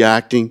are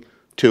reacting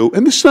to,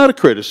 and this is not a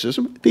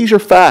criticism, these are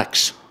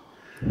facts.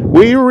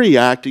 We are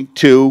reacting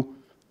to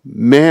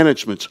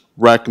management's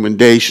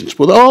recommendations.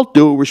 With all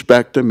due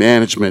respect to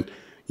management,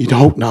 you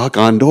don't knock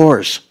on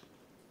doors.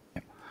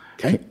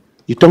 Okay?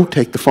 You don't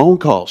take the phone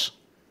calls.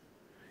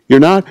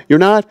 You're not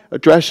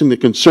addressing the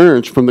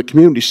concerns from the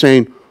community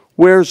saying,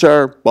 where's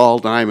our ball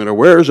diamond or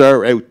where's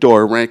our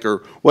outdoor rink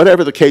or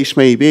whatever the case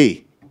may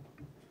be.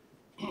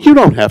 You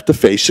don't have to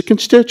face the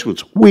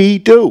constituents. We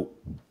do.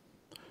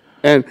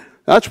 And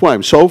that's why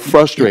I'm so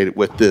frustrated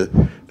with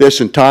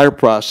this entire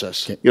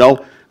process. You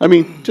know, I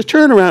mean, to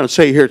turn around and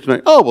say here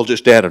tonight, oh, we'll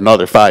just add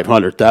another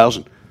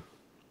 500,000.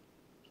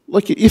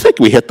 Like, you think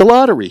we hit the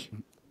lottery.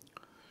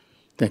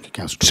 Thank you,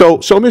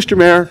 Councilor. So Mr.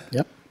 Mayor,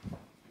 yep.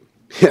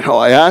 You know,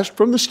 I asked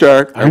from the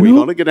start, are we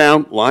going to go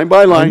down line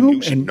by line?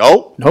 You said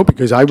no. No,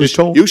 because I was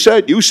told. You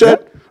said,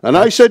 yep. And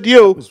I said to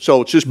you,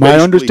 so it's just my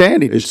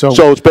understanding.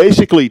 So it's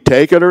basically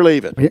take it or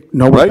leave it.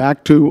 No, right?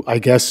 Back to, I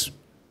guess,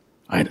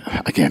 I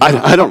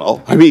don't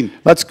know. I mean,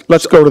 let's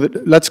go to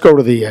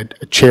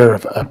the chair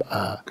of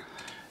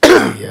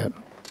the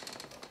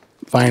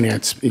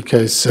finance,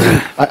 because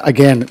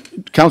again,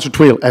 Councillor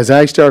Tweel, as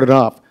I started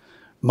off,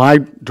 my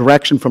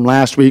direction from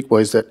last week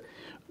was that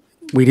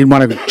we didn't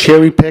want to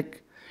cherry pick.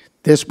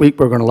 This week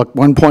we're going to look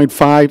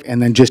 1.5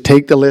 and then just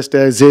take the list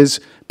as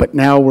is. But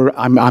now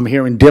I'm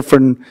hearing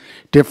different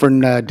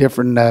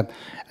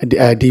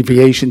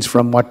deviations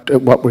from what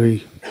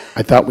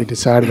I thought we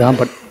decided on.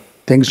 But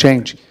things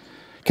change.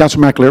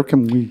 Councillor McAleer,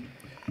 can we?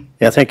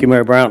 Yeah, thank you,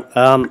 Mayor Brown.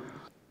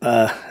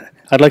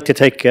 I'd like to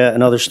take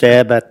another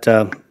stab at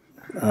a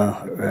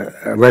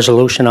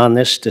resolution on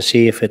this to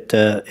see if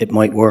it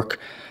might work.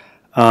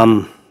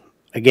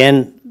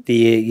 Again,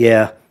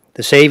 the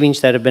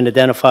savings that have been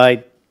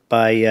identified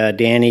by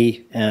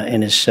Danny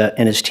and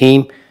his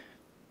team,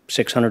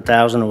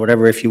 600,000 or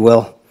whatever, if you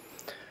will,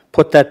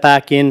 put that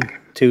back in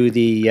to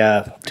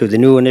the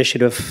new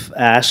initiative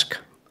ask.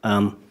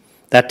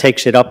 That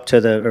takes it up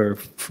to or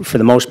for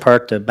the most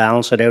part, to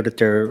balance it out at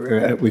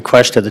their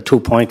request to the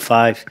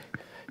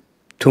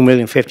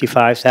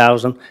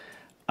 2,055,000.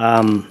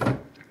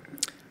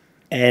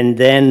 And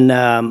then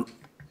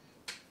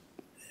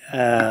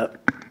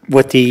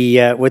with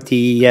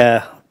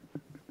the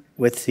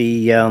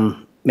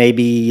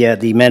maybe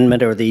the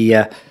amendment or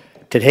to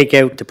take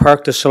out to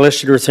park the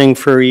solicitor thing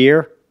for a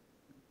year,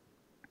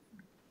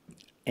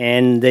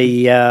 and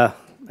I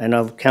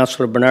know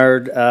Councillor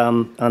Bernard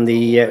on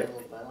the.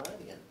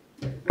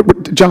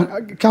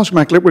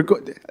 Councillor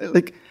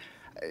McAleer,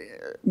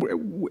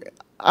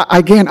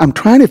 again, I'm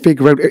trying to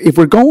figure out, if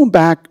we're going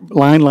back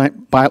line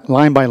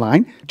by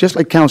line, just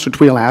like Councillor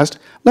Tweel asked,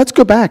 let's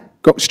go back,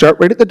 start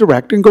right at the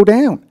director and go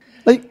down.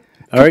 Like,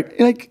 All right.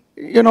 like,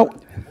 you know,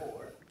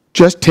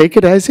 just take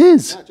it as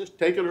is. Yeah, just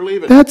take it or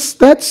leave it.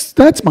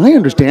 That's my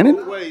understanding.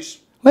 Both ways.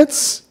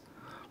 Let's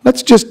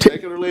just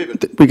Take it or leave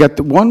it. we got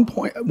the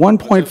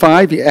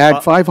 1.5, you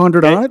add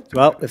 500 on it.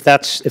 Well, if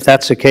that's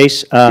the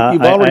case. You've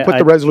already put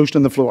the resolution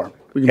on the floor.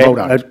 We can vote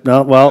on it.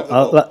 No, well,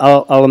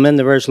 I'll amend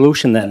the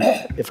resolution then.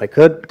 If I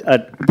could,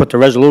 I'd put the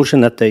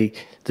resolution that the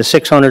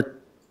 600,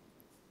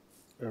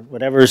 or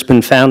whatever has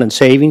been found in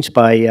savings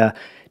by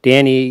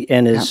Danny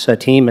and his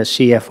team as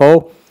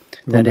CFO,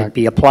 that it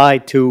be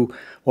applied to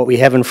what we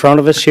have in front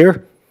of us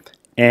here,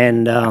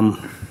 and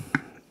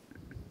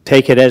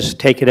take it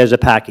as a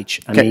package.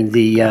 I mean,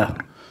 the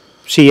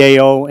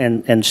CAO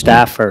and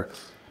staff are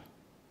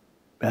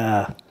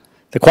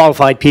the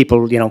qualified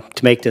people, you know,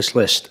 to make this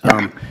list.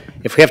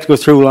 If we have to go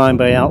through line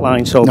by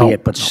line, so be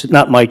it, but it's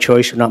not my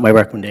choice or not my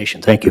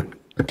recommendation. Thank you.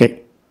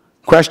 Okay.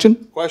 Question?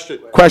 Question.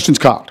 Question's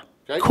called.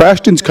 Okay.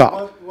 Question's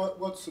called.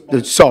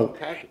 So,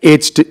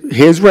 it's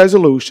his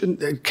resolution,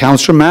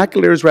 Councillor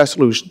McAleer's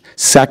resolution,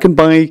 second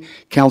by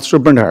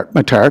Councillor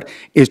Matard,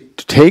 is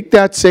to take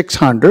that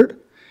 600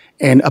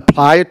 and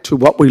apply it to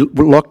what we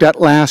looked at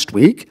last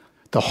week,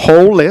 the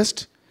whole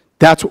list.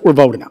 That's what we're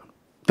voting on,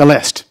 the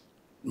list.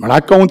 We're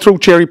not going through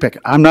cherry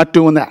picking. I'm not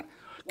doing that.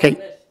 Okay.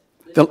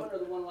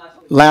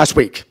 Last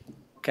week.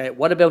 Okay,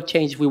 what about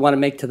changes we want to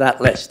make to that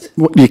list?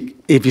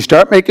 If you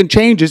start making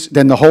changes,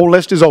 then the whole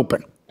list is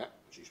open.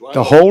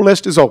 The whole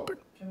list is open.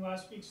 Can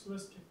last week's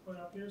list get put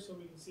up here so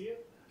we can see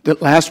it?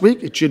 Last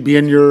week, it should be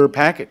in your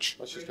package.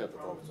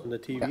 On the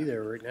TV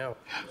there right now.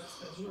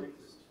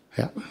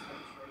 Yeah.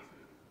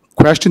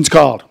 Questions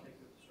called.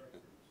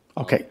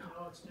 Okay.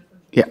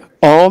 Yeah.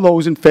 All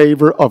those in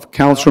favor of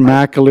Councillor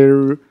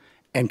McAleer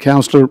and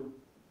Councillor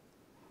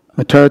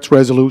Matard's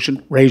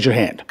resolution, raise your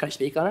hand. Can I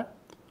speak on it?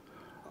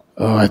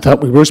 Oh, I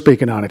thought we were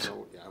speaking on it.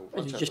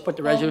 You just put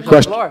the resolution on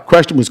the floor.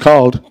 Question was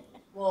called.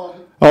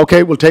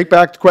 Okay, we'll take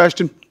back the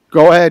question.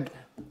 Go ahead.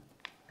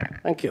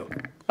 Thank you.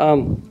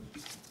 I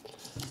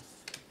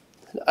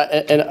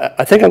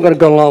think I'm going to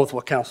go along with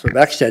what Councillor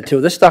Beck said, too.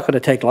 This is not going to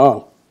take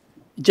long.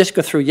 Just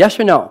go through yes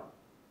or no.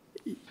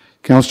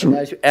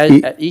 Councillor,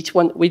 Each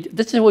one,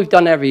 this is what we've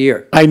done every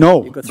year. I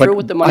know, You go through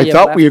with the but money I you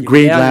thought left, we you go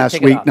agreed down, you last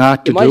take it week off.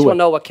 not to You might as do well it.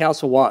 know what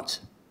council wants.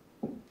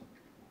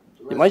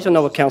 You might as well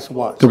know what council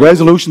wants. The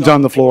resolution's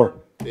on the floor.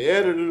 They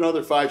added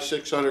another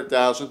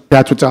 600,000.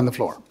 That's what's on the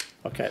floor.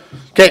 Okay.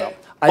 Okay.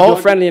 I do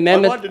a friendly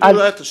amendment. I wanted to do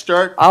that to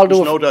start. I'll There's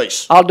do no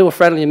dice. I'll do a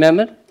friendly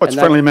amendment. What's and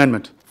friendly that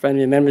amendment?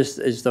 Friendly amendment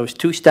is those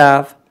two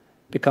staff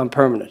become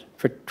permanent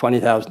for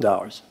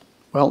 $20,000.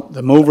 Well,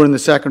 the mover and the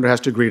seconder has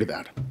to agree to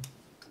that.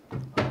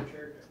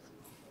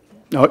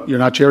 No, you're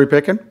not cherry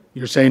picking?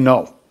 You're saying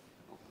no.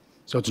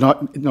 So it's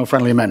not, no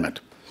friendly amendment.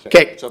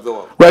 Okay. It's of the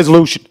law.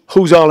 Resolution.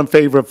 Who's all in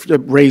favor of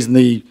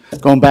raising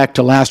going back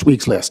to last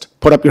week's list?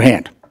 Put up your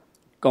hand.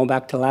 Going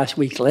back to last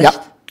week's list?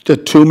 Yeah, the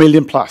 2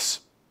 million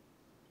plus.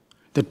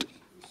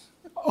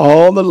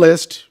 All the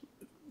list,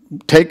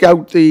 take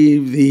out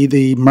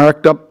the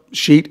marked up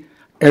sheet,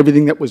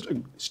 everything that was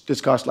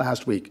discussed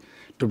last week.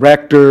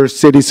 Director,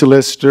 city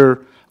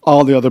solicitor,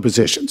 all the other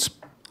positions.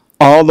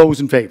 All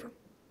those in favor?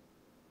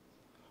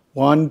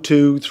 1,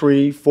 2,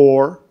 3,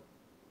 4.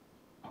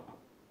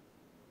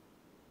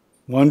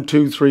 1,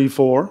 2, 3,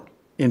 4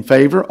 in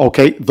favor.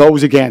 Okay,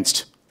 those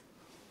against.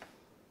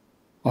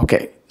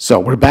 Okay,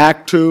 so we're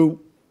back to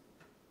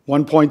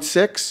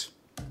 1.6.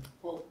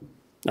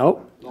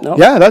 No.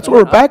 Yeah, that's what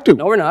we're back to.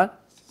 No, we're not.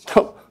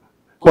 No.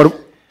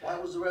 What?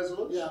 That was the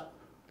resolution.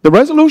 The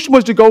resolution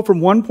was to go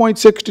from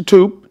 1.6 to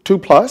 2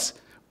 plus.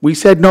 We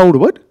said no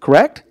to it,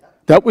 correct?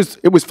 It was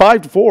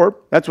 5-4.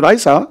 That's what I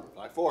saw.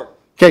 5-4.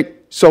 Okay,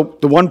 so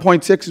the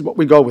 1.6 is what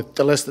we go with,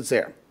 the list that's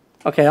there.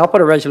 Okay, I'll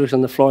put a resolution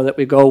on the floor that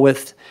we go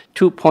with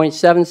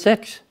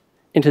 2.76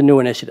 into new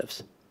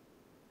initiatives.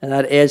 And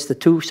that adds the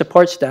 2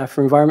 support staff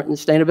for environment and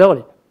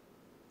sustainability.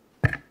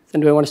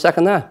 Then do we want to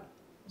second that?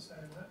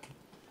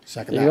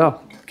 Second There you that.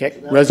 go.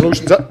 Okay,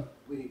 resolution's up.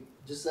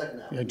 Just a second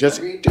now. Yeah,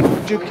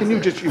 can you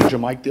just use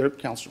your mic there,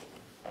 Councillor?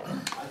 I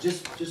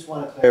just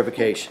want a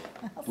clarification.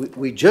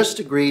 We just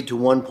agreed to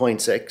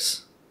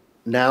 1.6.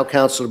 Now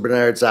Councillor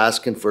Bernard's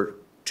asking for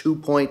 2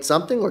 point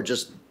something or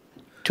just?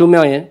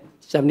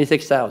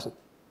 2,076,000.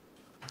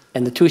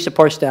 And the 2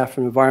 support staff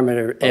from environment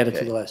are added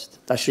to Okay. the list.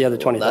 That's the other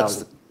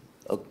 20,000.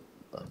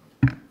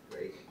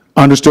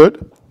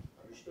 Understood?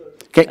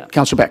 Okay,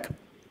 Councillor Beck.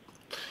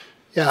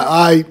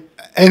 Yeah,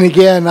 and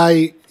again,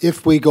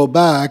 if we go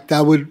back,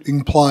 that would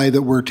imply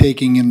that we're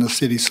taking in the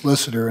city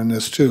solicitor in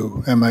this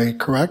too. Am I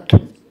correct?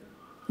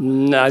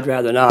 No, I'd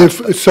rather not.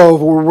 So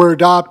we're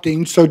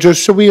adopting, so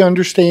just so we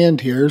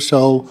understand here,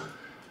 so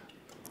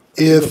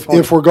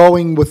if we're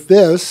going with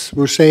this,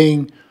 we're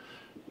saying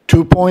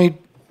 2 point,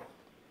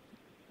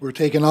 we're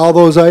taking all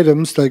those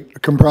items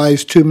that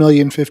comprise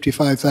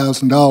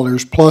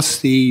 $2,055,000 plus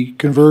the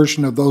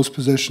conversion of those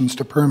positions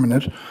to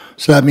permanent.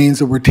 So that means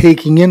that we're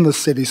taking in the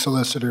city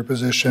solicitor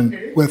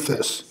position with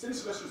this.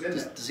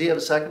 Does he have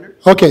a seconder?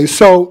 Okay,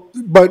 so,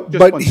 but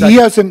he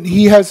hasn't.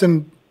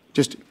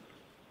 Just,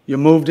 you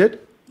moved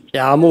it?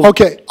 Yeah, I'll move.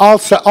 Okay, I'll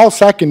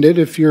second it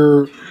if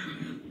you're,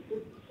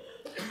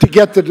 to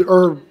get the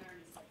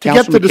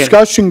Councilor McKinnon.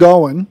 discussion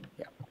going,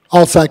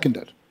 I'll second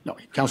it. No,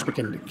 Councilor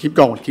McKinnon, keep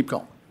going, keep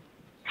going.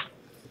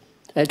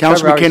 Trevor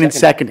Councilor already McKinnon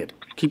seconded.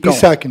 seconded. Keep He going.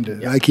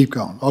 seconded it, I keep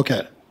going,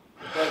 okay.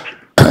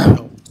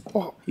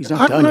 He's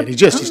not done yet.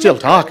 He's still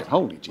talking.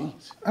 Holy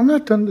jeez. I'm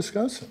not done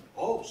discussing.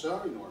 Oh,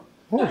 sorry, Norm.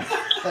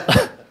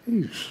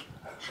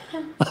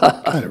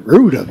 Kind of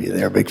rude of you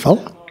there, big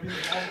fella.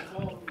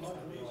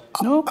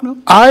 No.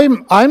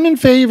 I'm in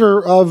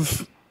favor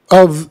of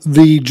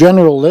the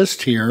general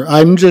list here.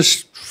 I'm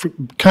just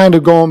kind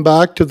of going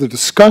back to the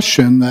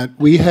discussion that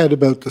we had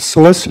about the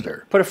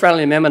solicitor. Put a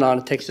friendly amendment on,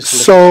 it takes the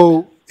solicitor.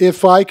 So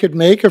if I could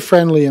make a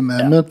friendly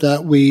amendment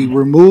that we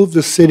remove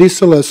the city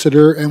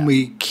solicitor and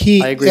we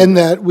keep, I agree and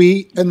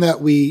with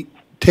that we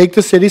take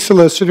the city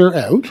solicitor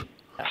out.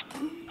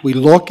 We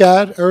look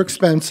at our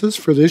expenses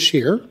for this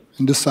year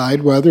and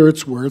decide whether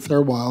it's worth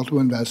our while to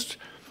invest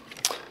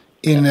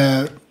in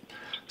a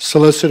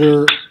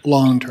solicitor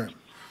long-term.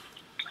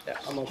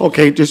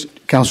 Okay,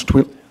 just,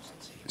 Councilor Twill.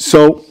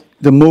 So,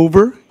 the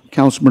mover,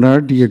 Councilor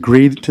Bernard, do you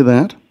agree to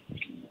that?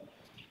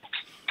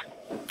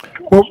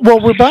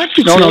 Well, we're back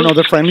to... No,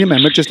 the friendly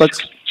amendment, just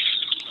let's...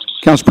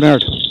 Councilor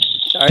Bernard,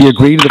 Sorry? do you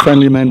agree to the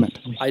friendly amendment?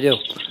 I do.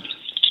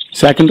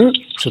 Seconder,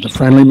 so the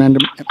friendly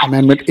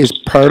amendment is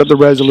part of the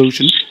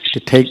resolution to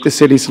take the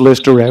city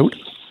solicitor out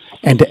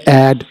and to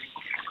add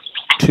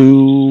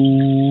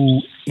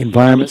 2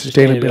 environment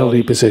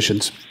sustainability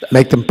positions,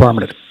 make them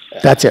permanent.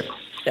 That's it.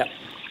 Yeah,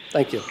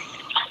 thank you.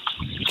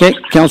 Okay,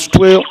 Councilor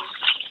Twill,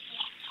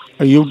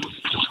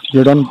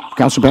 you're done,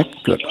 Councilor Beck?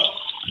 Good.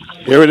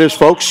 Here it is,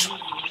 folks.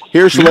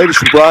 Here's the latest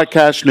from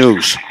Broadcast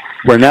News.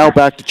 We're now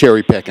back to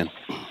cherry picking.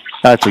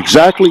 That's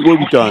exactly what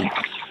we've done.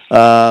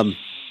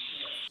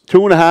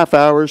 2.5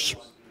 hours,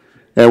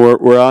 and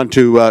we're on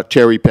to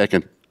cherry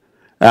picking.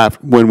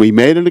 When we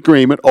made an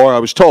agreement, or I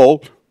was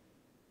told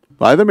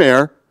by the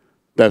mayor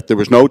that there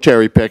was no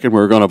cherry picking, we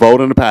were going to vote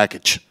on a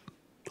package.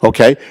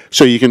 Okay?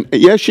 So you can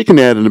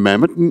add an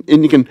amendment,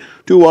 and you can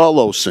do all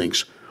those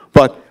things.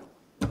 But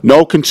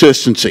no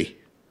consistency.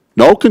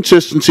 No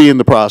consistency in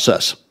the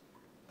process.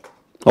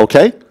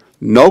 Okay?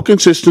 No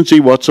consistency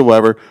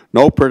whatsoever.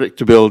 No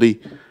predictability.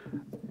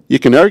 You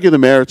can argue the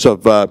merits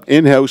of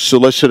in-house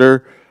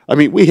solicitor. I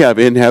mean, we have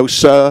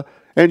in-house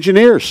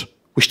engineers.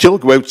 We still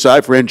go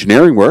outside for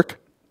engineering work,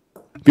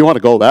 if you want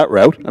to go that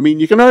route. I mean,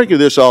 you can argue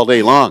this all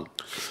day long.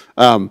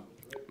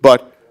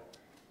 But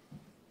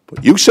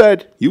you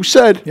said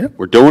Yep.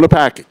 we're doing a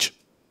package.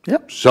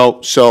 Yep.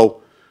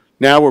 So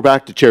now we're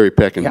back to cherry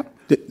picking. Yep.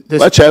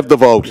 Let's have the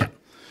vote.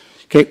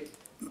 Okay.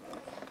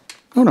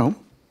 Oh, no.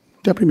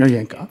 Deputy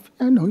Mayor Yankoff.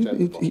 No,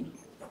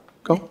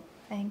 go.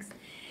 Thanks.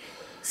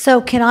 So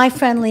can I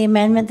friendly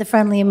amendment the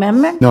friendly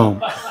amendment? No.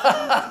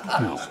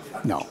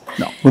 No.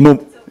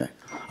 Remove.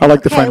 I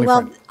like the Okay, friendly.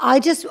 well, I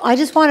just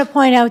want to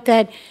point out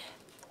that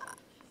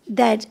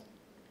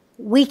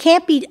we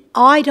can't be,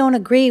 I don't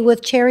agree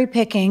with cherry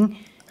picking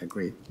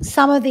Agreed.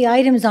 some of the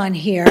items on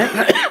here.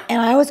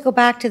 And I always go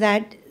back to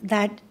that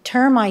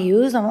term I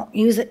use. I won't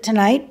use it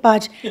tonight,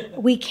 but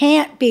we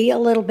can't be a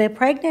little bit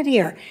pregnant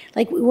here.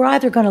 Like, we're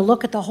either going to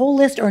look at the whole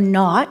list or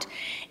not.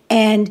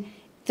 And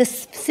the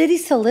city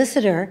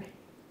solicitor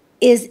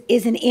is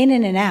an in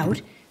and an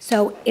out.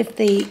 So if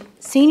the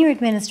senior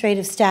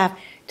administrative staff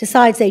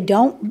decides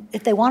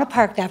if they want to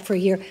park that for a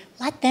year,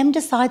 let them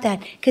decide that,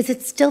 because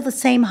it's still the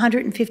same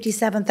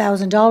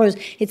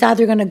 $157,000. It's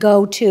either going to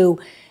go to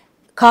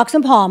Cox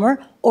and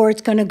Palmer or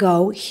it's going to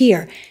go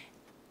here.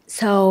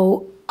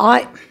 So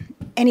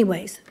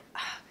anyways,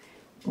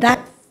 that.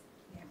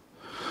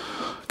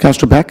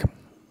 Councillor Beck?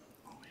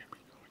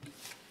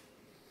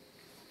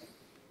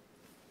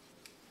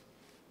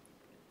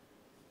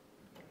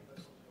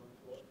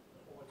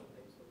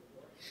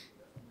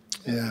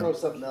 Yeah. Throw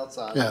something else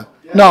on. Yeah.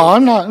 No,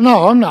 I'm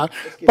not.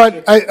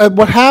 But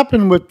what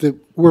happened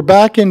we're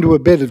back into a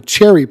bit of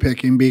cherry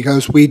picking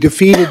because we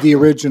defeated the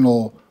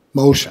original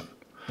motion.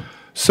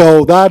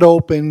 So that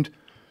opened,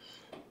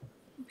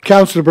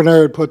 Councillor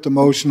Bernard put the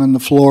motion on the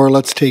floor,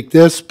 let's take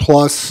this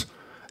plus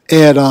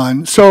add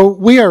on. So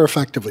we are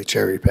effectively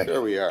cherry picking.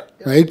 There we are.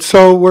 Right?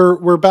 So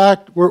we're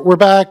back,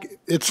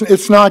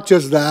 it's not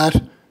just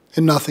that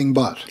and nothing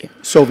but.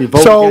 So if you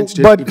vote against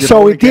it. if you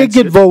So vote it did against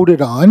get it-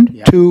 voted on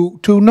to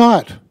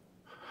not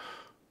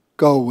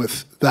go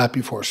with that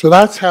before. So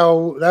that's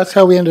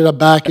how we ended up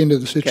back into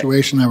the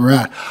situation that we're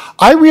at.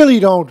 I'm really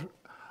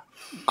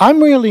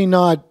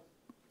not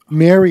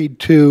married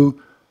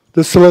to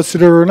the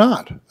solicitor or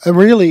not. And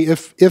really,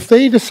 if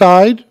they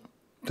decide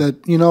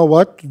that, you know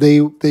what, they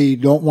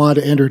don't want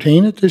to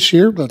entertain it this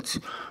year, let's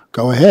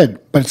go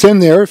ahead. But it's in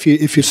there if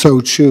you so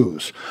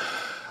choose.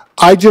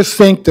 I just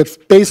think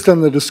that based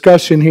on the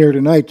discussion here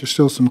tonight, there's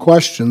still some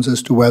questions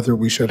as to whether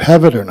we should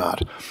have it or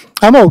not.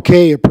 I'm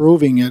okay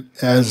approving it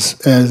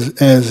as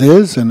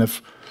is, and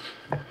if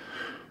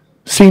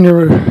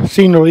senior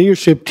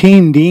leadership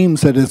team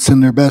deems that it's in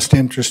their best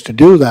interest to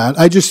do that.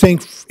 I just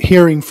think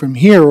hearing from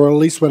here, or at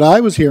least what I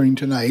was hearing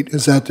tonight,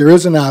 is that there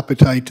is an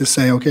appetite to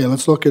say, okay,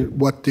 let's look at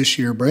what this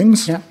year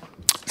brings. Yeah.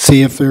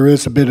 See if there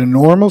is a bit of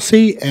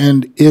normalcy,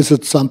 and is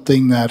it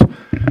something that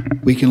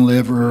we can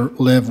live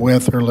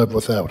with or live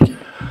without.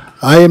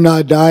 I am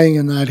not dying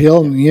in that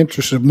hill in the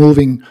interest of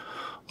moving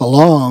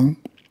along.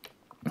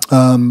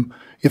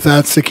 If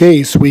that's the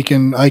case, we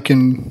can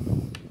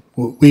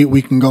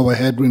go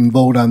ahead and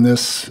vote on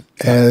this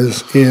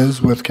as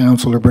is with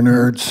Councillor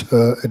Bernard's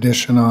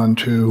addition on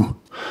to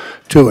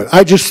it.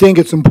 I just think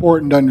it's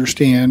important to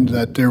understand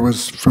that there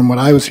was, from what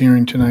I was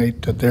hearing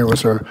tonight, that there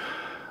was a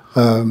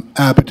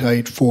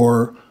appetite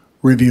for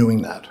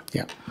reviewing that.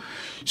 Yeah.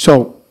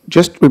 So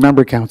just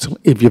remember, Council,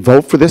 if you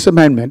vote for this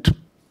amendment,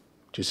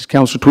 just as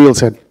Councillor Twill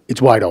said,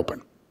 it's wide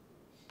open.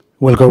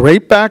 We'll go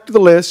right back to the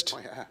list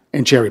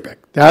and cherry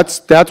pick.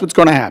 That's what's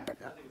going to happen.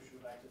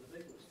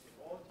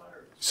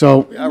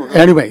 So,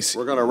 anyways.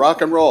 We're going to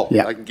rock and roll.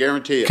 Yeah. I can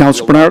guarantee it.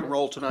 Councillor We'll rock Bernard, and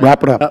roll tonight.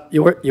 wrap it up.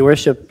 Your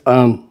Worship,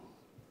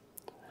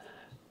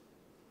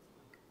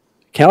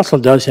 Council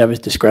does have his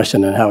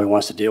discretion in how he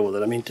wants to deal with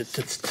it. I mean, to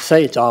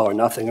say it's all or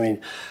nothing, I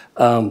mean,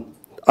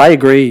 I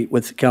agree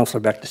with Councillor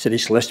Beck, the city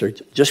solicitor.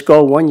 Just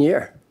go 1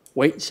 year.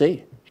 Wait and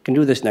see. You can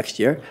do this next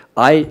year.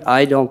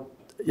 I don't,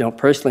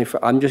 personally,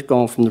 I'm just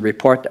going from the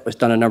report that was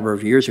done a number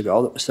of years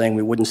ago that was saying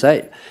we wouldn't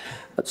save.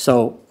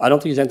 So I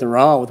don't think there's anything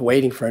wrong with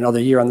waiting for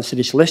another year on the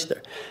city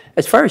solicitor.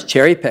 As far as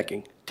cherry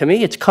picking, to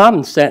me, it's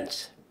common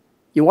sense.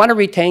 You want to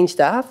retain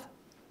staff?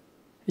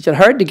 Is it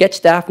hard to get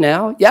staff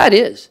now? Yeah, it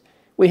is.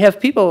 We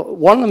have people,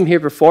 one of them here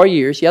for 4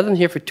 years, the other one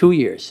here for 2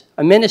 years.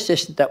 A min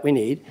assistant that we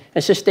need, a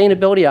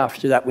sustainability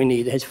officer that we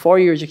need, has 4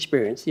 years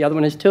experience, the other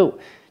one has 2. Do you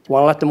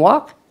want to let them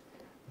walk?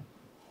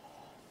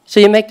 So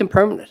you make them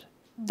permanent.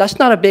 That's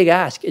not a big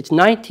ask. It's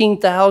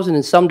 $19,000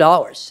 and some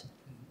dollars.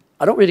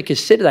 I don't really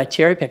consider that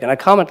cherry picking. I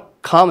call it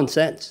common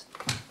sense.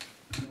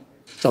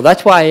 So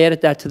that's why I added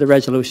that to the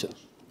resolution.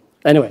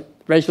 Anyway,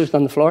 resolution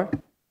on the floor?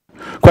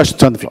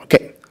 Questions on the floor.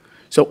 Okay.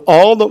 So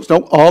all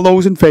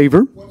those in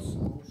favor?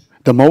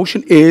 The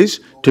motion is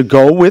to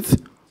go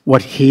with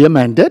what he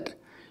amended,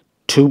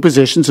 2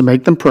 positions and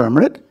make them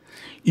permanent.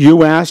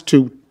 You asked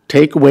to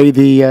take away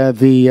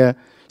the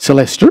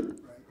solicitor.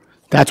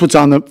 That's what's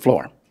on the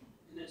floor.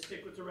 And then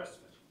stick with the rest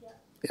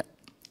of it.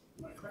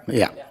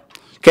 Yeah.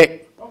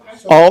 Okay.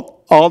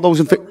 All those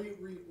in favor?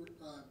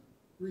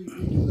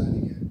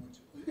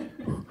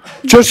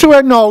 Just so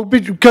I know,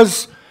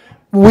 because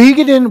we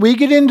get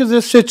into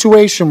this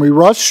situation, we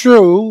rush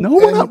through. No,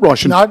 we're not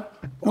rushing.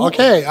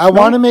 Okay, I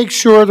want to make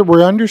sure that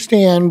we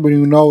understand, we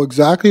know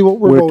exactly what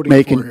we're voting for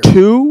here. We're making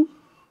 2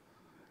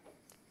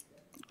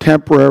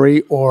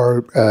 temporary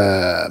or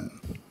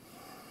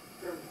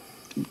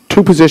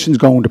 2 positions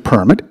going to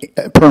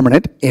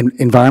permanent in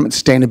environment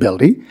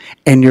sustainability,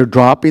 and you're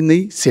dropping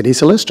the city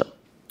solicitor.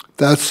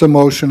 That's the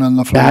motion on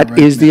the floor. That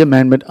is the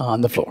amendment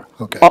on the floor.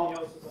 Okay.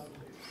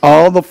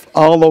 All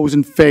those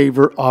in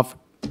favor of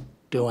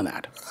doing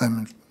that?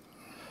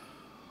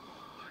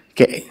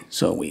 Okay,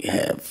 so we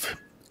have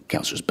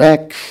Councillors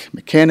Beck,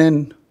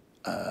 McKinnon,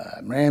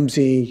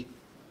 Ramsey,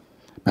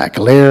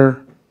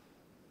 McAleer,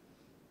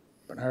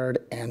 Bernard,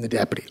 and the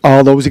deputy.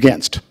 All those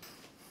against?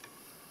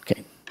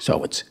 Okay,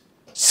 so it's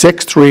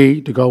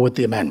 6-3 to go with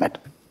the amendment.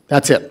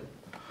 That's it.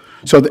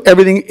 So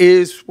everything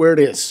is where it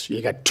is.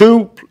 You got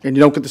 2, and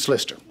you don't get the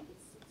solicitor.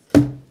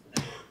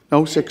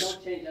 No, 6.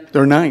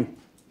 There are 9.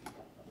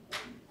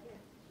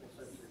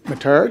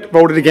 Matard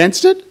voted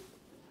against it.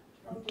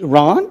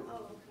 Ron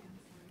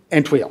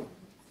and Twill.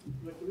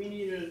 Do we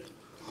need a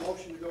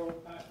motion to go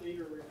past 8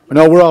 or?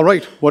 No, we're all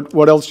right.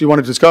 What else do you want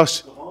to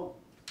discuss?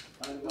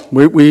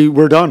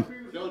 We're done.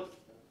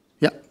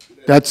 Yeah,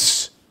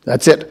 that's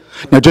it.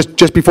 Now,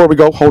 just before we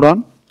go, hold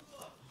on.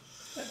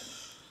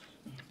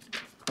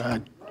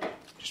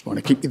 Just want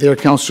to keep you there,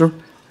 Councillor.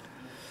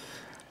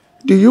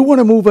 Do you want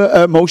to move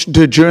a motion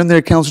to adjourn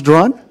there, Councillor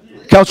Duran?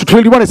 Councillor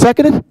Twill, do you want to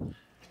second it?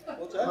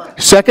 What's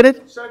that? Second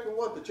it? Second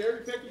what? The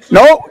cherry picking?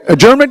 No,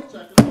 adjournment?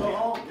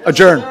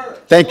 Adjourn.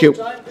 Thank you.